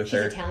interview with She's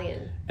her.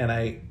 Italian.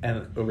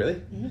 Oh really?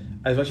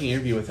 Mm-hmm. I was watching an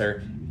interview with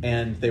her,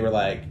 and they were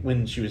like,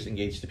 when she was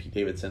engaged to Pete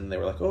Davidson, they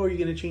were like, "Oh, are you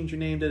going to change your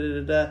name?" Da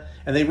da da da.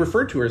 And they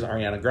referred to her as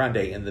Ariana Grande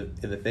in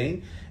the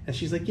thing. And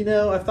she's like,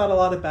 I've thought a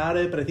lot about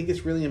it, but I think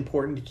it's really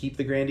important to keep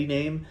the Grandy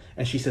name.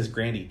 And she says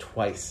Grandy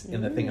twice in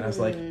the thing, and I was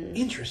like,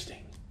 interesting.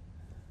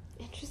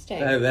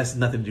 Interesting. That's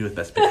nothing to do with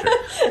Best Picture.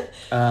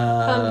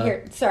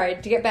 Here, sorry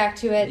to get back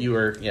to it. You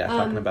were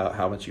talking about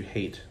how much you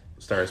hate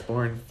Star is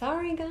Born.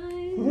 Sorry,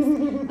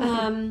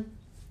 guys.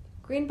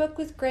 Green Book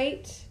was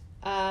great.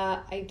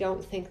 I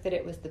don't think that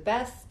it was the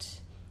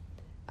best.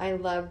 I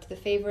loved The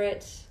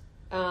Favorite.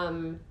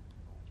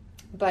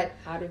 But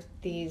out of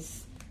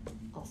these,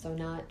 also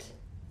not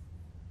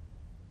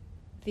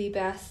the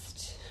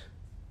best.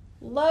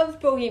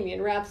 Loved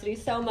Bohemian Rhapsody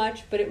so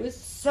much, but it was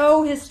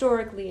so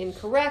historically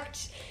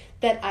incorrect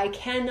that I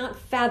cannot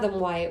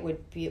fathom why it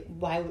would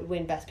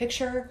win Best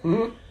Picture.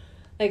 Mm-hmm.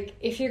 Like,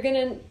 if you're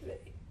going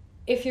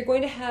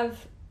to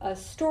have a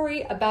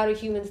story about a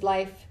human's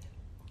life,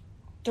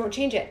 don't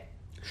change it.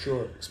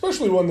 Sure.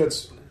 Especially one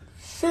that's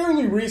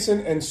fairly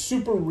recent and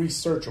super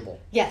researchable.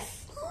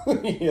 Yes.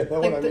 You know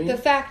like what I mean? The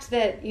fact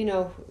that,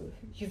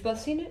 you've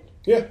both seen it?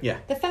 Yeah. Yeah.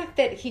 The fact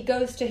that he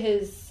goes to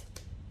his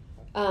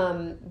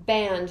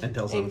band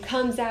and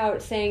comes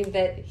out saying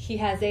that he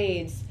has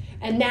AIDS,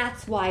 and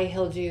that's why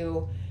he'll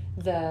do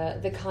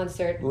the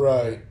concert.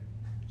 Right.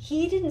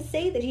 He didn't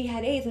say that he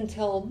had AIDS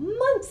until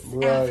months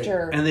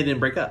after. And they didn't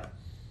break up.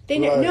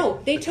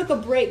 No, they took a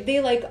break. They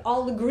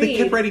all agreed. They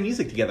kept writing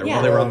music together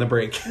while they were on the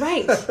break.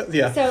 Right.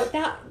 Yeah. So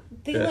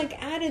they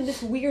added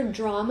this weird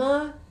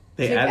drama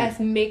to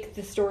make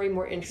the story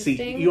more interesting.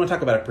 See, you want to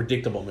talk about a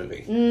predictable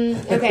movie?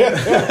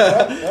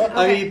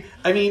 Okay.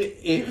 I mean,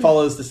 it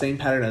follows the same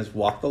pattern as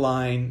Walk the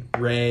Line,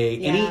 Ray,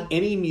 Yeah.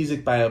 any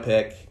music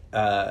biopic. They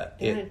want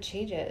to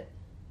change it.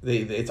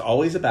 It's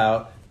always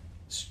about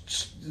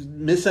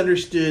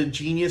misunderstood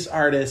genius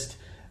artist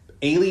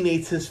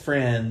alienates his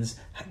friends,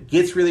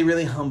 gets really,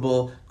 really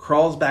humble,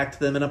 crawls back to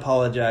them and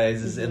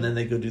apologizes, and then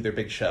they go do their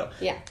big show.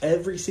 Yeah.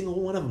 Every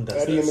single one of them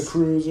does Eddie this. and the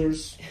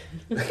Cruisers.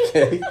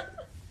 Okay.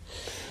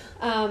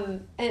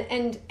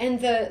 And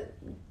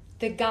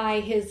the guy,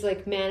 his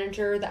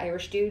manager, the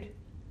Irish dude.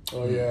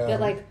 Oh yeah.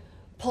 That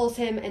pulls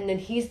him, and then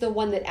he's the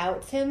one that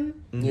outs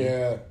him. Mm-hmm.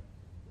 Yeah.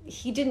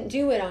 He didn't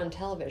do it on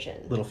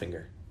television.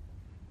 Littlefinger.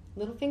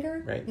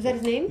 Littlefinger? Right. Was that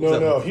his name?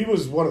 No, he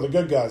was one of the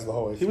good guys the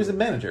whole way through. He was a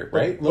manager,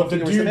 right? But the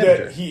Littlefinger was dude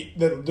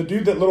manager. the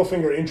dude that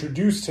Littlefinger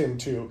introduced him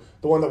to,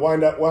 the one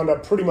that wound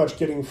up pretty much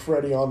getting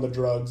Freddie on the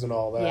drugs and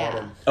all that,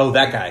 Yeah.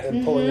 That guy.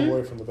 and pulling him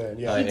away from the band.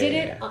 Yeah. He did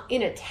yeah. it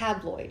in a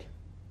tabloid.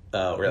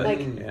 Oh,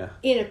 really? Yeah.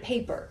 In a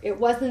paper. It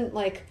wasn't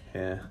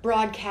Yeah.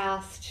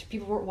 broadcast.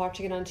 People weren't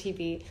watching it on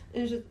TV.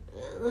 It was just...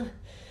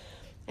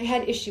 I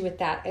had issue with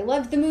that. I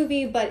loved the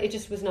movie, but it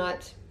just was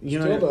not...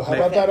 Still, how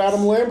about that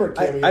Adam Lambert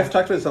cameo? I've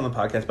talked about this on the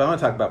podcast, but I want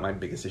to talk about my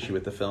biggest issue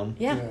with the film.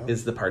 Yeah.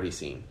 Is the party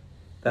scene.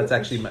 That's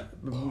actually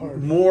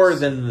more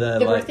than the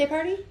birthday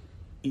party?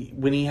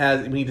 when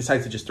he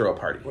decides to just throw a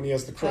party. When he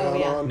has the crown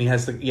yeah. on. When he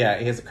has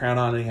the crown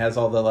on, and he has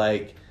all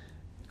the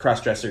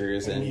cross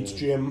dressers, And he meets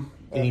Jim.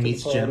 And he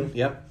meets Jim.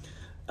 Yep.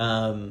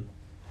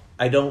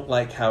 I don't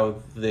like how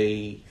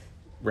they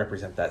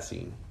represent that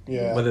scene.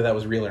 Yeah. Whether that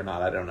was real or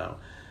not, I don't know.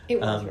 It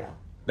was real.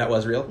 That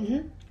was real?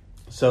 Mm-hmm.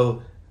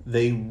 So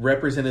they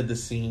represented the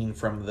scene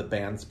from the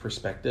band's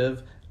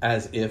perspective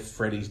as if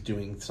Freddie's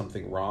doing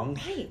something wrong.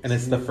 Right. And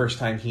it's the first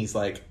time he's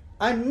like,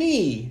 I'm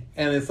me!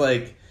 And it's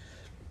like,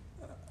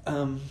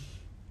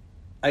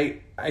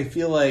 I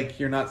feel like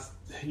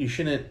you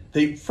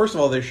shouldn't, first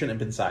of all, there shouldn't have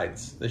been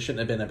sides. There shouldn't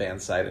have been a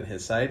band's side and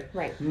his side.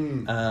 Right.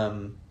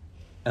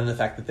 and the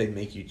fact that they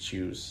make you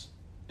choose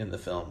in the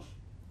film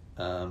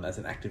as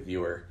an active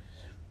viewer,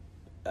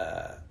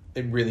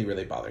 it really,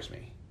 really bothers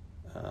me.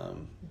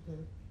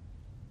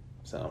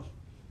 So,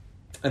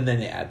 and then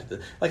they add to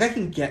the I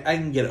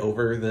can get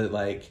over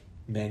the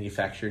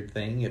manufactured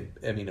thing.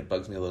 It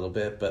bugs me a little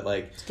bit, but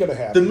it's gonna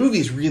happen. The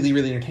movie's really,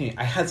 really entertaining.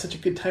 I had such a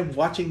good time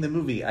watching the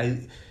movie.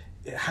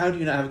 How do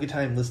you not have a good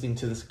time listening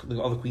to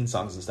all the Queen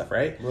songs and stuff,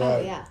 right? Right.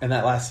 Oh, yeah. And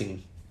that last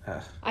scene.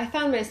 I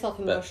found myself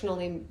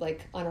emotionally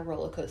on a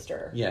roller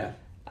coaster. Yeah.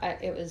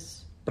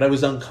 But I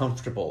was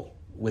uncomfortable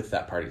with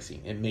that party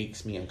scene. It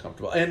makes me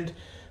uncomfortable. And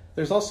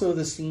there's also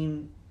the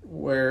scene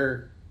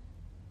where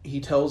he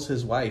tells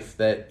his wife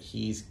that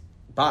he's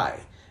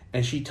bi,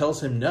 and she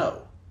tells him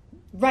no.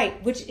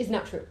 Right, which is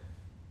not true.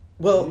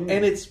 Well,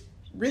 and it's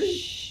really...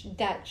 She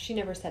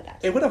never said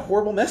that. What a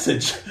horrible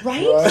message.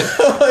 Right?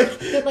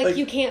 That,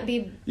 you can't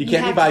be... You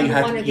can't be bi, you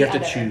have to other.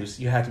 choose.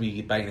 You have to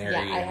be binary.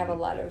 Yeah, I have a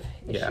lot of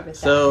issue with that.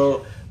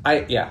 So,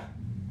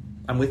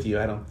 I'm with you.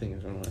 I don't think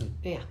it's going to win.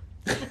 Yeah.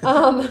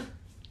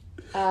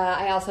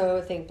 I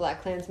also think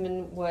Black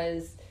Klansman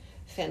was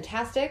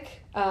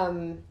fantastic.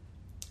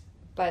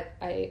 But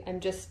I'm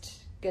just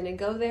going to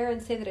go there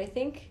and say that I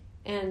think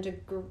and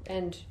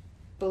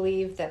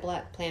believe that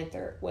Black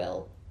Panther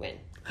will win.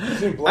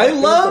 I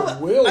love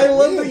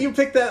that you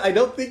picked that. I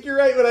don't think you're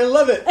right, but I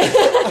love it.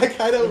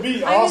 It'd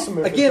be awesome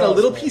if again, a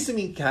little piece of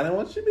me kind of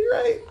wants you to be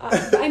right.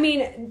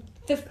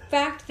 The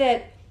fact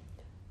that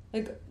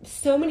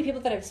so many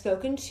people that I've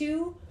spoken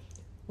to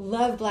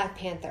love Black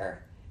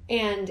Panther,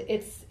 and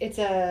it's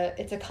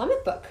a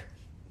comic book,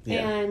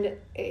 and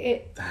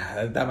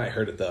that might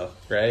hurt it though,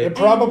 right? It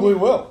probably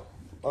will.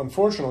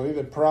 Unfortunately,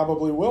 that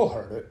probably will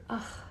hurt it.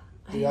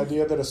 The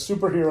idea that a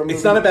superhero movie...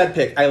 It's not a bad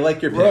pick. I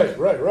like your pick.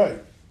 Right.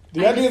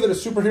 The idea that a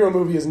superhero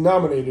movie is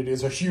nominated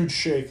is a huge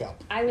shakeup.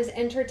 I was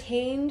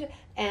entertained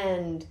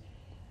and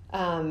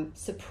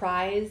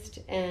surprised,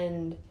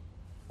 and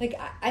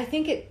I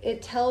think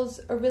it tells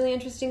a really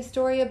interesting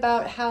story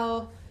about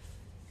how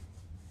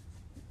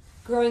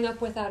growing up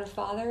without a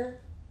father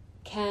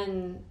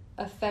can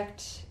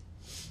affect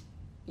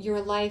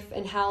your life,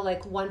 and how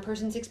one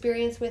person's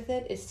experience with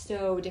it is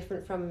so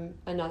different from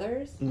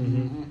another's.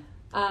 Mm-hmm.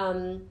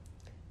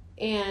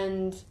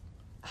 And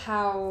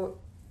how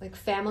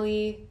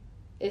family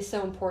is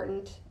so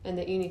important, and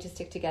that you need to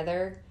stick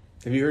together.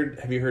 Have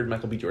you heard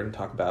Michael B. Jordan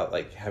talk about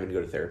having to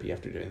go to therapy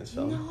after doing this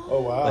film? No.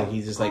 Oh wow!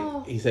 He's just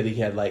he said he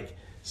had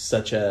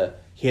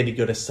he had to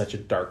go to such a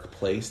dark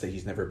place that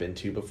he's never been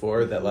to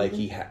before, that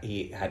he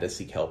had to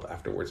seek help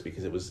afterwards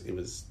because it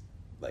was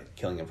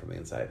killing him from the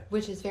inside,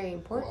 which is very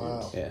important.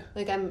 Wow. Yeah.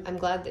 I'm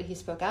glad that he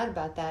spoke out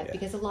about that,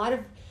 because a lot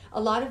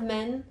of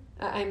men,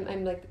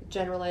 I'm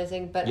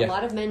generalizing, but a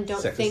lot of men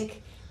don't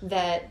think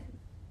that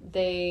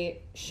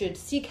they should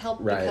seek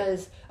help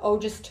because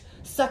just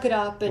suck it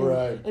up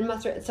and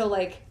muster. So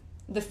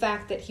the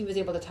fact that he was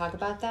able to talk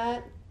about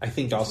that, I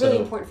think it's also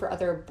really important for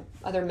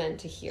other men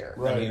to hear.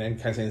 Right. I'm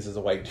kind of saying this as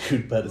a white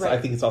dude, but I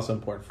think it's also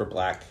important for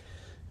Black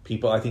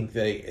people. I think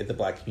the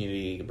Black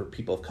community,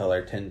 people of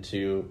color, tend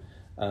to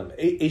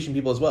Asian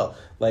people as well.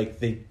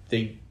 They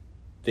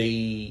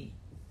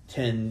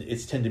tend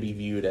to be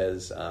viewed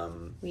as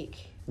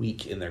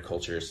weak in their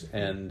cultures,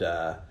 and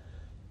I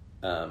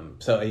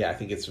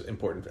think it's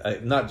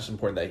important. Not just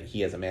important that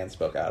he as a man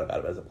spoke out about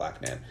it, but as a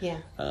Black man. Yeah.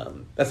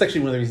 That's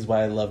actually one of the reasons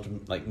why I loved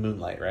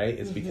Moonlight. Right?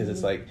 It's because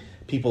it's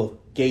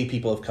gay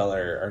people of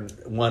color are,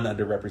 one,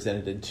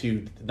 underrepresented, and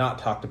two, not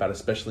talked about,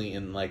 especially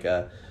in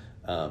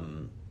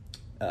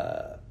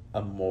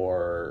a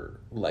more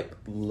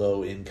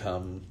low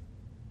income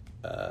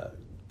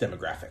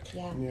demographic.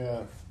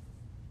 Yeah.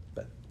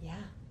 But yeah.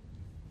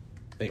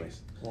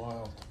 Anyways.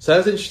 Wow. So that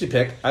was an interesting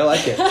pick. I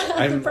like it.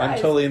 I'm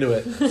totally into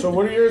it. So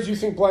what are yours? You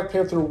think Black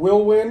Panther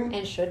will win?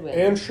 And should win.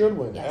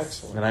 Yes.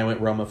 Excellent. And I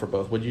went Roma for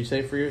both. What did you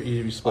say for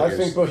you split yours?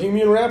 I think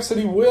Bohemian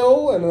Rhapsody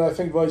will, and I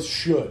think Vice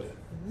should.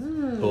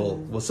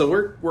 Cool. Well, so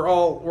we're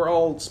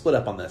all split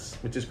up on this,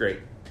 which is great.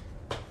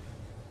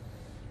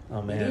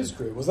 Oh man, it is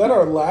great. Was that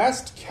our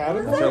last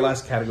category? That's our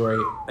last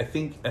category. I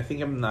think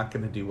I'm not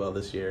going to do well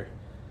this year.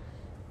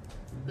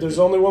 There's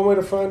only one way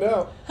to find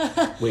out.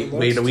 Wait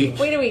a week.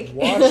 Wait a week.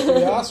 Watch the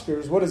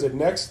Oscars. What is it?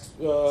 Next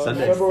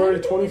Sunday. February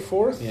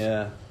 24th?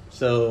 Yeah.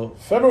 So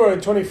February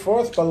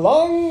 24th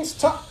belongs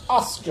to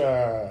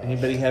Oscar.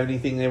 Anybody have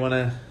anything they want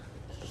to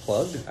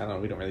plug? I don't know.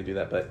 We don't really do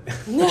that, but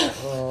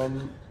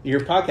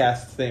your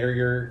podcast thing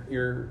or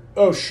your.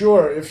 Oh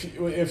sure.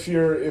 If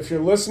you're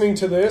listening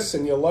to this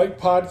and you like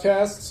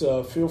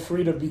podcasts, feel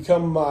free to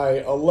become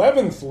my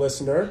 11th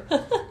listener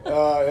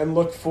and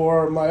look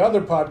for my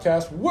other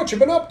podcast. What you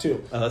been up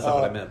to? Oh, that's not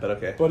what I meant, but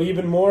okay. But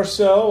even more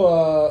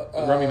so,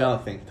 Rami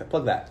Malek thing.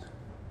 Plug that.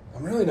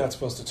 I'm really not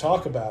supposed to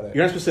talk about it.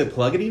 You're not supposed to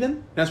plug it even?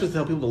 You're not supposed to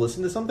tell people to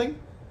listen to something?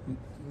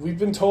 We've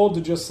been told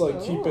to just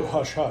keep it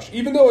hush hush,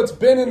 even though it's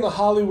been in the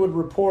Hollywood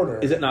Reporter.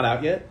 Is it not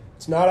out yet?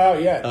 It's not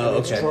out yet. Oh,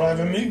 okay. It's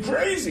driving me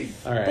crazy.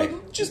 All right.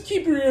 But just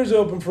keep your ears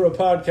open for a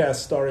podcast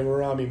starring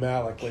Rami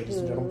Malek, ladies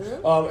and gentlemen.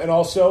 And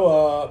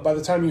also, by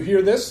the time you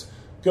hear this,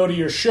 go to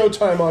your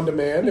Showtime on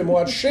demand and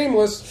watch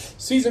Shameless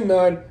Season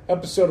 9,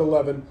 Episode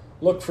 11.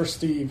 Look for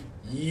Steve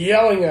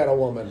yelling at a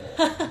woman.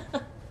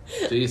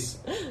 Jeez.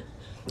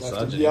 I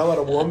have to yell at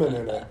a woman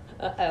in it.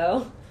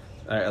 Uh-oh.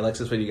 All right,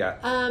 Alexis, what do you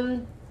got?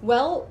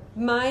 Well,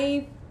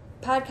 my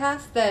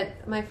podcast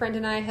that my friend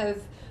and I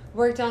have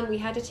worked on, we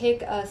had to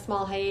take a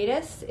small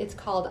hiatus. It's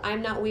called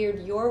I'm Not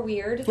Weird, You're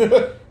Weird.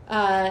 It's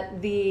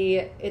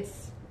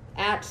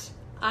at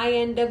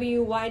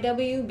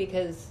INWYW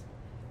because,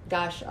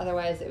 gosh,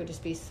 otherwise it would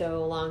just be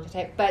so long to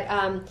type. But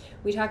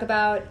we talk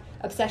about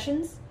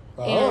obsessions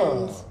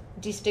and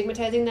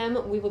destigmatizing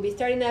them. We will be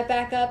starting that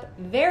back up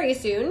very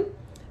soon.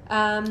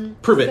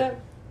 Prove it.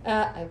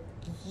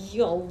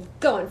 You'll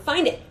go and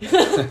find it.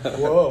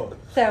 Whoa.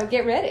 So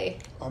get ready.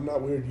 I'm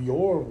not weird,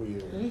 you're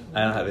weird.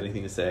 I don't have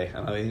anything to say. I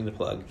don't have anything to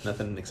plug.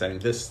 Nothing exciting.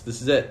 This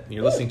is it.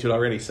 You're listening to it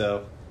already,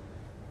 so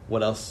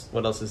what else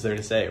is there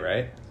to say,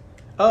 right?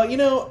 Oh,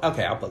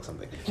 okay, I'll plug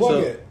something.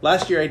 Plug it.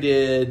 Last year I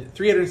did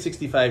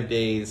 365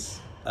 days,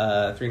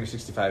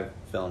 365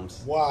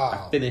 films.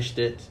 Wow. I finished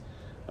it.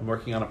 I'm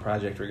working on a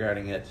project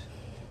regarding it.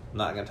 I'm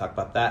not going to talk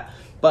about that.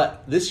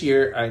 But this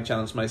year, I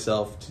challenged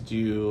myself to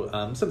do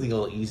something a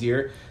little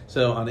easier.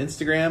 So on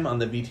Instagram, on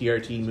the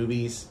VTRT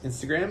Movies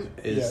Instagram,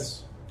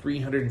 is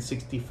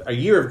 360... A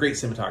year of great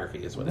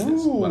cinematography is what it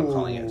is, what I'm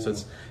calling it. So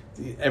it's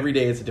every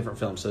day it's a different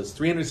film. So it's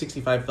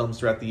 365 films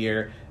throughout the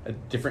year, a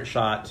different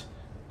shot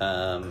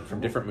from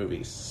different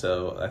movies.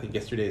 So I think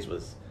yesterday's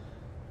was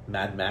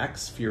Mad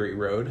Max, Fury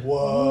Road.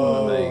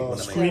 Whoa.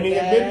 Screening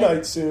at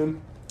midnight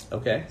soon.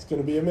 Okay. It's going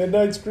to be a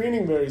midnight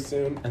screening very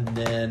soon. And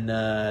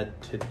then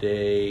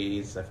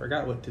today's... I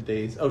forgot what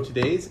today's... Oh,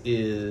 today's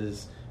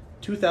is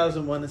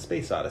 2001: A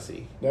Space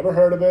Odyssey. Never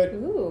heard of it.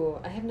 Ooh,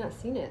 I have not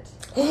seen it.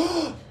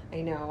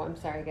 I know. I'm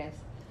sorry, guys.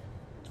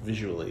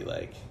 Visually,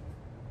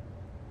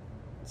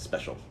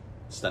 special.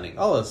 Stunning.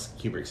 All this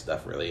Kubrick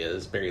stuff really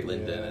is. Barry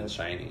Lyndon and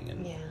Shining.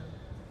 And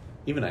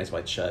even Eyes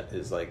Wide Shut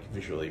is,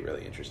 visually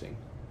really interesting.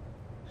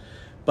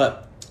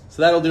 But,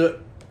 so that'll do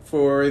it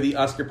for the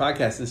Oscar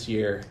podcast this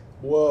year.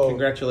 Whoa.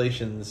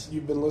 Congratulations.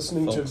 You've been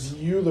listening folks. to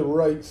View the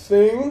Right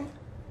Thing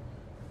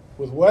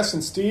with Wes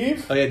and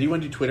Steve. Oh, yeah. Do you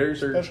want to do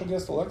Twitters? Special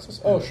guest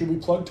Alexis. Oh, should we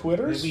plug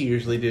Twitters? We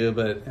usually do,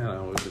 but I don't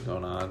know what's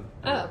going on.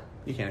 Oh.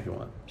 You can if you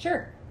want.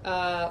 Sure.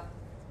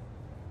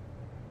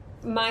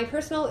 My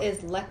personal is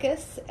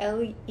Lecus,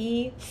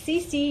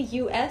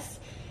 Leccus.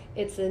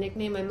 It's a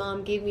nickname my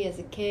mom gave me as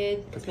a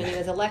kid because my name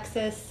is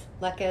Alexis.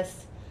 Lecus.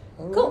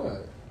 All Cool.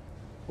 right.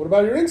 What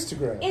about your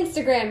Instagram?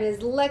 Instagram is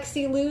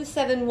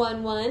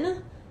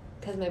LexiLou711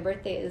 because my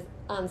birthday is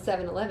on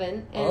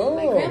 7/11, and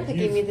my grandpa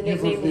gave me the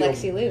nickname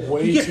Lexi Lou.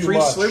 You get free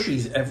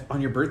Slurpees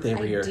on your birthday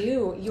every year. I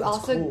do. You That's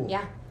also, cool.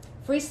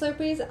 free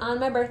Slurpees on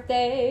my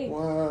birthday.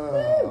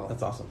 Wow.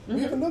 That's awesome.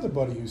 We have another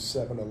buddy who's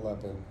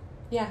 7-Eleven.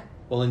 Yeah.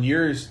 Well, and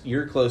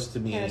you're close to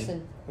me.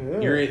 Harrison. Yeah,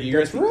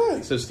 You're that's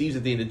right. So Steve's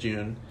at the end of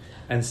June,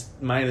 and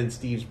mine and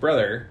Steve's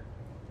brother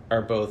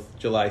are both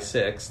July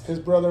 6th. His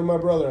brother and my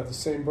brother have the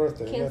same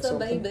birthday. Isn't that Cancel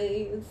something?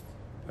 babies.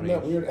 I Isn't mean,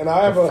 that weird? And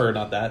I have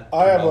not that.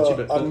 I have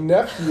terminology, but a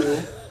nephew.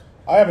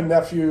 I have a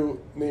nephew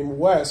named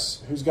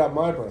Wes who's got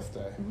my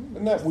birthday.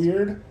 Isn't that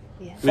weird?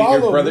 Yeah. Wait, your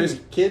Follow brother's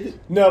me. kid?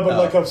 No, but Oh.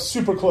 like a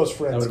super close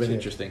friend. That would have been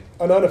interesting.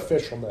 An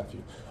unofficial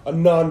nephew. A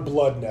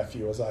non-blood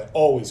nephew, as I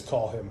always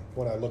call him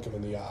when I look him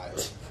in the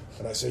eyes.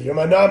 And I say, you're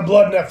my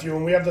non-blood nephew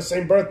and we have the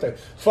same birthday.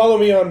 Follow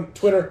me on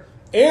Twitter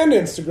and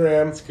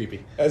Instagram It's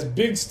creepy. as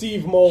Big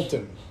Steve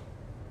Moulton.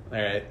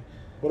 All right.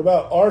 What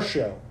about our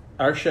show?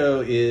 Our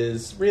show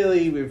is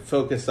really we're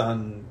focused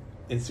on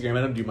Instagram.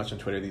 I don't do much on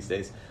Twitter these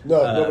days.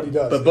 No, nobody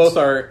does. But both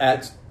are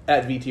at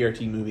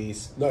VTRT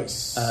Movies.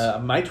 Nice.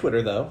 My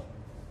Twitter though,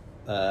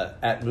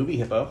 at Movie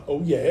Hippo.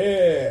 Oh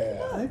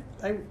yeah.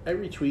 I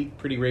retweet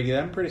pretty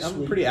regularly. I'm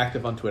Sweet. pretty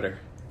active on Twitter.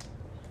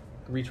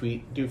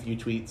 Retweet, do a few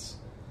tweets.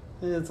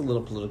 It's a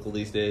little political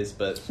these days,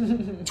 but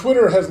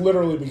Twitter has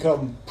literally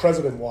become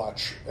President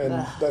Watch,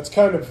 and that's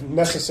kind of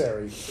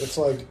necessary. It's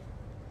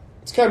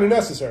kind of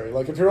necessary.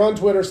 Like, if you're on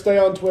Twitter, stay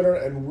on Twitter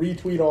and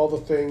retweet all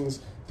the things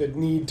that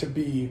need to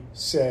be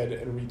said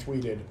and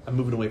retweeted. I'm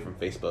moving away from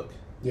Facebook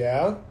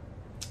Yeah?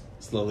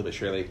 slowly but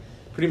surely.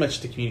 Pretty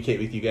much to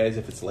communicate with you guys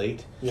if it's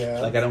late. Yeah.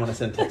 Like, I don't want to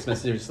send text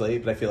messages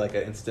late, but I feel like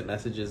an instant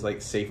message is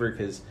safer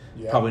because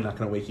Yeah. probably not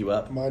going to wake you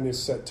up. Mine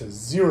is set to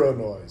 0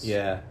 noise.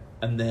 Yeah,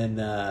 and then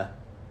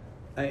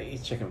I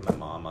check in with my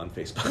mom on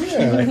Facebook.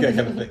 Yeah. Like that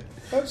kind of thing.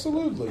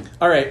 Absolutely.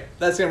 All right,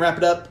 that's gonna wrap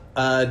it up.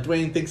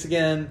 Dwayne, thanks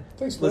again.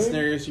 Thanks, Dwayne.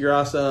 listeners. You're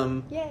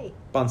awesome. Yay.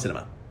 Bon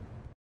Cinema.